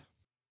 but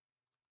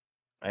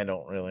I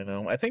don't really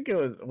know. I think it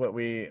was what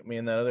me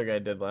and that other guy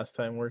did last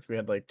time worked. We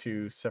had like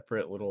 2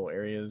 separate little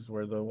areas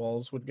where the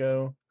walls would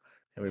go,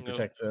 and we you,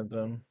 protected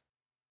them.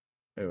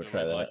 Maybe we'll you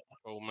try mean like that.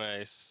 go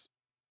maze?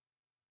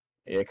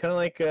 Yeah, kind of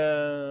like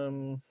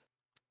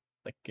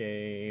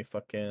a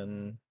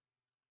fucking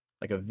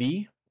like a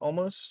V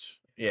almost.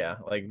 Yeah,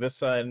 like this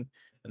side, and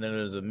then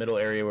there's a middle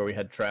area where we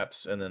had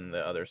traps, and then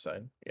the other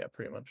side. Yeah,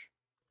 pretty much.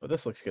 But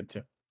this looks good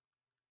too.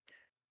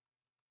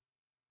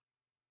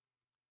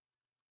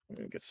 I'm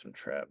gonna get some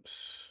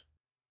traps.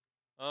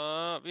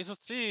 We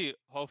should see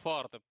how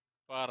far the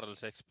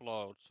barrels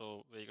explode,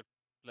 so we could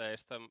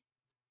place them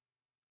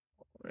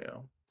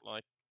Yeah,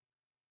 like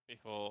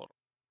before.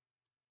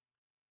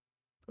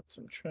 put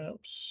some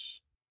traps.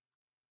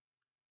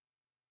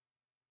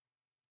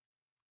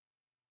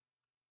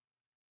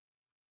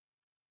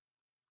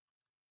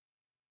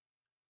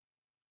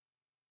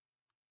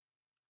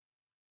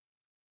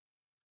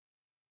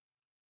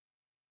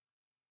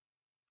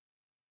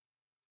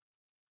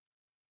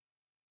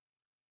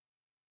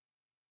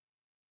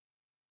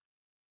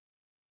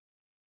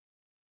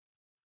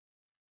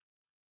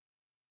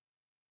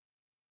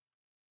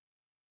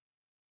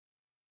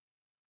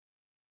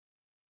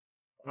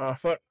 Oh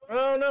fuck!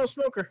 Oh no,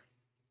 smoker!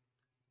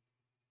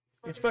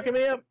 He's fucking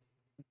me up.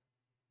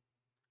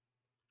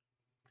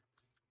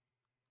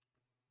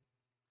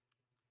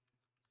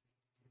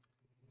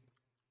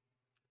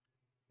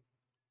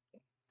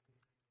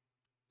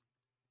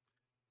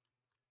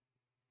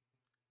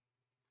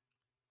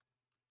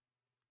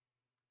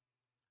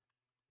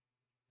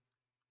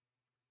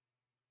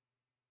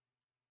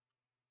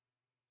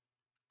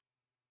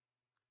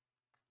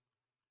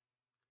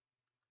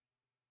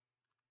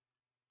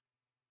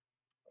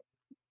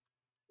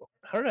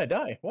 How did I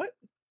die? What?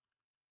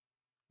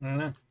 I don't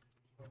know.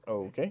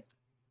 Oh, okay.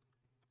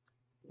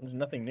 There's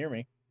nothing near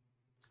me.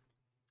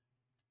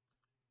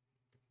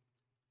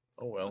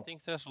 Oh I well.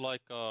 think there's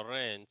like a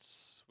range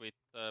with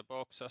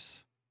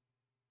boxes.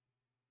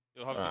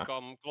 You have to Ah,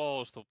 come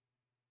close to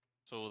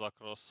shoot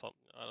across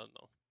something. I don't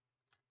know.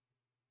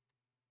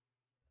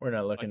 we're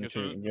not Like looking you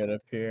too should. good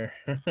up here.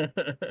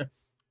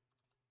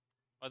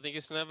 I think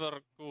it's never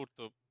good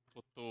to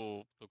put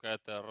two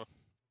together.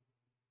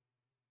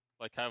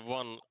 Like have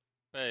one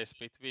base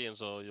between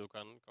so you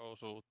can go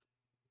shoot.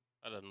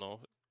 I don't know.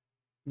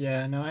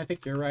 Yeah, no, I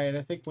think you're right.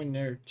 I think when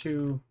they're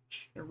two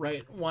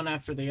right one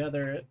after the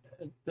other,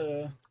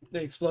 the You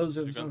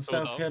explosives can and shoot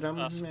stuff hit them.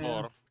 as Yeah,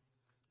 four.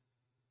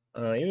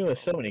 Even with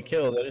so many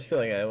kills, I just feel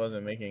like I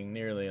wasn't making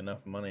nearly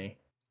enough money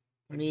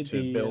we need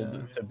to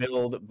the.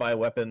 build, buy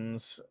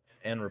weapons,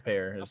 and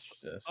repair. It's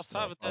Just just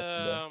have not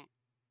possible. the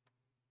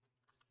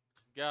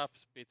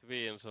gaps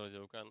between so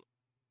you can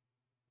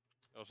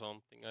or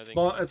something. I think.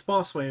 It's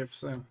boss wave,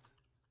 so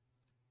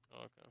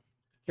Okay.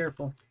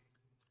 careful.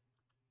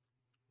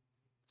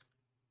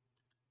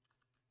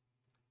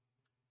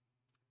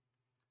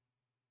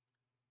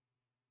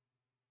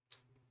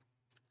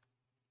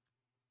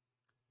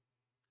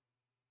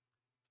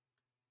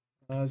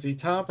 Is he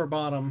top or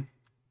bottom?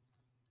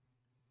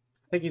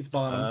 I think he's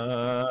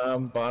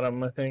bottom.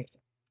 Bottom, I think.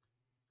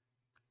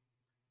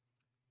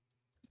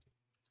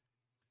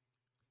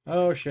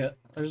 Oh shit!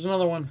 There's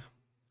another one.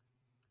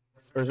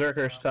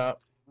 Berserker's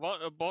top.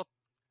 What about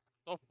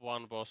top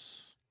one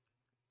boss?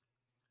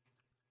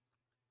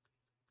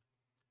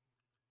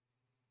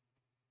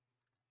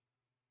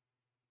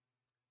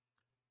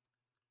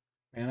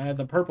 Man, I had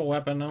the purple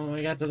weapon when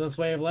we got to this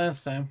wave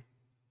last time.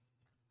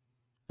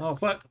 Oh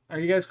fuck! Are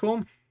you guys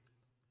cool?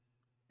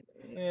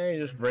 Yeah,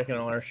 you're just breaking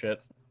all our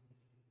shit.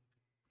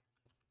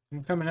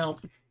 I'm coming help.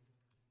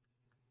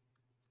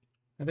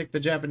 I think the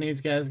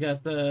Japanese guys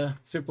got the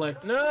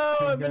suplex. No,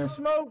 I've been Okay.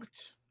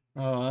 smoked.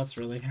 Oh, that's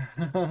really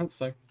that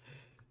sucks.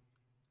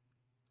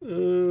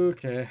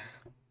 Okay.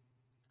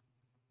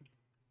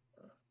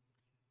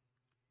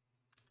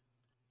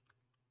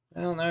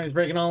 Well, now he's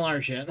breaking all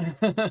our shit.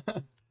 How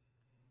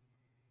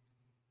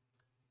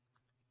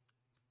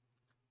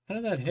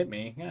did that hit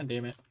me? God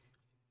damn it.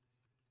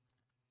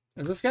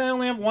 Does this guy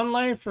only have one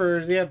life, or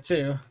does he have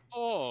two?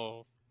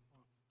 Oh,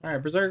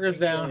 Alright, Berserker's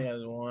He only down.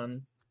 has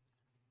one.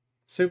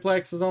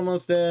 Suplex is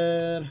almost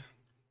dead.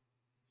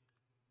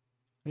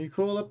 Are you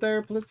cool up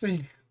there,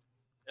 Blitzy?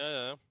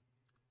 yeah.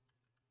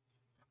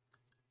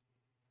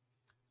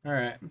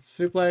 Alright,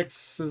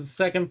 Suplex is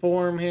second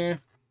form here.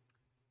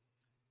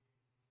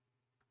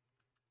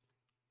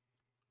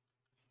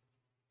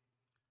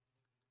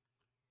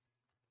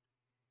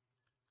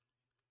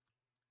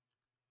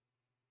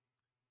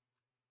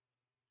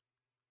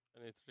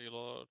 I need to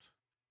reload.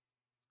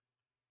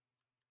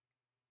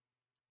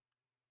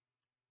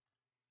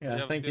 We Yeah,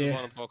 have thank still you.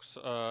 one box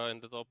in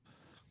the top.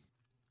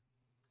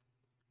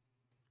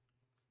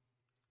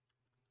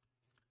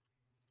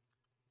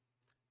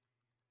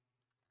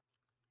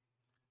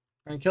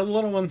 And kill the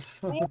little ones.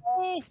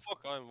 Oh fuck!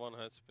 I'm 1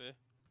 HP.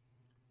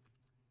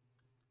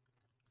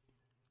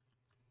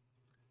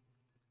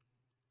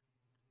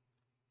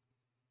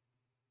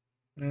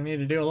 We need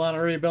to do a lot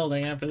of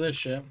rebuilding after this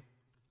shit.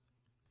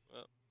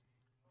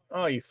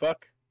 Oh, you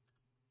fuck.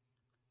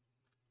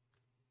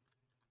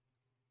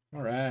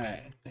 All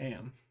right.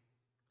 Damn.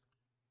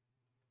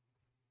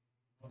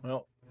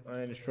 Well,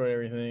 I destroyed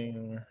everything.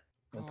 And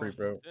we're pretty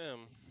God broke.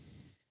 damn.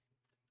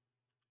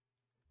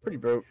 Pretty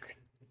broke.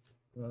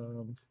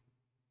 You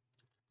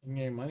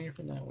get any money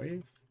from that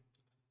wave?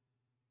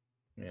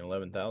 I mean,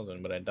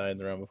 11,000, but I died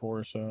the round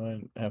before,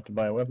 so I have to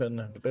buy a weapon,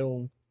 have to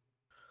build.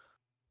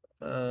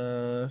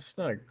 It's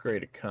not a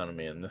great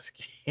economy in this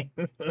game.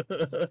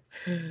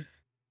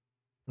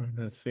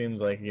 It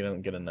seems like you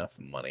don't get enough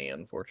money,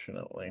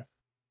 unfortunately.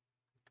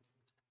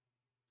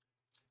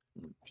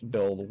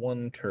 Build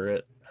one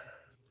turret.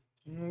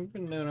 We've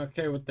been doing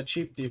okay with the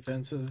cheap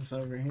defenses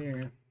over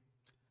here.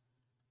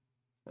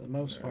 For the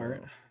most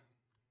part.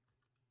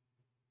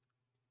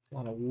 A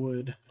lot of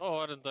wood. Oh,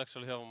 I didn't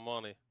actually have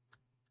money.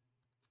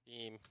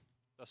 Team.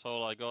 That's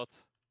all I got.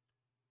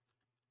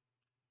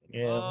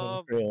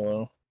 Yeah, pretty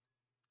low.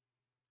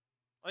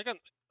 I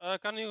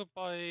can you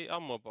buy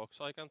ammo box?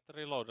 I can't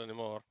reload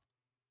anymore.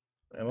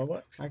 Ammo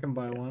box? I can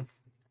buy Yeah. one.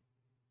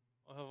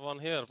 I have one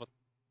here, but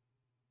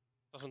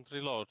doesn't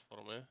reload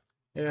for me.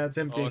 Yeah, it's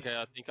empty. Oh, okay,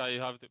 I think I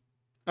have to.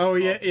 Oh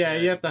yeah, yeah. yeah,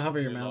 You it have to hover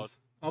doesn't your reload. mouse.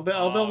 I'll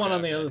build one okay,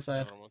 on the okay, other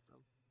side. never mind then.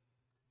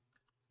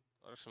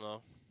 There's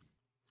no.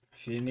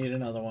 If you need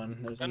another one,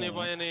 there's Can you another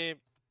buy one. any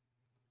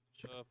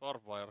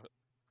barbed wire?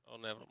 Oh,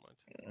 never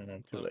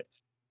mind. Too late.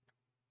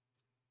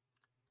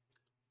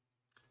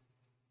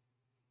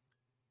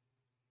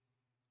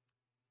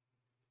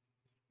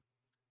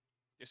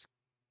 This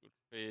could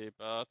be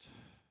bad.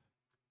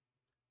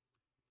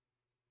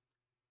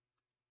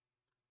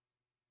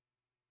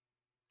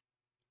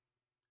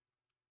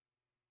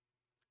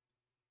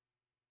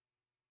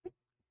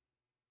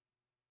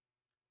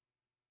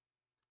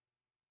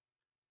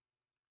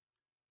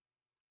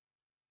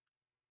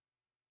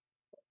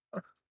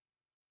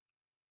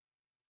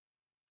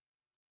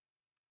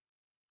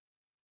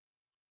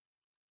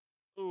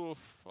 Oh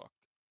fuck.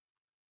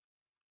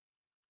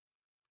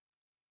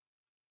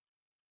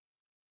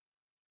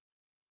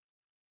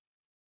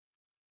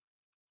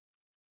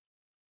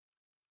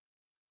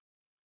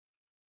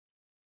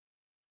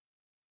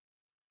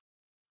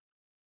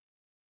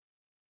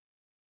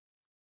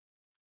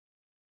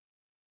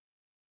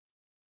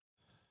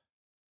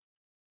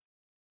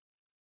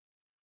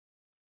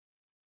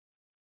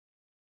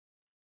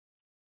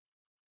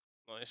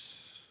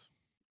 Nice.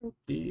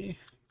 Okay.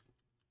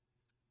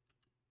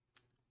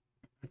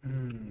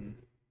 Hmm.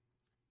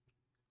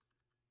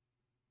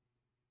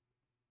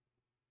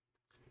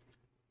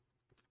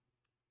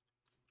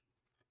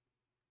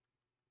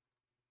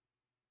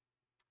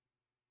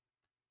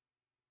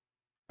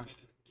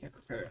 Can't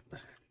repair it.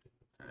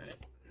 All right.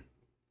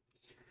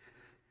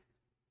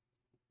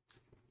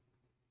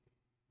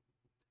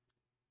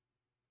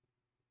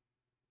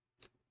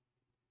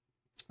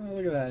 Oh,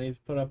 look at that. He's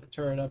put up a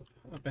turret up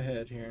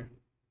ahead here.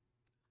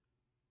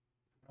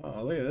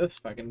 Oh, look at this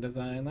fucking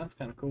design. That's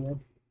kind of cool.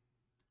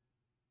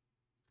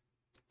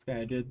 This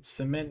guy did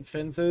cement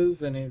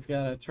fences, and he's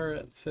got a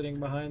turret sitting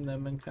behind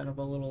them in kind of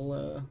a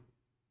little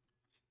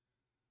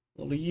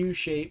U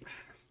shape.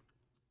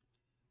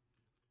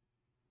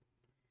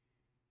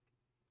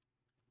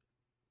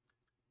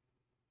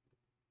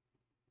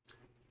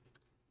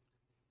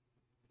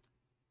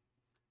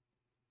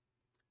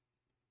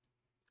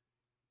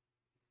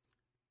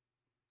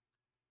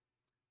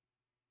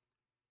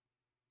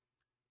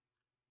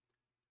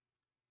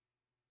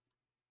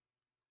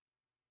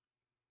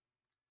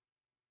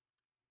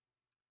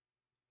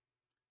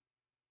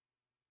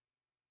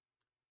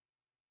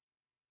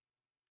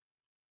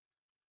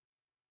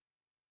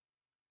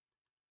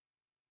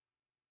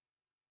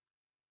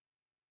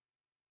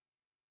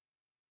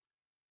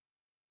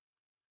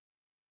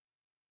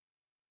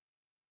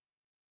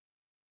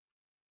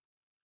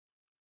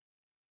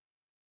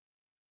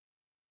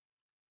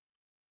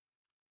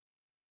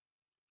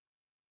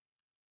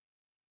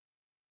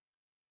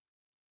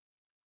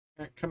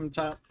 All right, come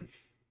top.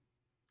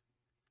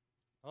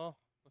 Oh,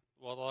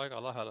 what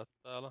aika lähellä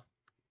täällä.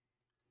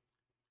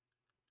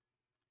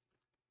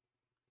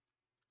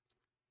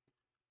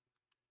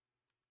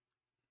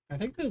 I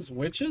think those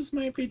witches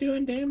might be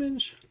doing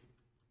damage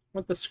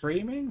with the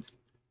screaming.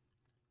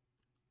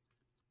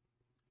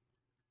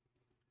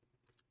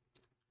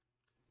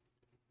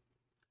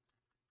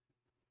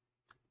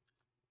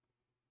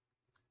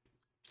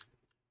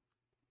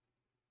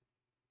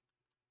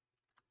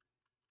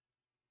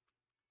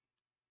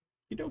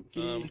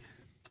 Okie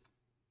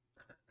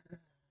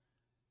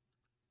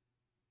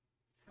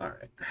All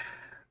right.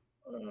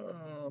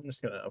 I'm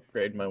just gonna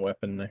upgrade my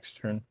weapon next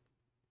turn.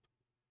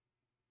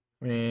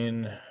 I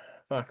mean,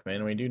 fuck,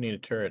 man, we do need a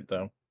turret,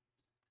 though.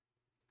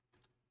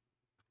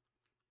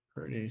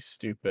 Pretty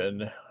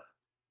stupid.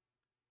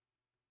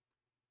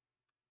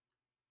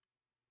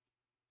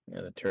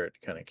 Yeah, the turret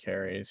kind of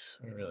carries.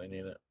 We really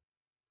need it.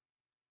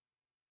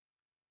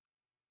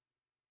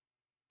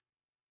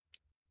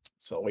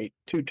 So I'll wait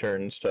 2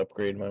 turns to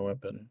upgrade my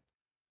weapon.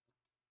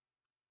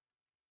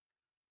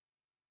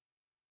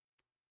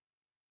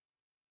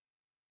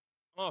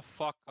 Oh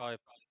fuck, I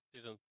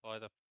didn't buy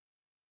the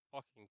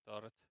fucking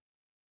turret.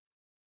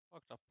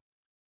 Fucked up.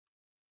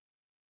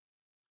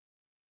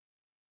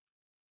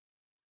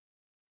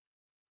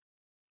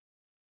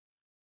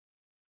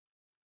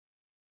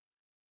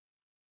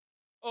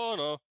 Oh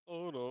no,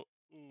 oh no,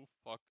 ooh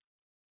fuck.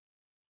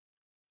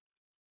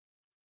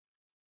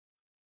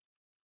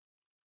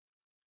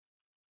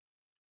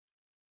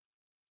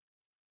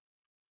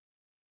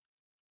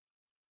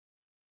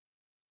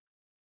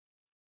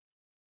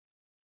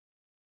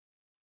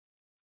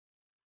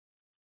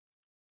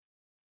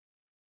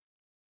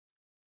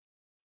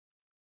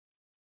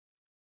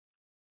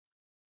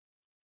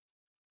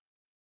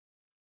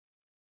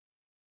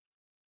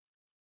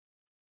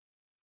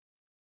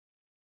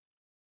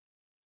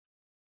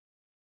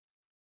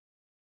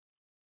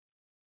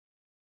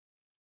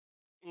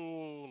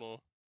 Ooh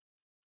no.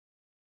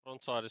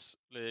 Front side is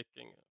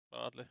leaking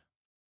badly.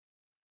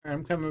 Alright,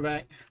 I'm coming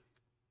back.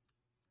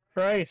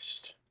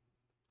 Christ.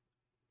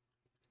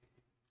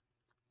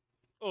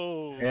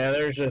 Oh. Yeah,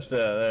 there's just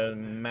a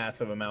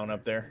massive amount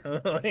up there.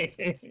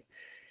 Like,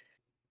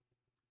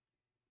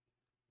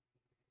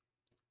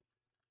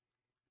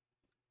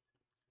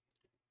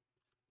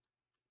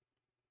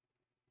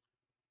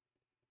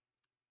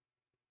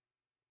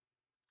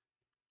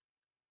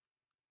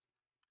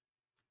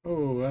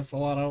 Oh, that's a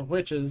lot of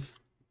witches.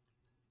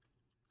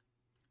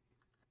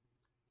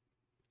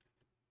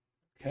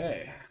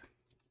 Okay.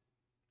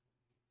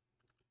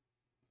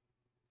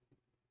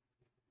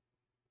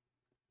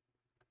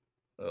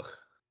 ugh,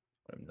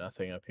 I have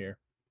nothing up here.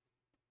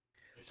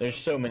 There's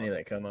so many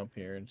that come up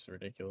here. It's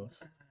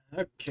ridiculous.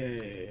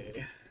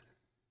 Okay.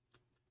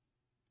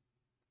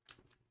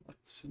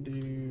 Let's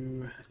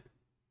do...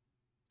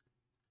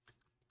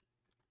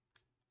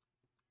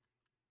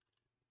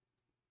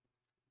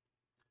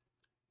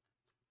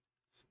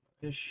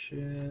 this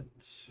shit.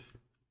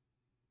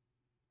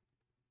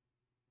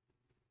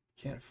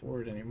 Can't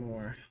afford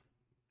anymore.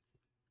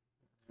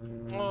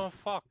 Oh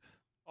fuck.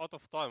 Out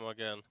of time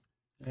again.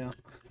 Yeah.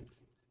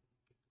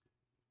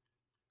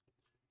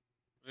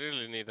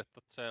 Really needed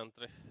that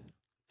sentry.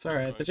 It's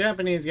alright. The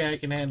Japanese guy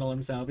can handle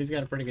himself. He's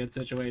got a pretty good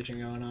situation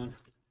going on.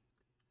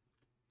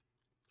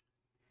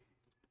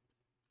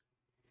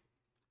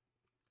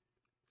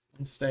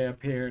 Let's stay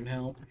up here and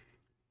help.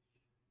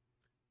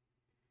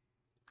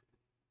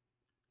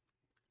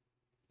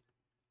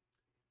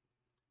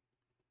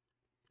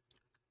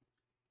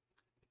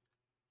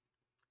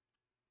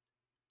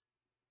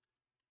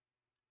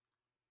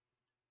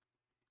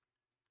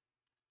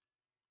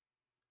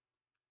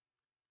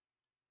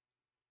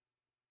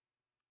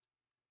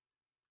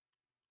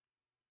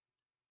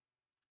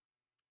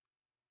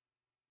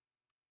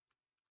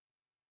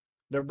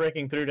 They're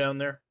breaking through down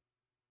there.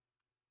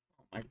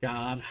 Oh my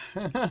god.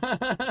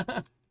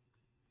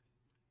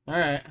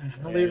 Alright,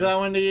 I'll Yeah. leave that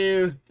one to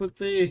you. Let's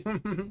see.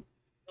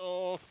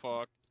 Oh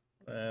fuck.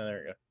 There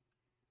we go.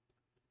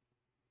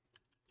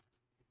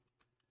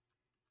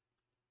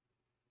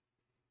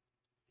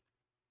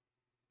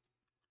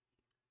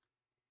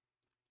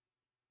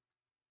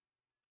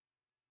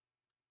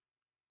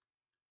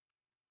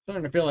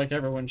 Starting to feel like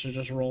everyone should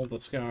just roll the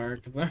scar,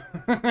 because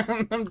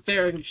I'm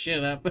tearing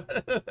shit up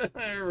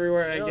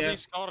everywhere I Yeah, go.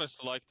 this car is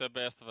like the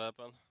best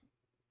weapon.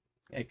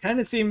 It kind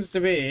of seems to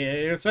be,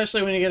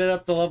 especially when you get it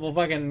up to level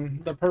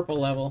fucking the purple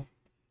level.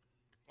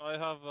 I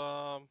have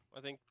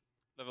I think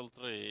level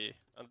 3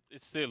 and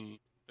it's still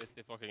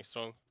pretty fucking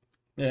strong.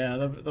 Yeah,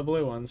 the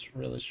blue one's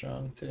really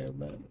strong too,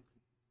 but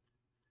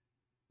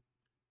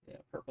yeah,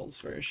 purple's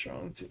very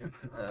strong too.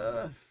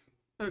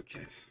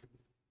 Okay.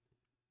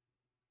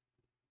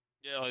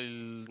 Yeah,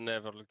 I'll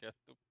never get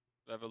to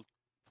level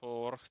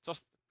 4.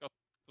 Just got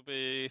to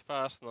be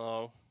fast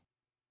now.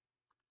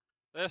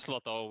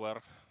 Tesla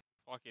Tower.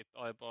 Fuck it,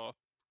 I bought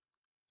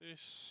this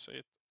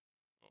shit.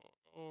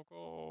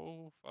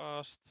 Go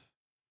fast.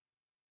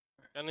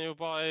 Can you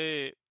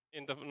buy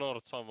in the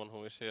north, someone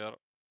who is here,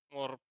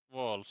 more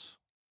walls?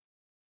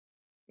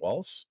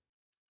 Walls?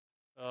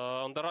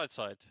 On the right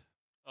side.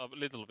 A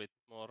little bit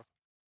more.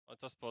 I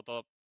just bought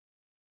a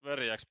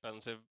very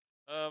expensive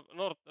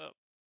north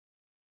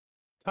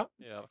Top?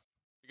 here.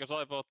 Because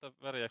I bought a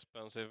very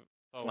expensive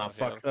tower Oh,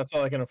 fuck. here. That's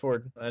all I can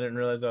afford. I didn't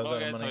realize I was out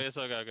of Okay, so money. it's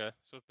okay.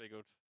 Should be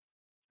good.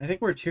 I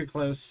think we're too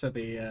close to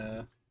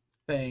the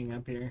thing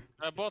up here.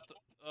 I bought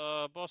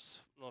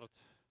boss north.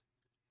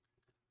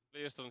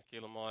 Please don't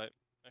kill my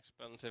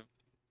expensive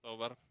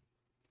tower.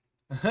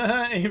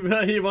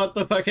 You bought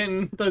the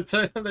fucking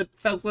the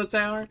Tesla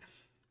tower.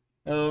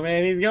 Oh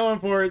man, he's going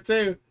for it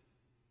too.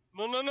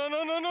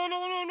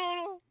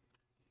 No.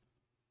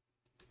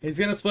 He's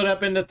gonna split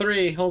up into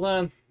 3. Hold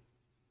on.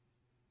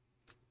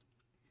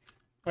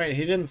 Wait,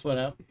 he didn't split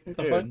up. What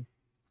the fuck? Dude,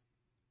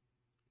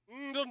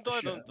 Don't die,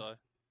 Shit. don't die.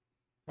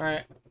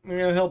 Alright, I'm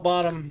gonna help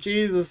bottom.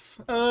 Jesus.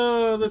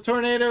 Oh, the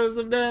tornadoes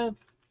of death.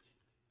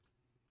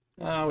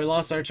 Oh, we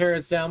lost our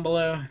turrets down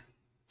below.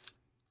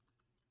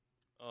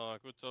 Oh,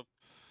 good job.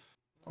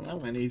 Well, that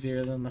went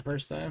easier than the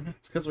first time.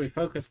 It's because we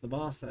focused the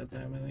boss that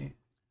time, I think.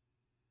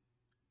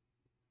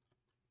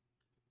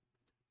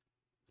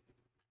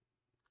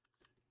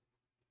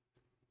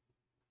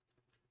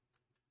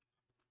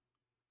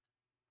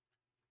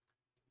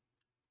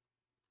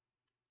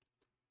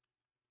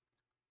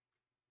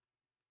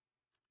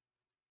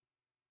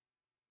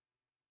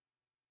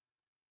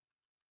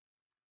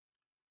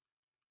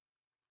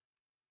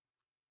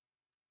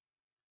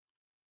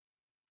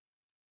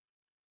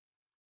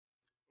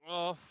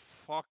 Oh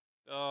fuck.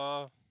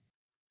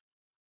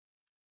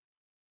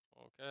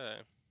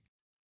 Okay.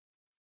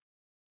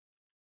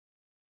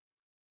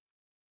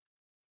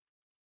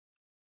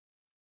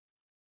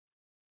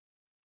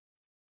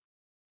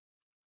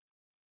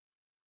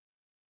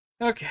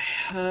 Okay,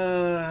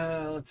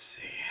 let's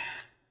see.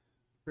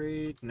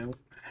 Read, nope.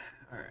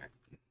 Alright.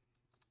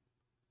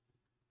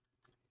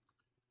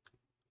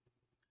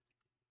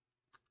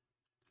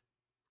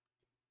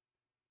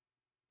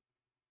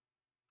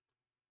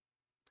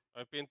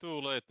 I've been too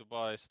late to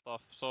buy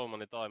stuff so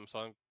many times.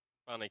 I'm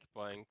panic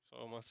buying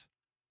so much.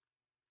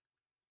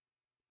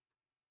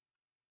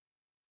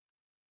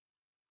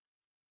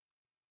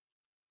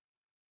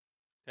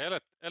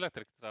 The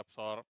electric traps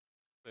are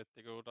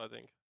pretty good, I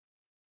think.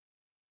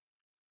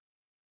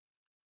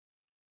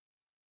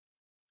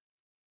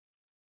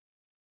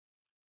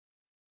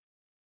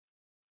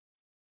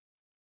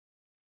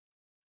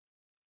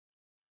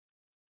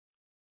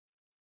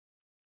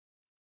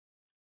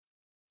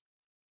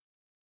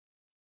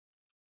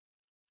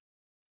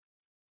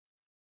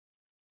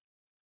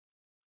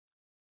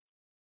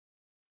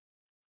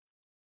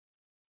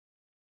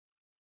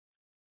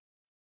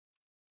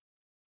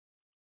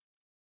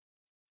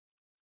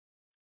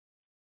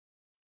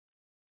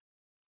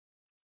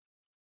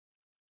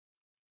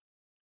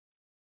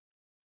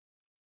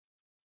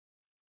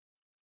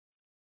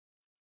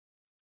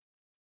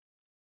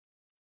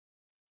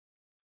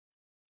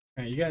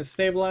 Alright, you guys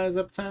stabilize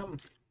up top?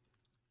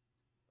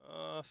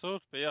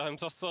 Should be. I'm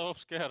just so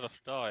scared of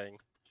dying.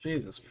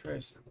 Jesus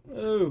Christ.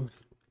 Ooh.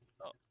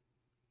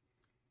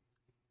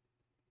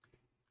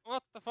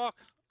 What the fuck?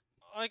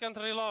 I can't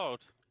reload.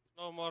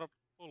 No more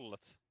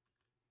bullets.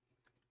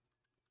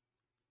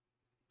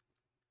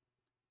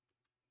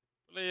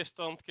 Please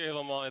don't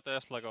kill my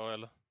Tesla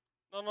coil.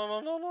 No, no, no,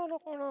 no, no,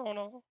 no, no,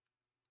 no.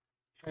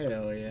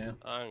 Hell yeah.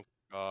 Thank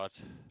God.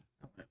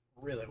 That went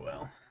really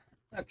well.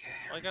 Okay.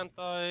 Why can't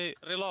I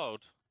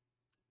reload?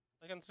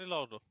 I can't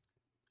reload. The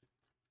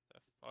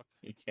fuck?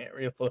 You can't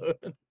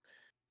reload.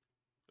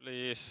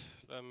 Please,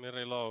 let me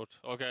reload.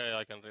 Okay,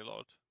 I can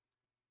reload.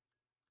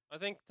 I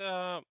think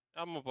the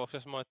ammo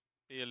boxes might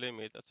be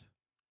limited.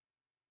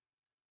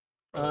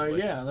 Probably.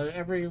 Yeah,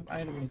 every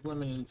item is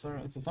limited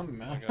to some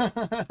amount. Okay.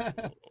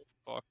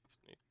 Oh, fuck.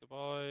 Need to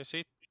buy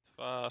shit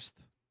fast.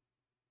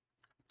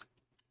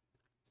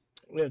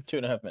 We have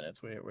 2.5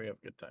 minutes. We have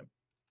good time.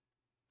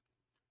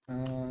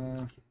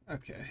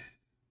 Okay.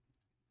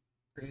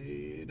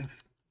 Grade.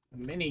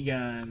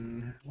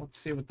 Minigun. Let's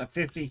see what the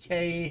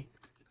 50k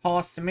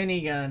cost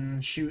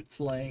minigun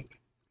shoots like.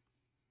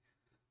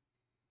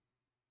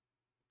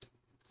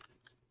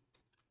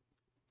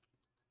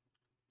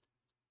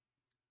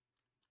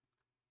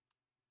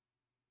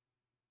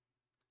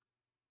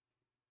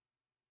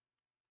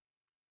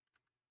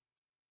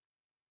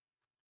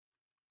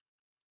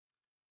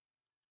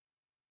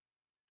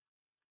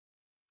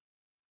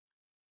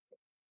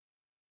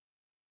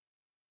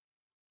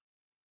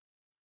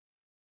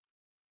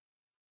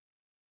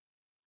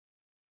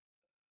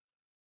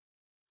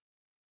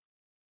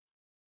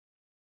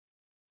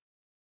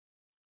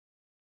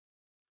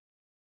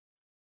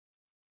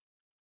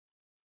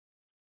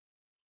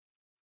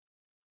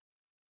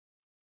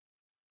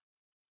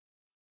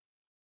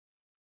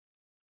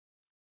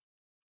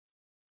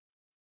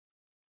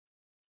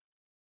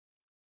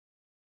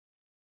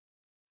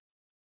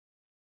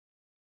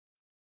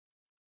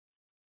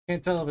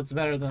 Can't tell if it's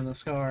better than the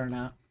Scar or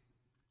not.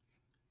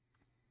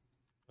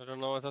 I don't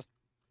know, I just...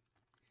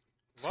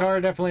 Scar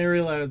definitely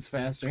reloads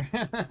faster.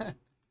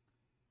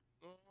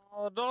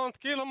 Oh, don't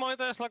kill my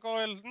Tesla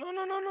coil! No,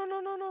 no, no, no, no,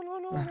 no, no, no,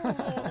 no, no, no,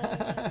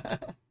 no.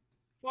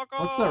 Fuck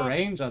What's the off!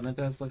 range on the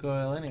Tesla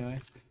coil anyway?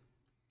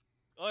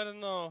 I don't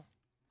know.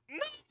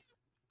 No!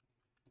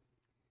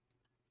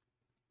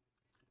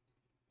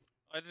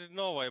 I didn't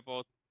know I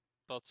bought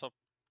such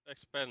a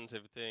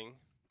expensive thing.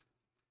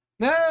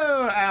 No!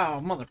 Ow,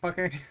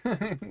 motherfucker.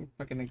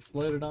 Fucking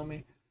exploded on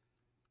me.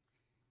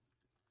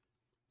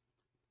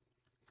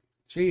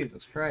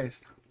 Jesus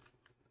Christ.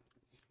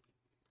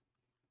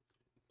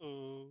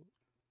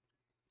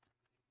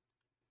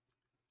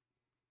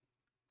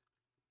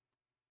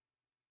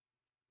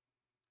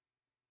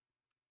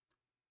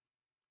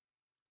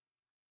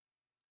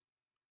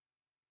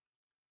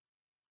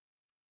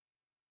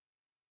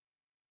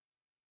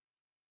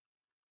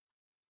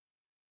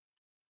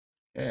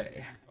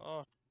 Okay.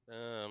 Oh,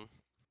 damn.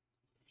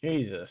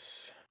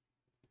 Jesus.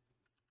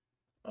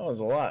 That was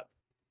a lot.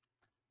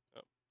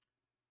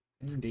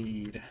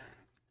 Indeed.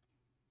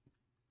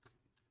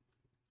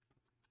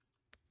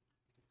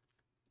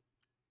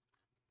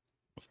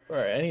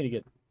 Alright, I need to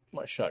get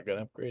my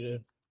shotgun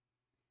upgraded.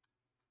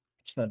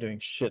 It's not doing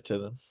shit to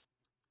them.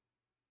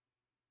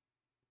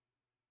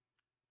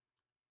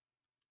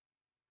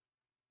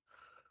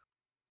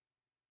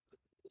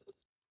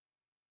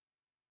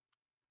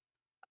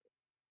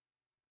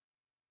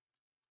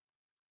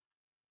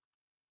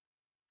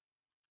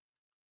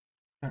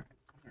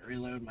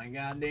 Reload my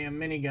goddamn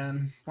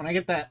minigun. When I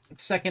get that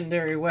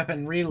secondary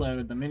weapon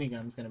reload, the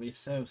minigun's gonna be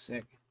so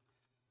sick.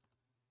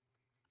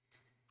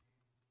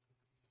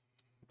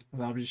 'Cause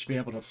I'll just be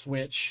able to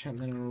switch and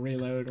then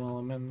reload while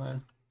I'm in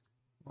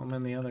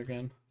the other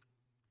gun.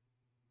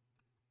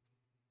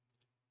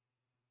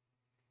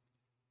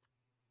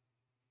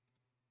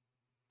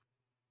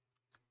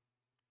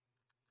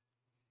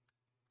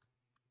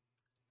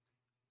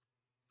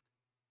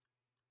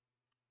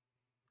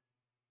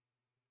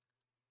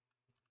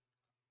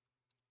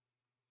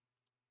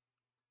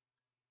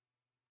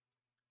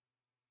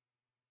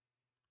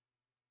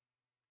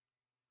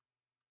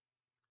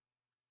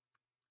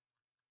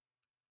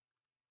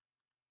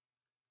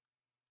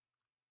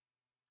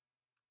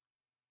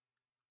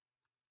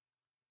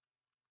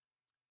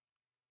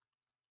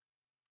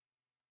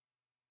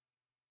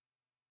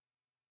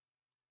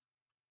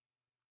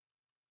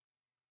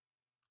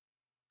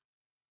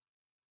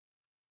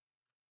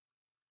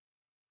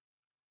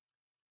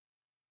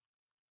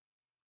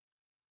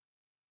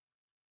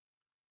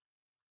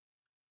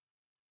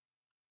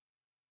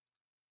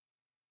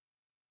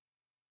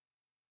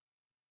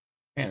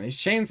 Man, these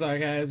chainsaw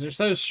guys are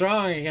so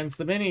strong against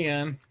the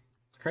minigun.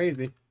 It's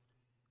crazy.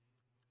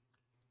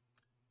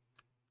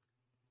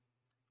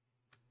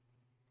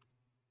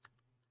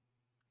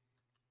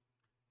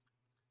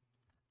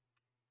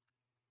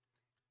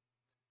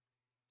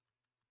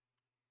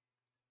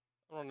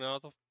 I'm running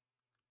out of.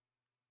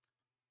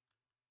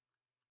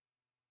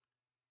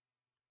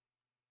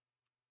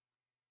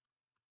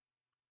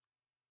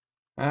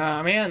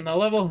 Man, the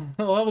level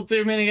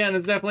 2 minigun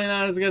is definitely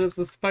not as good as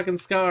this fucking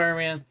Scar,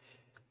 man.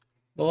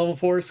 The level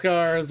 4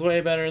 Scar is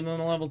way better than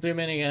the level 2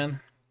 minigun.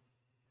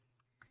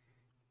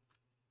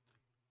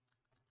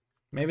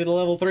 Maybe the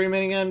level 3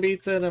 minigun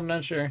beats it, I'm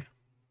not sure.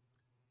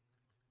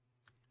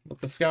 But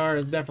the Scar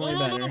is definitely No,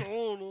 better.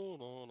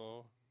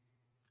 no.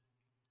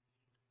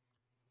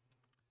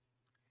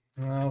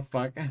 Oh,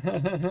 fuck.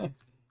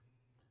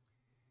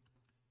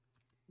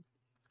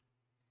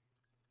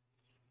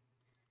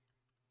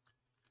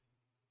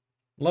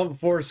 Level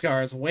 4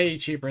 Scar is way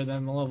cheaper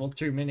than the level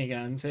 2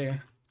 minigun, too.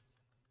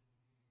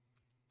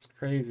 It's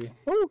crazy.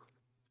 Woo!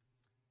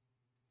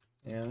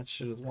 Yeah, that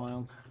shit is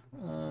wild.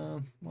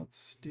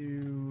 Let's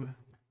do...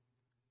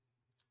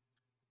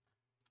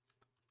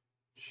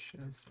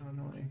 Shit is so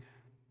annoying.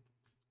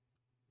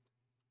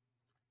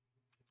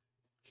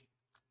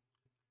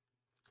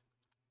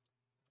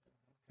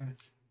 Okay.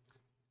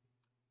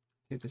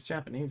 Dude, this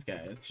Japanese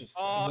guy is just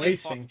Oh, he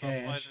wasting fucked up.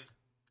 I cash.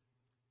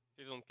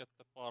 didn't get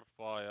the barbed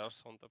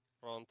wires on the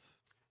front.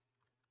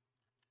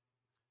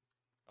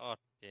 God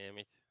damn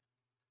it.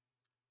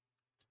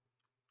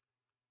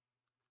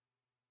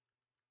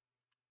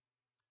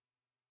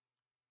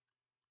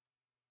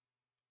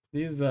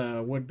 These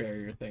wood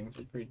barrier things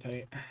are pretty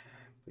tight.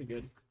 Pretty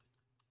good.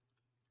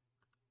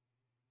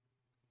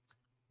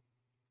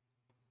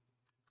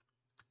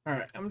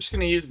 Alright, I'm just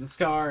gonna use the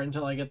Scar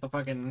until I get the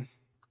fucking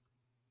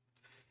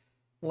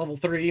level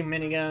 3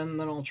 minigun,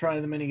 then I'll try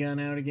the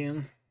minigun out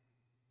again.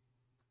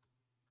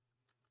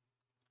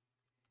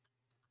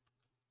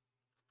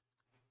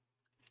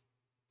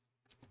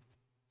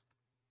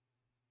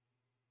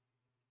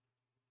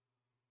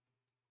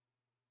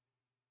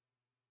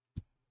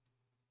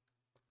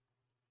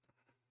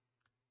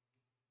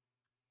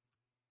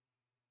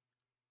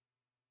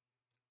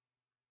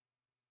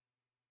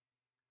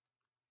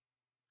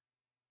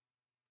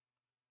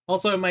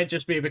 Also, it might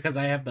just be because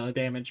I have the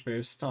damage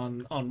boost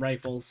on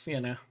rifles,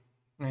 you know.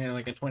 I have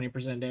like a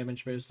 20%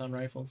 damage boost on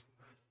rifles.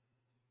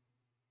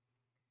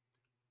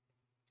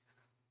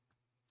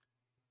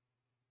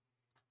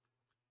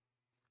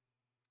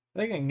 I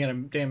think I can get a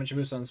damage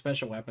boost on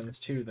special weapons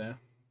too, though.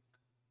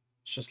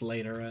 It's just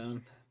later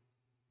on.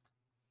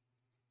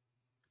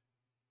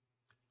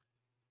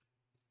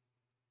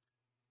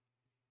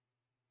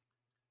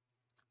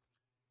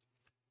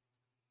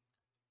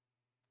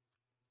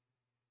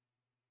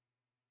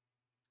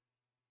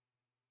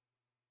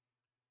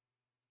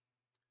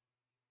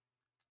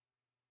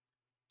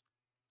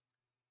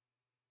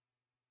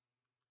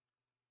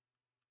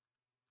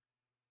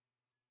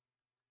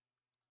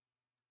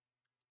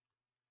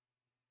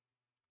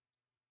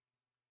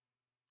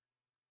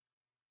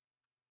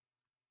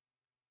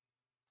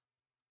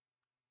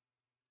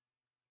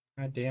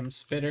 Goddamn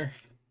spitter.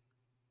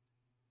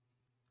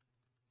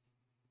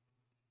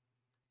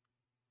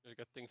 You're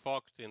getting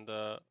fucked in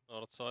the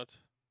north side.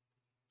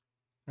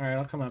 Alright,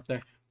 I'll come up there.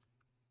 I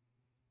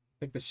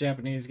think this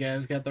Japanese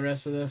guy's got the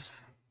rest of this.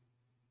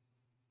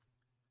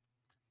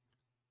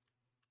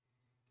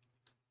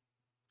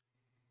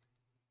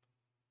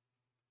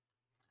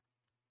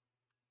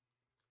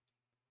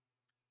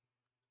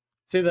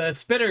 See, the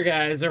spitter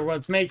guys are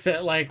what makes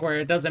it like where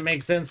it doesn't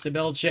make sense to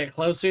build shit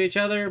close to each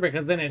other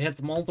because then it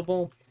hits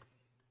multiple.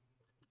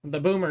 The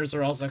boomers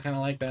are also kind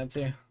of like that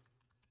too.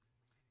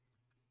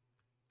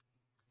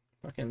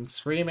 Fucking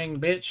screaming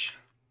bitch.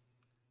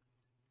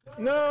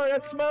 No,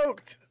 that's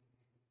smoked.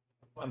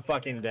 I'm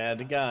fucking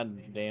dead.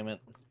 God damn it.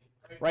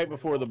 Right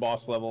before the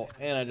boss level,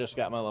 and I just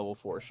got my level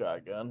 4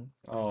 shotgun.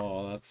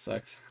 Oh, that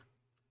sucks.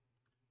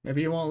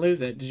 Maybe you won't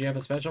lose it. Did you have a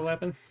special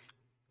weapon?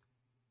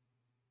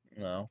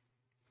 No.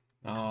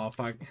 Oh,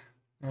 fuck.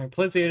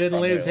 Plitzy didn't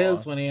Probably lose a his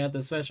lot. when he had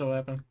the special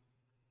weapon.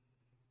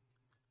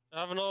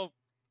 I have no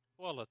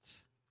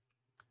wallets.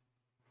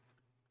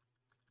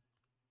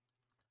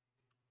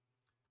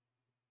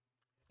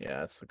 Yeah,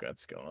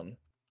 that's going.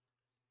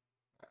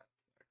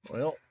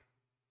 Well,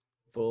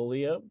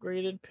 fully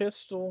upgraded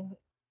pistol.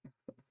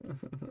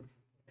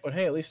 But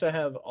hey, at least I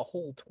have a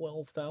whole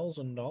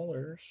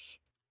 $12,000.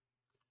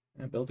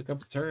 I built a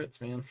couple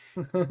turrets, man.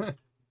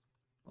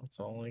 That's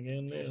all I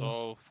can do.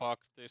 So fuck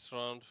this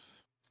round.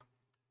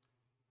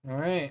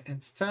 Alright,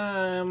 it's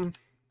time.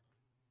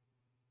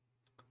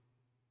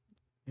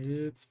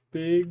 It's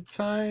big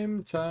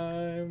time.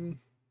 Alright,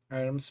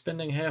 I'm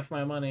spending half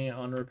my money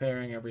on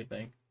repairing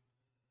everything.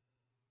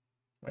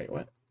 Wait,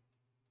 what?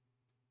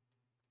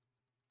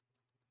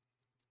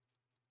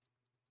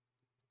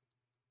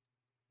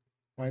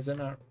 Why is that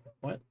not...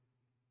 What?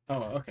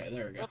 Oh, okay,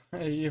 there we go.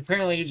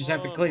 Apparently you just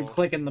have to Oh, keep no.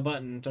 clicking the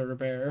button to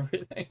repair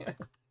everything.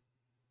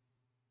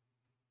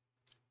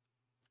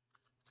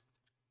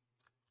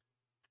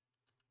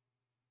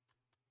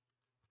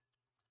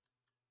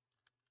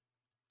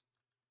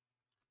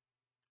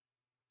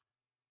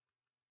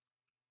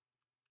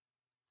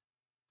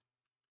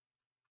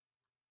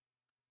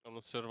 I'm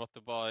not sure what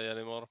to buy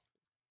anymore.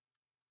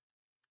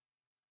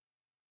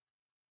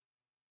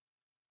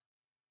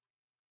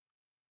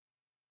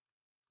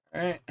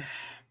 Alright.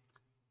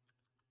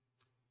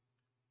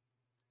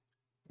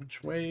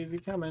 Which way is he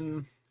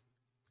coming?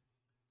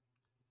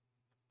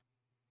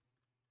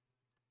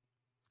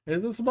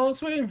 Is this a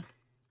boss wave?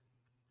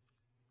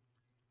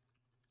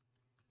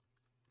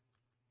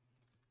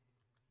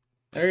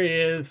 There he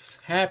is.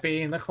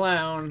 Happy, the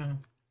clown.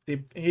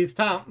 He's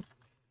top.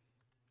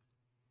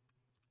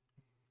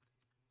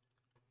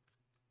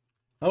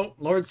 Oh,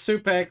 Lord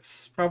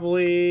Supex,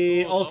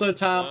 probably also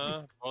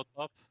top. Both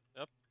up.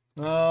 Yep.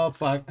 Oh,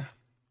 fuck.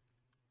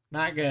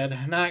 Not good.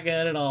 Not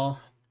good at all.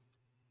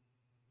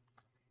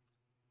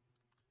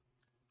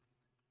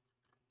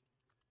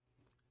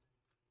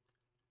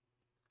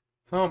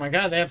 Oh my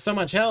god, they have so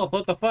much health.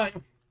 What the fuck?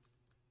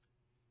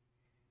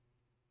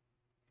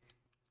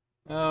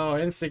 Oh,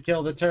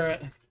 insta-kill the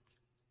turret.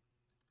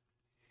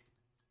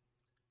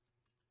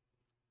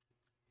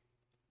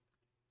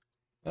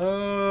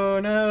 Oh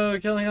no,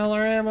 killing all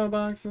our ammo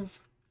boxes.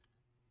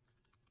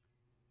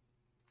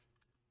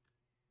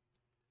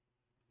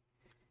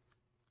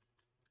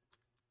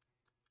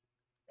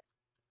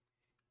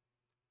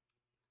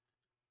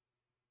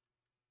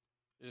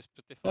 It's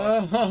pretty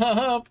fucked.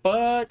 Oh,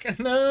 fuck.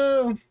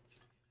 No.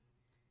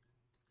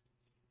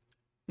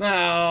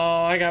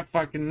 No, I got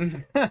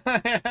fucking...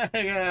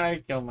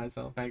 I killed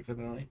myself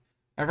accidentally.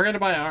 I forgot to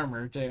buy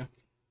armor, too.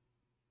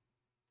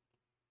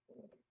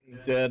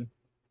 Dead.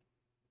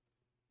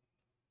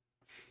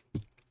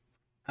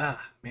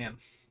 Ah, man.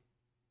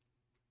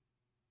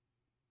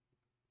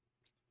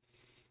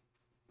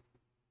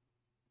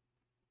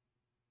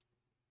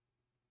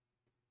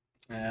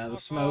 Yeah, the Fuck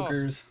off.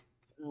 smokers.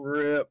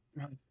 Rip.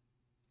 I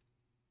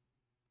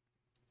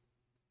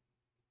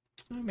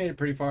made it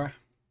pretty far.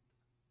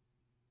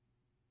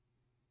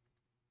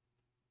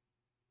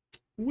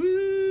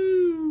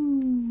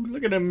 Woo!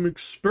 Look at them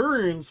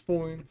experience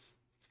points.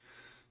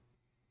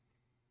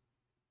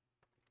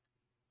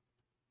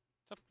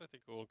 It's a pretty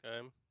cool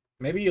game.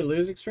 Maybe you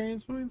lose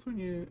experience points when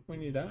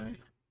you die.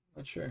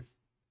 Not sure.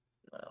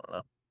 I don't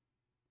know.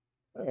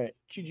 All right,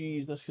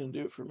 GG's. That's gonna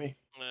do it for me.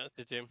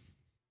 GG.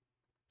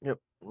 Yep.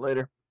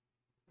 Later.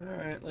 All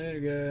right,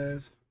 later,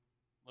 guys.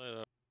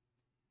 Later.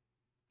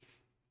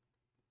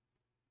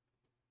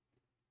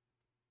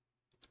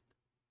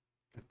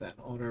 Got that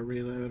auto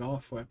reload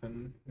off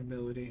weapon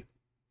ability.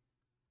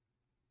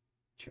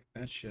 Check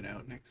that shit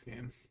out next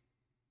game.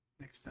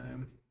 Next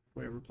time, if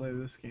we ever play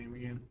this game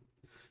again.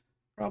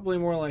 Probably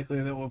more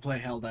likely that we'll play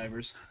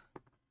Helldivers.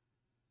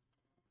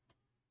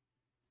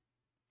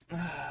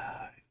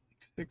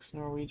 6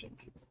 Norwegian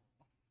people.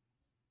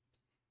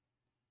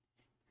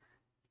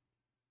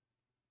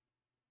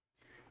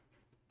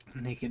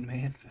 Naked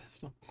Man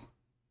Festival.